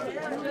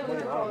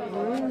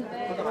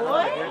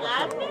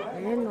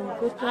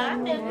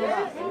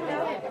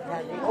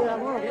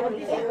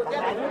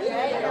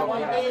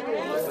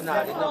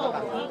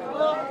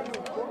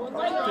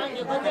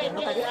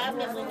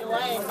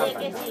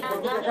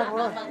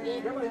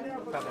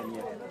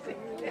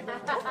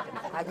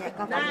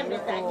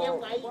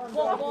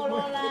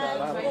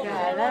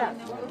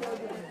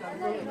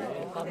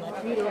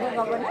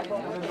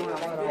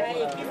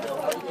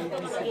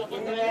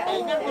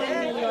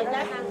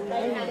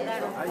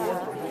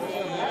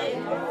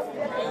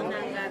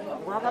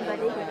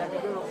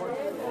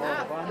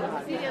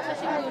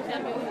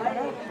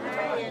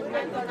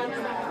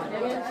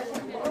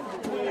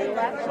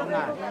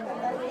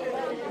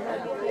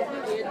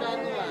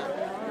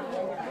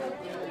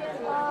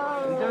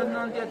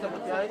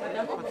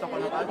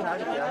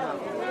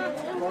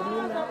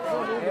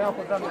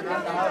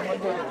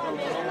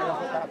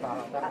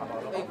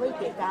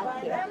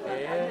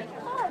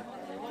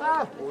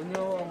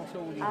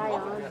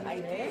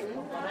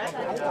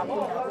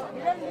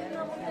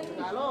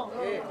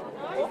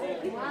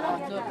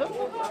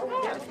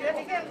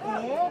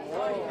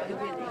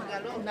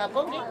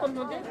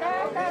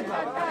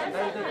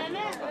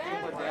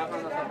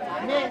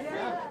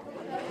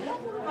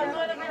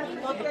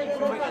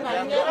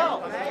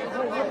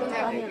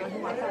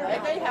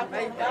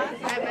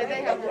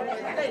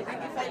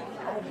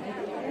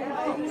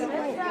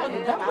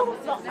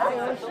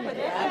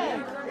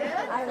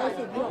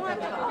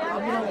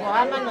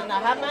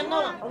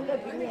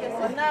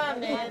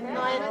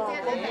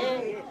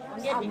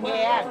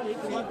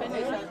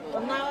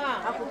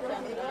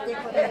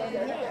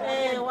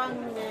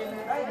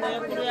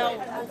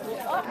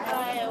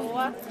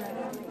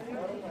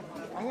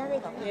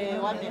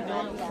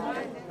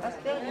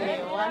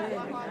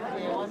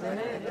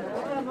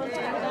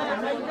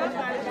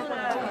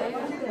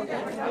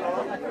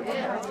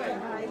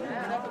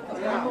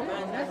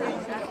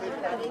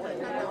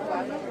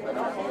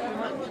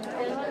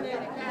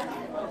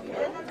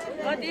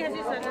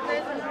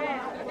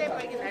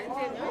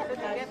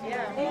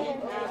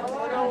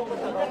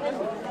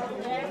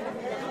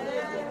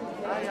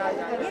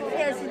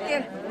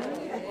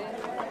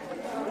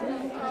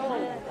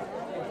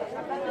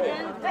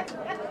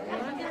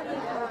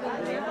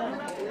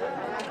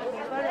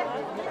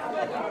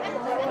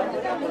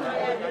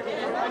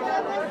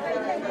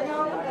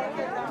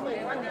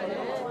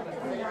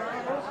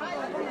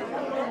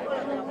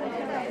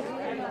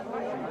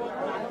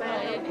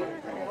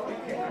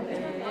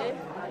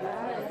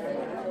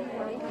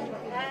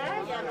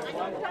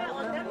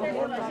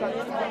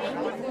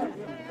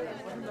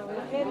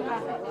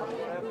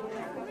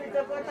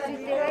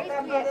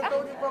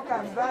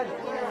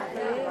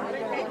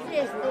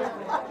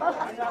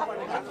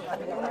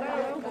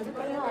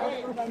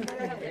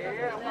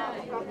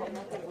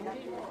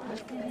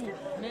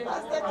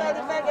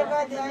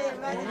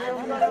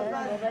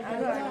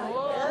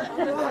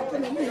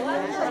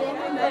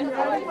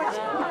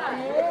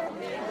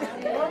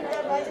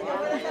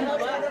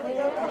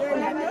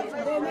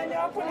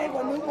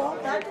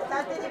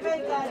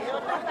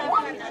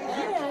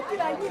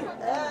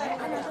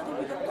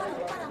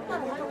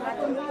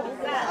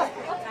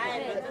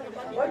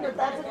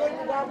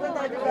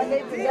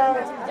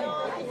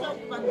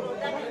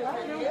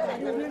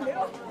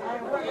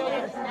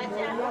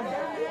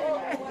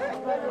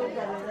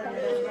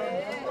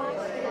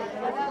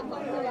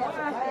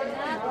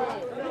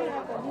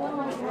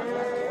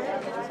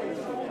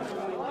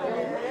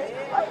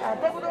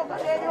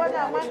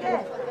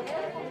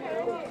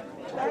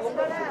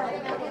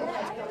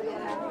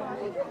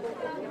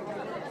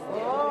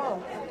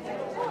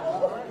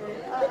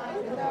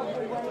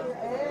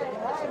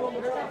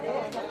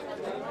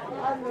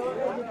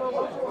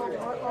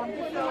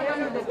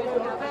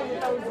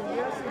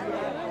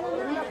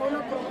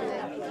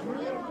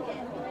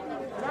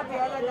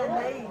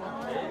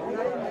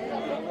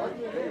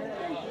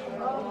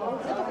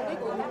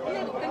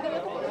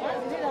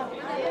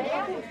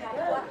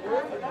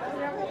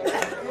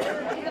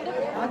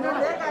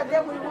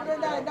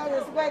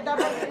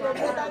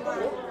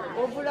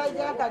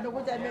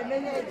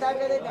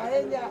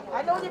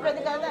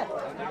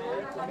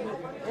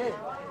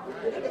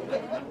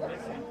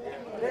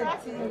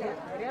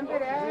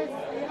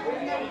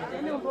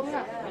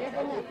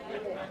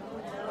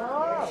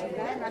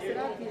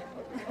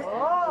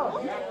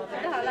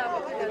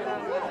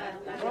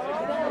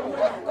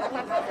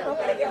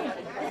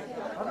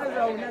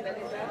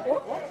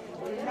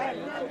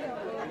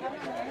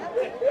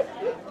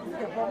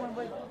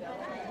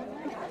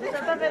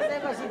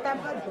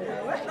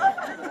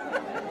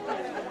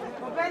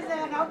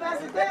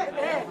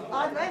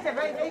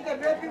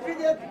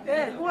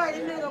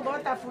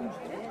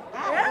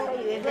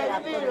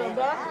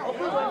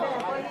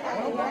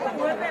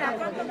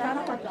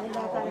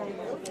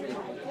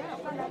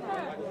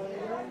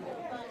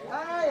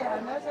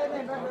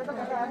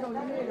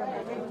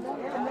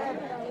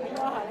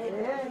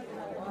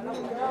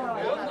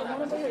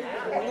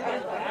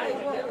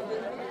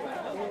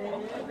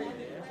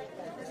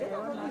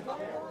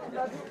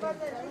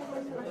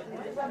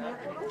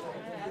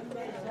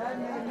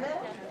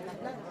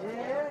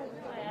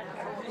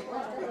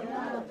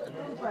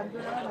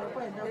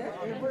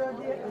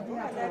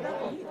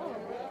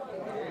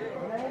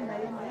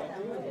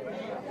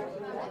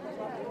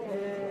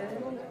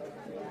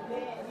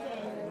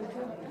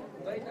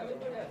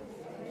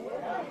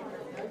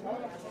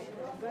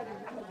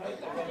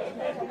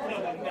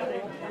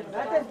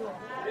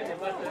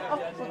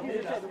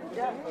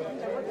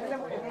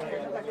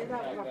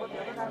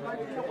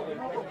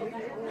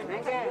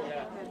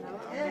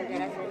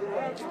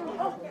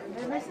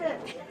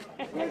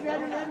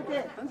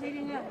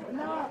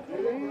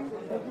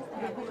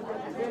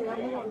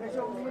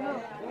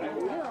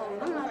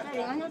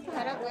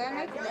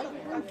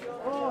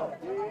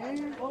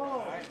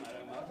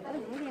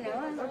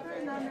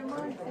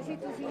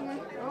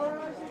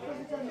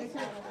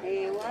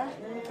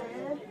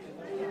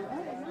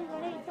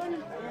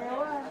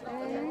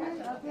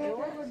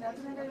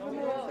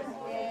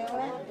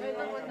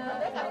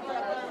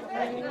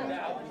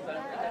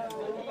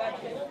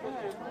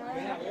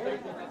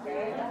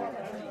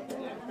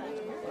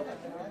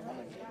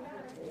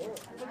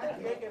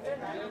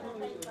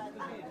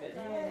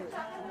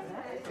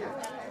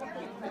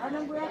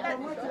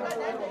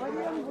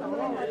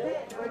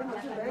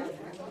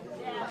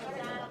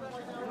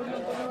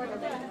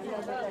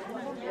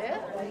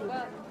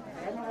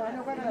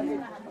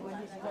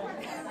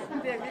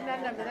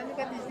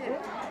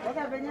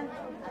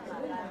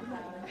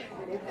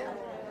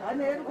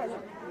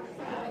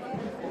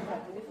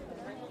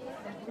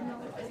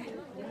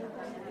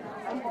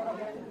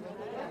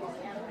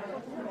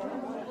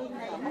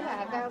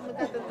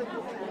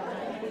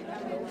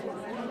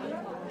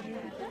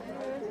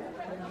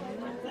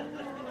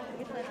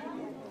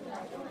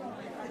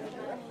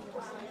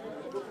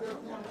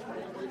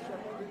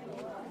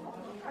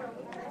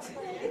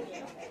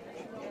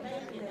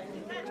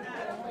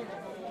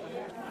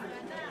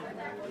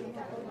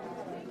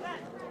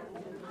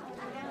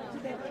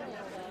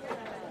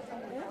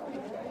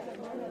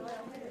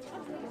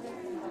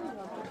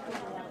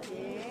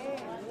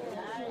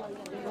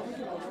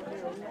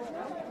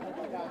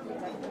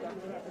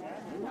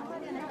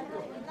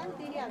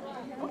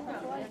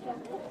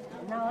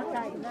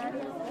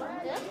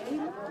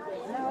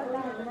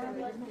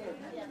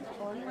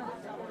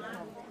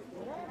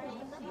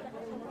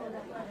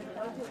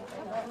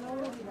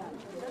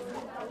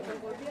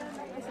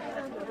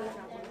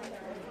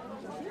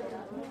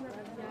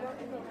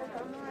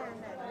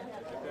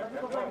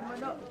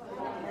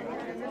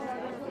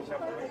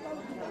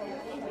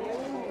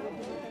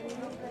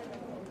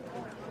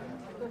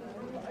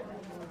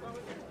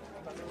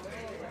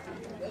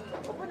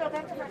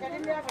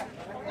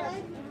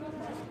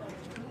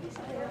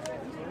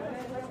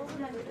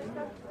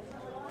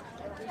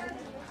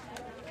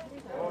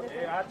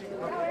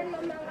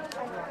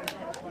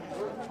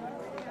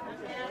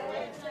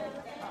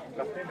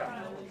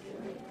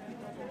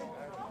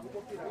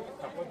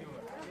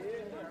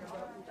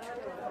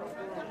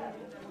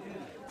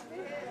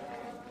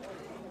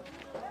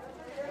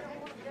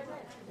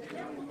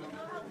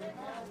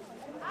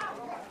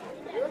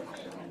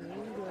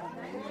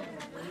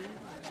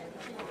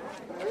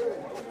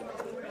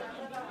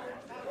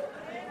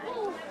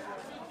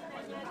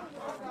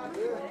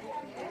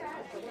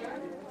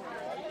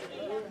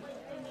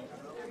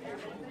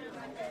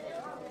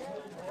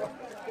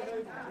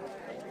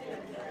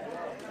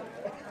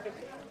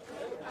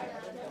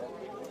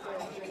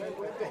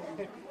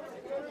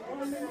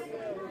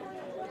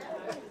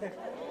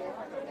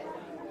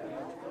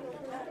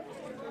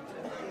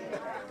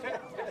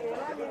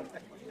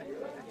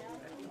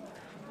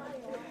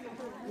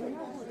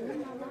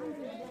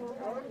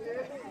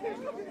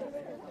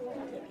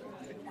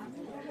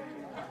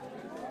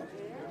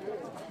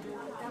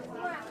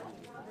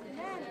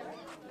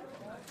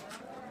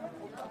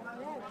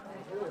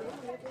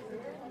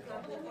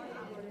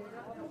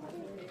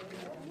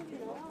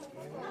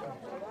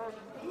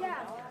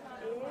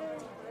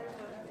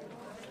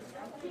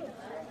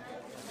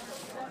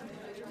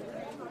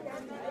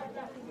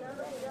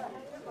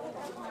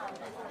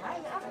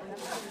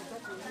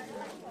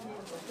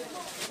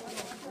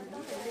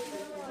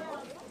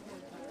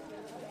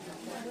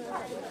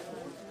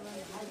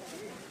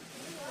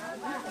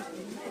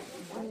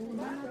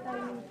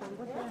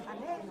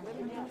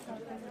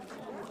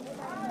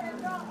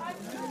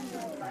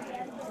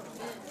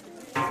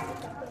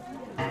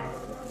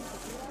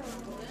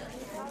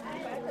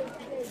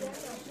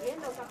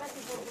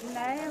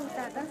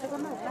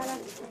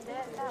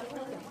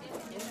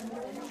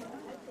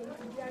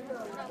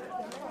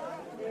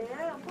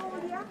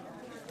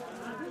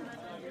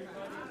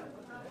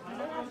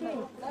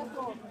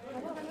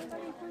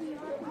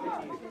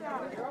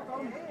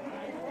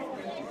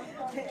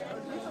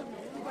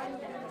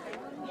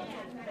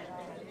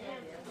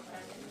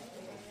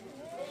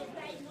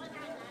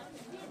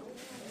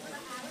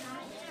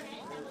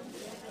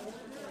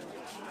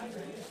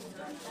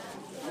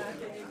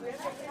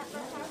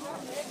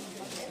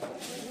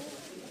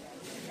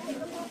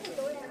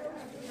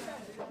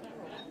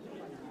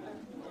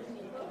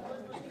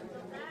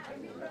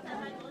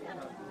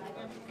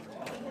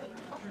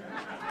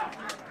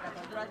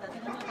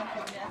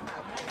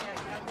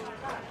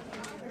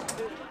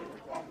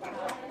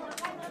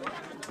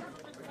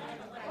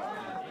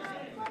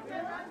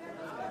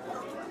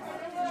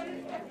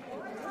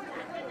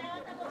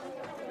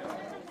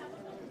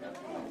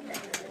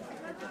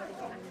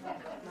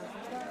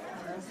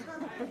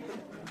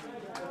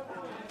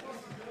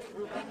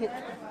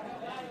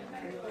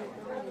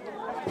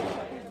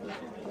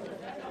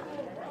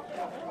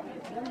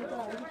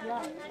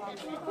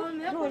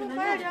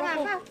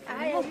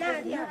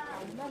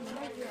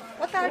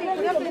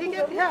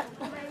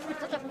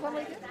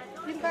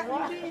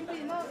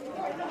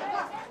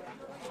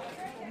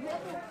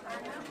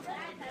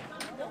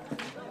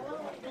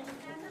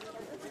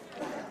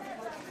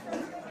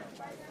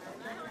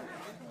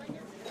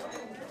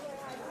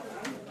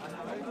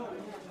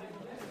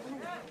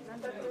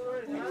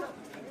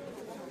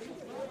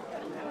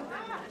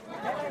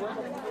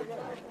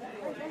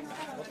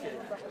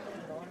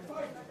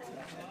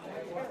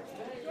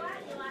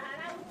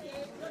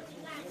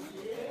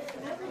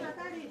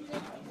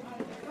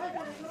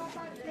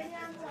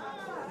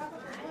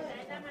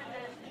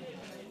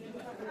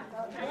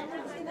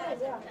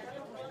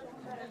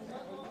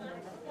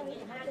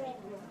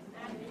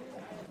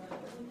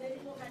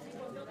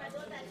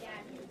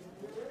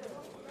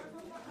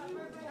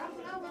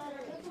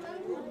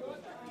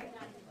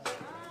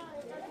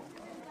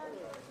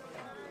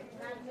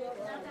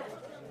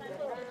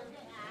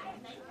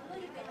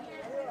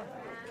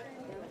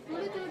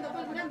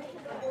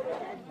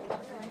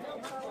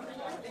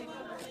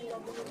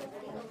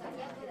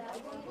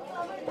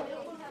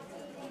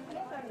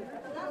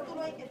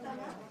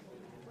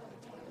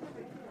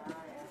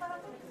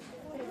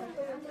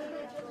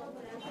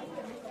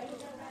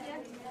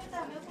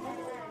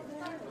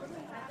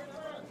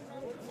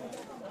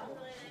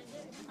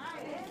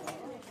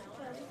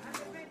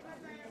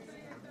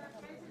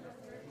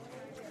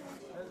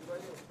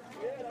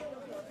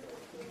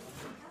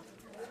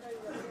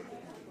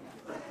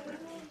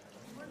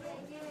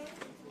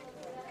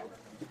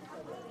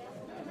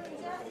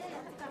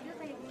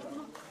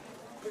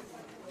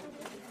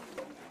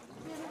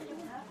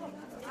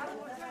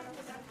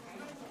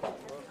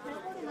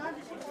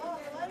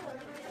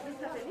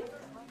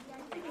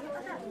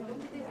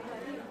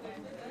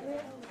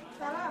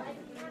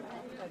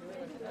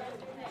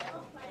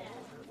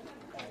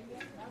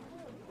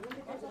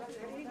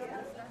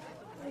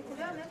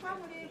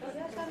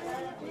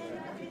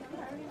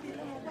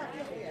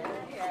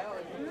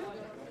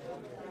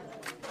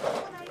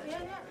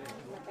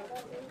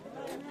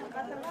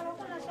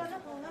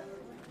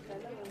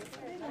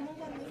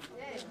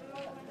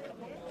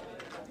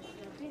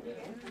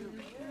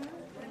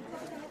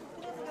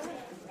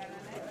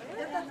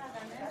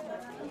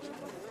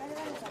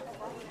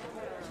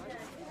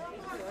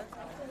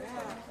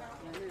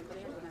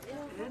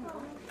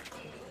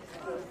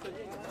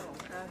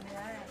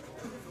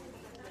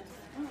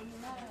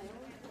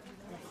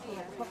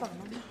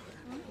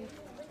 Hãy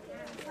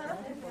subscribe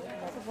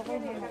cho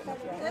kênh Ghiền Mì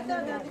Gõ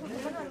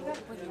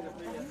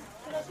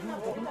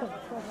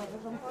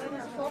để không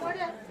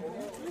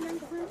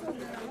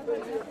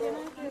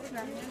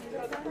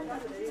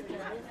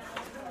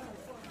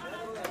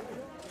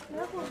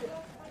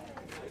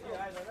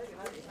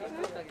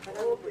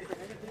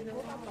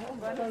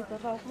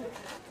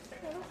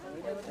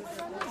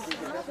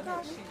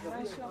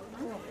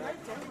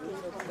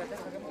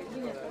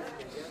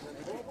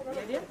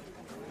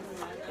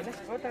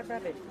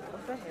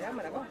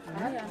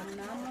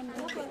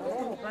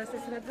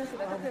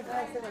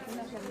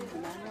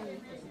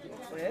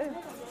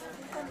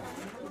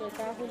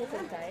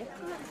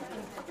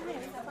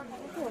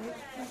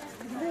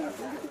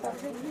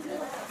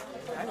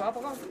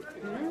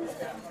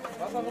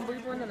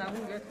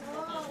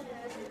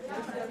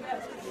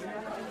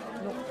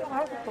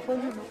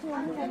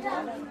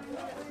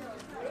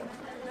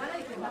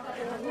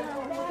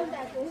bỏ lỡ những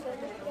video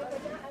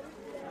hấp dẫn.